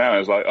cast list now, I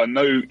was like, I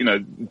know,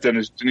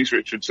 Denise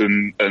Richards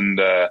and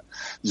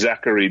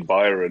Zachary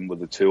Byron were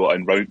the 2 I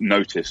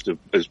noticed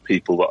as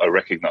people that I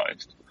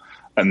recognized.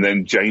 And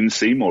then Jane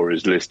Seymour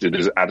is listed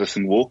as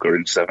Addison Walker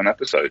in 7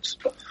 episodes.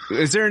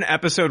 Is there an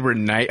episode where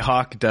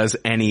Nighthawk does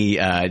any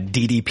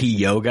DDP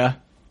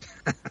yoga?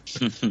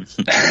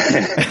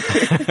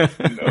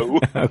 No.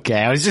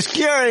 Okay, I was just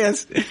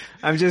curious.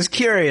 I'm just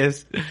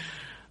curious.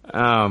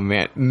 Oh,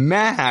 man.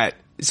 Matt,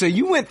 so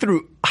you went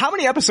through... How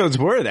many episodes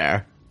were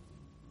there?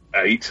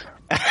 8.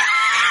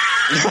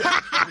 It's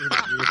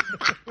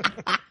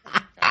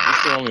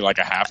only like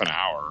a half an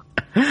hour.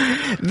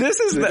 They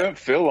don't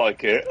feel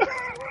like it.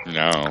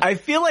 No. I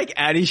feel like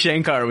Adi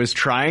Shankar was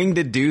trying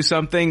to do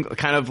something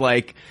kind of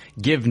like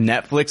give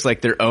Netflix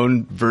like their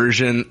own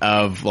version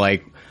of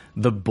like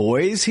The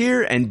Boys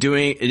here and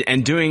doing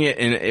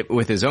it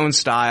with his own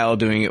style,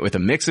 doing it with a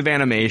mix of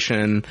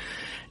animation.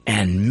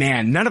 And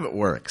man, none of it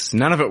works.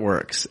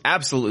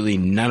 Absolutely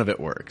none of it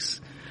works.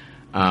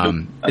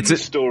 The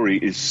story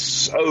is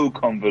so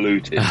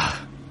convoluted.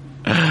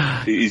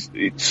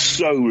 It's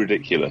so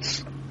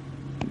ridiculous.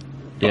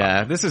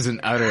 Yeah, this is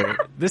an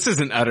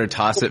utter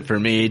toss it for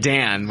me.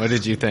 Dan, what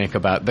did you think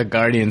about the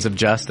Guardians of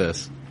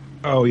Justice?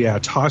 Oh yeah,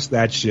 toss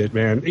that shit,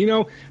 man.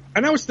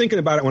 And I was thinking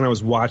about it when I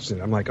was watching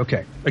it. I'm like,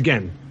 okay,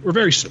 again, we're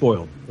very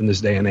spoiled in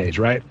this day and age,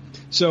 right?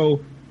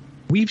 So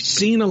we've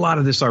seen a lot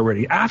of this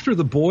already. After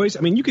The Boys, I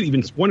mean,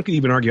 one could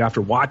even argue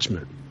after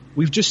Watchmen,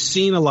 we've just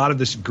seen a lot of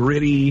this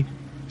gritty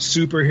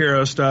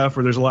superhero stuff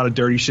where there's a lot of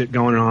dirty shit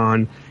going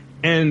on.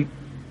 And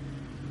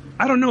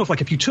I don't know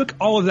if you took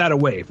all of that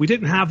away, if we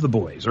didn't have The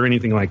Boys or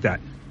anything like that,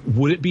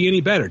 would it be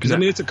any better? Because I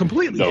mean, it's a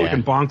completely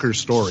fucking bonkers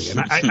story, and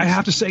I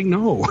have to say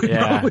no. Yeah,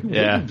 no, it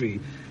wouldn't be.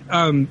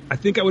 I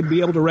think I would be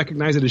able to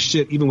recognize it as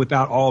shit even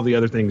without all the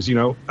other things.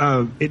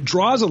 It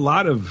draws a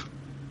lot of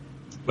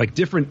like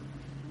different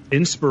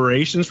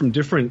inspirations from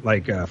different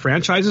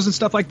franchises and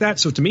stuff like that.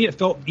 So to me, it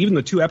felt, even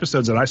the 2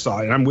 episodes that I saw,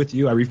 and I'm with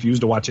you, I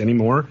refused to watch any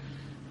more.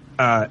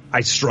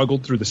 I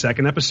struggled through the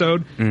second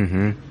episode.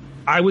 Mm-hmm.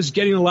 I was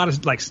getting a lot of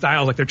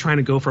styles, like they're trying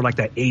to go for like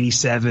that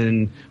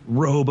 87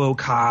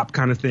 RoboCop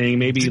kind of thing.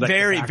 Maybe like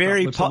very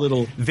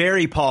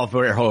Paul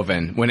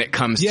Verhoeven when it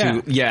comes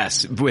to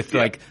with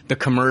like the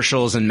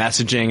commercials and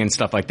messaging and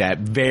stuff like that.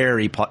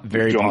 Very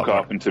John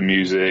Carpenter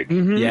music.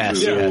 Mm-hmm.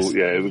 Yes,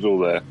 it was all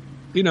there.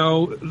 A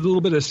little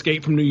bit of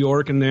Escape from New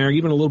York in there,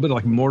 even a little bit of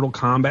like Mortal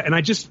Kombat. And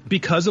I just,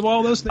 because of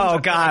all those things. Oh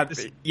God,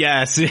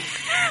 yes.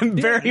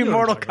 Very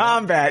Mortal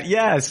Kombat,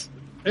 yes.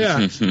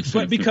 Yeah,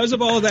 but because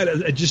of all of that,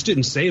 it just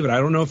didn't save it. I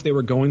don't know if they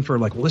were going for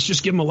like, well, let's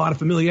just give them a lot of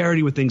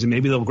familiarity with things and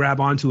maybe they'll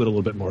grab onto it a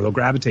little bit more. They'll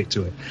gravitate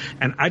to it.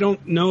 And I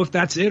don't know if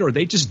that's it or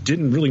they just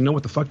didn't really know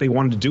what the fuck they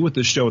wanted to do with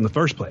this show in the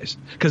first place.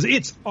 Because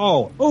it's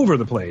all over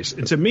the place.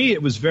 And to me,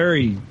 it was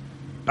very...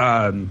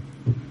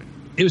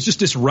 it was just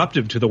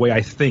disruptive to the way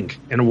I think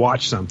and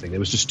watch something. There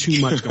was just too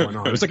much going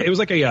on. It was like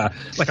a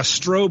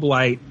strobe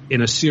light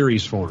in a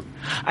series form.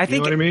 I think,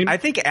 you know what I mean? I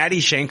think Adi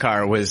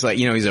Shankar was like,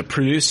 he's a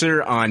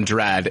producer on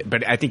Dredd,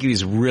 but I think he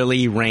was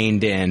really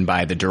reined in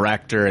by the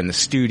director and the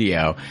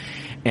studio.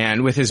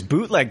 And with his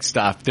bootleg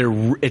stuff,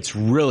 it's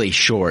really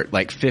short,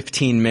 like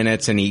 15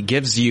 minutes, and he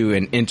gives you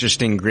an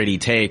interesting, gritty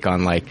take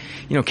on like,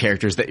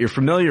 characters that you're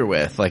familiar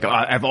with. Like,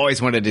 I've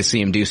always wanted to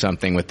see him do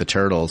something with the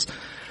Turtles.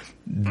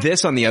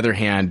 This, on the other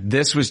hand,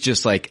 this was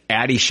just like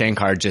Adi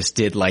Shankar just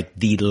did like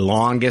the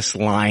longest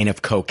line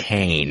of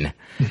cocaine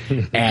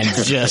and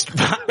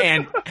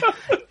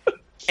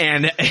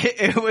and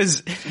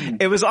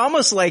it was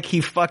almost like he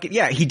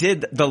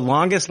did the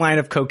longest line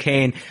of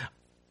cocaine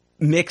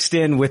mixed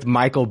in with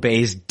Michael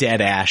Bay's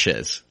Dead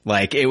Ashes.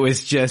 Like, it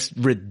was just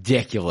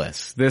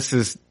ridiculous. This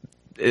is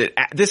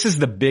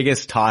the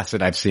biggest toss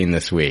that I've seen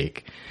this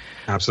week.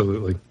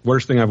 Absolutely.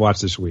 Worst thing I've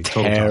watched this week.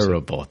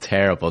 Terrible.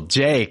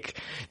 Jake's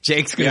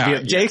gonna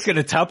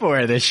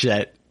Tupperware this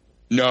shit.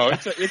 No,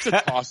 it's a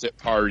toss-it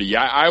party.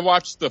 I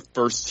watched the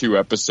first 2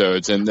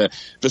 episodes, and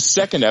the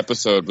second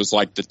episode was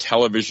like the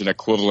television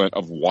equivalent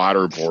of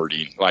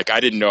waterboarding. Like, I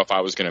didn't know if I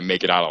was going to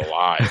make it out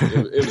alive.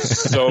 It was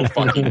so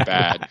fucking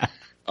bad.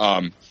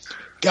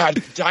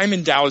 God,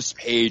 Diamond Dallas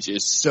Page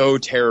is so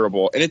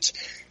terrible. And it's,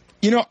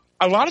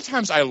 a lot of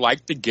times I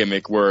like the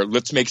gimmick where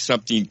let's make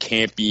something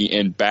campy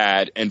and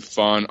bad and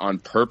fun on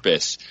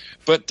purpose,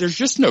 but there's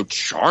just no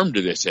charm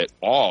to this at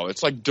all.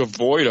 It's like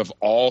devoid of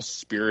all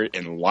spirit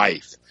and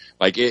life.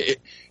 Like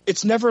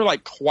it's never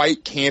like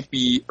quite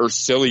campy or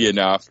silly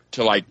enough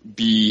to like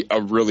be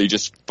a really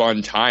just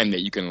fun time that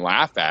you can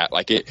laugh at.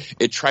 Like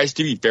it tries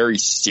to be very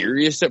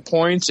serious at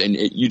points and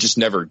you just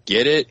never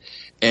get it.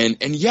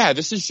 And yeah,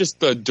 this is just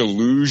the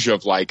deluge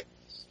of like,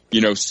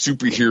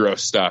 superhero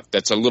stuff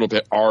that's a little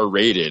bit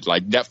R-rated.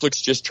 Like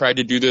Netflix just tried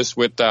to do this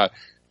with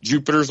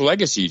Jupiter's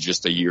Legacy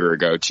just a year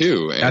ago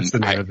too. And that's the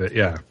name of it,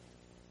 yeah.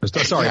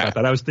 Sorry about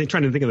that. I was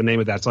trying to think of the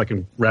name of that so I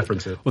can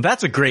reference it. Well,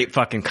 that's a great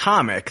fucking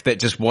comic that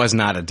just was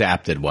not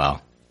adapted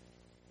well.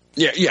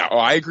 Yeah. Oh,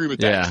 I agree with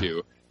that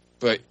too.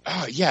 But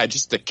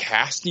just the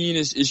casting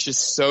is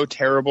just so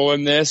terrible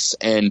in this,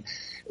 and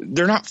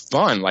they're not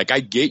fun. Like,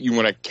 I get you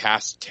want to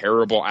cast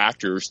terrible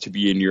actors to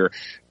be in your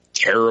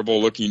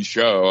terrible looking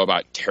show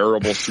about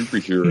terrible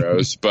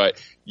superheroes,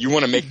 but you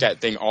want to make that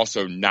thing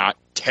also not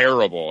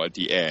terrible at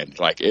the end.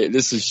 Like,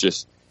 this is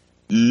just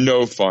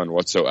no fun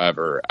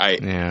whatsoever.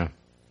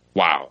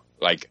 Wow.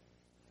 Like,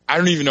 I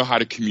don't even know how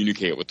to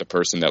communicate with the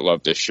person that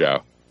loved this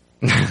show.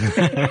 They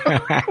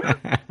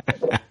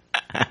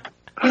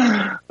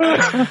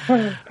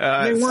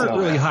weren't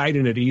really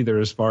hiding it either,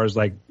 as far as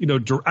like,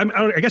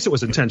 I guess it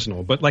was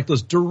intentional, but like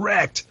those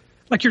direct,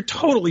 like you're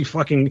totally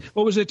fucking,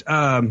 what was it?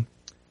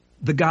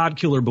 The God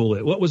Killer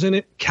bullet. What was in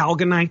it?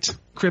 Calgonite,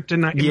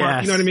 kryptonite.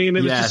 Yes. You know what I mean?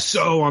 It was just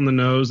so on the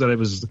nose that it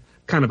was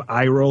kind of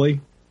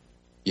eye-rolly.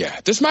 Yeah,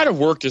 this might have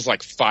worked as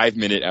like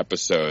 5-minute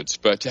episodes,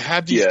 but to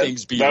have these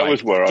things be like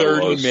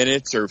 30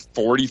 minutes or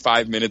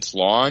 45 minutes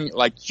long,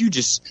 like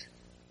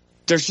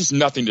there's just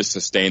nothing to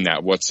sustain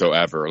that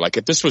whatsoever. Like,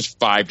 if this was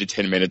 5 to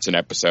 10 minutes an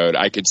episode,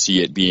 I could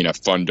see it being a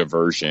fun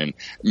diversion,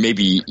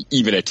 maybe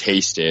even a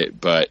taste it,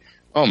 but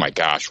oh my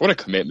gosh, what a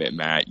commitment,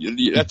 Matt.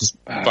 That's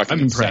fucking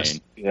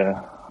insane.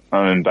 Yeah.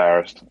 I'm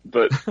embarrassed,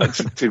 but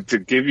to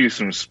give you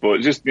some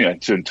spoilers, just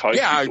to entice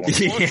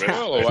you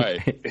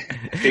away.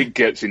 It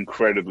gets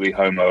incredibly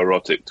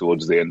homoerotic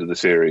towards the end of the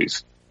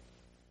series.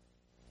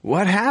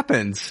 What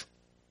happens?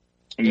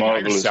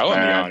 Marvelous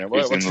Man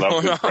is in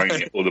love with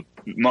Brainiac, or the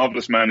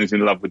Marvelous Man is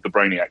in love with the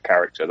Brainiac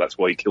character. That's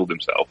why he killed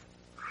himself.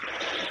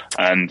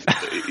 And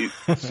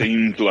it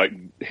seemed like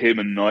him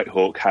and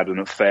Nighthawk had an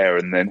affair,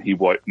 and then he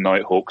wiped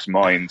Nighthawk's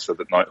mind so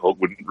that Nighthawk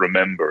wouldn't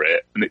remember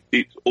it. And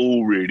it's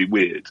all really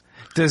weird.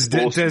 Does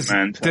Denise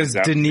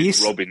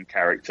Robin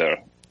character?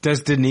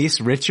 Does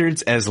Denise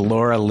Richards as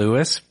Laura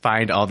Lewis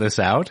find all this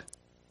out?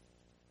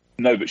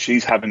 No, but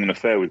she's having an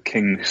affair with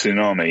King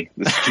Tsunami,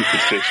 the stupid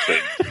fish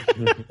thing.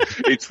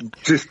 It's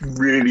just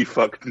really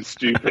fucking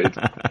stupid,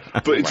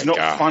 but it's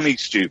not funny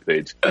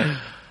stupid.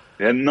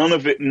 Yeah, none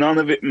of it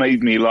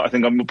made me laugh. I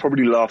think I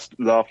probably laughed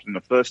in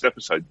the first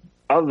episode.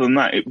 Other than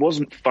that, it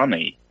wasn't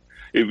funny.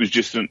 It was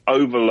just an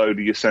overload of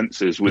your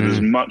senses with as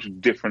much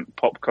different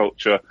pop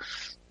culture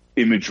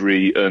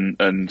imagery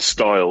and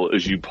style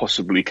as you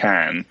possibly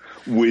can,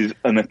 with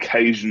an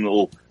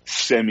occasional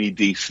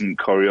semi-decent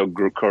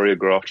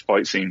choreographed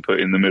fight scene put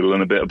in the middle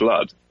and a bit of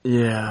blood.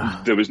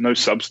 Yeah. There was no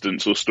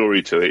substance or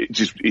story to it.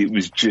 It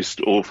was just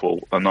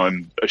awful, and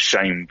I'm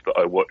ashamed that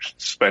I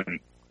spent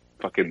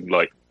fucking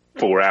like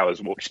 4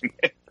 hours watching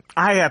it.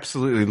 I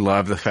absolutely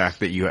love the fact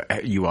that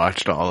you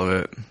watched all of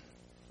it.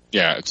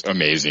 Yeah, it's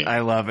amazing.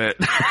 I love it.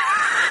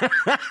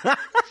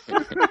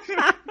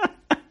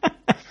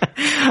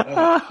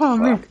 Oh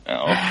man,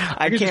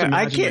 I can't.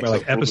 By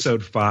like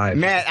episode 5,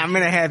 Matt, I'm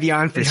gonna have you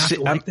on for.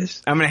 I'm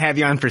gonna have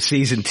you on for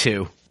season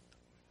 2.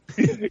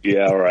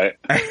 Yeah, all right.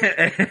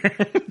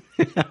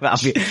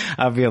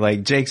 I'll be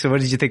like, Jake, so what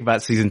did you think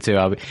about season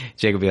 2?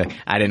 Jake will be like,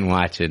 I didn't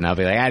watch it, and I'll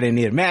be like, I didn't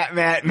either.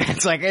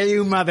 Matt's like, hey,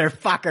 you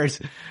motherfuckers,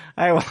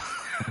 I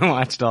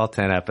watched all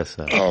 10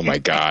 episodes. Oh my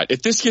god!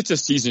 If this gets a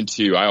season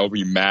 2, I'll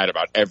be mad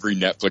about every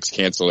Netflix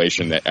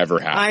cancellation that ever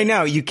happened. I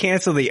know, you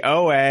cancel the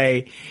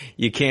OA,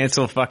 you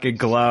cancel fucking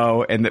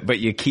Glow, but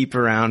you keep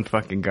around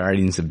fucking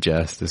Guardians of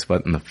Justice.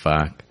 What in the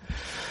fuck?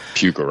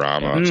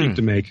 Pukerama. Cheap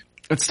to make.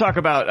 Let's talk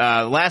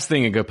about, last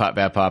thing in Good Pop,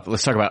 Bad Pop.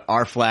 Let's talk about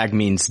Our Flag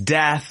Means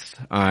Death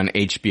on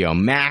HBO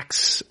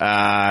Max.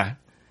 Matt,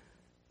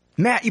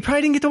 you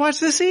probably didn't get to watch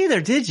this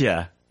either, did you?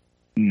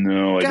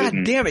 No, I God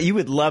didn't. damn it, you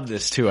would love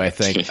this too, I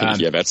think.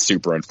 Yeah, that's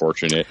super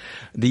unfortunate.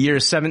 The year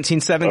is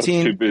 1717. I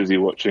was too busy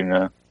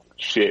watching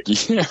shit.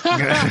 The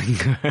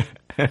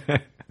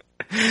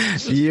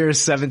year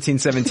is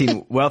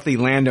 1717. Wealthy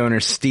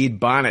landowner Stede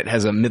Bonnet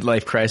has a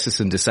midlife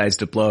crisis and decides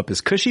to blow up his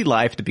cushy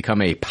life to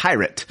become a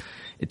pirate.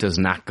 It does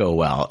not go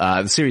well.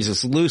 The series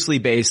is loosely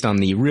based on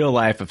the real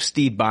life of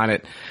Stede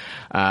Bonnet,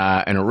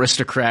 an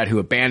aristocrat who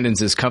abandons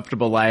his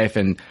comfortable life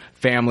and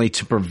family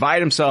to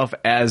provide himself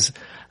as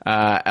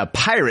a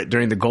pirate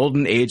during the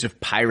golden age of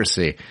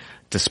piracy.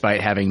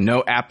 Despite having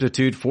no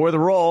aptitude for the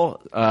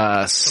role,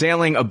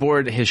 sailing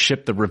aboard his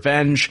ship, the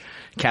Revenge,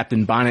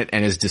 Captain Bonnet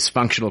and his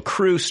dysfunctional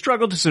crew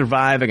struggle to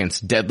survive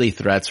against deadly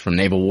threats from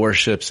naval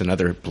warships and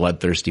other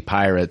bloodthirsty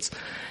pirates.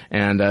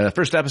 And the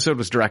first episode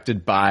was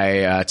directed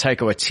by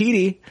Taika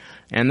Waititi,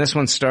 and this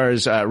one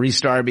stars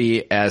Rhys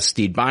Darby as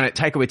Stede Bonnet,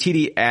 Taika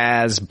Waititi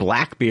as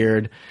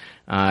Blackbeard,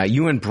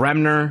 Ewan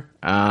Bremner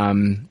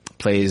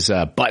plays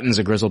Buttons,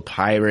 a grizzled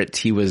pirate.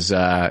 He was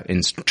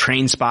in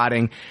Train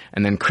Spotting,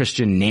 and then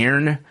Christian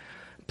Nairn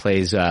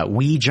plays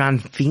Wee John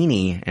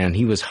Feeney, and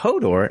he was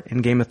Hodor in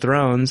Game of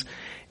Thrones.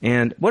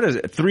 And what is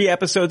it? 3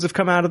 episodes have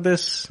come out of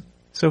this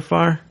so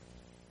far?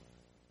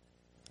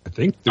 I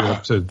think 3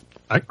 episodes.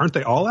 Aren't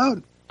they all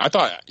out? I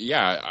thought,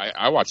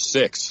 I watched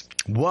 6.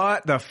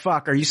 What the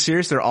fuck? Are you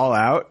serious? They're all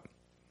out?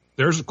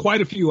 There's quite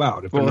a few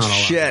out. If well, not all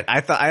shit.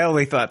 Out. I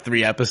only thought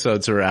 3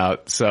 episodes were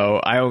out, so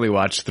I only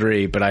watched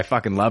 3, but I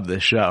fucking love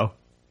this show.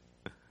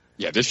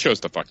 Yeah, this show's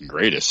the fucking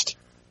greatest.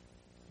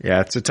 Yeah,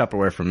 it's a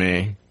Tupperware for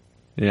me.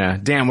 Yeah.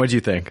 Dan, what'd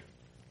you think?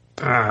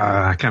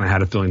 I kind of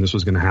had a feeling this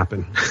was going to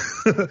happen.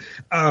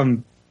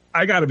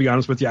 I got to be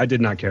honest with you. I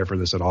did not care for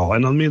this at all.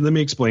 And let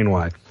me explain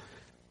why.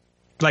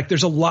 Like,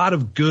 there's a lot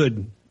of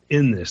good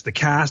in this. The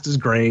cast is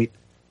great.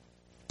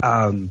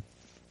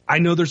 I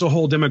know there's a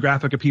whole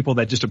demographic of people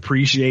that just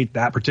appreciate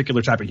that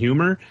particular type of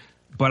humor,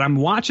 but I'm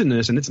watching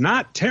this and it's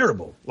not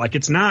terrible. Like,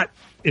 it's not,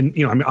 I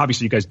mean,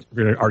 obviously you guys are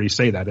going to already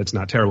say that it's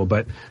not terrible,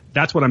 but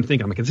that's what I'm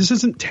thinking. I'm like, this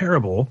isn't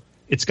terrible.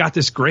 It's got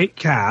this great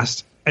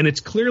cast and it's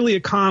clearly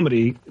a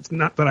comedy. It's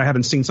not that I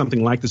haven't seen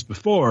something like this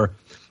before,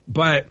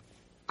 but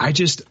I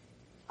just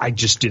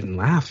didn't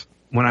laugh.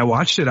 When I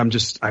watched it,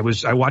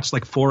 I watched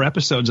like 4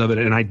 episodes of it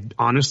and I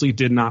honestly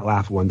did not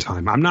laugh one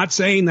time. I'm not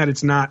saying that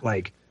it's not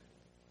like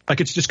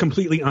it's just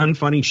completely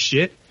unfunny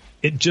shit.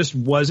 It just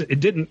wasn't,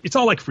 it's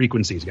all like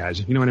frequencies, guys.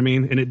 You know what I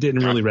mean? And it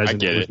didn't really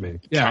resonate with me.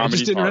 Yeah, it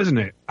just didn't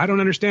resonate. I don't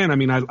understand. I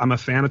mean, I'm a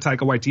fan of Taika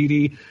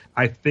Waititi.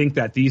 I think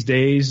that these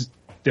days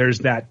there's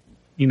that,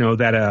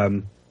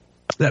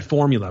 that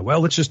formula. Well,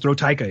 let's just throw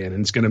Taika in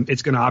and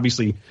it's gonna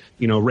obviously,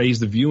 raise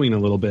the viewing a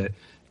little bit.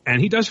 And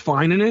he does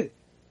fine in it,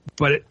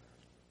 but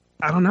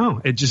I don't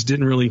know. It just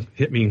didn't really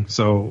hit me.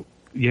 So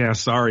yeah,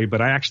 sorry, but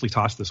I actually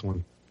tossed this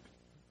one.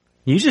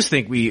 You just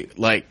think we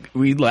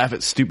laugh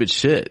at stupid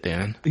shit,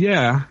 Dan.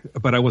 Yeah,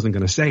 but I wasn't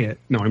going to say it.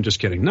 No, I'm just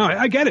kidding. No,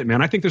 I get it,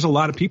 man. I think there's a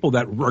lot of people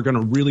that are going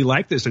to really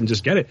like this and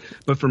just get it.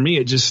 But for me,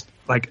 it just,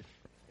 like,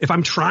 if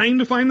I'm trying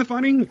to find the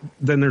funny,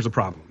 then there's a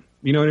problem.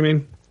 You know what I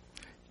mean?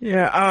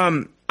 Yeah.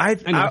 I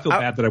feel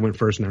bad that I went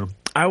first now.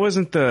 I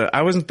wasn't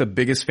the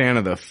biggest fan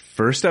of the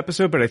first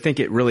episode, but I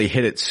think it really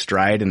hit its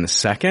stride in the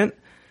second.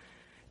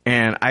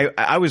 And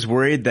I was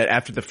worried that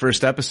after the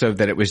first episode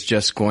that it was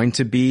just going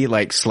to be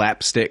like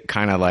slapstick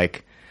kind of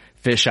like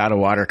fish out of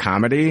water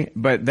comedy.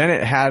 But then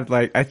it had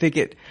like, I think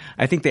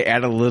they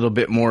added a little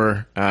bit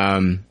more,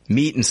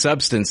 meat and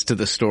substance to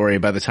the story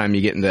by the time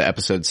you get into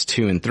episodes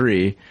 2 and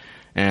 3.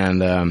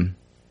 And,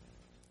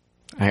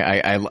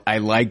 I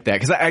like that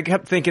because I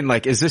kept thinking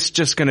like, is this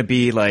just going to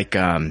be like,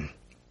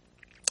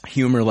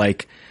 humor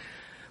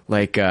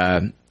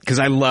cause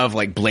I love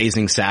like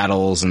Blazing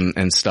Saddles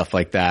and stuff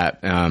like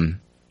that.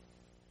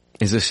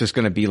 Is this just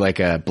going to be like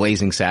a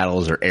Blazing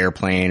Saddles or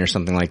Airplane or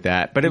something like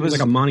that? But it was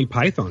like a Monty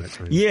Python at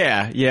times.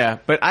 Yeah.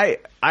 But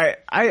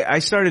I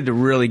started to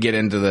really get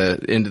into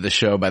the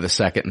show by the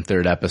second and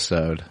third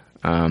episode.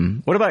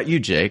 What about you,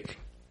 Jake?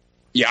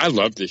 Yeah, I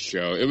love this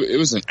show. It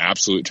was an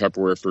absolute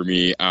Tupperware for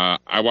me.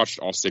 I watched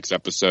all 6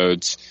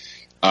 episodes.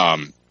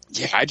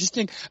 Yeah, I just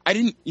think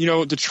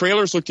the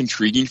trailers looked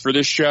intriguing for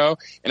this show,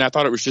 and I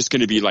thought it was just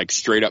going to be like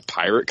straight up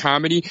pirate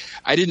comedy.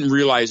 I didn't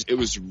realize it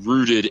was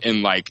rooted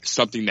in like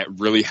something that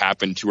really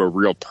happened to a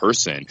real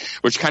person,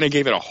 which kind of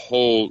gave it a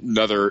whole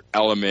nother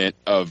element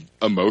of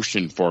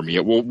emotion for me.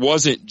 It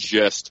wasn't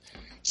just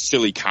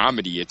silly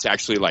comedy. It's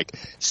actually like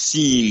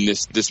seeing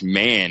this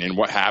man and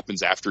what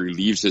happens after he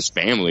leaves his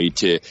family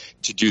to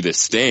do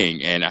this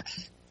thing. And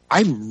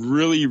I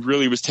really,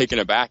 really was taken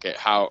aback at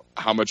how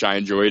much I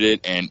enjoyed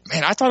it. And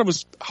man, I thought it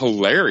was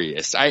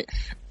hilarious. I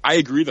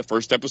agree the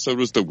first episode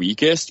was the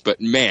weakest, but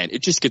man,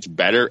 it just gets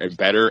better and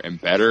better and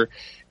better.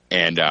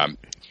 And I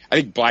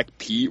think Black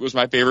Pete was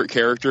my favorite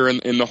character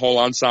in the whole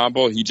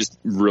ensemble. He just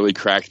really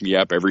cracked me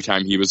up every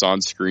time he was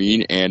on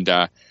screen. And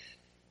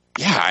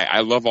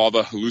I love all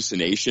the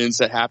hallucinations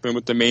that happen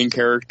with the main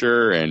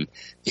character. And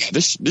yeah,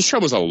 this show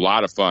was a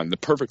lot of fun. The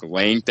perfect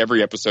length.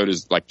 Every episode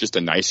is like just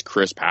a nice,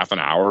 crisp half an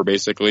hour,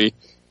 basically.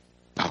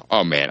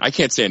 Oh man, I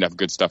can't say enough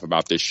good stuff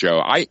about this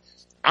show.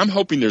 I'm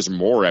hoping there's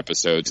more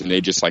episodes, and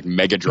they just like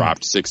mega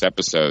dropped 6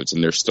 episodes,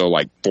 and there's still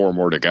like 4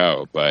 more to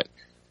go. But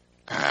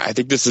I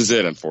think this is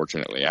it,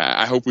 unfortunately.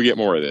 I hope we get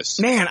more of this.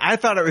 Man, I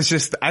thought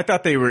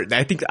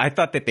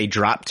that they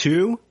dropped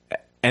 2,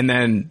 and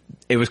then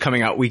it was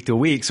coming out week to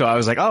week. So I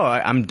was like, oh,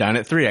 I'm done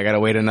at 3. I got to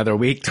wait another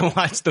week to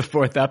watch the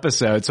 4th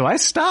episode. So I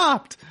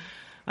stopped.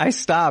 I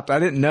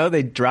didn't know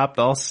they dropped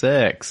all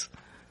 6.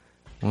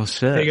 Well,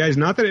 shit. Hey guys,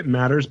 not that it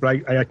matters,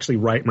 but I actually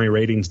write my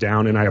ratings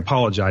down, and I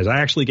apologize.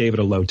 I actually gave it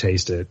a low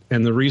taste it.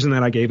 And the reason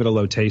that I gave it a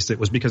low taste it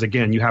was because,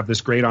 again, you have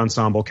this great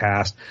ensemble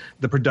cast,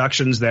 the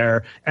production's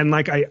there, and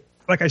like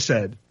I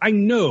said, I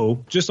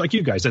know, just like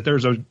you guys, that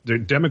there's a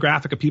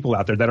demographic of people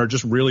out there that are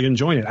just really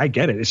enjoying it. I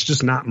get it. It's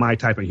just not my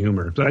type of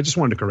humor. But I just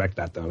wanted to correct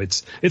that, though.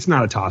 It's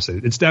not a toss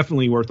it. It's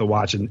definitely worth a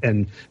watch,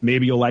 and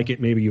maybe you'll like it,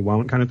 maybe you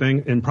won't, kind of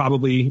thing. And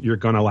probably you're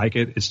going to like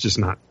it. It's just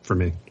not for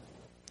me.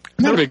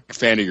 I'm not a big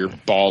fan of your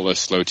ballless,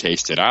 slow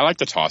tasted. I like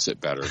to toss it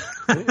better.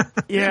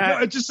 Yeah,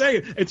 no, just say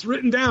it. It's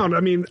written down. I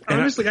mean,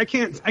 honestly, I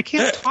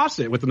can't toss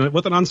it with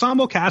an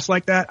ensemble cast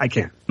like that. I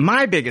can't.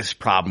 My biggest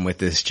problem with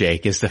this,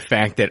 Jake, is the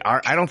fact that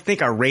I don't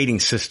think our rating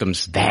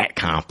system's that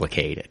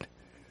complicated.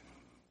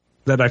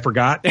 That I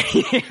forgot.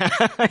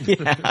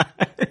 Yeah.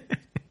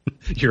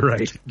 You're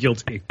right.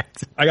 Guilty.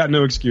 I got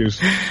no excuse.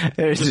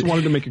 Just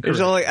wanted to make it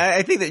clear.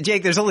 I think that,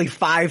 Jake, there's only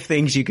 5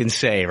 things you can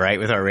say, right,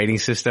 with our rating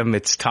system.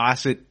 It's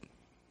toss it,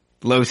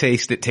 low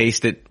taste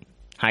it,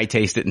 high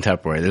taste it, and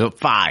Tupperware.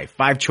 There's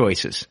 5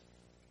 choices.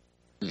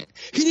 He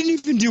didn't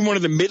even do one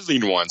of the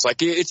middling ones.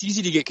 Like, it's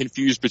easy to get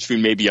confused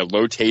between maybe a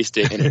low taste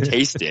it and a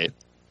taste it.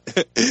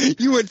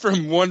 You went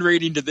from one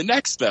rating to the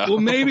next, though. Well,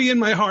 maybe in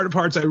my heart of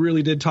hearts, I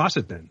really did toss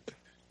it then.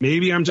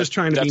 Maybe I'm just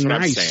trying to be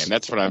nice.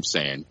 That's what I'm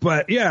saying.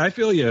 But yeah, I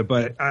feel you.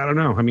 But I don't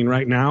know. I mean,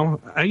 right now,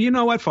 you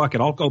know what? Fuck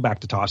it. I'll go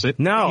back to toss it.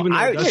 No, even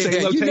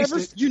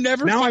you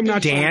never. Now I'm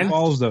not Dan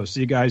balls though.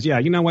 So you guys, yeah,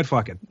 you know what?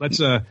 Fuck it. Let's.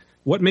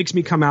 What makes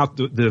me come out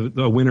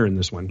the winner in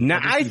this one? Now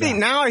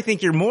I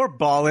think you're more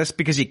ballless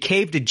because you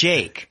caved to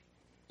Jake.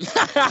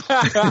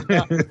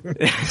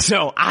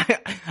 So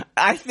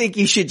I think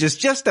you should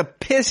just to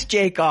piss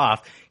Jake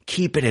off,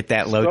 keep it at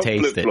that low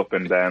taste.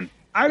 Flip-flopping, Dan.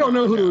 I don't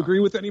know who to agree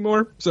with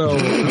anymore. So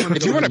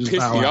if you want to piss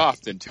me off,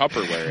 then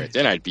Tupperware it.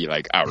 Then I'd be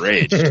like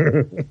outraged.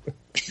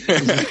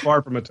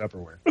 Far from a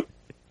Tupperware.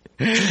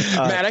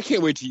 Man, I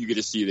can't wait till you get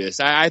to see this.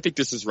 I think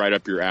this is right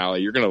up your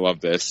alley. You're gonna love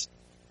this.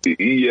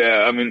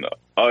 Yeah, I mean,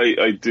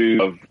 I do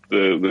love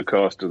the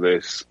cast of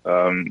this,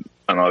 and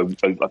I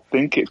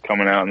think it's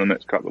coming out in the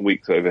next couple of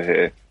weeks over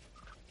here.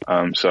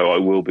 So I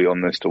will be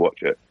on this to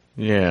watch it.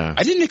 Yeah.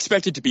 I didn't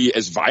expect it to be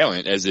as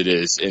violent as it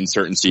is in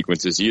certain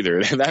sequences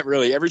either. That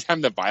really, every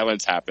time the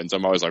violence happens,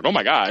 I'm always like, oh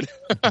my God.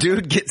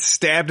 Dude gets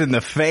stabbed in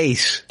the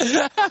face.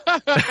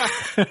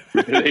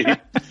 Really?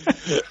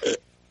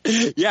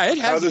 Yeah, it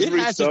has. How does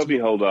Reese Darby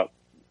hold up?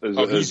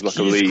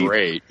 He's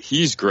great.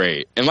 He's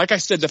great. And like I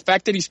said, the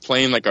fact that he's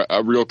playing like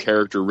a real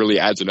character really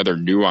adds another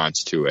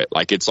nuance to it.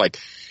 Like, it's like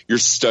you're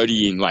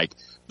studying like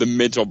the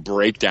mental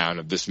breakdown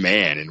of this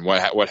man and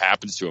what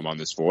happens to him on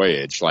this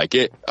voyage. Like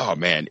oh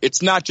man,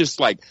 it's not just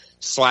like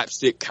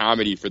slapstick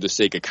comedy for the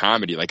sake of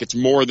comedy. Like, it's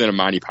more than a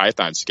Monty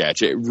Python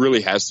sketch. It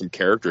really has some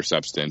character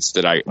substance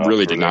that I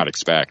really did not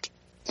expect.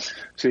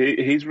 See,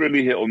 he's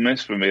really hit or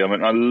miss for me. I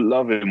mean, I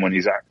love him when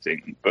he's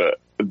acting, but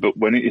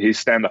when his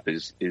stand-up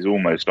is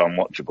almost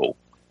unwatchable.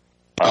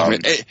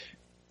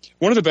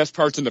 One of the best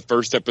parts in the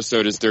first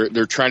episode is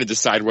they're trying to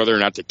decide whether or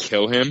not to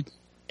kill him.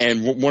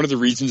 And one of the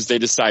reasons they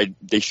decide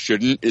they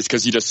shouldn't is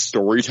because he does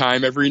story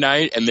time every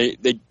night, and they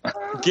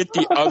get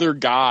the other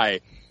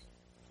guy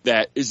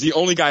that is the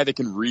only guy that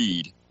can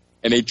read,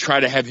 and they try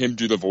to have him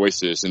do the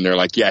voices, and they're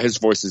like, yeah, his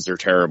voices are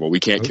terrible. We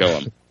can't kill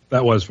him.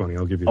 That was funny.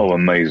 I'll give you that. Oh,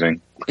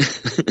 amazing.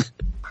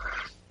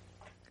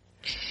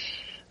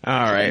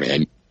 All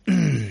right,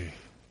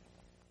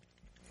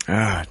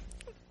 man.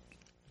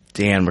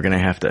 Dan, we're going to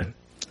have to...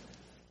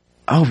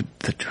 Oh,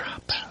 the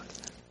dropout.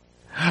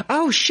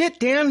 Oh, shit,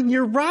 Dan,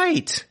 you're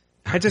right.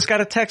 I just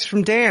got a text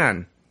from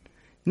Dan.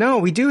 No,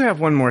 we do have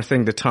one more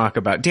thing to talk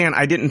about. Dan,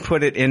 I didn't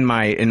put it in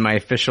my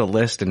official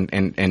list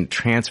and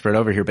transfer it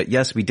over here, but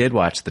yes, we did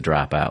watch The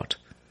Dropout.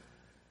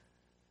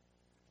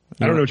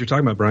 I don't know what you're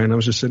talking about, Brian. I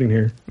was just sitting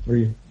here. Where are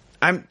you?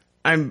 I'm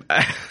I'm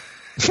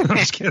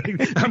just kidding.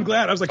 I'm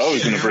glad. I was like, I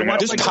was going to bring up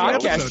This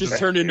podcast just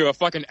turned into a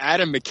fucking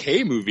Adam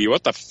McKay movie.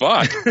 What the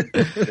fuck?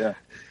 Yeah.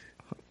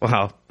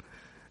 Well,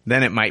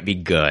 then it might be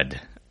good.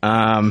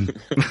 Yeah,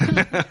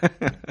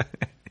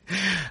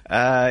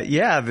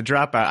 The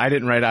Dropout. I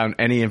didn't write down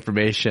any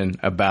information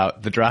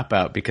about The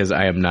Dropout because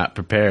I am not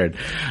prepared.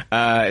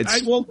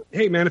 Well,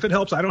 hey man, if it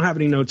helps, I don't have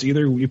any notes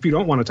either. If you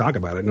don't want to talk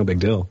about it, no big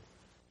deal.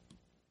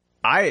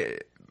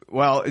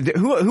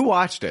 Who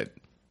watched it?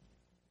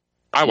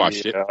 I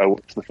watched it. I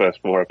watched the first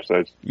 4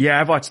 episodes.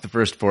 Yeah, I've watched the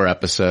first 4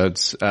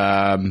 episodes.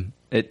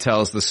 It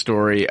tells the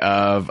story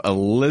of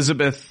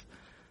Elizabeth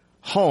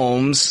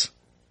Holmes,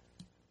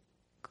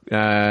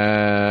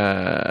 chronicles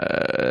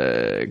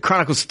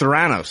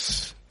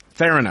Theranos.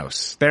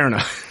 Sounds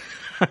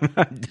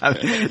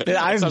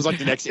like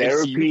the next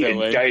Therapy MCU and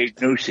villain.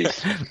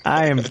 diagnosis.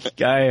 I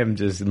am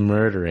just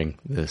murdering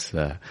this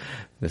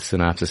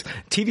synopsis.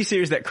 TV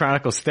series that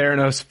chronicles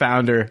Theranos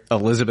founder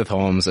Elizabeth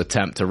Holmes'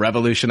 attempt to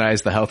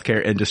revolutionize the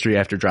healthcare industry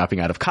after dropping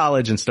out of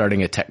college and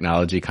starting a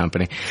technology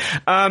company.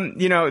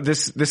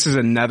 This is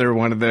another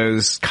one of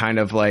those kind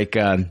of like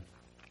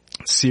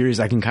series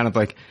I can kind of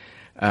like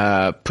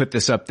put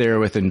this up there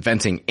with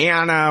Inventing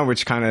Anna,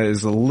 which kind of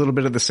is a little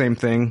bit of the same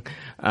thing.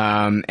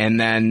 And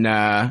then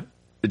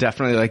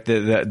definitely like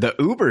the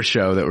Uber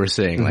show that we're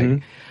seeing,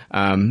 like.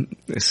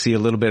 See a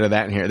little bit of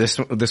that in here. This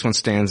one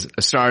stars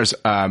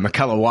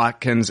McKella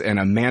Watkins and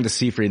Amanda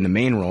Seyfried in the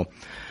main role.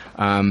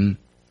 Matt,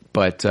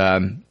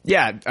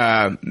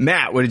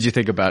 what did you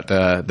think about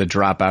the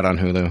Dropout on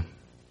Hulu?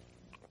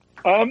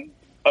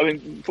 I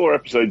mean, 4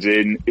 episodes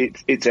in,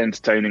 it's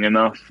entertaining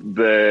enough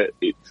that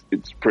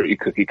it's pretty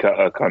cookie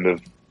cutter kind of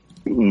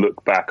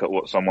look back at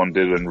what someone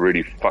did and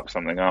really fuck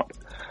something up.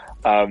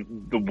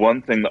 The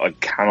one thing that I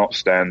cannot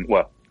stand,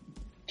 well,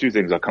 2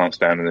 things I can't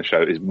stand in the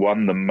show is,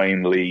 one, the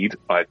main lead.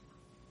 I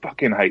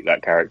fucking hate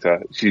that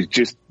character. She's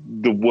just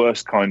the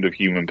worst kind of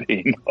human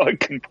being I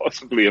can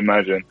possibly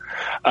imagine.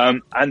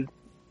 And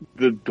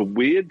the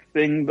weird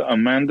thing that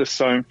Amanda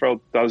Seyfried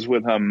does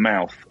with her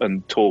mouth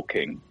and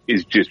talking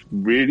is just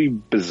really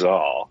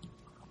bizarre.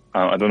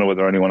 I don't know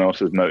whether anyone else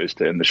has noticed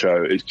it in the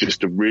show. It's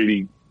just a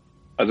really,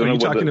 I don't know. Are you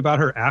talking about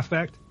her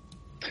affect?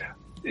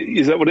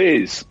 Is that what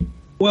it is?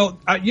 Well,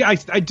 I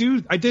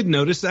did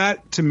notice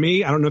that. To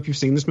me, I don't know if you've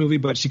seen this movie,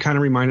 but she kind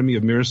of reminded me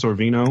of Mira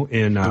Sorvino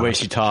in the way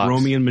she talks.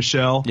 Romeo and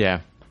Michelle.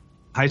 Yeah.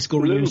 High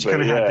School Reunion. She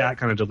kind of had that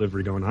kind of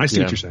delivery going on. I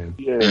see what you're saying.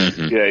 Yeah,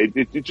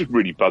 it just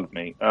really bugged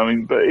me. I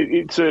mean, but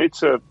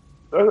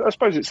I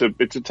suppose it's a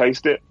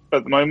taste it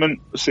at the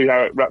moment. See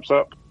how it wraps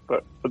up.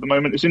 But at the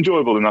moment, it's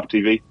enjoyable enough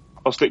TV.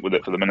 I'll stick with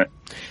it for the minute.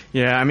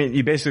 Yeah, I mean,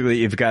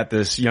 you've got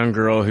this young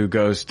girl who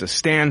goes to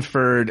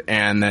Stanford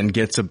and then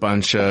gets a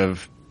bunch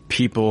of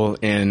people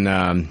in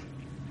the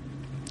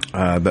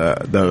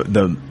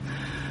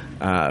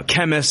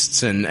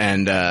chemists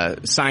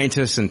and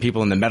scientists and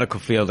people in the medical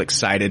field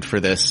excited for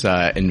this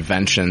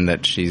invention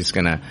that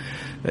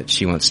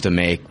she wants to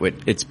make.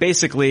 It's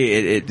basically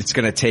it's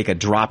going to take a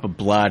drop of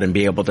blood and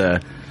be able to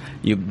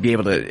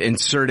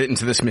insert it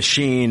into this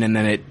machine, and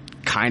then it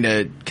kind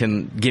of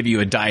can give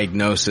you a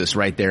diagnosis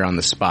right there on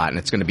the spot, and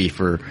it's going to be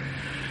for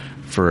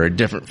a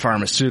different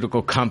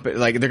pharmaceutical company.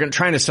 Like they're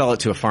trying to sell it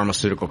to a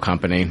pharmaceutical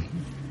company.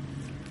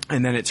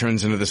 And then it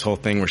turns into this whole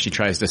thing where she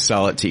tries to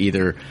sell it to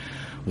either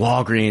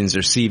Walgreens or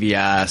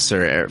CVS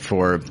or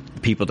for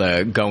people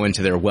to go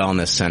into their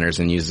wellness centers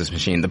and use this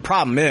machine. The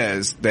problem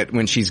is that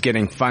when she's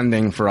getting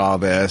funding for all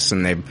this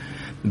and they've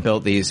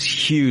built these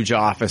huge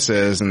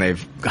offices and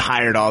they've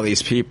hired all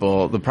these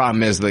people, the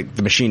problem is that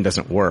the machine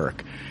doesn't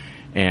work.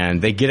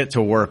 And they get it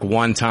to work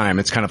one time.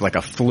 It's kind of like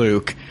a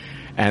fluke.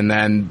 And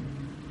then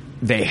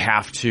they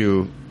have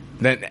to,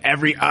 then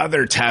every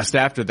other test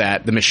after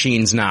that, the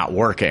machine's not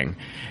working.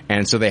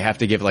 And so they have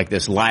to give like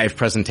this live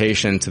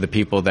presentation to the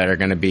people that are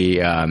going to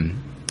be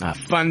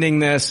funding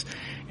this.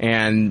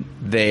 And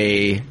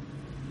they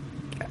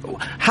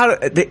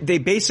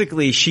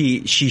basically,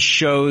 she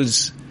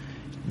shows,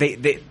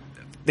 they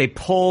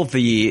pull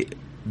the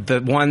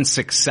one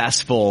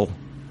successful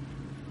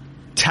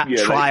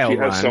trial she has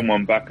run.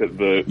 someone back at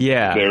the,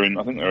 they're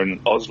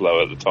in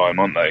Oslo at the time,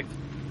 aren't they?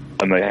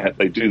 And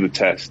they do the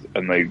test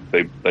and they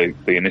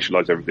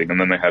initialize everything, and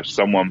then they have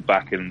someone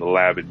back in the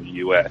lab in the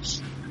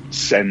US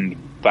send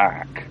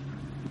back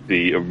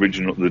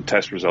the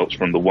test results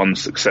from the one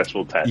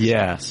successful test.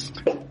 Yes.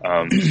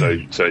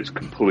 So it's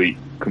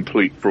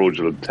complete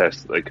fraudulent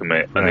test that they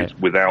commit, and it's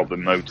without the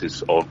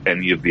notice of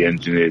any of the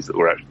engineers that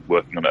were actually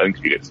working on it. I think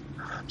she gets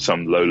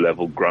some low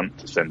level grunt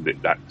to send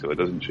it back to her,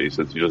 doesn't she?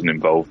 So she doesn't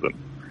involve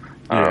them.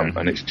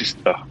 And it's just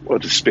what a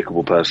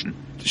despicable person.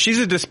 She's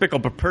a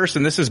despicable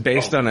person. This is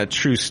based on a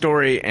true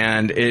story,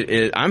 and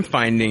I'm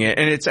finding it,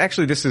 and it's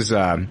actually this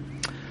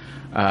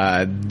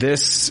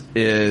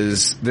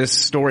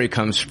story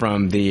comes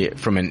from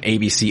an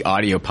ABC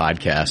audio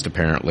podcast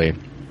apparently,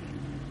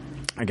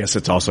 I guess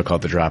it's also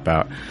called The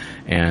Dropout.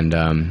 And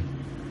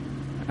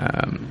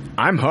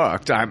I'm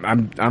hooked.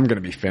 I'm going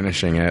to be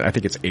finishing it. I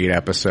think it's 8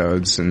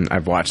 episodes, and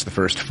I've watched the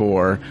first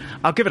 4.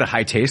 I'll give it a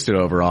high tasted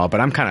overall, but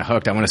I'm kind of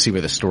hooked. I want to see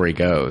where the story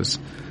goes.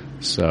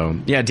 So,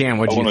 yeah, Dan,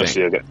 what do you think? I want to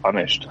see her get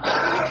punished.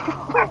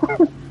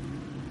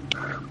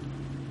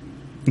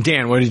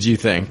 Dan, what did you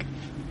think?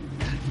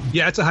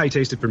 Yeah, it's a high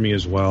tasted for me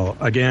as well.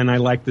 Again, I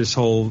like this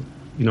whole,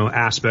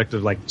 aspect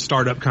of like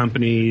startup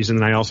companies, and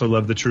then I also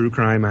love the true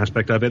crime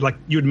aspect of it. Like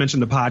you had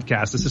mentioned the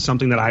podcast, this is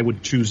something that I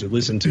would choose to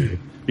listen to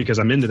because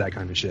I'm into that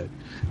kind of shit.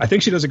 I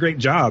think she does a great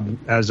job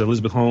as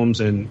Elizabeth Holmes,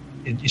 and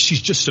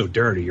she's just so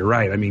dirty. You're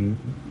right. I mean,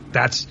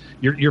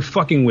 you're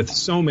fucking with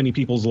so many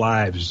people's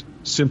lives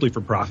simply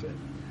for profit.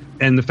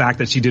 And the fact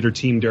that she did her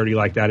team dirty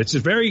like that, it's a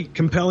very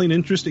compelling,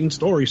 interesting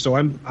story. So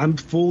I'm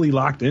fully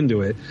locked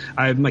into it.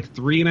 I'm like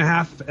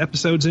 3.5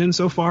 episodes in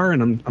so far,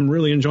 and I'm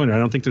really enjoying it. I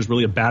don't think there's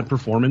really a bad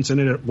performance in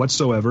it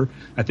whatsoever.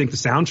 I think the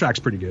soundtrack's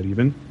pretty good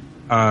even.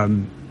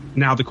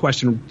 Now the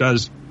question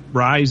does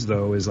rise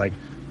though, is like,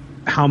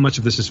 how much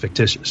of this is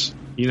fictitious?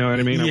 You know what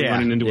I mean? Are we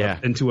running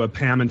into a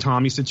Pam and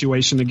Tommy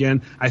situation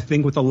again? I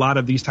think with a lot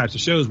of these types of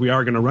shows, we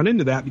are going to run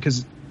into that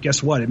because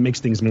guess what? It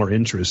makes things more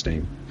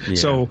interesting. Yeah.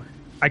 So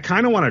I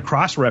kind of want to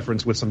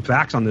cross-reference with some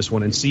facts on this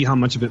one and see how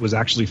much of it was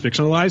actually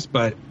fictionalized,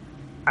 but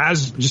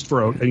as just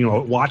for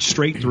a watch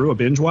straight through, a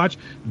binge watch,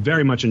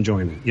 very much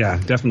enjoying it. Yeah,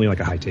 definitely like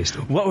a high taste.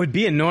 What would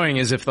be annoying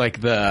is if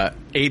like the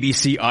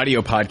ABC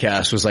audio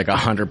podcast was like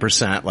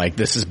 100% like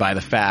this is by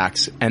the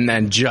facts, and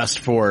then just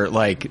for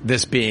like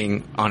this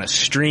being on a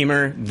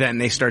streamer, then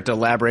they start to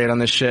elaborate on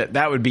this shit.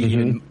 That would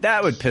be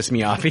that would piss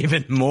me off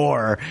even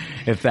more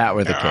if that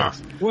were the case.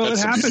 Well, it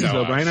happens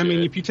though, Brian. I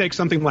mean, if you take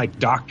something like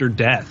Dr.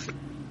 Death,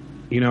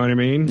 you know what I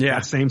mean? Yeah.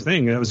 That same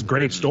thing. It was a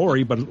great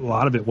story, but a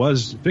lot of it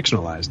was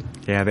fictionalized.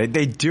 Yeah,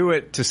 they do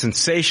it to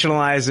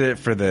sensationalize it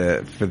for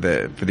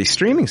these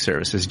streaming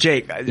services.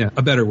 Jake. Yeah,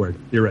 a better word.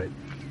 You're right.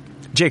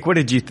 Jake, what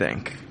did you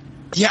think?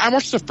 Yeah, I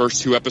watched the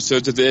first 2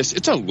 episodes of this.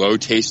 It's a low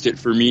taste it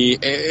for me.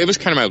 It was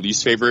kind of my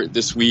least favorite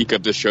this week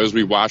of the shows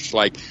we watched.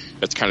 Like,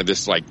 that's kind of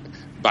this like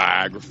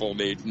biographical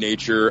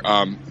nature.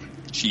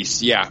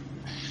 Jeez, yeah.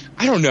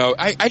 I don't know.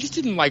 I just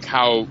didn't like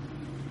how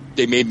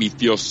they made me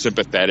feel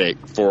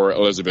sympathetic for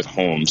Elizabeth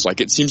Holmes.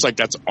 Like, it seems like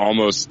that's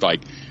almost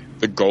like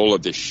the goal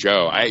of this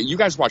show. You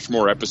guys watch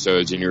more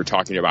episodes and you're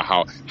talking about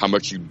how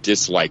much you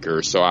dislike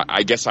her. So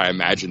I guess I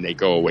imagine they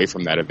go away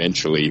from that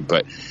eventually.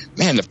 But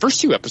man, the first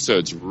 2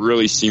 episodes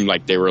really seemed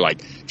like they were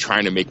like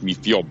trying to make me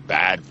feel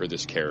bad for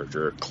this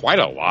character quite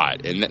a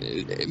lot. And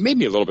it made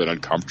me a little bit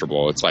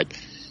uncomfortable. It's like,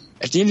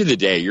 at the end of the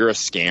day, you're a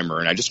scammer,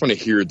 and I just want to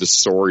hear the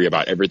story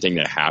about everything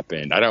that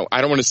happened. I don't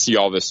want to see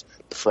all this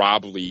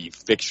probably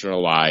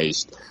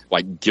fictionalized,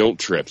 like, guilt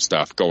trip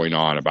stuff going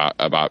on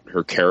about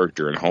her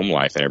character and home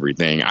life and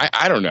everything.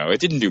 I don't know. It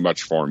didn't do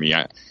much for me.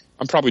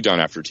 I'm probably done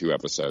after 2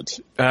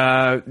 episodes.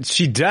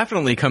 She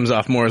definitely comes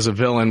off more as a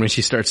villain when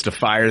she starts to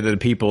fire the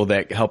people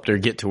that helped her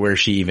get to where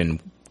she even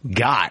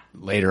got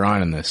later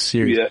on in this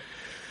series. Yeah.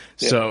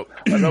 So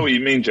I know what you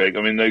mean, Jake.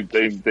 I mean,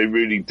 they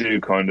really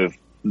do kind of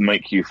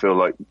make you feel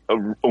like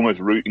almost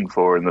rooting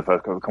for her in the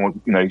first couple.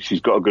 Come on,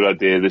 she's got a good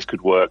idea. This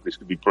could work. This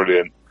could be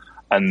brilliant.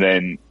 And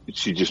then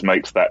she just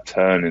makes that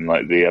turn in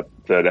like the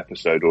 3rd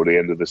episode or the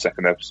end of the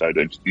 2nd episode,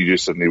 and you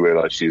just suddenly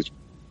realize she's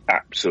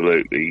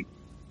absolutely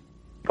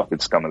fucking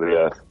scum of the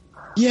earth.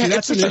 Yeah,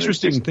 that's an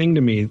interesting thing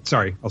to me.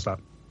 Sorry, I'll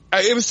stop.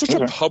 It was such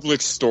a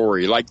public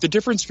story. Like, the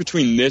difference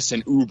between this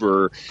and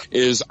Uber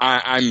is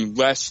I'm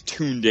less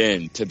tuned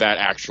in to that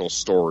actual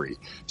story.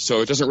 So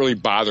it doesn't really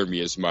bother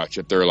me as much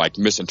if they're, like,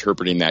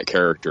 misinterpreting that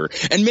character.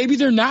 And maybe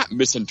they're not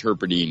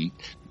misinterpreting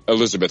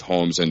Elizabeth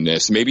Holmes in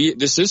this. Maybe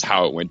this is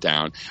how it went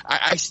down.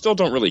 I still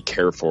don't really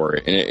care for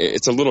it. And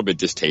it's a little bit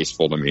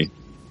distasteful to me.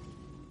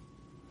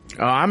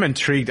 Oh, I'm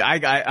intrigued.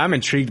 I'm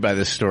intrigued by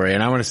this story,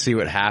 and I want to see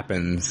what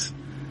happens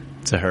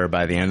to her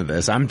by the end of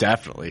this. I'm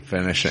definitely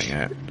finishing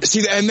it.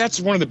 See, and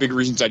that's one of the big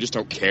reasons I just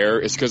don't care,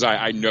 is because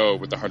I know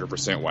with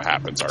 100% what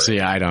happens already. See,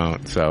 I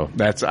don't. So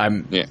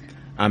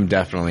I'm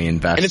definitely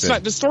invested.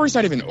 And the story's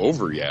not even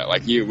over yet.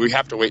 Like, we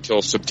have to wait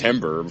till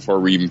September before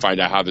we even find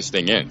out how this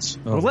thing ends.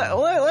 Oh.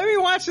 Let me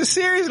watch the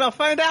series and I'll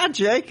find out,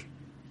 Jake.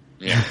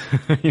 Yeah.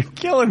 You're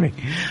killing me.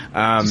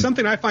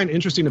 Something I find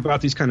interesting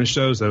about these kind of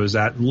shows, though, is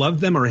that love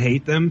them or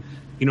hate them,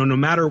 no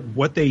matter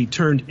what they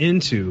turned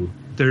into,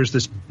 there's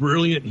this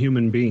brilliant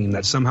human being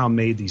that somehow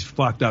made these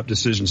fucked up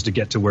decisions to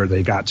get to where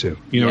they got to.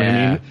 You know what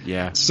I mean?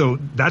 Yeah. So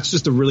that's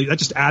just that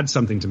just adds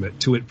something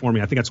to it for me.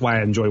 I think that's why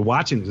I enjoy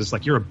watching it. It's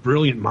like, you're a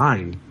brilliant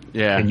mind.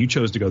 Yeah. And you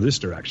chose to go this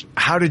direction.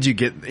 How did you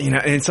get, and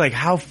it's like,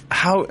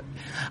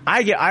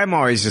 I'm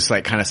always just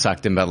like kind of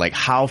sucked in, but like,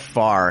 how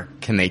far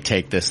can they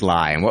take this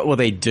lie, and what will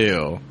they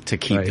do to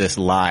keep this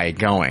lie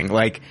going?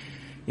 Like,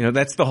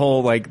 that's the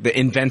whole, like, the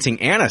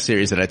Inventing Anna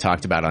series that I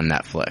talked about on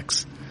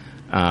Netflix.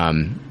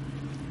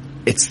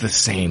 It's the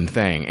same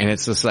thing. And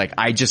it's just like,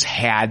 I just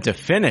had to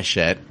finish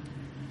it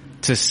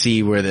to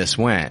see where this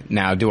went.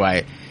 Now, at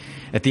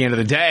the end of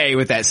the day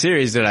with that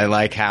series, did I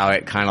like how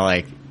it kind of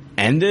like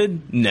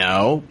ended?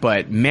 No,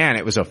 but man,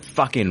 it was a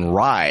fucking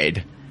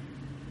ride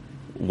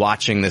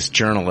watching this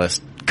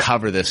journalist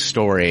cover this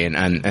story and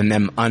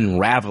them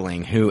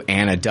unraveling who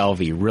Anna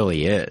Delvey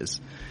really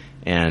is.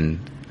 And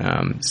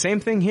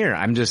same thing here.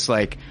 I'm just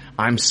like,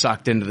 I'm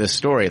sucked into this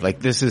story. Like,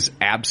 this is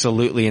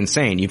absolutely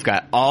insane. You've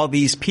got all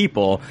these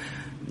people,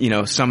 you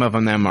know, some of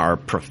them are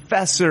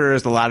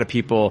professors, a lot of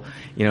people,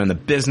 you know, in the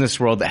business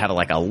world that had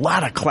a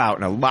lot of clout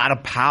and a lot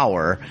of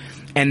power,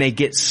 and they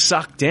get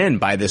sucked in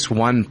by this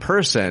one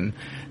person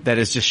that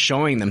is just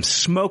showing them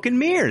smoke and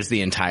mirrors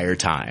the entire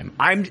time.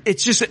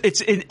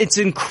 It's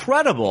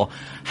incredible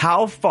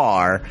how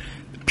far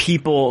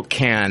people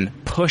can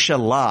push a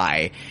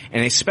lie,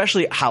 and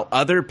especially how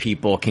other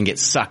people can get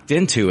sucked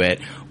into it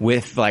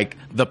with like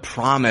the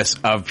promise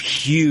of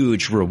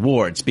huge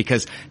rewards,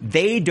 because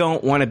they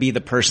don't want to be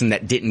the person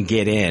that didn't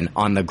get in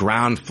on the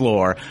ground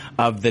floor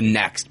of the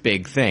next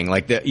big thing,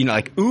 like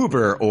like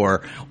Uber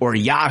or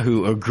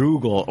Yahoo or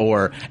Google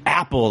or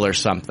Apple or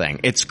something.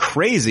 It's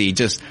crazy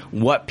just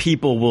what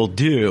people will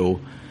do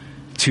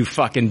to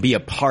fucking be a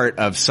part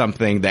of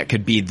something that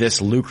could be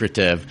this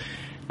lucrative.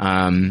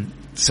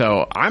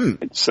 So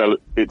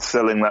it's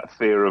selling that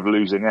fear of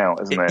losing out,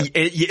 isn't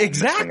it?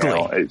 Exactly.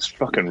 It's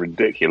fucking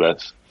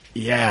ridiculous.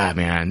 Yeah,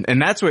 man.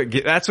 And that's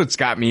what's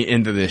got me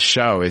into this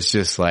show, is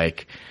just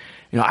like,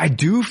 you know, I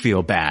do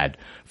feel bad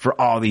for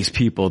all these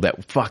people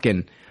that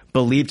fucking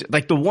believed,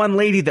 like the one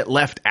lady that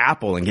left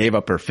Apple and gave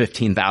up her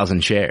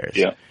 15,000 shares.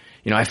 Yeah.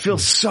 You know, I feel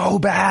so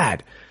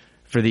bad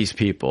for these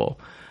people,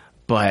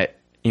 but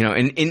you know,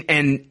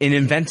 in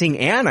inventing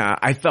Anna,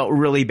 I felt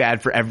really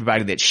bad for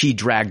everybody that she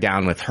dragged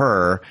down with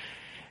her.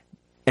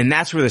 And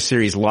that's where the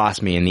series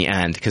lost me in the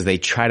end, because they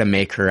try to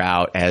make her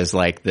out as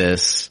like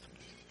this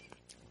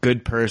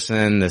good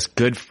person, this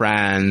good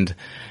friend,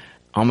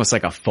 almost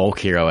like a folk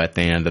hero at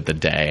the end of the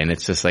day. And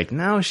it's just like,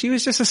 no, she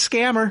was just a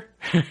scammer.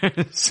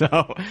 So,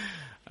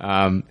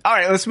 all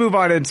right, let's move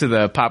on into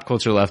the pop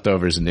culture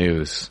leftovers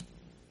news.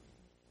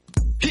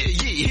 Hear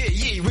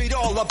ye, read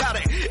all about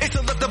it. It's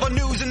a leftover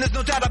news and there's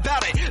no doubt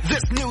about it.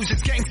 This news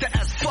is gangsta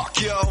as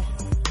fuck, yo.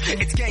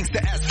 It's gangsta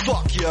as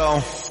fuck,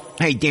 yo.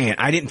 Hey, Dan,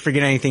 I didn't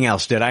forget anything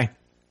else, did I?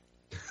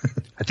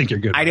 I think you're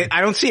good.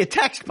 I don't see a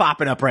text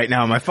popping up right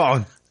now on my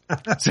phone.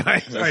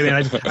 Sorry,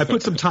 man. I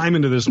put some time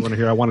into this one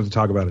here. I wanted to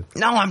talk about it.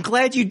 No, I'm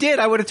glad you did.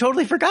 I would have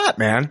totally forgot,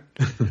 man.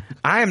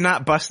 I am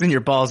not busting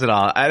your balls at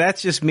all.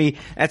 That's just me.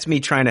 That's me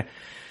trying to,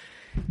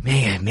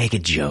 man, make a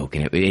joke,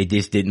 and it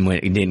just didn't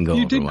go.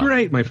 You did well.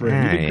 great, my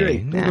friend. You did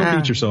great. Don't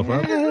beat yourself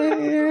up.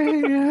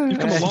 You've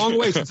come a long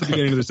way since the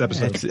beginning of this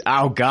episode.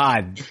 Oh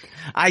God,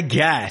 I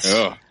guess.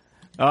 Ugh.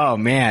 Oh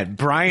man,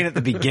 Brian at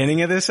the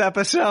beginning of this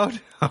episode.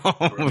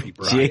 Oh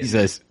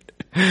Jesus.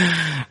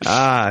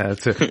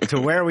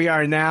 To where we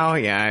are now,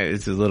 yeah,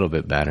 it's a little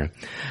bit better.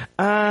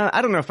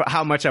 I don't know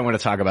how much I want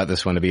to talk about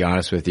this one, to be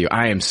honest with you.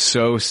 I am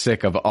so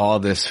sick of all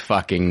this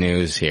fucking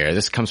news here.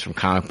 This comes from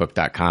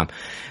comicbook.com.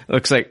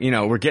 Looks like, you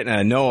know, we're getting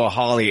a Noah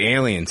Hawley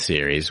Alien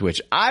series,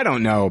 which I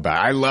don't know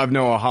about. I love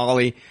Noah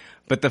Hawley,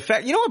 but the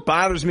fact, you know what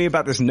bothers me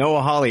about this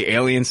Noah Hawley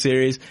Alien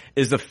series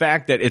is the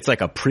fact that it's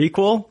like a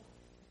prequel,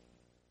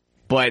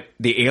 but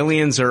the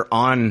aliens are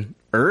on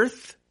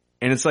Earth.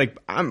 And it's like,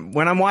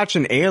 when I'm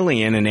watching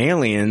Alien and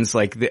Aliens,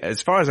 like,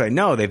 as far as I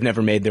know, they've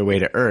never made their way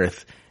to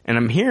Earth. And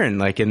I'm hearing,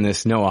 like, in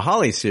this Noah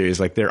Hawley series,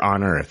 like, they're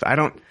on Earth.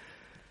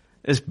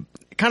 It's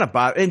kind of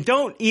and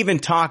don't even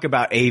talk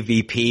about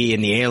AVP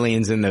and the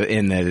aliens in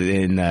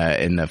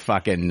the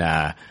fucking,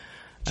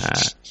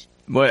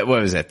 what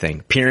was that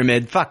thing?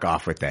 Pyramid? Fuck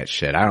off with that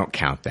shit. I don't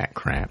count that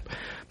crap.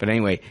 But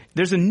anyway,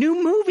 there's a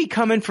new movie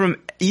coming from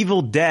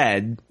Evil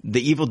Dead,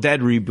 the Evil Dead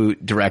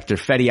reboot director,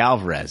 Fede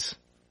Alvarez.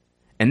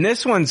 And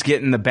this one's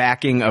getting the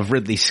backing of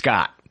Ridley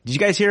Scott. Did you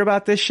guys hear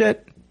about this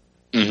shit?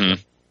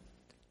 Mm-hmm.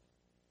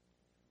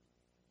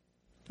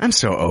 I'm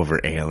so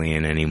over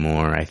Alien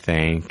anymore, I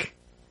think.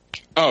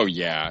 Oh,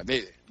 yeah.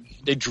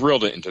 They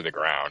drilled it into the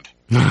ground.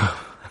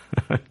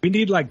 We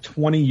need like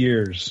 20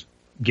 years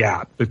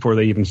gap before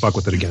they even fuck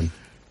with it again.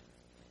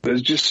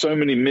 There's just so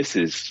many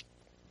misses.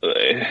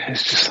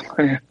 It's just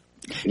like,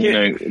 you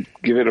know,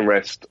 give it a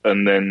rest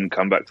and then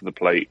come back to the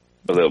plate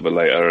a little bit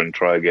later and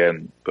try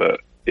again. But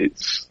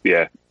it's,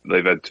 yeah,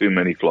 they've had too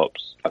many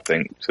flops, I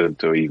think,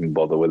 to even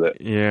bother with it.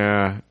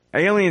 Yeah.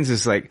 Aliens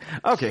is like,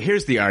 okay,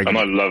 here's the argument.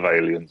 And I love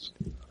Aliens.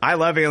 I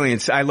love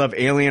Aliens. I love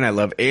Alien. I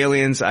love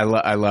Aliens. I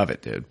love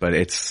it, dude. But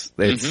it's,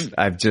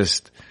 I've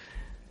just,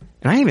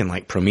 and I even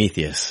like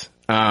Prometheus.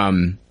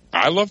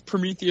 I love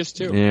Prometheus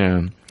too.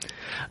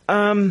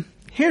 Yeah.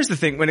 Here's the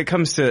thing when it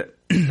comes to,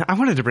 I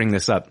wanted to bring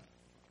this up.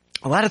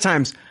 A lot of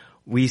times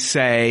we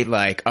say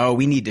like, oh,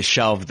 we need to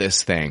shelve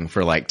this thing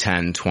for like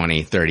 10,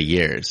 20, 30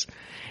 years.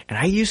 And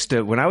I used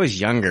to, when I was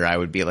younger, I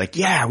would be like,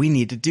 yeah, we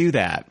need to do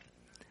that.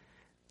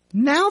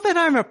 Now that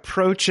I'm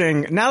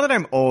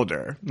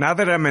older, now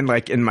that I'm in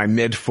my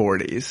mid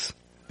 40s,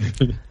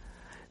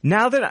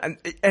 now that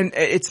and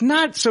it's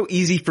not so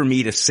easy for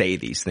me to say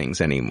these things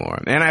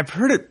anymore. And I've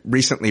heard it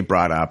recently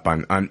brought up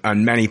on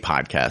many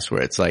podcasts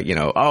where it's like, you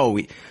know, oh,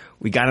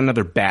 we got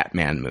another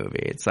Batman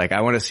movie. It's like,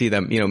 I want to see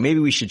them, you know, maybe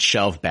we should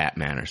shelve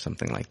Batman or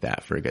something like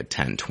that for a good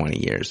 10, 20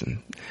 years.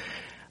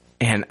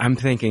 And I'm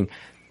thinking,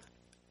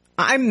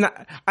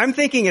 I'm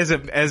thinking as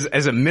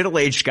a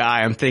middle-aged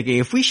guy, I'm thinking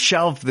if we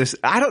shelve this,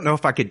 I don't know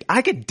if I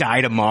could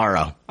die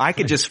tomorrow. I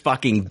could just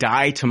fucking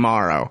die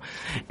tomorrow.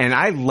 And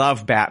I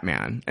love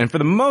Batman. And for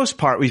the most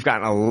part, we've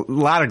gotten a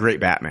lot of great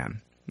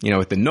Batman. You know,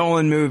 with the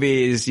Nolan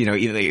movies, you know,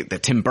 either the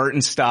Tim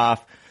Burton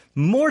stuff.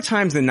 More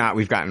times than not,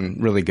 we've gotten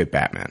really good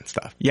Batman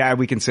stuff. Yeah,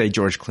 we can say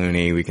George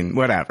Clooney, we can,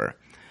 whatever.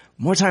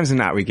 More times than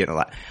not, we get a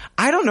lot.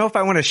 I don't know if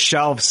I want to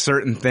shelve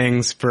certain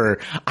things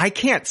I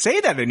can't say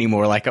that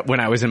anymore like when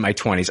I was in my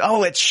 20s. Oh,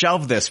 let's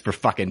shelve this for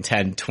fucking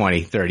 10,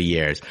 20, 30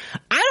 years.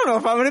 I don't know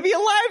if I'm going to be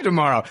alive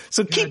tomorrow.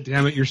 So God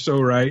damn it, you're so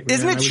right.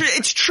 Isn't it true?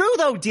 It's true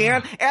though,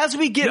 Dan. As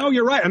we get... No,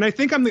 you're right. And I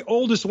think I'm the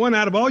oldest one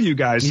out of all you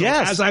guys. So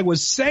yes. As I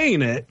was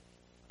saying it,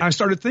 I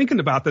started thinking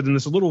about that in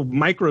this little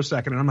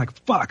microsecond, and I'm like,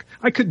 fuck,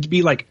 I could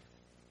be like,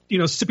 you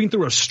know, sipping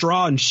through a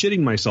straw and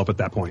shitting myself at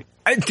that point.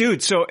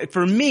 Dude, so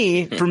for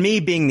me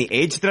being the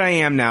age that I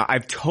am now,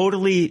 I've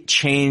totally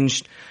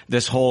changed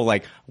this whole,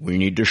 like, we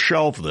need to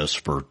shelve this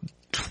for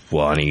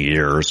 20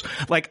 years.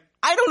 Like,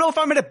 I don't know if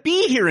I'm going to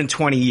be here in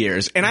 20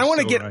 years. And I want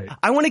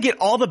to get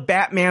all the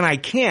Batman I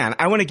can.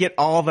 I want to get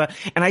and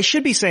I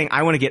should be saying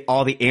I want to get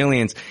all the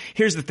aliens.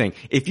 Here's the thing.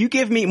 If you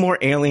give me more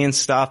alien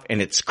stuff and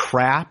it's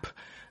crap,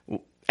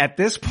 at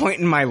this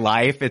point in my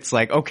life, it's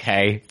like,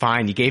 okay,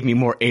 fine, you gave me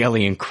more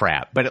alien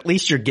crap, but at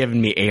least you're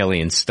giving me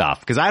alien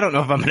stuff, because I don't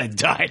know if I'm going to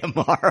die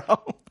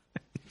tomorrow.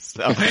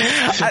 So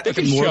they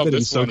can shelve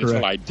this one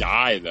until I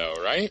die, though,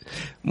 right?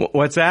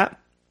 What's that?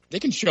 They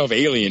can shelve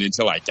Alien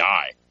until I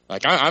die.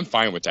 Like, I'm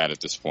fine with that at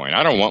this point.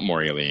 I don't want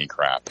more alien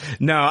crap.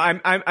 No,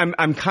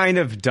 I'm kind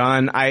of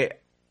done.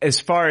 As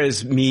far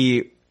as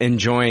me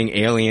enjoying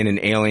Alien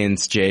and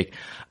Aliens, Jake,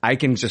 I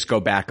can just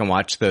go back and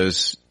watch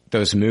those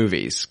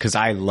movies because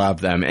I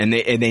love them, and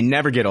they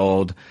never get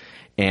old.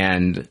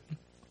 And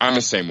I'm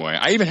the same way.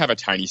 I even have a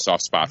tiny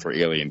soft spot for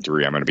Alien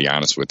 3. I'm going to be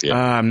honest with you.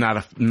 I'm not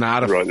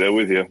a right there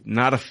with you.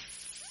 Not a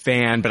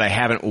fan, but I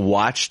haven't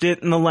watched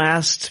it in the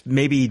last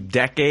maybe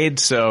decade.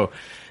 So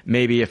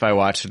maybe if I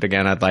watched it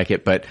again, I'd like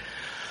it. But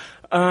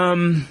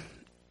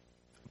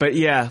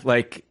yeah,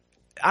 like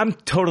I'm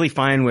totally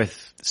fine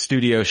with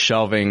studio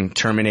shelving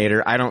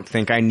Terminator. I don't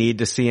think I need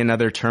to see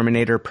another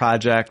Terminator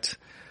project.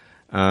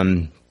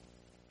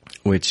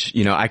 Which,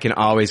 you know, I can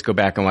always go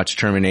back and watch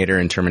Terminator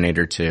and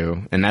Terminator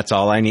 2, and that's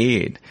all I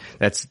need.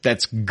 That's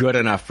good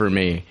enough for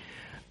me.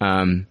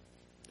 But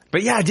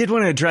yeah, I did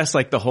want to address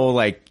like the whole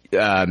like,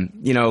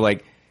 you know,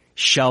 like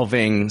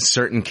shelving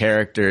certain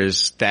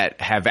characters that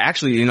have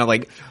actually, you know,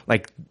 like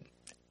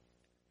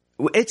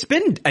it's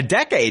been a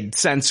decade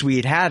since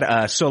we'd had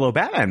a solo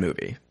Batman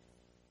movie.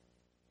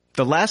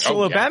 The last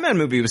solo Batman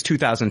movie was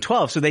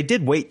 2012, so they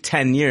did wait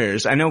 10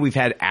 years. I know we've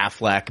had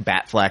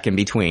Batfleck in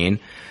between.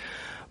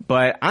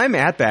 But I'm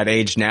at that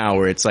age now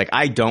where it's like,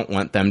 I don't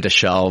want them to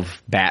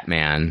shelve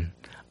Batman.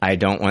 I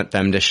don't want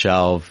them to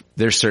shelve,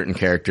 there's certain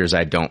characters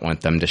I don't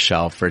want them to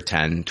shelve for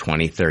 10,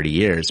 20, 30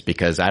 years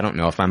because I don't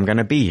know if I'm going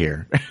to be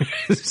here.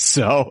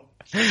 So.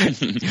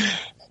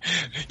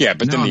 Yeah,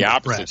 but then the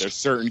opposite. There's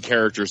certain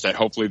characters that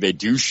hopefully they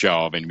do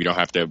shelve and we don't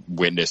have to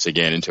witness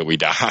again until we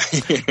die.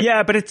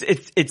 Yeah, but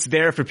it's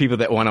there for people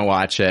that want to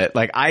watch it.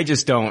 Like, I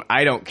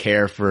don't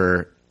care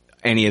for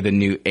any of the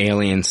new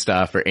Alien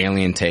stuff or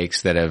Alien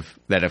takes that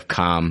have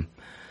come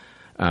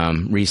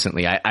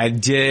recently. I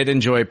did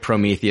enjoy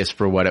Prometheus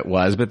for what it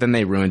was, but then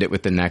they ruined it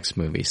with the next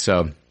movie.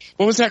 So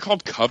what was that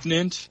called?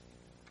 Covenant?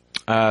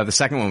 The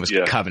second one was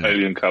Covenant.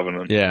 Alien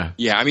Covenant. Yeah.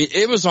 Yeah, I mean,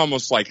 it was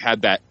almost like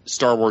had that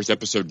Star Wars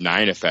Episode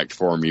 9 effect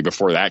for me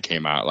before that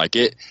came out. Like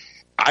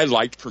I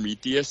liked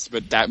Prometheus,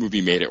 but that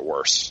movie made it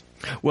worse.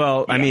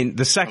 Well, yeah, I mean,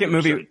 the second 100%.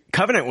 Movie,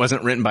 Covenant,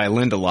 wasn't written by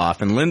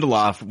Lindelof, and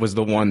Lindelof was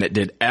the one that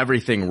did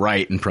everything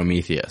right in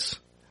Prometheus.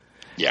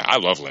 Yeah, I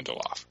love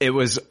Lindelof. It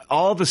was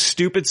all the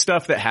stupid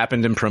stuff that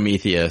happened in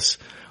Prometheus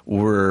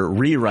were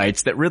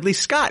rewrites that Ridley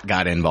Scott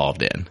got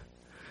involved in.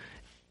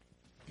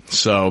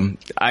 So,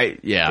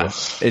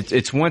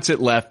 it's once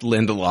it left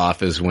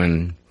Lindelof is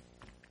when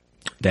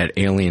that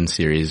Alien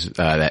series,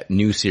 that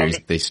new series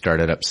that they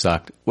started up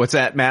sucked. What's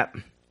that, Matt?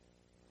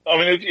 I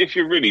mean, if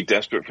you're really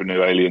desperate for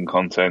new Alien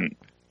content,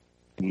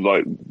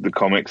 like the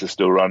comics are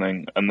still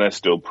running and they're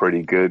still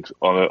pretty good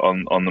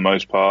on the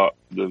most part.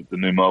 The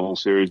new Marvel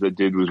series they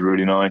did was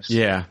really nice.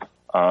 Yeah.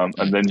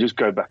 And then just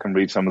go back and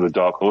read some of the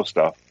Dark Horse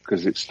stuff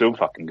because it's still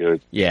fucking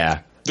good. Yeah.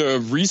 The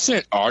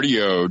recent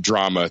audio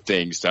drama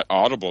things that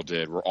Audible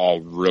did were all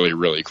really,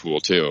 really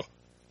cool too.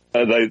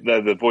 They're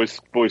the voice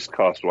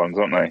cast ones,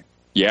 aren't they?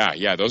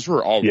 Yeah. Those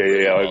were all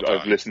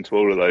I've listened to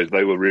all of those.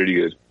 They were really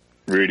good,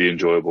 really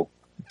enjoyable.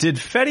 Did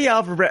Fede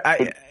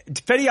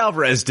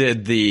Alvarez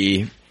did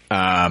the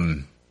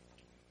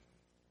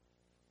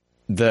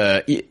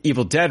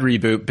Evil Dead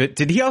reboot, but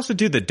did he also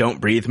do the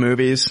Don't Breathe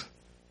movies?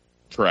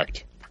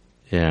 Correct.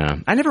 Yeah.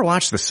 I never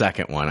watched the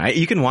second one.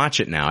 You can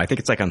watch it now. I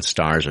think it's like on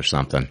Stars or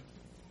something.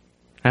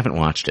 I haven't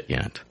watched it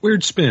yet.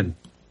 Weird spin.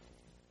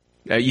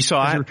 You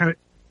saw it?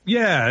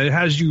 Yeah, it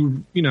has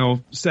you,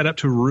 set up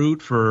to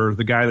root for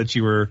the guy that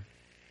you were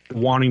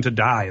wanting to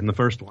die in the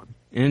first one.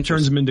 And it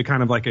turns him into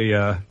kind of like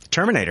a...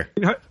 Terminator.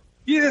 Yeah,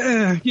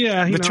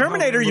 Yeah. The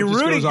Terminator, you're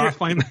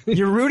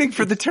rooting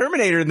for the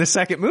Terminator in the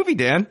second movie,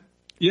 Dan.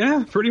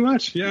 Yeah, pretty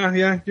much.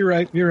 Yeah, you're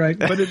right.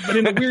 But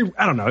in a weird,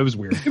 I don't know, it was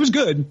weird. It was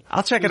good.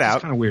 I'll check it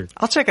out. Kind of weird.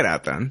 I'll check it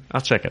out then.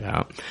 I'll check it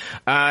out.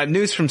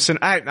 News from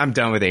I'm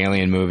done with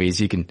alien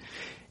movies. You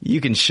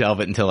can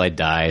shelve it until I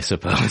die, I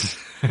suppose.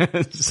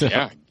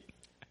 Yeah.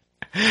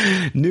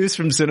 News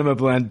from Cinema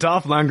Blend.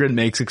 Dolph Lundgren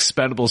makes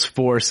Expendables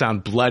 4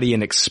 sound bloody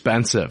and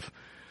expensive.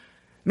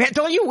 Man,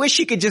 don't you wish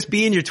you could just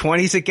be in your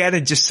 20s again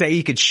and just say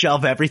you could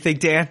shelve everything,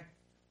 Dan?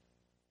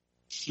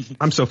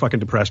 I'm so fucking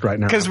depressed right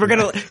now. Because when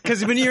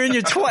you're in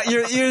your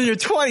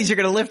 20s, you're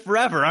gonna live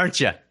forever, aren't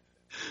you?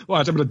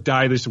 Well, I'm gonna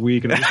die this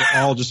week, and it'll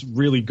all just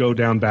really go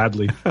down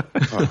badly.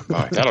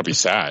 That'll be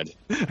sad.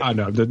 I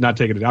know, not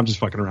taking it. I'm just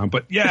fucking around.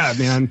 But yeah,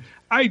 man,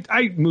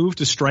 I moved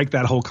to strike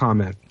that whole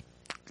comment.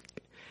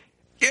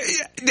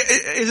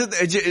 Is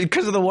it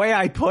because of the way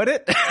I put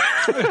it?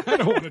 I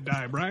don't want to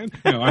die, Brian.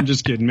 No, I'm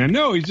just kidding, man.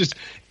 No,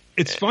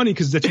 it's funny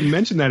because that you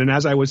mentioned that, and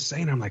as I was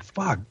saying, I'm like,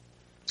 fuck.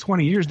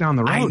 20 years down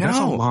the road. I know. That's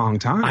a long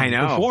time. I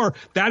know. Before,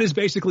 that is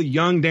basically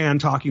young Dan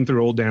talking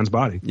through old Dan's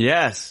body.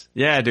 Yes.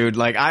 Yeah, dude.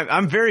 Like,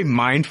 I'm very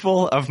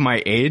mindful of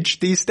my age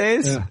these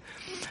days. Yeah.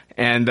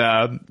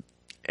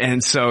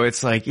 And so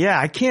it's like, yeah,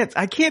 I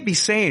can't be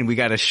saying we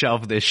gotta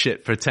shelve this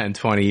shit for 10,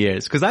 20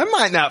 years. Cause I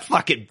might not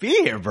fucking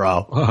be here,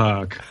 bro.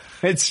 Fuck.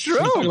 It's true.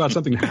 Talking about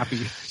something happy.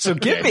 So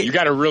give me. You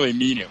gotta really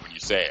mean it when you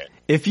say it.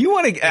 If you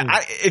want to,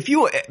 if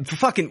you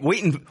fucking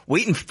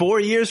waiting 4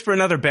 years for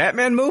another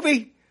Batman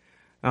movie?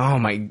 Oh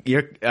my!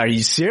 Are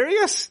you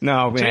serious?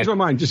 No, man. Change my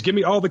mind. Just give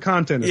me all the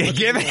content. Yeah,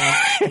 give it.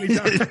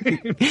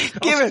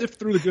 Sift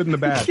through the good and the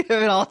bad. Give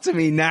it all to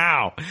me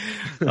now.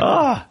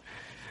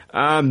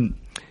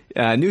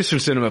 News from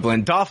Cinema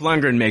Blend. Dolph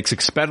Lundgren makes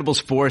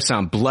Expendables 4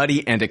 sound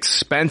bloody and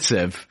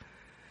expensive.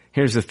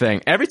 Here's the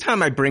thing. Every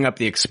time I bring up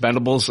the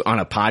Expendables on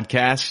a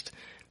podcast,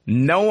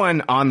 no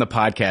one on the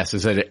podcast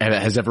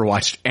has ever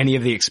watched any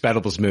of the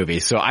Expendables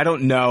movies. So I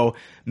don't know.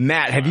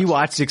 Matt, have you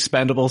watched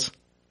Expendables?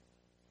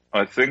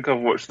 I think I've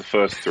watched the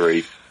first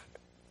 3.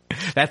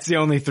 That's the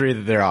only 3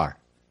 that there are.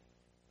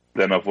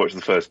 Then I've watched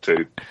the first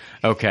 2.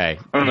 Okay.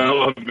 I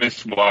know I've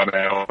missed one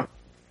out.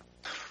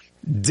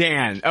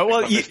 Dan. Oh,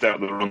 well, I missed out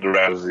the Ronda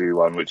Rousey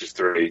one, which is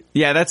 3.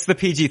 Yeah, that's the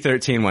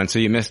PG-13 one, so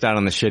you missed out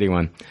on the shitty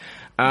one.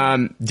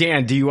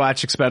 Dan, do you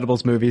watch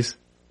Expendables movies?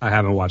 I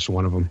haven't watched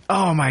one of them.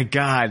 Oh my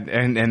God.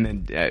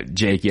 And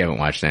Jake, you haven't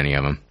watched any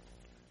of them.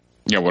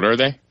 Yeah, what are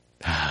they?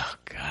 Oh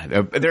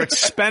God. They're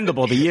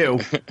expendable to you.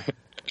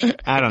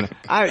 I don't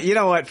know. You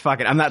know what? Fuck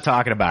it. I'm not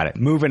talking about it.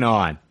 Moving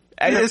on.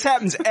 This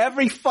happens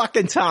every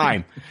fucking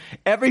time.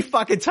 Every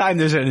fucking time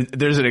there's an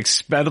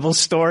Expendables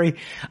story.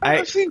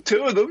 I've seen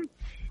 2 of them.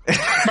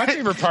 My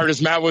favorite part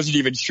is Matt wasn't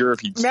even sure if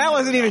he'd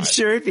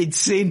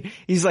seen.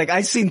 He's like,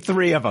 I've seen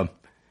 3 of them.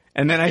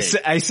 And then okay.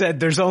 I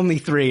said, there's only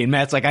 3. And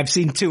Matt's like, I've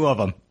seen 2 of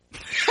them.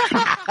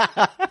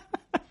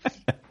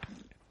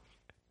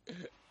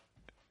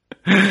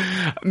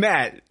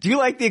 Matt, do you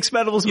like the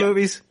Expendables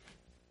movies?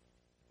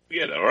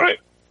 Yeah, all right.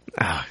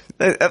 Oh,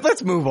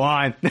 let's move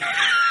on.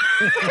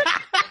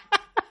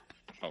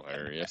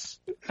 Hilarious.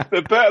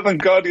 They're better than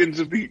Guardians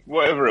of the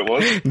whatever it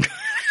was.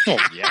 Oh,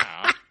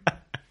 yeah.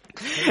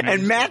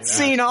 And Matt's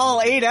seen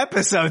all 8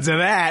 episodes of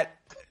that.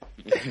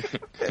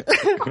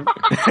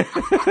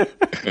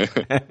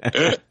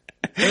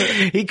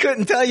 He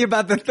couldn't tell you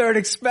about the 3rd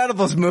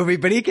Expendables movie,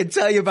 but he could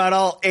tell you about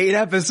all 8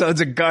 episodes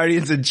of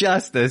Guardians of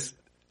Justice.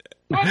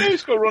 I know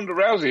it's got Ronda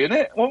Rousey in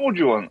it. What would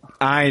you want?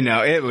 I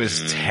know. It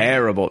was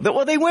terrible.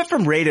 Well, they went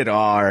from rated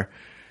R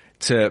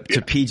to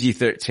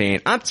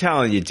PG-13. I'm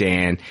telling you,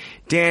 Dan,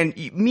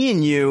 me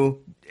and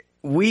you,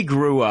 we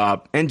grew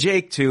up, and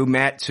Jake too,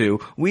 Matt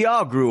too, we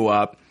all grew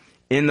up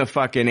in the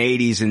fucking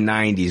 80s and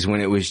 90s when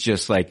it was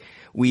just like,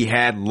 we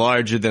had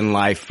larger than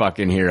life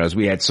fucking heroes.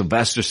 We had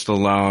Sylvester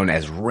Stallone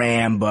as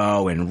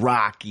Rambo and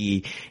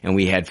Rocky, and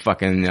we had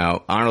fucking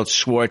Arnold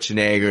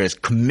Schwarzenegger as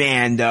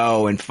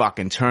Commando and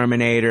fucking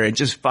Terminator, and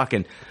just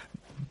fucking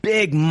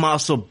big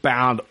muscle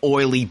bound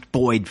oily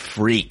boyd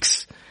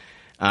freaks.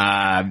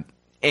 And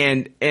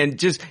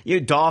just,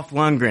 Dolph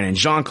Lundgren and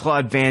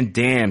Jean-Claude Van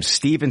Damme,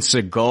 Steven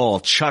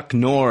Seagal, Chuck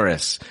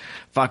Norris,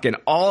 fucking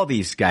all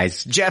these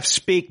guys. Jeff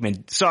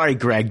Speakman. Sorry,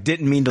 Greg,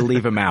 didn't mean to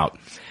leave him out.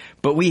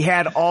 But we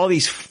had all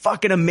these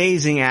fucking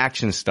amazing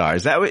action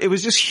stars. It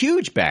was just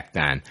huge back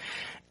then.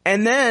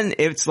 And then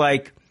it's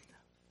like,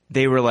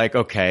 they were like,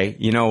 okay,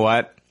 you know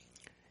what?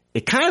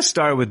 It kind of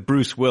started with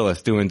Bruce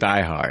Willis doing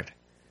Die Hard.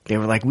 They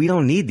were like, we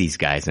don't need these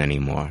guys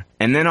anymore.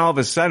 And then all of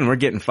a sudden, we're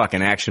getting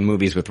fucking action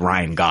movies with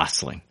Ryan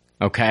Gosling.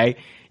 Okay?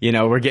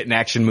 We're getting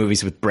action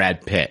movies with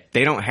Brad Pitt.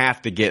 They don't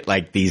have to get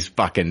like these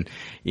fucking,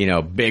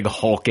 big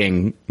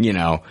hulking,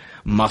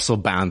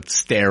 muscle-bound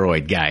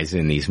steroid guys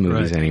in these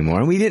movies anymore.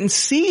 And we didn't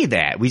see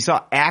that. We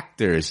saw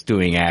actors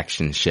doing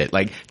action shit.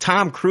 Like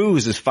Tom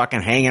Cruise is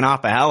fucking hanging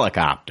off of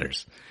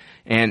helicopters.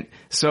 And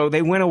so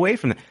they went away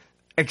from that.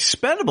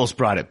 Expendables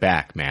brought it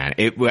back, man.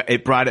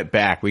 It brought it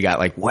back. We got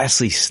like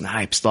Wesley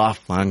Snipes,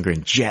 Dolph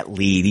Lundgren, Jet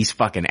Li, these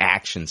fucking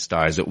action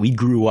stars that we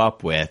grew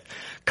up with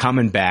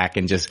coming back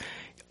and just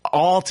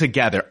all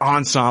together,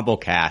 ensemble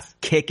cast,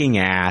 kicking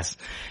ass,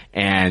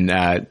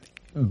 and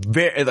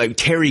very, like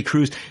Terry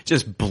Crews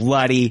just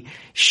bloody,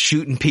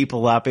 shooting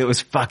people up. It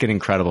was fucking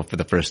incredible for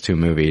the first two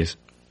movies.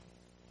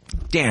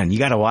 Dan, you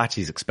got to watch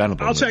these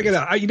Expendables. I'll check it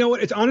out. You know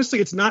what?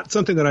 It's not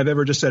something that I've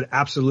ever just said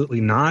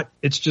absolutely not.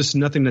 It's just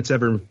nothing that's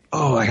ever,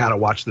 I got to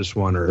watch this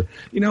one, or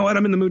you know what,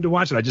 I'm in the mood to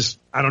watch it.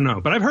 I don't know.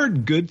 But I've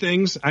heard good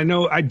things. I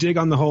know I dig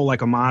on the whole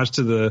like homage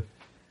to the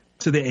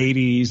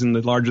 80s and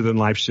the larger than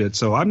life shit.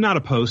 So I'm not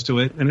opposed to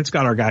it, and it's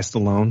got our guy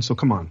Stallone. So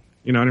come on,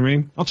 you know what I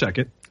mean? I'll check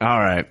it. All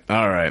right.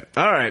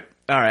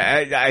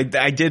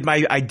 I did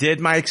my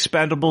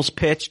Expendables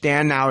pitch,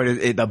 Dan. Now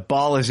the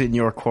ball is in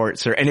your court,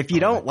 sir. And if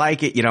you don't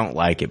like it, you don't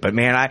like it. But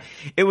man,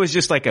 it was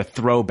just like a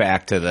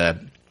throwback to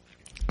the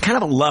kind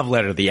of a love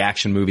letter to the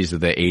action movies of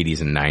the 80s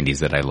and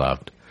 90s that I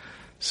loved.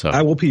 So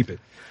I will peep it.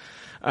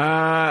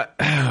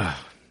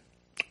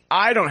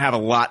 I don't have a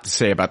lot to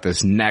say about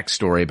this next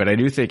story, but I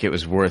do think it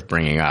was worth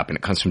bringing up, and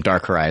it comes from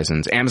Dark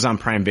Horizons. Amazon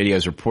Prime Video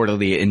is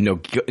reportedly in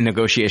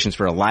negotiations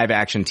for a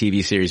live-action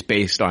TV series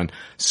based on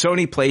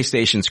Sony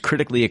PlayStation's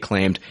critically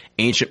acclaimed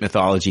ancient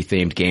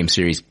mythology-themed game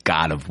series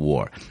God of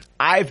War.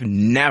 I've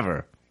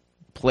never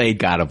played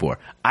God of War.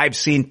 I've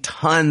seen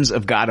tons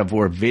of God of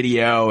War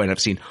video, and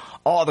I've seen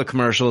all the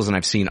commercials, and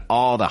I've seen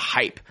all the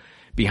hype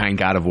behind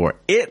God of War.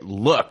 It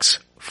looks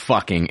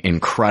fucking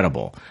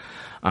incredible.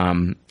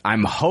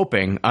 I'm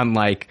hoping,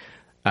 unlike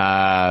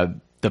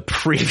the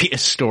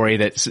previous story,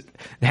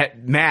 that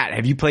Matt,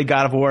 have you played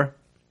God of War?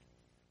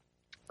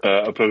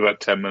 I played about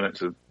 10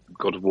 minutes of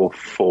God of War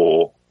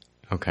 4.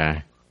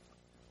 Okay.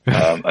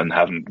 And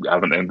haven't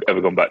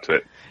ever gone back to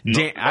it.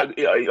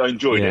 I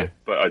enjoyed it,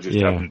 but I just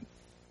haven't.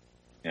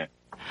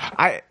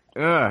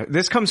 Yeah.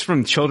 This comes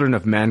from Children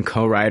of Men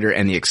co-writer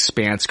and the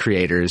Expanse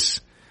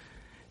creators,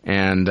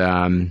 and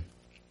I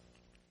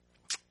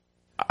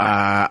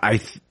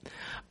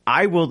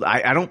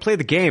don't play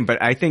the game,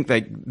 but I think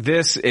that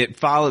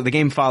the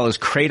game follows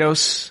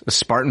Kratos, a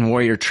Spartan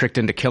warrior tricked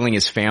into killing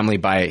his family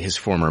by his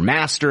former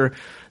master,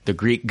 the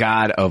Greek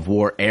god of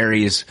war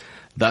Ares.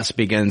 Thus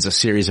begins a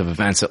series of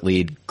events that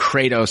lead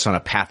Kratos on a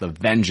path of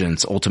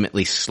vengeance,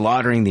 ultimately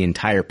slaughtering the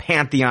entire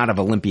pantheon of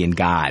Olympian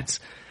gods.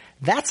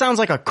 That sounds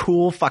like a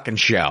cool fucking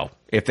show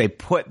if they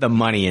put the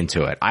money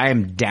into it. I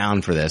am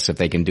down for this if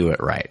they can do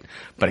it right.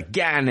 But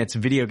again, it's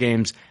video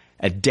games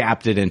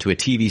adapted into a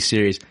TV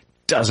series.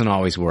 Doesn't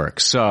always work.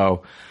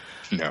 So,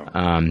 no.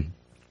 And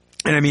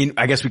I mean,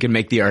 I guess we can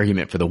make the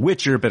argument for The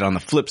Witcher, but on the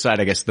flip side,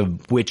 I guess The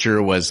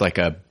Witcher was like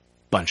a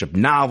bunch of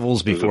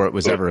novels before it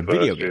was ever a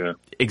video game. Yeah.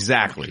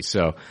 Exactly.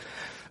 So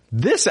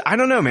this, I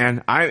don't know,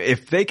 man.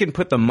 If they can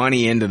put the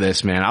money into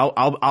this, man,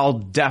 I'll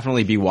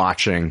definitely be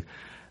watching,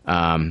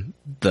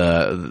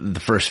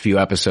 the first few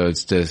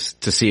episodes to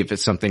see if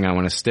it's something I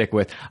want to stick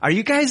with. Are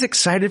you guys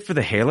excited for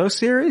the Halo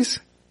series?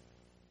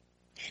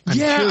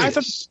 I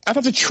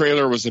thought the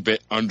trailer was a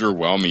bit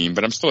underwhelming,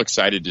 but I'm still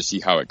excited to see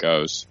how it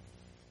goes.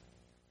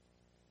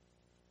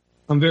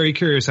 I'm very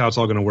curious how it's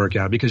all going to work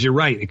out, because you're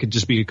right. It could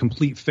just be a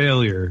complete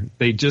failure.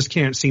 They just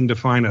can't seem to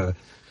find a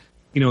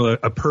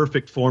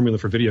perfect formula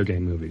for video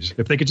game movies.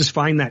 If they could just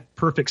find that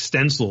perfect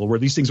stencil where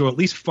these things will at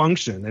least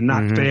function and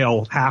not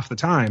fail half the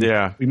time,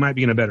 we might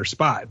be in a better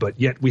spot. But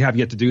yet we have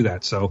yet to do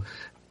that. So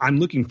I'm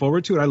looking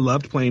forward to it. I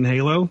loved playing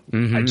Halo.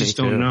 I just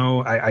don't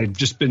know. I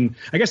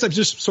guess I've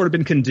just sort of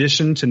been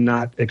conditioned to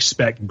not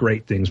expect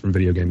great things from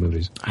video game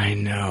movies. I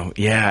know.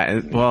 Yeah.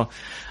 Well,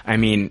 I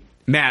mean,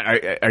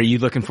 Matt, are you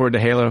looking forward to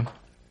Halo?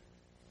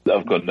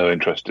 I've got no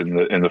interest in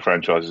the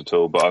franchise at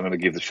all, but I'm going to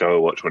give the show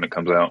a watch when it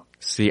comes out.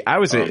 See,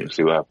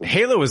 see what happens.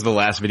 Halo was the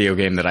last video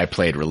game that I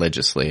played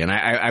religiously, and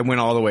I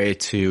went all the way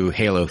to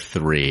Halo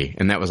 3,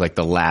 and that was like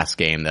the last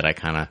game that I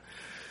kind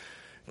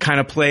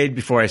of played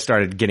before I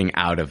started getting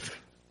out of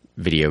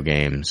video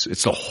games.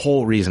 It's the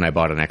whole reason I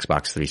bought an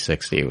Xbox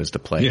 360. It was to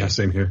play. Yeah,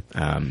 same here.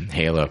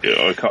 Halo.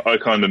 Yeah, I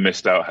kind of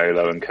missed out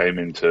Halo and came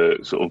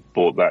into sort of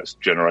bought that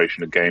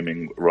generation of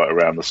gaming right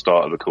around the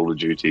start of the Call of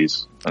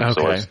Duties, and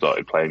so I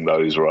started playing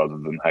those rather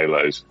than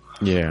Halos.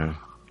 Yeah.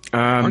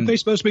 Aren't they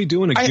supposed to be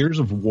doing a Gears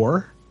of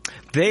War?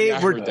 They're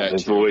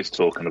always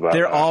talking about.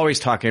 They're always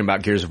talking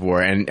about Gears of War,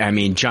 and I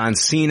mean, John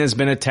Cena's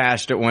been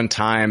attached at one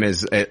time.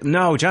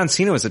 John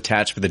Cena was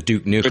attached for the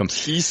Duke Nukem.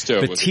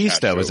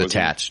 Batista was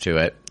attached to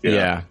it.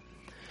 Yeah.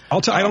 I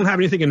don't have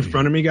anything in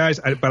front of me,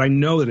 guys, but I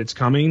know that it's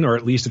coming, or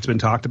at least it's been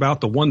talked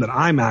about. The one that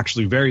I'm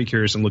actually very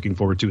curious and looking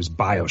forward to is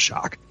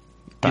BioShock.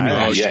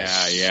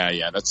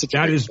 Yeah. That's such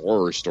a big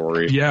horror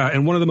story. Yeah,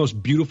 and one of the most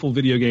beautiful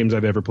video games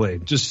I've ever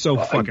played. Just so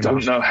fucking awesome. I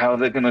don't know how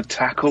they're going to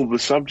tackle the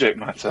subject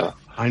matter.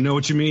 I know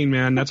what you mean,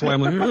 man. That's why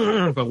I'm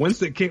like, but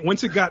once it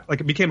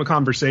became a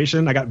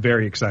conversation, I got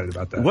very excited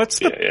about that.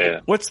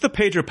 What's the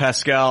Pedro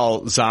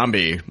Pascal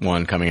zombie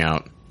one coming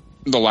out?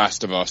 The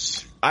Last of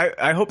Us.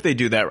 I hope they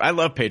do that. I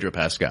love Pedro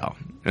Pascal,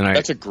 and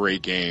that's a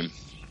great game.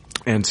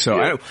 And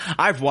so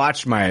I've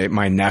watched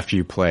my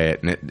nephew play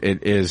it, and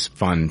it is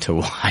fun to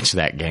watch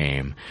that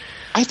game.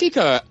 I think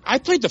I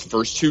played the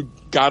first 2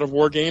 God of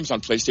War games on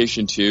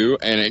PlayStation 2,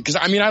 and because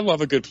I love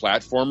a good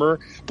platformer,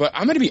 but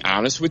I'm going to be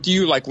honest with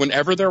you, like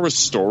whenever there was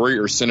story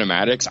or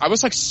cinematics, I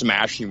was like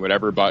smashing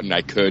whatever button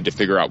I could to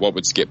figure out what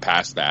would skip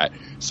past that,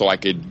 so I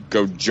could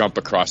go jump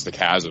across the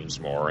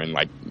chasms more and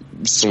like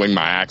swing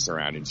my axe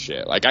around and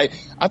shit. Like I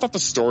thought the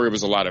story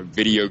was a lot of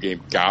video game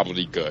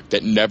gobbledygook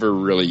that never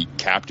really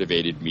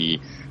captivated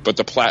me, but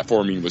the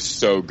platforming was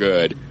so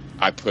good,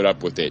 I put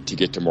up with it to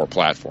get to more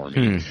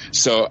platforming.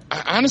 So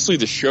honestly,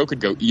 the show could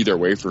go either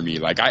way for me.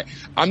 Like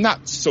I'm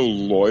not so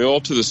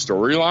loyal to the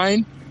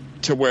storyline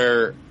to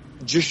where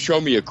just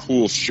show me a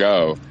cool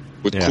show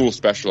with cool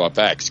special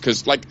effects.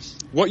 Cause like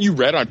what you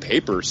read on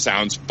paper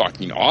sounds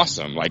fucking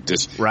awesome. Like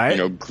this,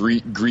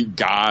 Greek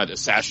god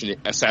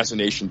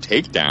assassination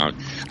takedown.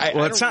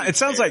 It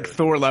sounds like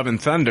Thor: Love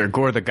and Thunder,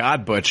 Gore the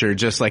God Butcher,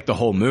 just like the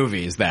whole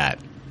movie is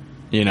that.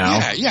 You know?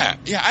 Yeah.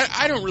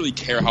 I don't really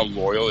care how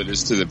loyal it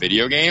is to the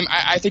video game.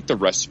 I think the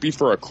recipe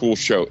for a cool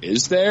show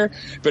is there.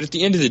 But at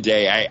the end of the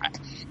day,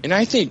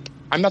 I think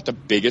I'm not the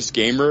biggest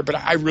gamer, but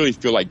I really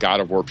feel like God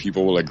of War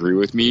people will agree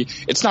with me.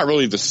 It's not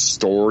really the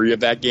story of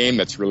that game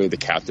that's really the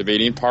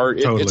captivating part.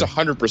 It's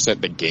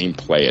 100% the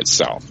gameplay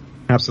itself.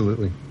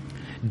 Absolutely.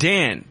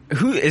 Dan,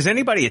 is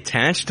anybody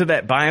attached to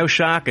that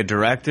BioShock? A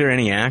director,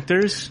 any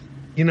actors?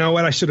 You know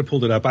what? I should have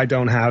pulled it up. I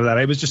don't have that.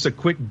 It was just a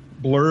quick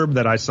blurb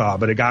that I saw,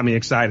 but it got me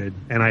excited,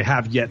 and I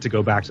have yet to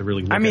go back to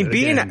really look at it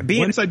again.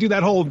 Once I do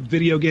that whole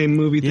video game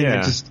movie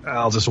thing,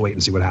 I'll just wait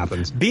and see what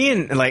happens.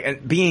 Being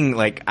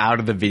out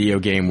of the video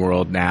game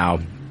world now,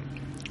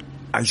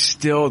 there's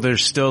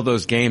still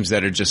those games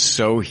that are just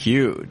so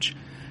huge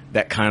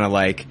that kind of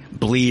like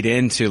bleed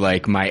into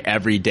like my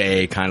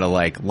everyday kind of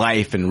like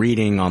life and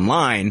reading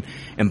online,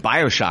 and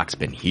BioShock's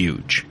been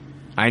huge.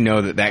 I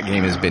know that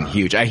game has been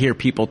huge. I hear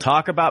people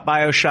talk about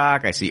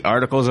BioShock. I see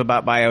articles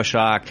about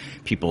BioShock.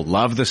 People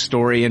love the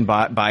story in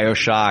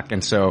BioShock.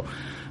 And so,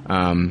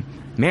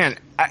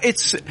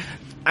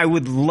 I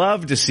would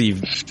love to see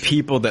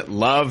people that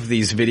love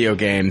these video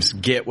games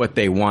get what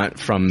they want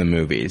from the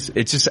movies.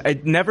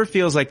 It never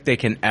feels like they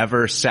can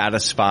ever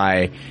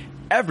satisfy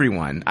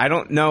everyone. I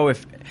don't know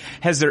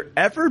has there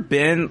ever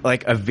been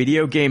like a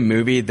video game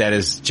movie that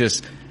is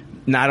just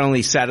not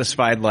only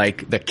satisfied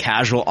like the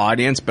casual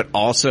audience, but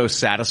also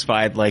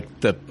satisfied like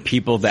the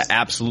people that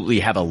absolutely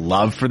have a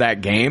love for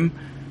that game?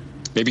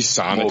 Maybe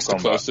Sonic's the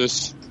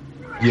closest.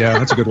 Yeah,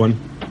 that's a good one.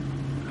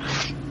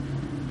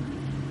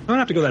 I'm gonna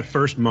have to go that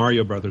first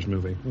Mario Brothers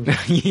movie.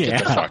 Yeah.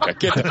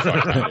 Get the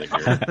fuck out of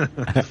here.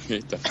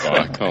 Get the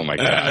fuck. Oh my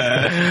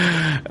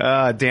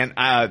god. Dan,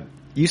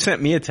 you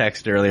sent me a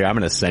text earlier. I'm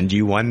going to send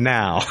you one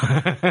now.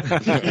 That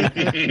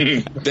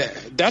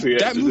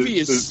movie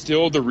is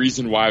still the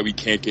reason why we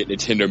can't get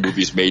Nintendo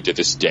movies made to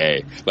this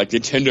day. Like,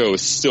 Nintendo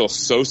is still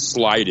so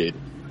slighted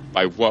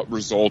by what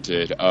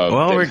resulted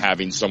of them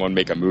having someone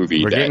make a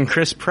movie. We're getting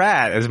Chris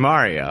Pratt as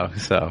Mario,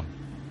 so.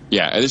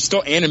 Yeah, and it's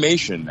still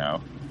animation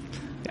now.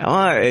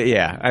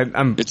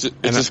 It's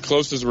as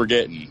close as we're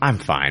getting. I'm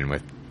fine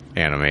with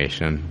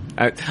animation.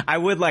 I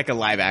would like a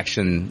live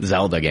action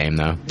Zelda game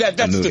though.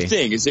 That's the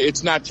thing, is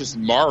it's not just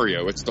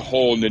Mario, it's the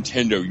whole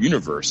Nintendo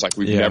universe. Like,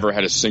 we've never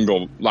had a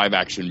single live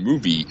action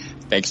movie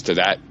thanks to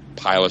that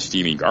pile of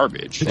steaming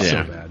garbage. It's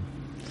so bad.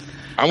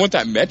 I want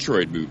that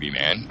Metroid movie,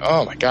 man.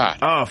 Oh my god.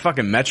 Oh,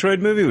 fucking Metroid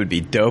movie would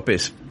be dope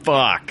as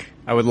fuck.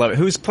 I would love it.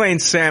 Who's playing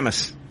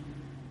Samus?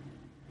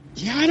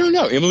 Yeah, I don't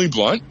know. Emily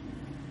Blunt?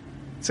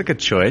 It's a good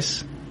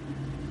choice.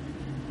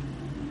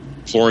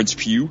 Florence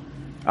Pugh?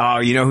 Oh,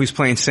 you know who's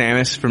playing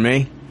Samus for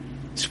me?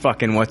 It's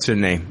fucking, what's her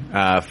name?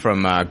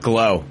 From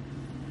Glow.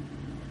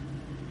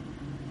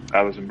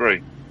 Alison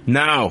Brie?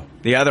 No,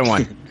 the other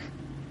one.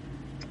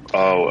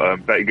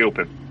 Betty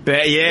Gilpin.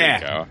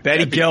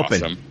 Betty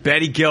Gilpin. Awesome.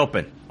 Betty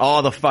Gilpin.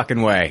 All the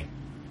fucking way.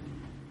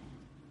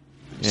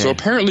 So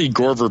apparently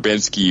Gore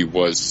Verbinski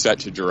was set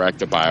to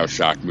direct a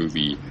BioShock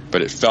movie,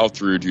 but it fell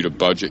through due to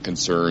budget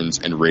concerns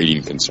and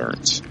rating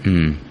concerns.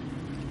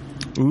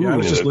 I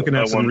was just looking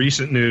at some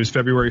recent news,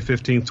 February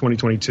 15th,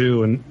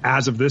 2022, and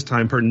as of this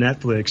time, per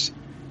Netflix,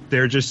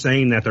 they're just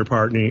saying that they're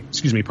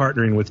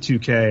partnering with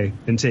 2K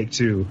and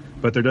Take-Two,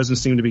 but there doesn't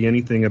seem to be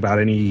anything about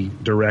any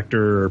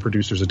director or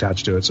producers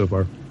attached to it so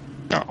far.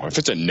 No, if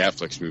it's a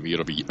Netflix movie,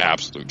 it'll be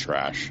absolute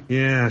trash.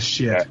 Yeah,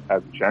 shit.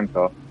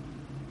 Shankar.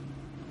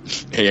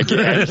 Hey, I get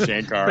Adi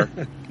Shankar.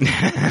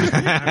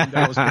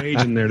 That was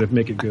Cage in there to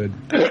make it good.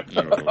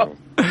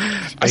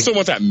 I still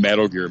want that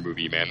Metal Gear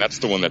movie, man. That's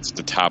the one that's at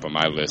the top of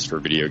my list for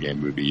video game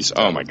movies.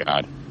 Oh my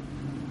god.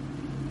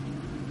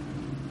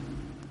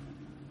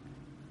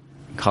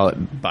 Call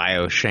it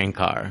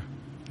BioShankar.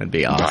 That'd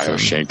be awesome.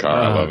 BioShankar,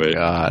 I love it.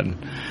 God.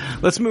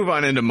 Let's move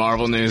on into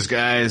Marvel news,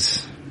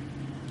 guys.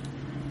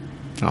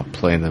 I'll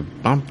play the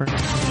bumper.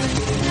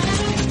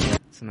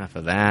 That's enough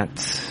of that.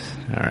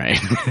 All right.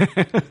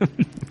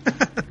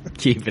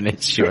 Keeping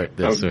it short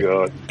this week.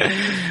 God.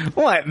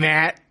 What,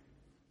 Matt?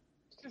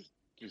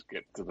 Just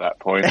get to that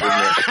point, isn't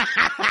it?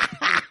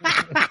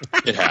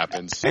 It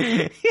happens.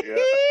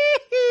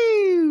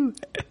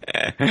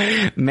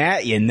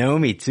 Matt, you know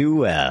me too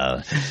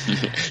well.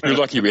 You're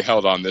lucky we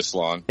held on this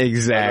long.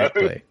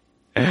 Exactly.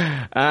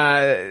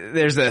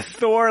 There's a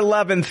Thor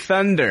Love and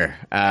Thunder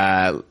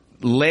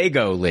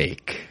Lego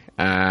leak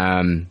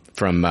from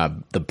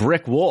the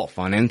Brick Wolf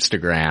on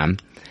Instagram,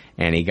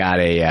 and he got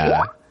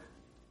a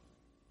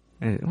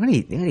what are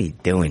you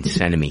doing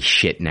sending me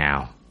shit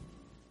now?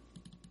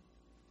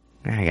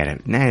 I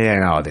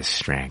got all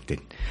distracted.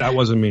 That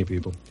wasn't me,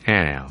 people.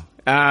 I know.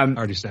 I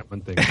already sent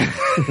one thing.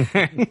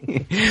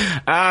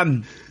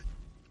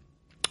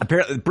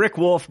 Apparently Brick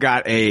Wolf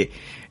got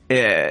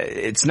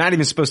it's not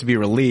even supposed to be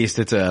released.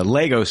 It's a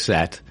Lego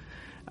set.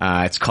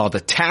 It's called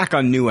Attack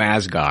on New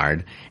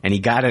Asgard, and he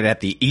got it at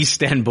the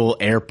Istanbul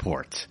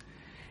airport.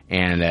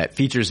 And it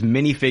features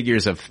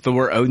minifigures of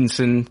Thor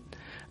Odinson,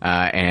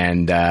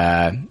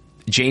 and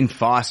Jane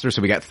Foster.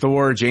 So we got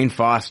Thor, Jane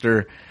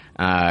Foster,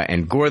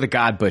 and Gore the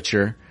God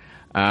Butcher.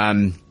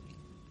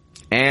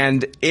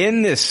 And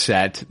in this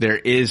set, there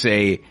is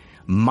a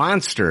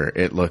monster,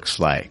 it looks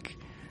like.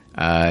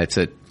 It's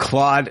a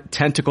clawed,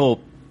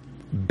 tentacle,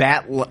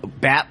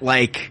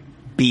 bat-like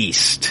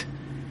beast.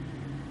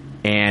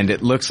 And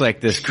it looks like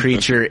this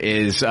creature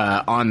is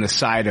on the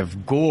side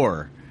of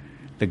Gore,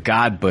 the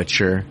God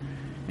Butcher.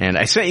 And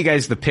I sent you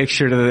guys the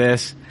picture to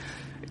this.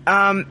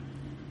 I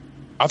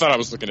thought I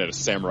was looking at a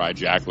Samurai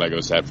Jack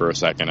Lego set for a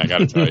second, I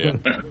gotta tell you.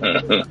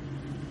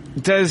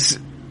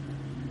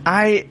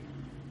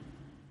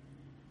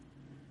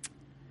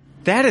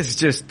 That is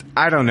just,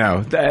 I don't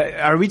know.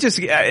 Are we just,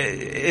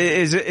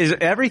 is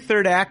every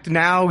third act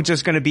now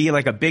just going to be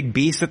like a big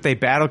beast that they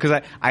battle?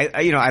 Cause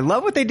I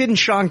love what they did in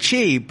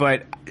Shang-Chi,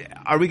 but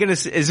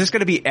is this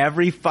going to be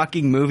every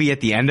fucking movie at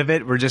the end of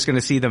it? We're just going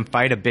to see them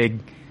fight a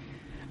big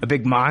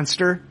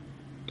monster?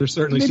 There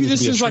certainly maybe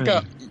seems this to be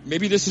is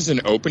maybe this is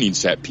an opening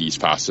set piece,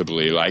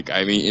 possibly. Like,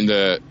 I mean, in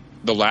the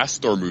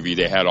last Thor movie,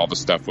 they had all the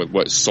stuff with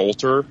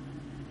Surtur.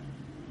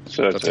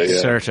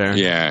 Surtur.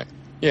 Yeah.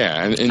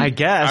 Yeah, and I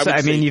guess.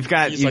 I mean, you've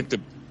got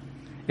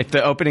if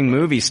the opening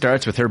movie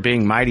starts with her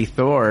being Mighty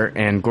Thor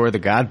and Gore the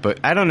God, but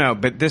I don't know.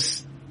 But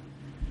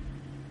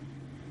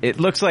it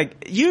looks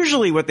like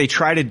usually what they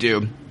try to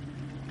do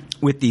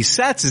with these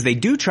sets is they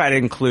do try to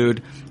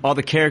include all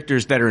the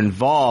characters that are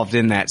involved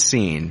in that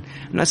scene.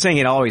 I'm not saying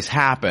it always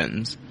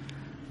happens,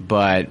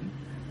 but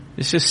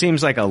this just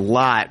seems like a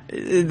lot.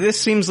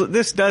 This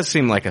does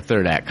seem like a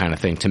third act kind of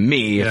thing to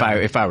me, Yeah.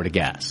 if I were to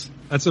guess.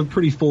 That's a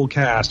pretty full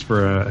cast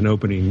for an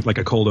opening, like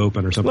a cold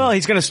open or something. Well,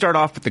 he's going to start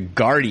off with the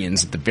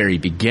Guardians at the very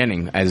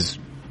beginning, as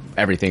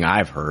everything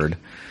I've heard.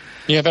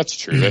 Yeah, that's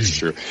true. That's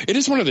true. It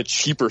is one of the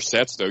cheaper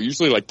sets, though.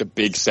 Usually, like the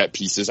big set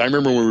pieces. I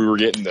remember when we were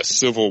getting the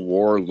Civil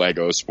War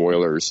Lego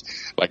spoilers.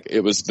 Like it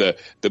was the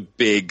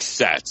big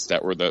sets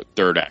that were the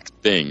third act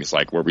things,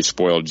 like where we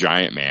spoiled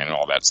Giant Man and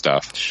all that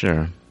stuff.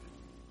 Sure.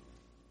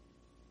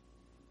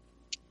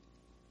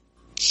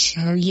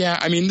 So yeah,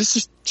 I mean,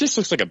 this just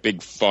looks like a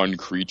big fun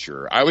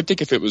creature. I would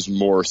think if it was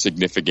more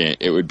significant,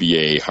 it would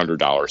be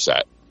 $100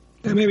 set.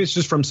 Yeah, maybe it's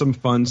just from some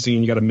fun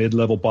scene. You got a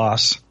mid-level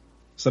boss,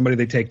 somebody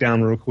they take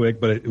down real quick,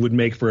 but it would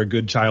make for a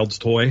good child's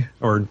toy,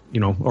 or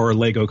a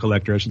Lego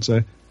collector, I should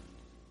say.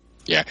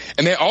 Yeah,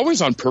 and they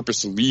always on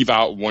purpose leave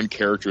out one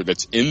character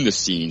that's in the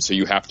scene, so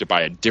you have to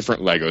buy a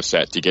different Lego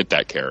set to get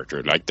that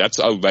character. Like, that's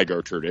a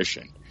Lego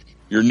tradition.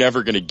 You're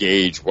never going to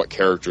gauge what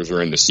characters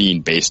are in the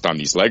scene based on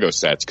these Lego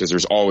sets because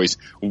there's always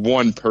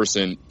one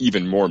person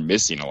even more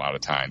missing a lot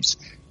of times.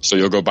 So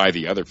you'll go buy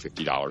the other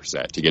 $50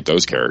 set to get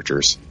those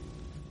characters.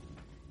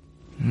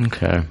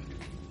 Okay.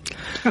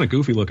 It's kind of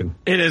goofy looking.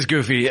 It is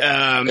goofy.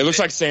 It looks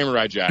like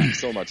Samurai Jack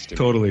so much to me.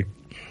 Totally.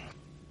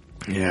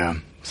 Yeah.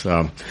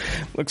 So,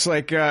 looks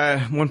like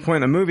one point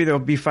in the movie they'll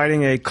be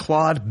fighting a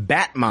clawed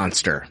bat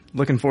monster.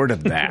 Looking forward to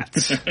that.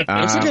 Looks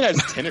like it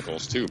has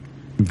tentacles too.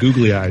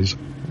 Googly eyes.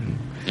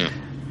 Yeah.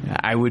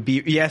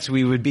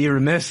 We would be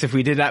remiss if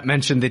we did not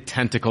mention the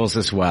tentacles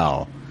as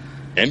well.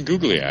 And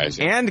googly eyes.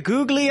 And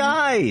googly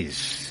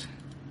eyes.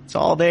 It's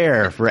all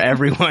there for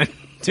everyone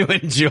to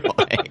enjoy.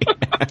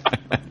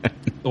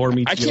 Or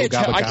I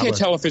can't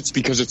tell if it's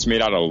because it's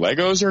made out of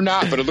Legos or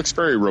not, but it looks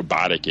very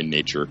robotic in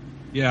nature.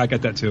 Yeah, I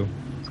get that too.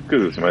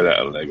 Because it's made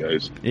out of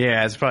Legos.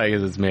 Yeah, it's probably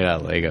because it's made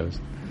out of Legos.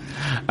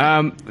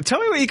 Tell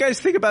me what you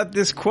guys think about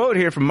this quote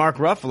here from Mark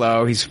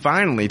Ruffalo. He's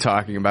finally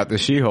talking about the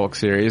She-Hulk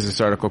series.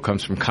 This article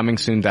comes from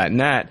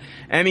comingsoon.net.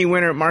 Emmy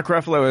winner Mark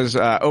Ruffalo has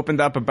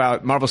opened up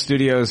about Marvel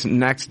Studios'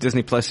 next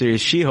Disney Plus series,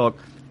 She-Hulk,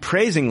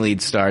 praising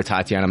lead star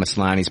Tatiana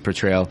Maslany's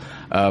portrayal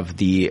of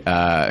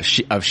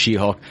of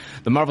She-Hulk.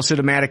 The Marvel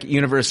Cinematic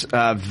Universe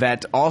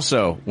vet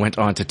also went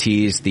on to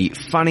tease the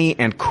funny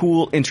and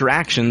cool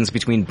interactions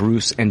between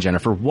Bruce and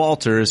Jennifer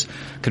Walters,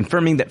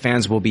 confirming that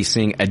fans will be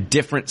seeing a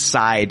different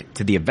side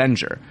to the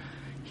Avenger.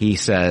 He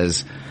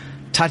says,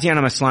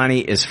 Tatiana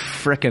Maslany is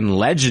frickin'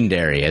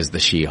 legendary as the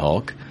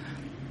She-Hulk.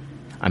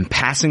 I'm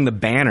passing the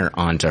banner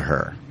on to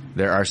her.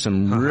 There are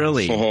some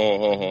really...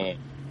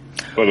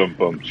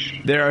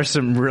 There are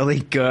some really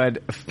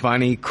good,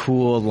 funny,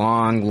 cool,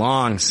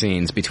 long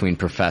scenes between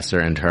Professor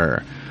and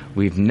her.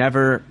 We've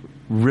never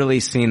really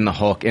seen the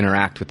Hulk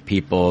interact with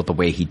people the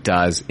way he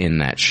does in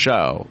that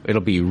show.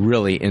 It'll be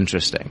really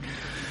interesting.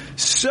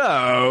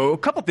 So, a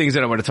couple things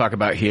that I want to talk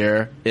about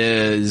here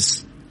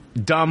is,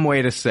 dumb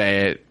way to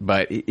say it,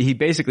 but he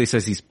basically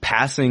says he's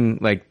passing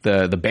like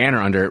the banner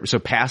under.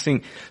 So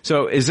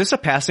is this a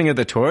passing of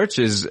the torch?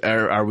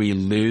 Are we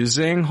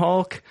losing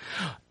Hulk?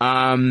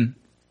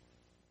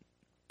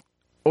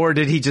 Or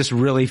did he just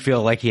really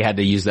feel like he had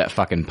to use that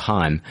fucking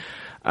pun?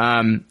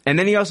 And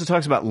then he also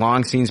talks about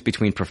long scenes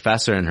between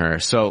Professor and her.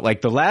 So like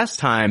the last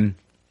time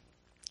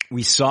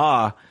we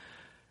saw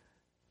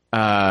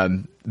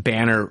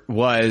Banner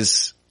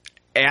was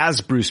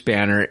as Bruce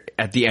Banner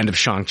at the end of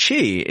Shang-Chi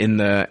in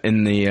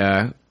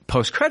the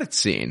post-credit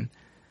scene,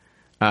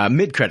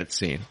 mid-credit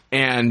scene.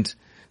 And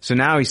so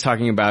now he's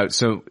talking about,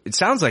 so it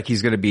sounds like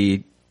he's going to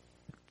be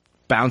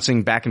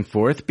bouncing back and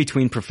forth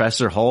between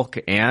Professor Hulk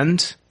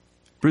and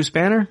Bruce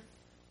Banner.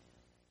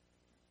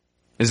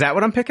 Is that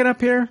what I'm picking up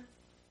here?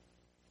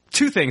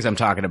 Two things I'm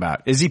talking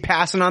about. Is he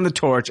passing on the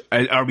torch?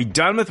 Are we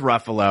done with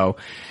Ruffalo?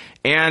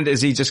 And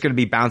is he just going to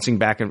be bouncing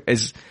back and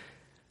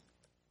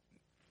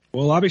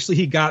Well, obviously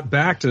he got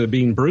back to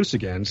being Bruce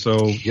again,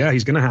 so yeah,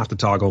 he's going to have to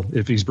toggle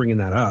if he's bringing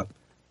that up.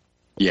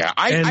 Yeah,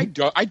 I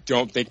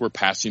don't think we're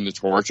passing the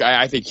torch.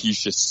 I think he's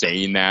just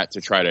saying that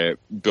to try to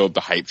build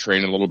the hype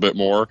train a little bit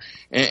more.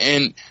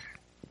 And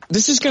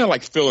this is going to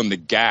like fill in the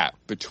gap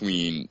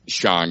between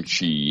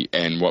Shang-Chi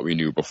and what we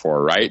knew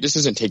before, right? This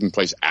isn't taking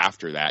place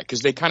after that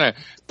because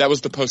that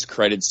was the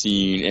post-credit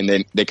scene, and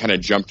then they kind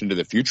of jumped into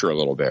the future a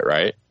little bit,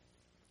 right?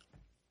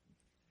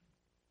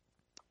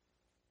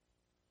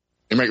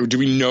 And do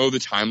we know the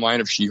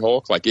timeline of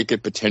She-Hulk? Like, it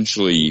could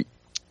potentially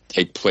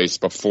take place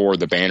before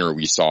the Banner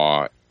we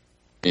saw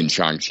in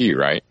Shang-Chi,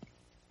 right?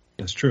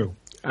 That's true.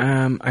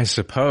 I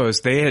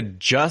suppose they had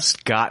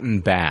just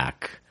gotten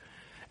back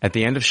at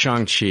the end of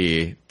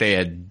Shang-Chi. They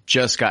had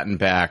just gotten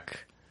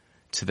back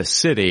to the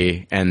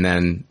city, and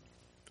then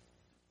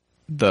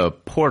the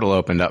portal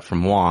opened up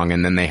from Wong,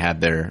 and then they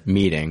had their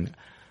meeting.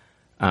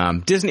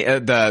 Disney,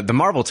 the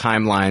Marvel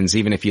timelines,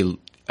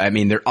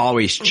 they're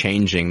always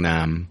changing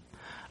them.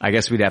 I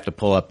guess we'd have to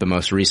pull up the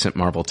most recent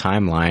Marvel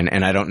timeline,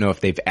 and I don't know if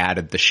they've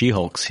added the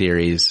She-Hulk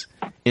series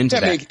into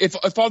that.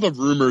 If all the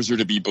rumors are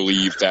to be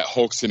believed that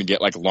Hulk's going to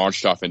get like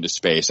launched off into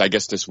space, I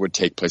guess this would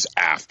take place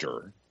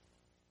after.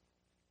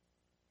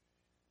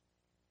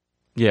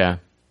 Yeah.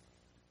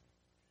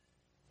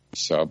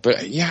 So,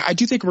 but yeah, I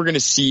do think we're going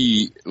to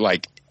see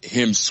like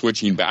him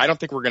switching back. I don't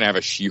think we're going to have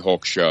a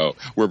She-Hulk show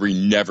where we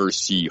never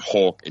see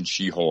Hulk and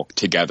She-Hulk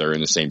together in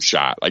the same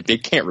shot. Like, they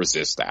can't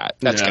resist that.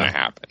 That's going to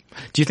happen.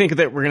 Do you think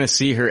that we're going to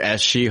see her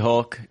as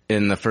She-Hulk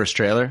in the first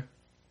trailer?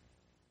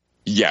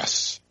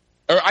 Yes.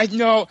 Or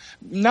no,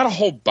 not a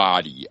whole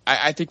body.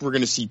 I think we're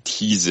going to see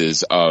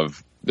teases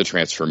of the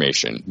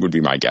transformation would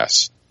be my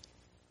guess.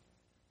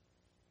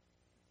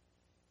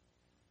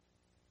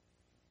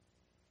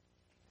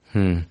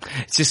 It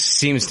just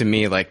seems to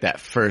me like that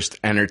first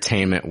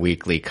Entertainment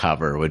Weekly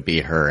cover would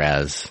be her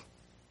as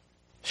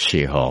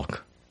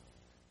She-Hulk.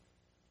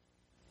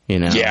 You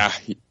know?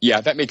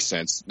 Yeah, that makes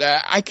sense.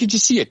 I could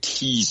just see a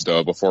tease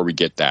though before we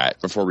get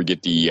that. Before we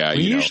get the.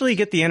 We usually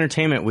get the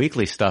Entertainment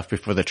Weekly stuff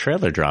before the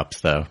trailer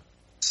drops, though.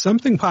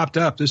 Something popped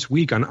up this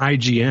week on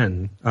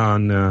IGN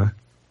on the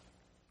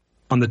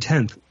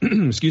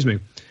 10th. Excuse me.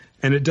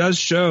 And it does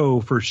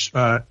show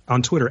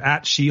on Twitter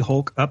at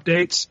She-Hulk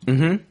updates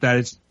that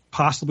it's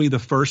possibly the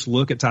first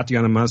look at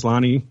Tatiana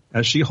Maslany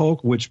as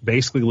She-Hulk, which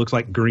basically looks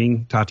like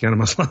green Tatiana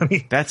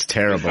Maslany. That's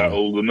terrible.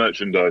 All the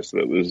merchandise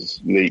that was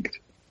leaked.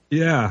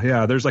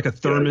 Yeah. There's like a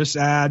thermos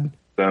ad.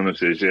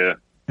 Thermoses, yeah.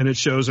 And it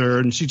shows her,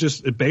 and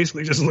it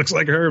basically just looks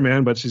like her,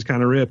 man, but she's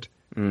kind of ripped.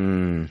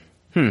 Can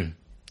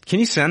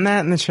you send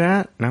that in the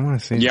chat? I want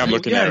to see. Yeah, I'm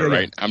looking at it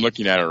right. I'm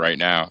looking at it right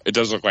now. It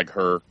does look like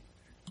her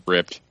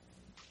ripped.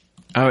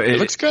 Oh, it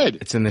looks good.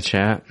 It's in the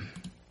chat.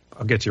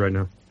 I'll get you right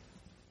now.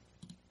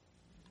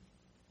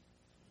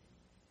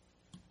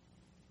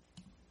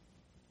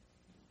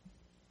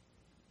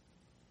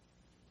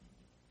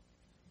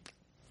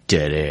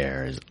 Dead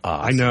air is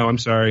awesome. I know. I'm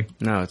sorry.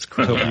 No, it's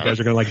cool. I hope you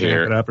guys are going to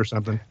jamp it up or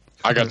something.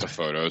 I got the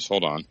photos.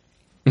 Hold on.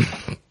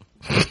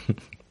 I've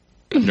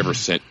never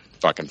sent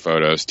fucking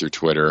photos through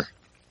Twitter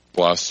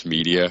plus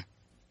media.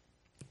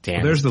 Damn.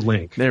 Well, there's the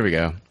link. There we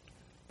go.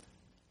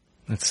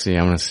 Let's see.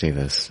 I want to see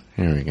this.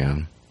 Here we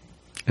go.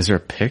 Is there a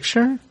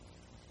picture?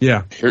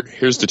 Yeah.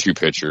 Here's the two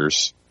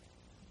pictures.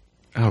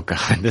 Oh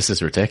God, this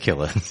is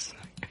ridiculous.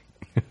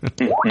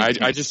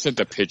 I just sent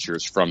the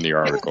pictures from the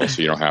article,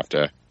 so you don't have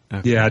to.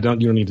 Okay. Yeah, you don't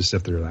need to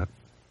sift through that.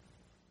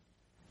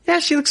 Yeah,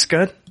 she looks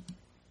good.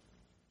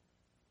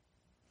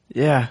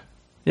 Yeah,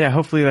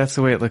 hopefully that's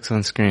the way it looks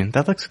on screen.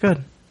 That looks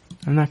good.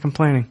 I'm not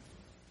complaining.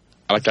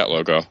 I like that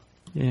logo.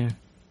 Yeah,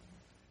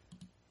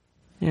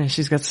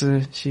 she's got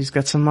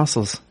some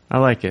muscles. I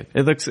like it.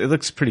 It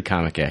looks pretty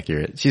comic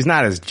accurate. She's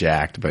not as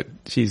jacked, but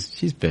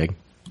she's big.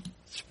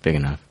 She's big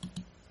enough.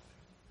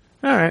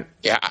 All right.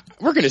 Yeah,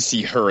 we're going to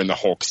see her and the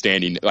Hulk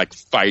standing, like,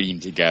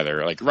 fighting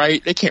together. Like,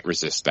 right? They can't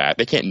resist that.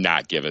 They can't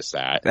not give us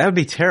that. That would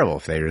be terrible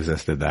if they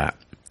resisted that.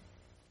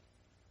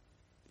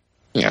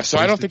 Yeah, so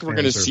I don't think we're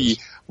going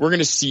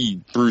to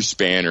see Bruce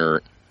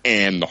Banner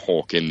and the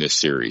Hulk in this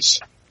series.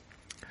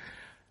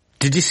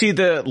 Did you see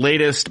the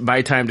latest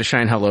My Time to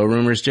Shine Hello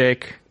rumors,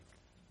 Jake?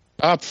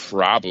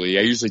 Probably.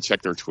 I usually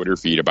check their Twitter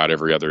feed about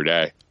every other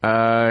day.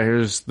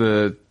 Here's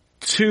the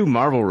 2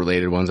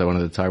 Marvel-related ones I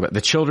wanted to talk about.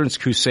 The Children's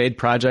Crusade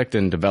project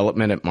and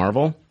development at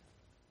Marvel.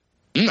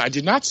 I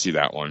did not see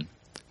that one.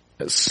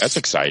 That's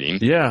exciting.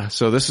 Yeah,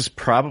 so this is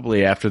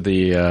probably after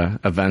the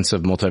events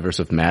of Multiverse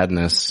of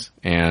Madness,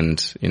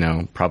 and, you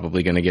know,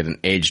 probably going to get an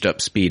aged-up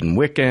Speed and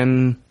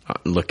Wiccan,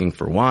 looking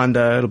for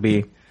Wanda. It'll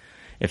be...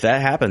 If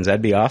that happens,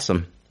 that'd be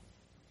awesome.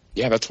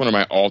 Yeah, that's one of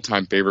my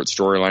all-time favorite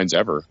storylines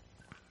ever.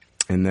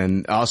 And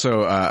then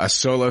also a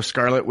solo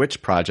Scarlet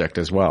Witch project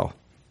as well.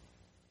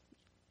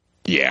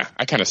 Yeah,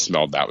 I kind of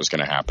smelled that was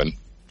going to happen.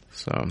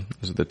 So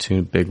those are the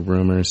 2 big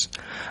rumors.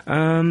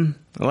 The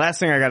last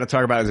thing I got to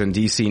talk about is in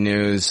DC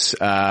news.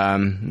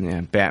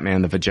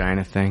 Batman the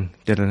vagina thing.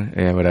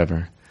 Yeah,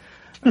 whatever.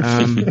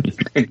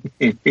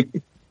 It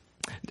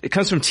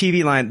comes from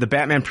TV Line. The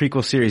Batman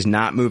prequel series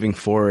not moving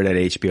forward at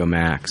HBO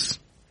Max.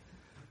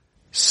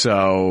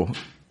 So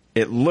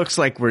it looks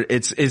like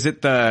is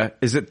it the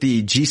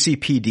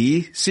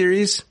GCPD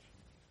series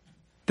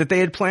that they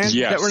had planned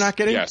that we're not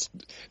getting? Yes.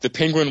 The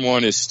Penguin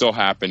one is still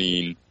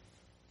happening.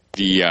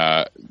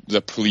 The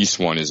police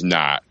one is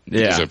not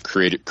because of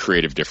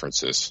creative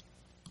differences.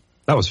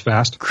 That was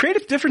fast.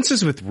 Creative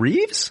differences with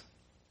Reeves?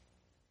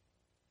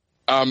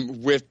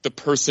 With the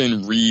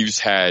person Reeves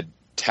had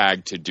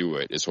tagged to do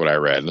it is what I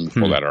read. Let me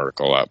pull that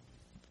article up.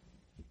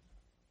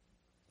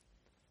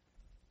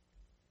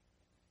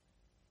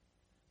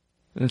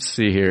 Let's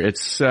see here. It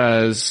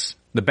says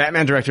the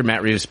Batman director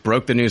Matt Reeves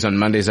broke the news on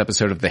Monday's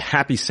episode of the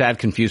Happy, Sad,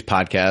 Confused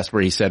podcast,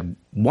 where he said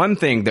one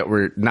thing that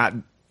we're not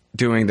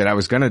doing that I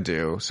was going to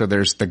do. So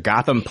there's the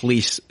Gotham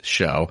Police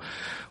show,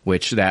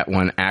 which that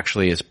one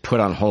actually is put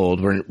on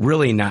hold. We're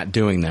really not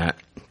doing that.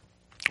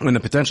 When the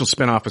potential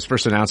spinoff was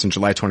first announced in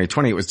July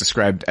 2020, it was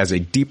described as a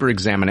deeper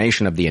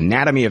examination of the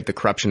anatomy of the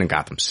corruption in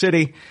Gotham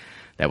City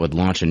that would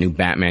launch a new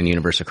Batman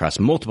universe across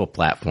multiple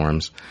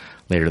platforms.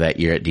 Later that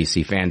year at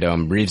DC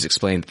Fandom, Reeves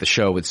explained that the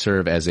show would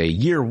serve as a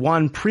year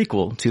 1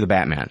 prequel to the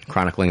Batman,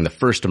 chronicling the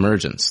first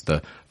emergence,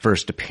 the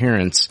first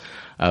appearance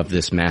of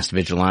this masked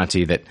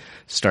vigilante that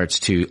starts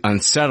to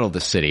unsettle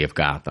the city of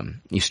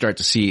Gotham. You start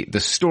to see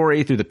the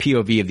story through the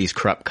POV of these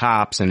corrupt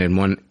cops and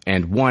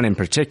one in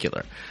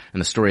particular.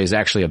 And the story is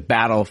actually a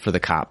battle for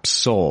the cop's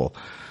soul.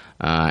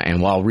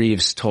 And while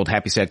Reeves told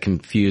Happy Sad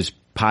Confused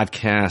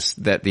podcast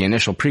that the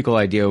initial prequel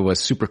idea was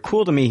super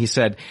cool to me, he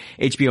said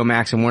HBO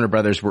Max and Warner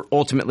Brothers were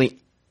ultimately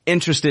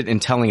interested in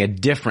telling a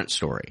different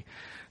story,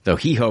 though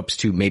he hopes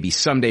to maybe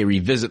someday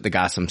revisit the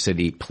Gotham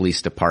City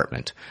Police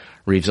Department.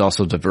 Reeves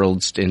also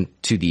divulged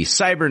into the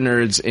cyber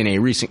nerds in a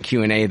recent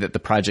Q&A that the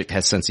project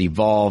has since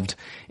evolved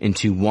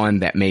into one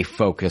that may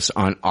focus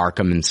on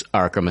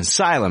Arkham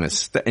Asylum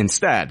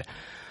instead.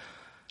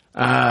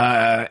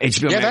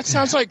 HBO Max. That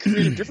sounds like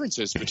creative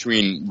differences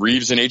between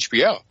Reeves and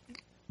HBO.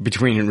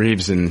 Between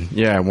Reeves and,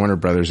 Warner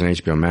Brothers and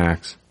HBO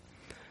Max.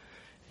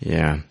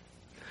 Yeah.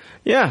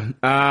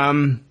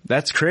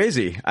 That's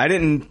crazy. I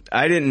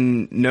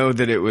didn't know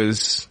that it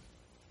was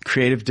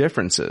creative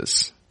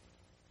differences.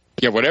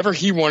 Yeah, whatever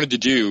he wanted to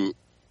do,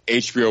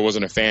 HBO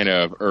wasn't a fan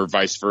of, or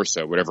vice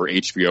versa. Whatever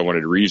HBO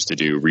wanted Reeves to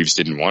do, Reeves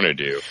didn't want to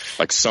do.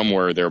 Like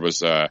somewhere there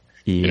was a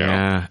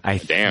damn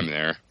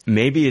there.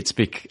 Maybe it's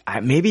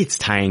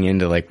tying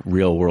into like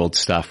real world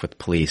stuff with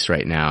police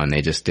right now, and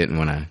they just didn't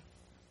want to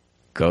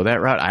go that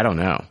route. I don't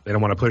know. They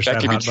don't want to push that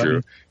could be hot true.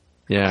 button.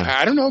 Yeah.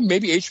 I don't know.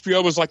 Maybe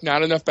HBO was like,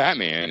 not enough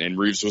Batman. And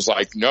Reeves was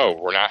like, no,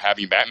 we're not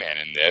having Batman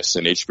in this.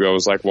 And HBO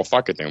was like, well,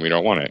 fuck it then. We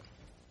don't want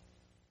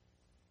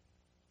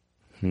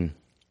it.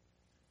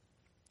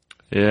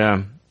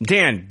 Yeah.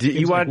 Dan,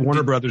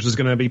 Warner Brothers is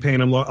going to be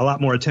paying a lot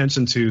more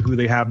attention to who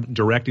they have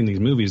directing these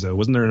movies, though.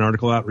 Wasn't there an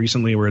article out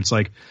recently where it's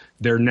like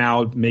they're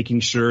now making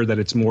sure that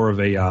it's more of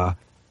a,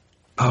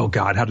 how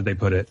did they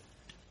put it?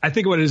 I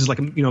think what it is like,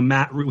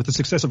 Matt, with the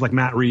success of like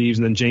Matt Reeves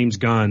and then James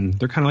Gunn,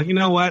 they're kind of like, you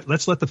know what?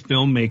 Let's let the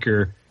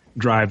filmmaker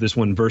drive this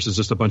one versus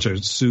just a bunch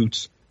of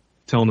suits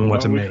telling them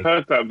what to make. We've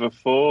heard that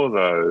before,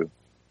 though.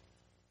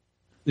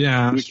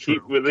 Yeah,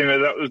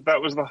 that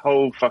was the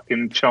whole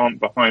fucking chant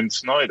behind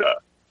Snyder.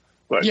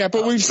 Like, yeah,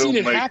 but we've seen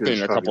it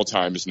happen a couple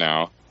times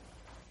now.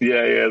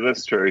 Yeah,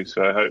 that's true.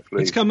 So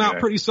hopefully it's come out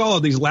pretty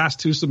solid. These last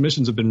 2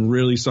 submissions have been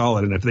really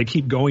solid, and if they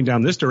keep going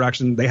down this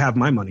direction, they have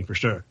my money for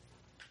sure.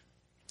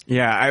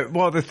 Yeah,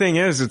 the thing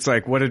is, it's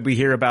like, what did we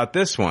hear about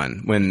this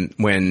one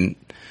when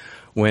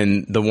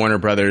the Warner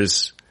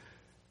Brothers,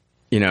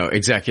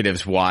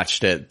 executives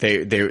watched it?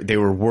 They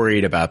were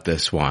worried about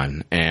this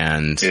one,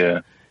 and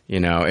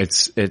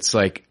it's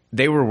like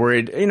they were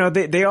worried.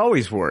 They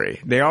always worry.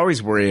 They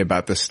always worry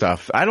about this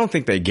stuff. I don't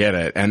think they get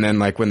it. And then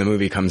like when the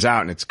movie comes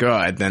out and it's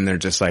good, then they're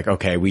just like,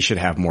 okay, we should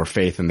have more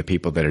faith in the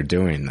people that are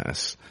doing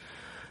this.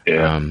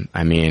 Yeah.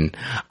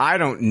 I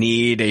don't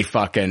need a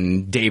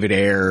fucking David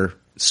Ayer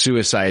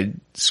Suicide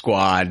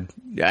Squad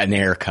an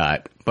Ayer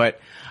cut, but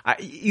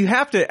you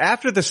have to,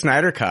 after the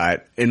Snyder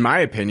cut, in my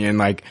opinion,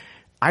 like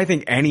I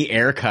think any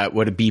air cut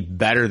would be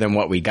better than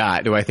what we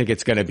got. Do I think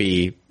it's going to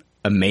be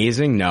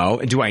amazing? No.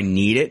 Do I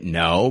need it?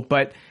 No.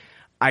 But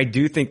I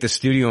do think the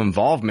studio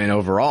involvement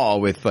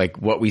overall with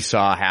like what we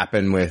saw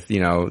happen with,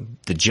 you know,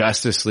 the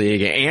Justice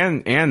League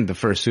and the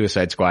first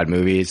Suicide Squad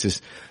movie, it's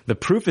just, the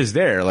proof is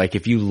there. Like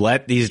if you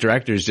let these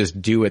directors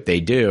just do what they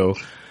do,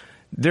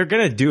 they're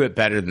going to do it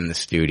better than the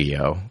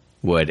studio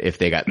would if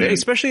they got,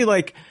 especially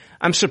like,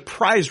 I'm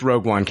surprised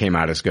Rogue One came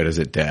out as good as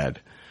it did.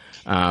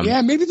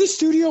 Yeah, maybe the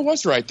studio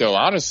was right, though,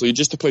 honestly,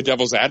 just to play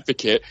devil's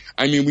advocate.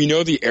 I mean, we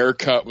know the air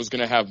cut was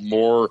going to have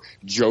more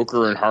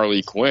Joker and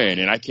Harley Quinn,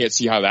 and I can't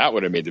see how that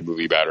would have made the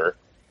movie better.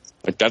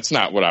 Like, that's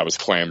not what I was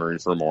clamoring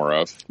for more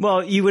of.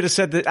 Well, you would have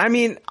said that. I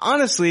mean,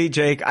 honestly,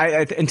 Jake,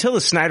 until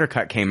the Snyder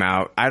Cut came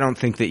out, I don't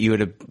think that you would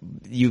have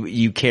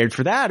you cared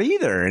for that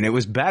either, and it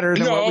was better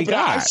than what we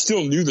got. I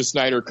still knew the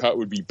Snyder Cut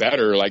would be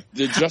better. Like,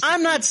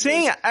 I'm not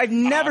saying I've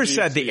never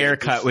said the air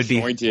cut would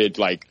be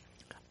like.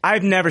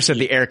 I've never said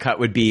the air cut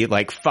would be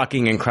like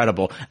fucking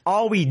incredible.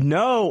 All we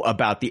know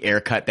about the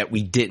air cut that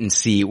we didn't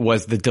see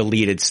was the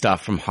deleted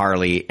stuff from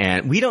Harley,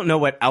 and we don't know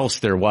what else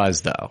there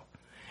was though.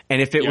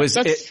 And if it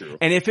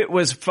and if it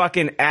was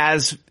fucking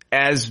as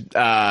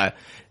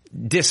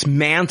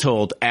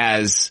dismantled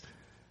as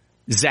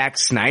Zack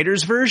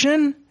Snyder's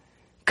version,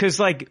 cause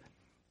like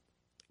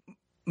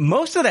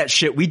most of that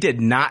shit we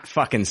did not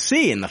fucking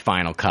see in the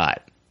final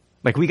cut.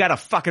 Like we got a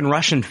fucking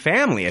Russian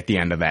family at the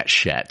end of that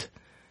shit.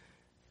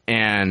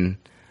 And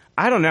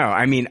I don't know.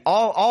 I mean,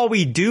 all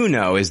we do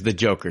know is the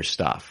Joker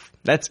stuff.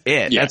 That's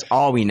it. Yeah. That's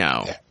all we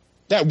know.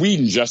 That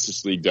Whedon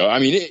Justice League, though, I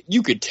mean,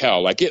 you could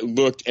tell. Like, it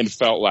looked and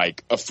felt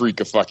like a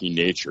freak of fucking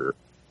nature.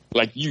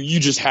 Like,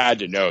 you just had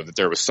to know that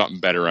there was something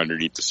better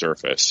underneath the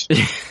surface.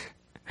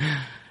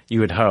 You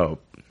would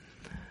hope.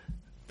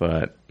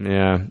 But,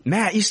 yeah.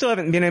 Matt, you still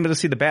haven't been able to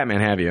see the Batman,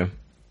 have you?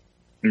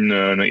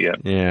 No, not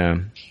yet. Yeah.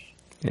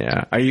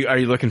 Yeah. Are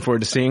you looking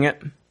forward to seeing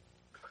it?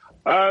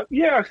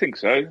 Yeah, I think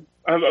so.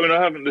 I mean,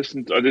 I didn't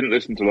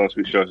listen to last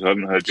week's show, so I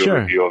haven't heard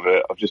your review of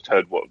it. I've just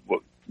heard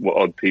what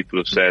odd people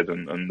have said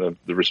and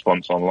the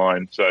response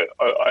online. So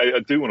I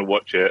do want to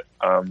watch it.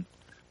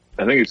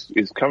 I think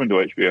it's coming to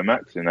HBO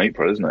Max in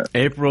April, isn't it?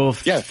 April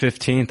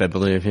 15th, I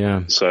believe,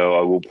 yeah. So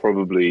I will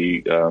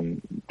probably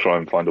try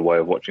and find a way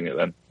of watching it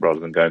then, rather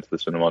than going to the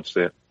cinema to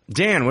see it.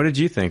 Dan, what did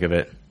you think of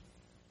it?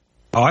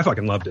 Oh, I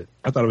fucking loved it.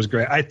 I thought it was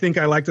great. I think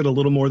I liked it a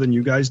little more than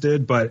you guys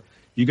did, but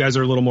you guys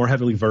are a little more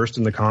heavily versed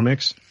in the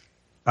comics.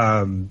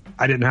 I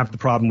didn't have the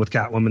problem with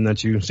Catwoman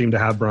that you seem to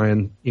have,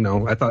 Brian. You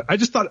know, I thought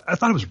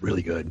it was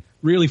really good.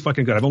 Really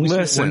fucking good. I've only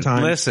seen it one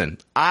time. Listen,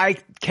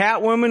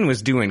 Catwoman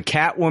was doing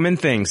Catwoman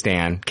things,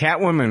 Dan.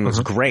 Catwoman was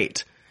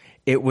great.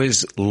 It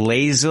was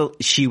lazy.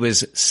 She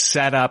was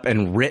set up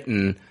and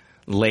written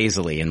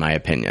lazily, in my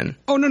opinion.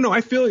 Oh, no.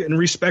 I feel it and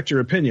respect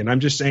your opinion.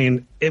 I'm just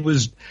saying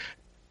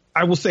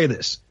I will say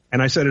this,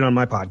 and I said it on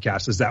my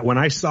podcast, is that when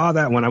I saw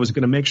that, when I was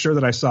going to make sure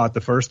that I saw it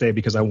the first day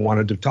because I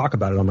wanted to talk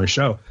about it on my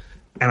show,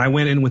 and I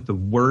went in with the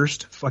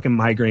worst fucking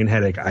migraine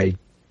headache I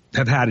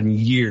have had in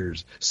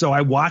years. So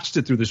I watched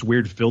it through this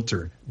weird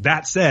filter.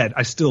 That said,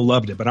 I still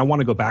loved it, but I want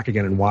to go back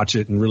again and watch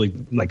it and really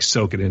like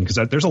soak it in because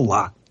there's a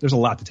lot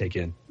to take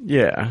in.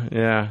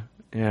 Yeah.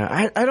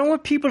 I don't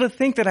want people to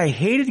think that I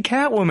hated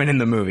Catwoman in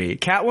the movie.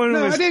 I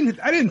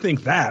didn't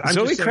think that.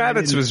 Zoe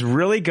Kravitz was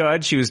really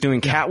good. She was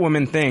doing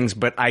Catwoman things,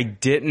 but I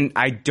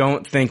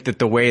don't think that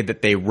the way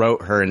that they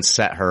wrote her and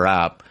set her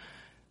up,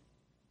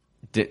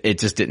 it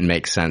just didn't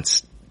make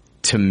sense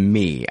to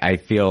me. I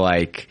feel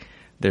like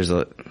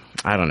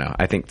I don't know.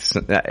 I think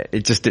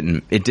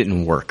it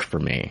didn't work for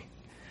me.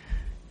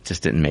 It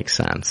just didn't make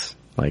sense.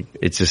 Like,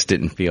 it just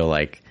didn't feel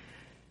like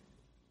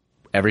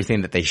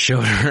everything that they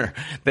showed her,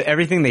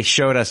 everything they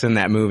showed us in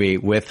that movie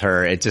with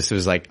her, it just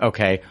was like,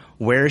 okay,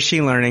 where is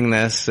she learning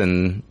this?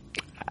 And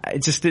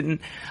it just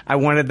didn't, I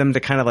wanted them to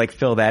kind of like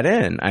fill that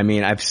in. I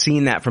mean, I've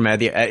seen that from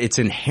Eddie. It's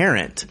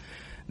inherent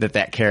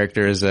that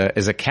character is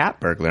a cat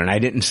burglar, and I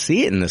didn't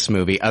see it in this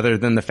movie other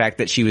than the fact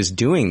that she was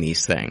doing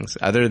these things.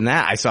 Other than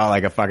that, I saw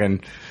like a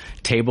fucking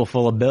table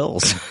full of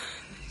bills.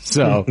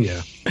 So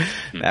yeah,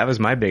 that was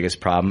my biggest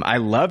problem. I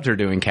loved her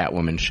doing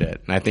Catwoman shit,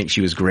 and I think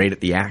she was great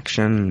at the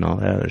action and all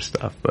that other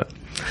stuff. But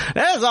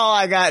that's all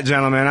I got,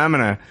 gentlemen. I'm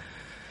gonna.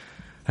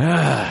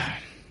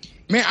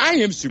 Man, I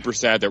am super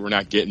sad that we're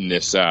not getting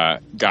this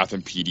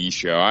Gotham PD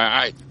show.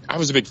 I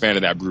was a big fan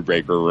of that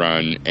Brubaker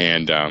run,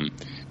 and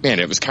man,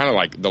 it was kind of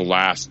like the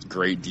last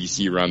great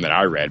DC run that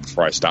I read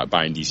before I stopped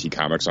buying DC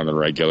comics on the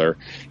regular.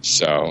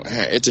 So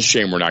it's a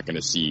shame we're not going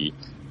to see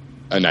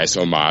a nice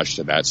homage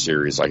to that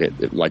series like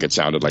it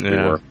sounded like we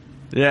were.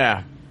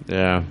 Yeah.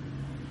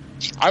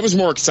 I was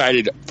more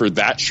excited for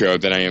that show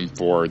than I am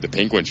for the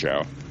Penguin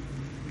show.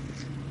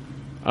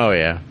 Oh,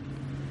 yeah.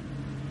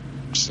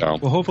 So,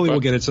 well, hopefully we'll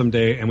get it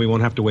someday, and we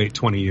won't have to wait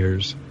 20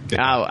 years.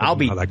 I'll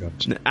be. How that goes.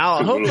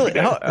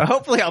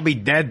 Hopefully, I'll be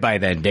dead by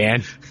then,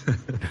 Dan.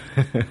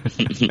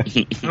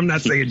 I'm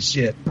not saying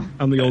shit.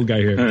 I'm the old guy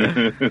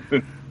here.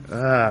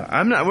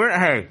 I'm not.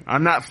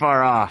 I'm not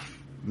far off.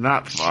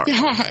 Not far.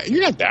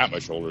 You're not that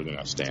much older than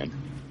us, Dan.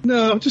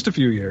 No, just a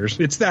few years.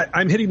 It's that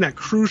I'm hitting that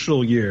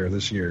crucial year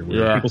this year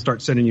where people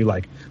start sending you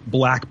like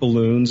black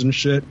balloons and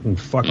shit, and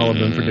fuck all of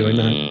them for doing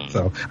that.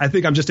 So I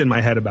think I'm just in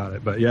my head about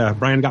it. But yeah,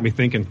 Brian got me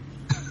thinking.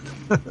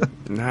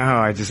 No,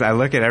 I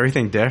look at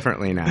everything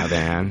differently now,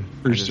 Dan.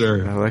 For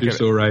sure. You're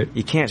so right.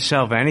 You can't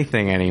shelve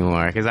anything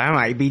anymore because I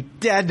might be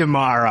dead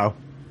tomorrow.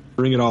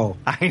 Bring it all.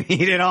 I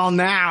need it all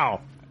now.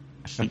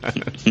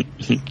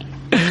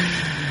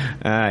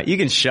 You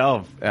can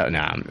shelve. Oh, no,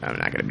 I'm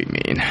not going to be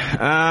mean.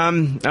 All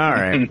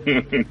right.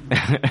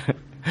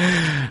 All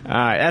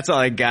right, that's all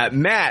I got.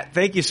 Matt,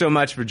 thank you so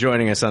much for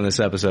joining us on this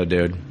episode,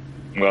 dude.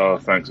 Well,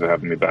 thanks for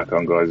having me back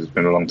on, guys. It's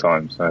been a long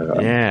time. So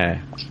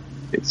yeah.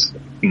 It's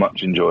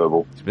much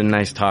enjoyable. It's been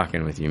nice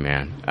talking with you,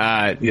 man.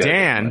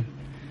 Dan,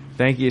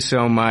 thank you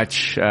so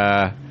much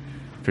for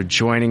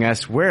joining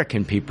us. Where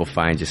can people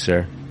find you,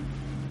 sir?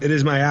 It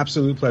is my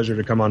absolute pleasure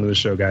to come onto the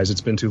show, guys.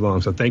 It's been too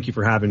long, so thank you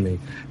for having me.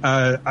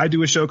 I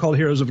do a show called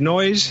Heroes of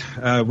Noise.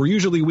 We're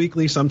usually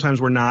weekly.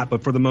 Sometimes we're not,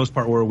 but for the most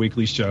part, we're a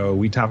weekly show.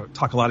 We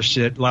talk a lot of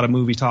shit, a lot of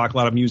movie talk, a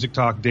lot of music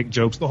talk, dick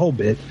jokes, the whole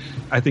bit.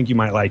 I think you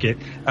might like it.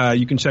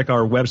 You can check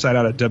our website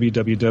out at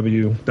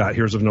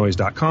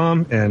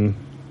www.heroesofnoise.com, and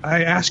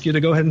I ask you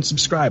to go ahead and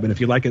subscribe, and if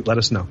you like it, let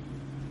us know.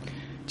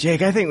 Jake,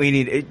 do you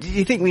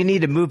think we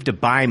need to move to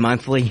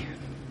bi-monthly?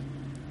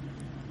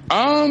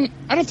 I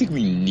don't think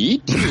we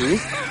need to.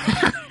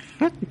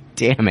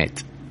 Damn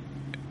it.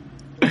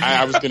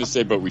 I was going to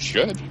say, but we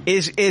should.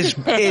 Is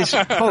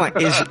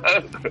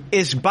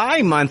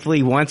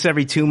bi-monthly once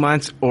every 2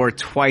 months or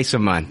twice a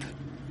month?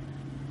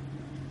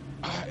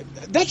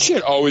 That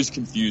shit always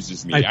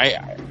confuses me.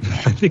 I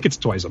think it's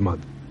twice a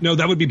month. No,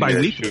 that would be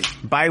bi-weekly.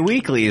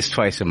 Bi-weekly is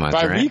twice a month,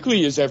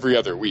 Bi-weekly is every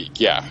other week,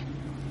 yeah.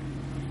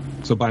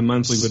 So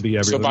bi-monthly would be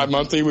every other month? So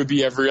bi-monthly would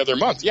be every other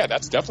month. Yeah,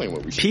 that's definitely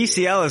what we should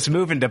PCL is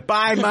moving to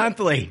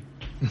bi-monthly.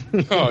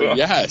 Oh,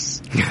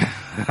 yes.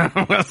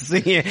 We'll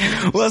see you.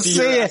 We'll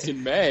see you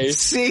in May.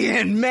 See you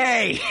in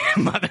May,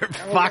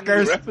 motherfuckers. How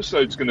long your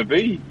episode's going to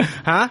be?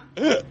 Huh?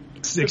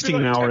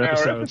 16-hour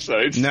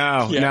episodes.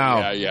 No.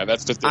 Yeah.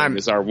 That's the thing.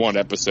 Is our one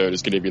episode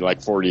is going to be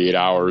like 48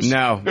 hours.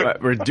 No,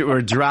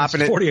 we're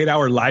dropping it.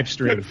 48-hour live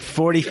stream.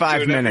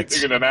 45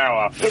 minutes. In an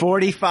hour.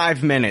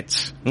 45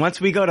 minutes. Once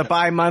we go to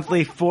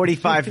bi-monthly,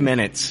 45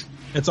 minutes.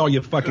 That's all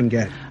you fucking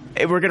get.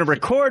 We're going to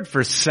record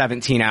for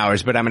 17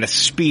 hours, but I'm going to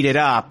speed it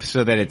up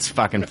so that it's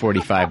fucking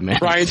 45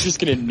 minutes. Brian's just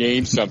going to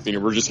name something,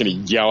 and we're just going to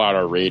yell out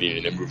our rating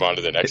and then move on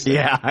to the next thing.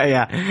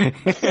 Yeah.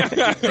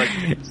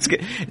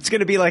 It's going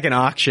to be like an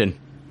auction.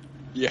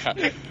 Yeah.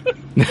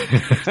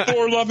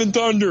 Thor Love and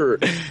Thunder.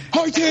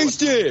 I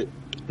taste it.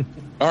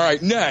 All right,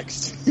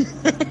 next.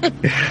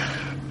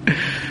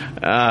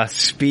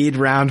 Speed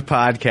round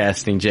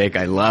podcasting, Jake.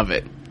 I love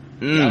it.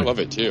 Yeah, I love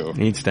it too.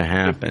 Needs to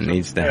happen.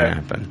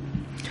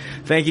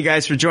 Thank you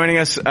guys for joining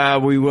us.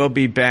 We will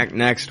be back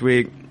next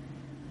week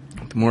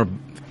with more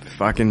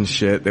fucking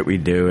shit that we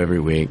do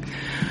every week.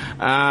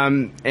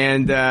 Jake,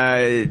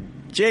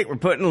 we're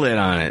putting a lid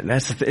on it.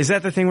 Is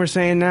that the thing we're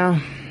saying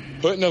now?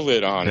 Putting a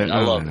lid on it.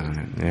 I love it.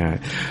 Yeah.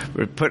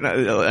 We're putting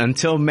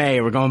until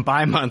May. We're going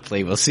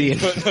bi-monthly. We'll see you.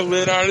 Putting a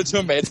lid on it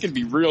until May. It's going to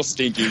be real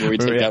stinky when we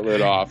take that lid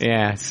off.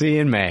 Yeah. See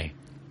you in May.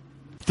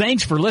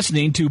 Thanks for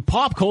listening to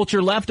Pop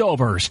Culture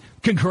Leftovers.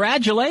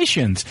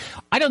 Congratulations.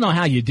 I don't know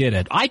how you did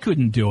it. I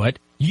couldn't do it.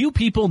 You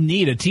people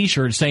need a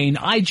t-shirt saying,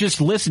 I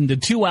just listened to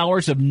 2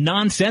 hours of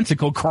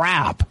nonsensical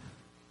crap.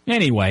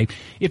 Anyway,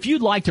 if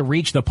you'd like to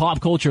reach the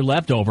Pop Culture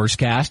Leftovers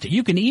cast,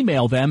 you can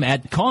email them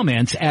at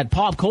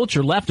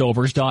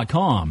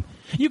comments@popcultureleftovers.com.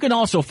 You can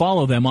also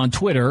follow them on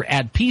Twitter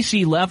at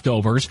PC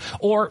Leftovers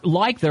or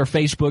like their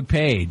Facebook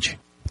page.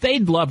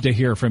 They'd love to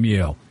hear from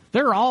you.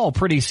 They're all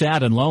pretty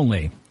sad and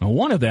lonely.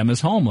 One of them is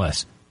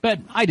homeless, but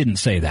I didn't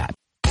say that.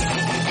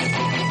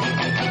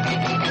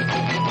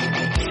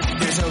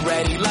 There's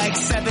already like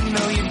 7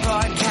 million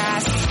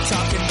podcasts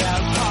talking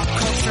about pop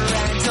culture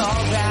and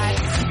all that.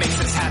 Makes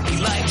us happy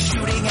like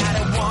shooting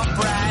at a womp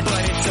rat,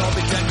 but it's all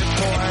been done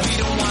before. We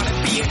don't want to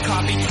be a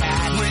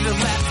copycat. We're the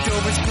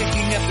leftovers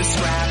picking up the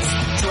scraps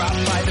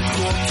dropped by the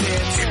cool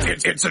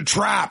kids. It's a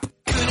trap.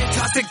 Gonna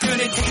toss it, gonna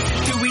taste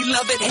it. Do we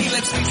love it? Hey,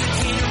 let's face it,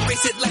 can't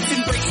erase it. Let's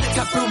embrace the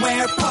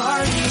Tupperware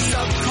party.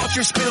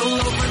 Subculture spill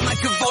over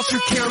like a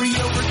vulture. Carry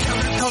over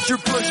counterculture,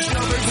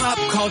 pushover, pop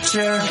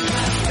culture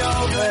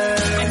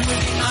leftovers. And with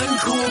the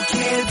uncool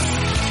kids,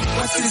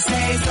 what's to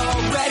say's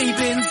already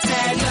been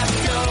said.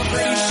 Leftovers.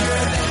 Pretty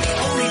sure that the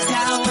only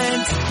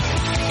talent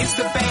is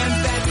the band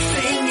that's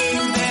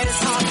singing this.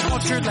 Pop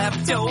culture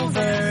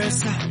leftovers.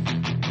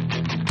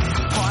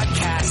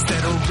 Podcasts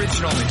that are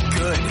original and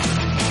good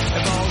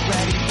have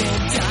already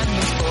been done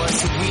before,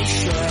 so we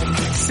should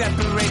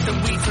separate the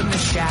wheat from the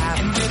chaff,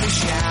 and we're the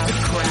chaff, the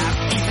crap,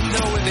 even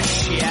though we're the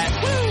shit.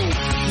 Woo!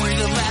 We're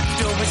the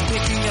leftovers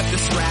picking up the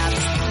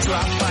scraps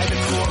dropped by the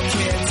cool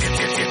kids.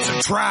 It's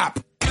a trap.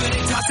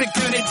 Gonna toss it,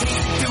 gonna taste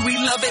it. Do we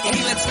love it?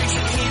 Hey, let's face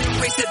it,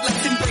 can't erase it. Let's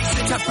embrace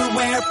the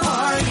Tupperware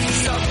party.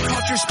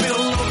 Subculture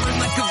spill over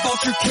like a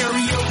vulture.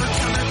 Carry over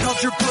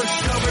counterculture,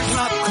 pushover,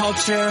 pop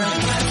culture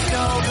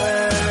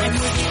leftovers. And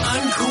with the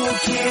uncool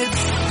kids,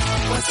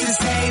 What's to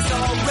say's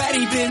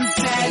already been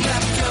said.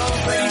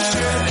 Leftovers. Pretty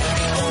sure that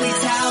the only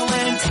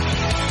talent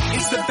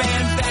is the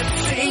band that's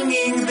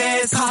singing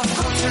this. Pop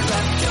culture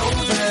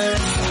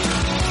leftovers.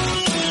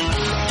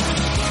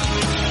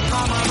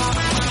 Pop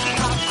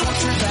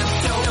culture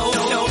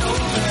leftovers.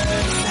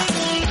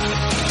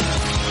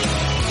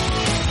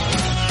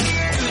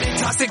 Good and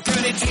toxic,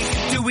 good and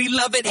tasty. Do we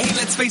love it? Hey,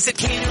 let's face it,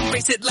 can't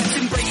erase it. Let's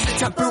embrace the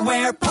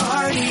Tupperware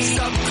party.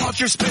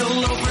 Subculture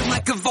spill over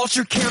like a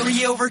vulture.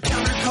 Carry over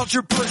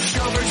counterculture,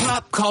 pushovers.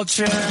 Pop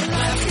culture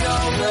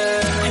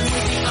leftovers. And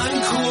with the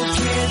uncool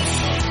kids,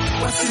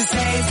 what's to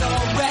say's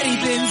already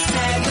been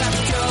said.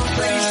 Leftovers.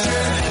 Pretty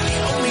sure that the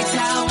only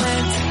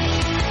talent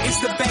is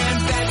the band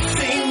that's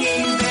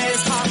singing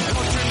this. Pop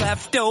culture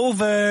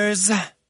leftovers.